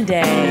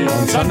 Sunday.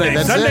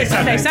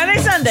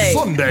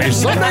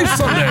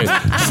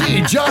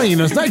 See Johnny in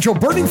his nitro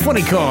burning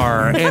funny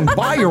car and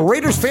buy your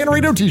Raiders Fan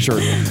Radio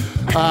t-shirt.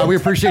 We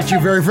appreciate you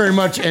very, very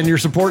much and your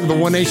support in the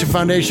One Nation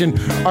Foundation.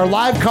 Our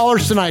live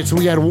callers tonight. So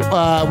we had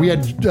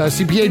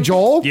CPA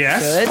Joel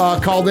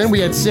called in. We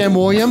had Sam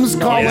Williams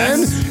call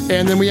in.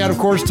 And then we had, of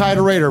course, Ty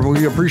Raider.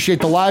 We appreciate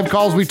the live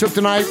calls we took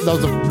tonight. That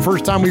was the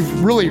first time we've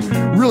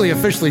really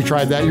officially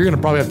tried that. You're going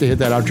to probably have to hit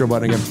that outro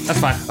button again. That's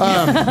fine.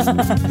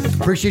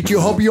 Appreciate you.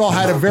 Hope you all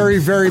had a very,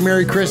 very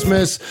Merry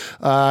Christmas.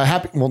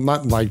 Happy. Well,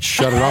 not like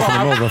shut it off in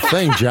the middle of the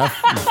thing, Jeff.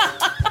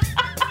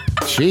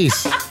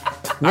 Jeez.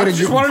 I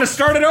just wanted to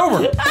start it over.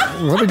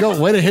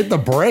 Way to hit the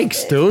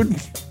brakes, dude.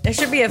 There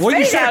should be a Well,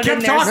 you fade should've out in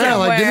kept there talking.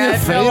 somewhere. Like, give me I a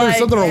feel fade or like,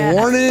 something, a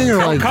warning, or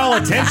Don't like call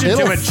attention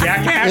to it,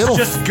 jackass. it'll-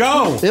 Just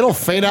go. It'll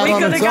fade out We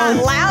on could its have own.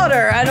 got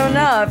louder. I don't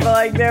know. I feel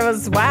like there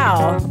was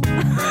wow.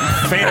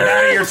 Faded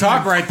out of your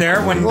talk right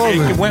there when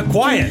it went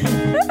quiet.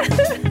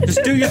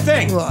 Just do your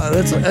thing.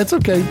 That's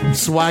okay.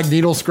 Swag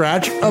needle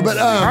scratch. But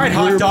all right,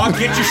 hot dog,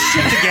 get your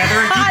shit together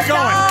and keep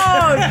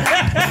going.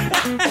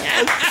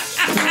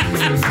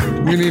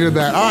 You needed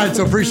that. All right,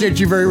 so appreciate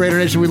you very, Raider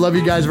Nation. We love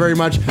you guys very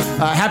much.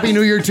 Happy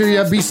New Year to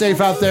you. Be safe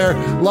out there.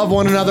 Love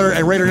one another.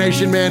 And Raider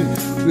Nation, man,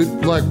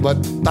 look, but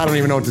I don't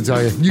even know what to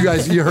tell you. You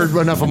guys, you heard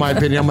enough of my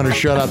opinion. I'm going to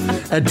shut up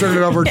and turn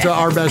it over to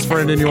our best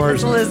friend and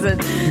yours, Listen,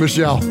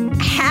 Michelle.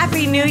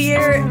 Happy New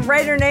Year,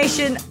 Raider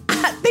Nation.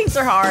 Things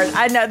are hard.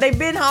 I know they've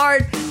been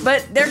hard,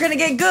 but they're going to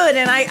get good,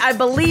 and I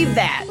believe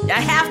that. I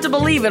have to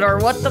believe it, or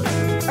what the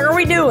f- are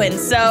we doing?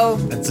 So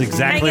That's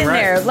exactly hang in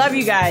right. there. Love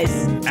you guys.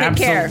 Take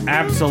care.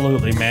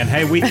 Absolutely, man.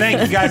 Hey, we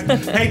thank you guys.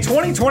 Hey,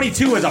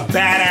 2022 is a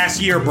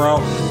badass year, bro.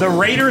 The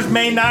Raiders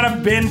may not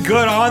have been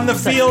good on the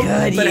field,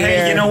 good but hey,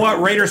 year. you know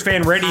what? Raiders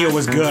Fan Radio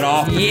was good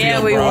off the field,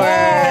 Yeah, we bro. were.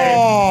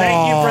 Hey,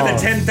 thank you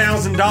for the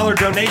 $10,000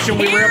 donation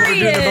we were able to do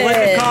to the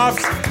Period.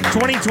 Biletnikoffs.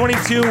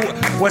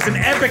 2022 was an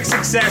epic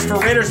success for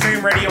Raiders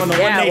Fan Radio and the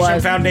Yeah, One it Nation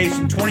was.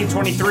 Foundation.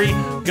 2023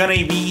 gonna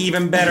be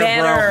even better,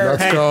 Better. bro.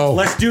 Let's Hey, go.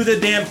 let's do the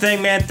damn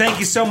thing, man. Thank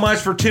you so much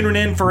for tuning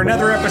in for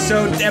another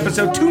episode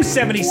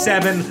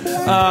 277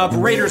 of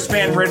Raiders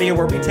Fan Radio,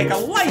 where we take a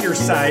lighter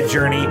side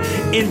journey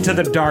into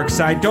the dark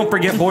side. Don't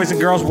forget, boys and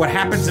girls, what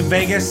happens in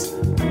Vegas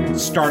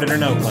started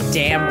in Oakland.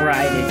 Damn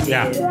right it did.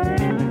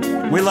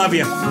 Yeah. We love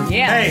you.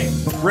 Yeah. Hey,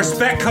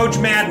 respect Coach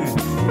Madden.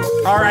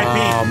 R.I.P.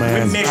 Oh,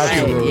 man. We miss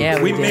Absolutely. you. Yeah,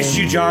 we we miss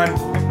did. you, John.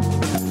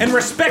 And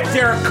respect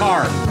Derek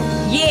Carr.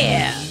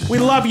 Yeah. We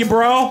love you,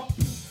 bro.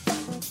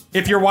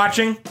 If you're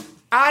watching,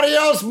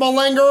 Adios,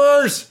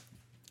 malingerers.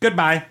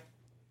 goodbye.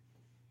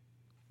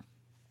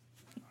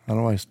 How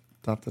do I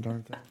stop the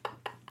darn thing?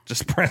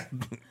 Just press.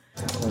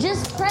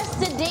 Just press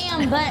the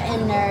damn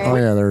button, nerd. Oh,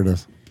 yeah, there it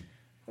is.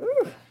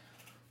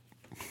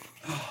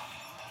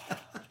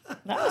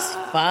 That was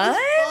fun.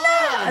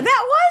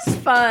 That was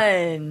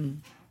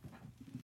fun.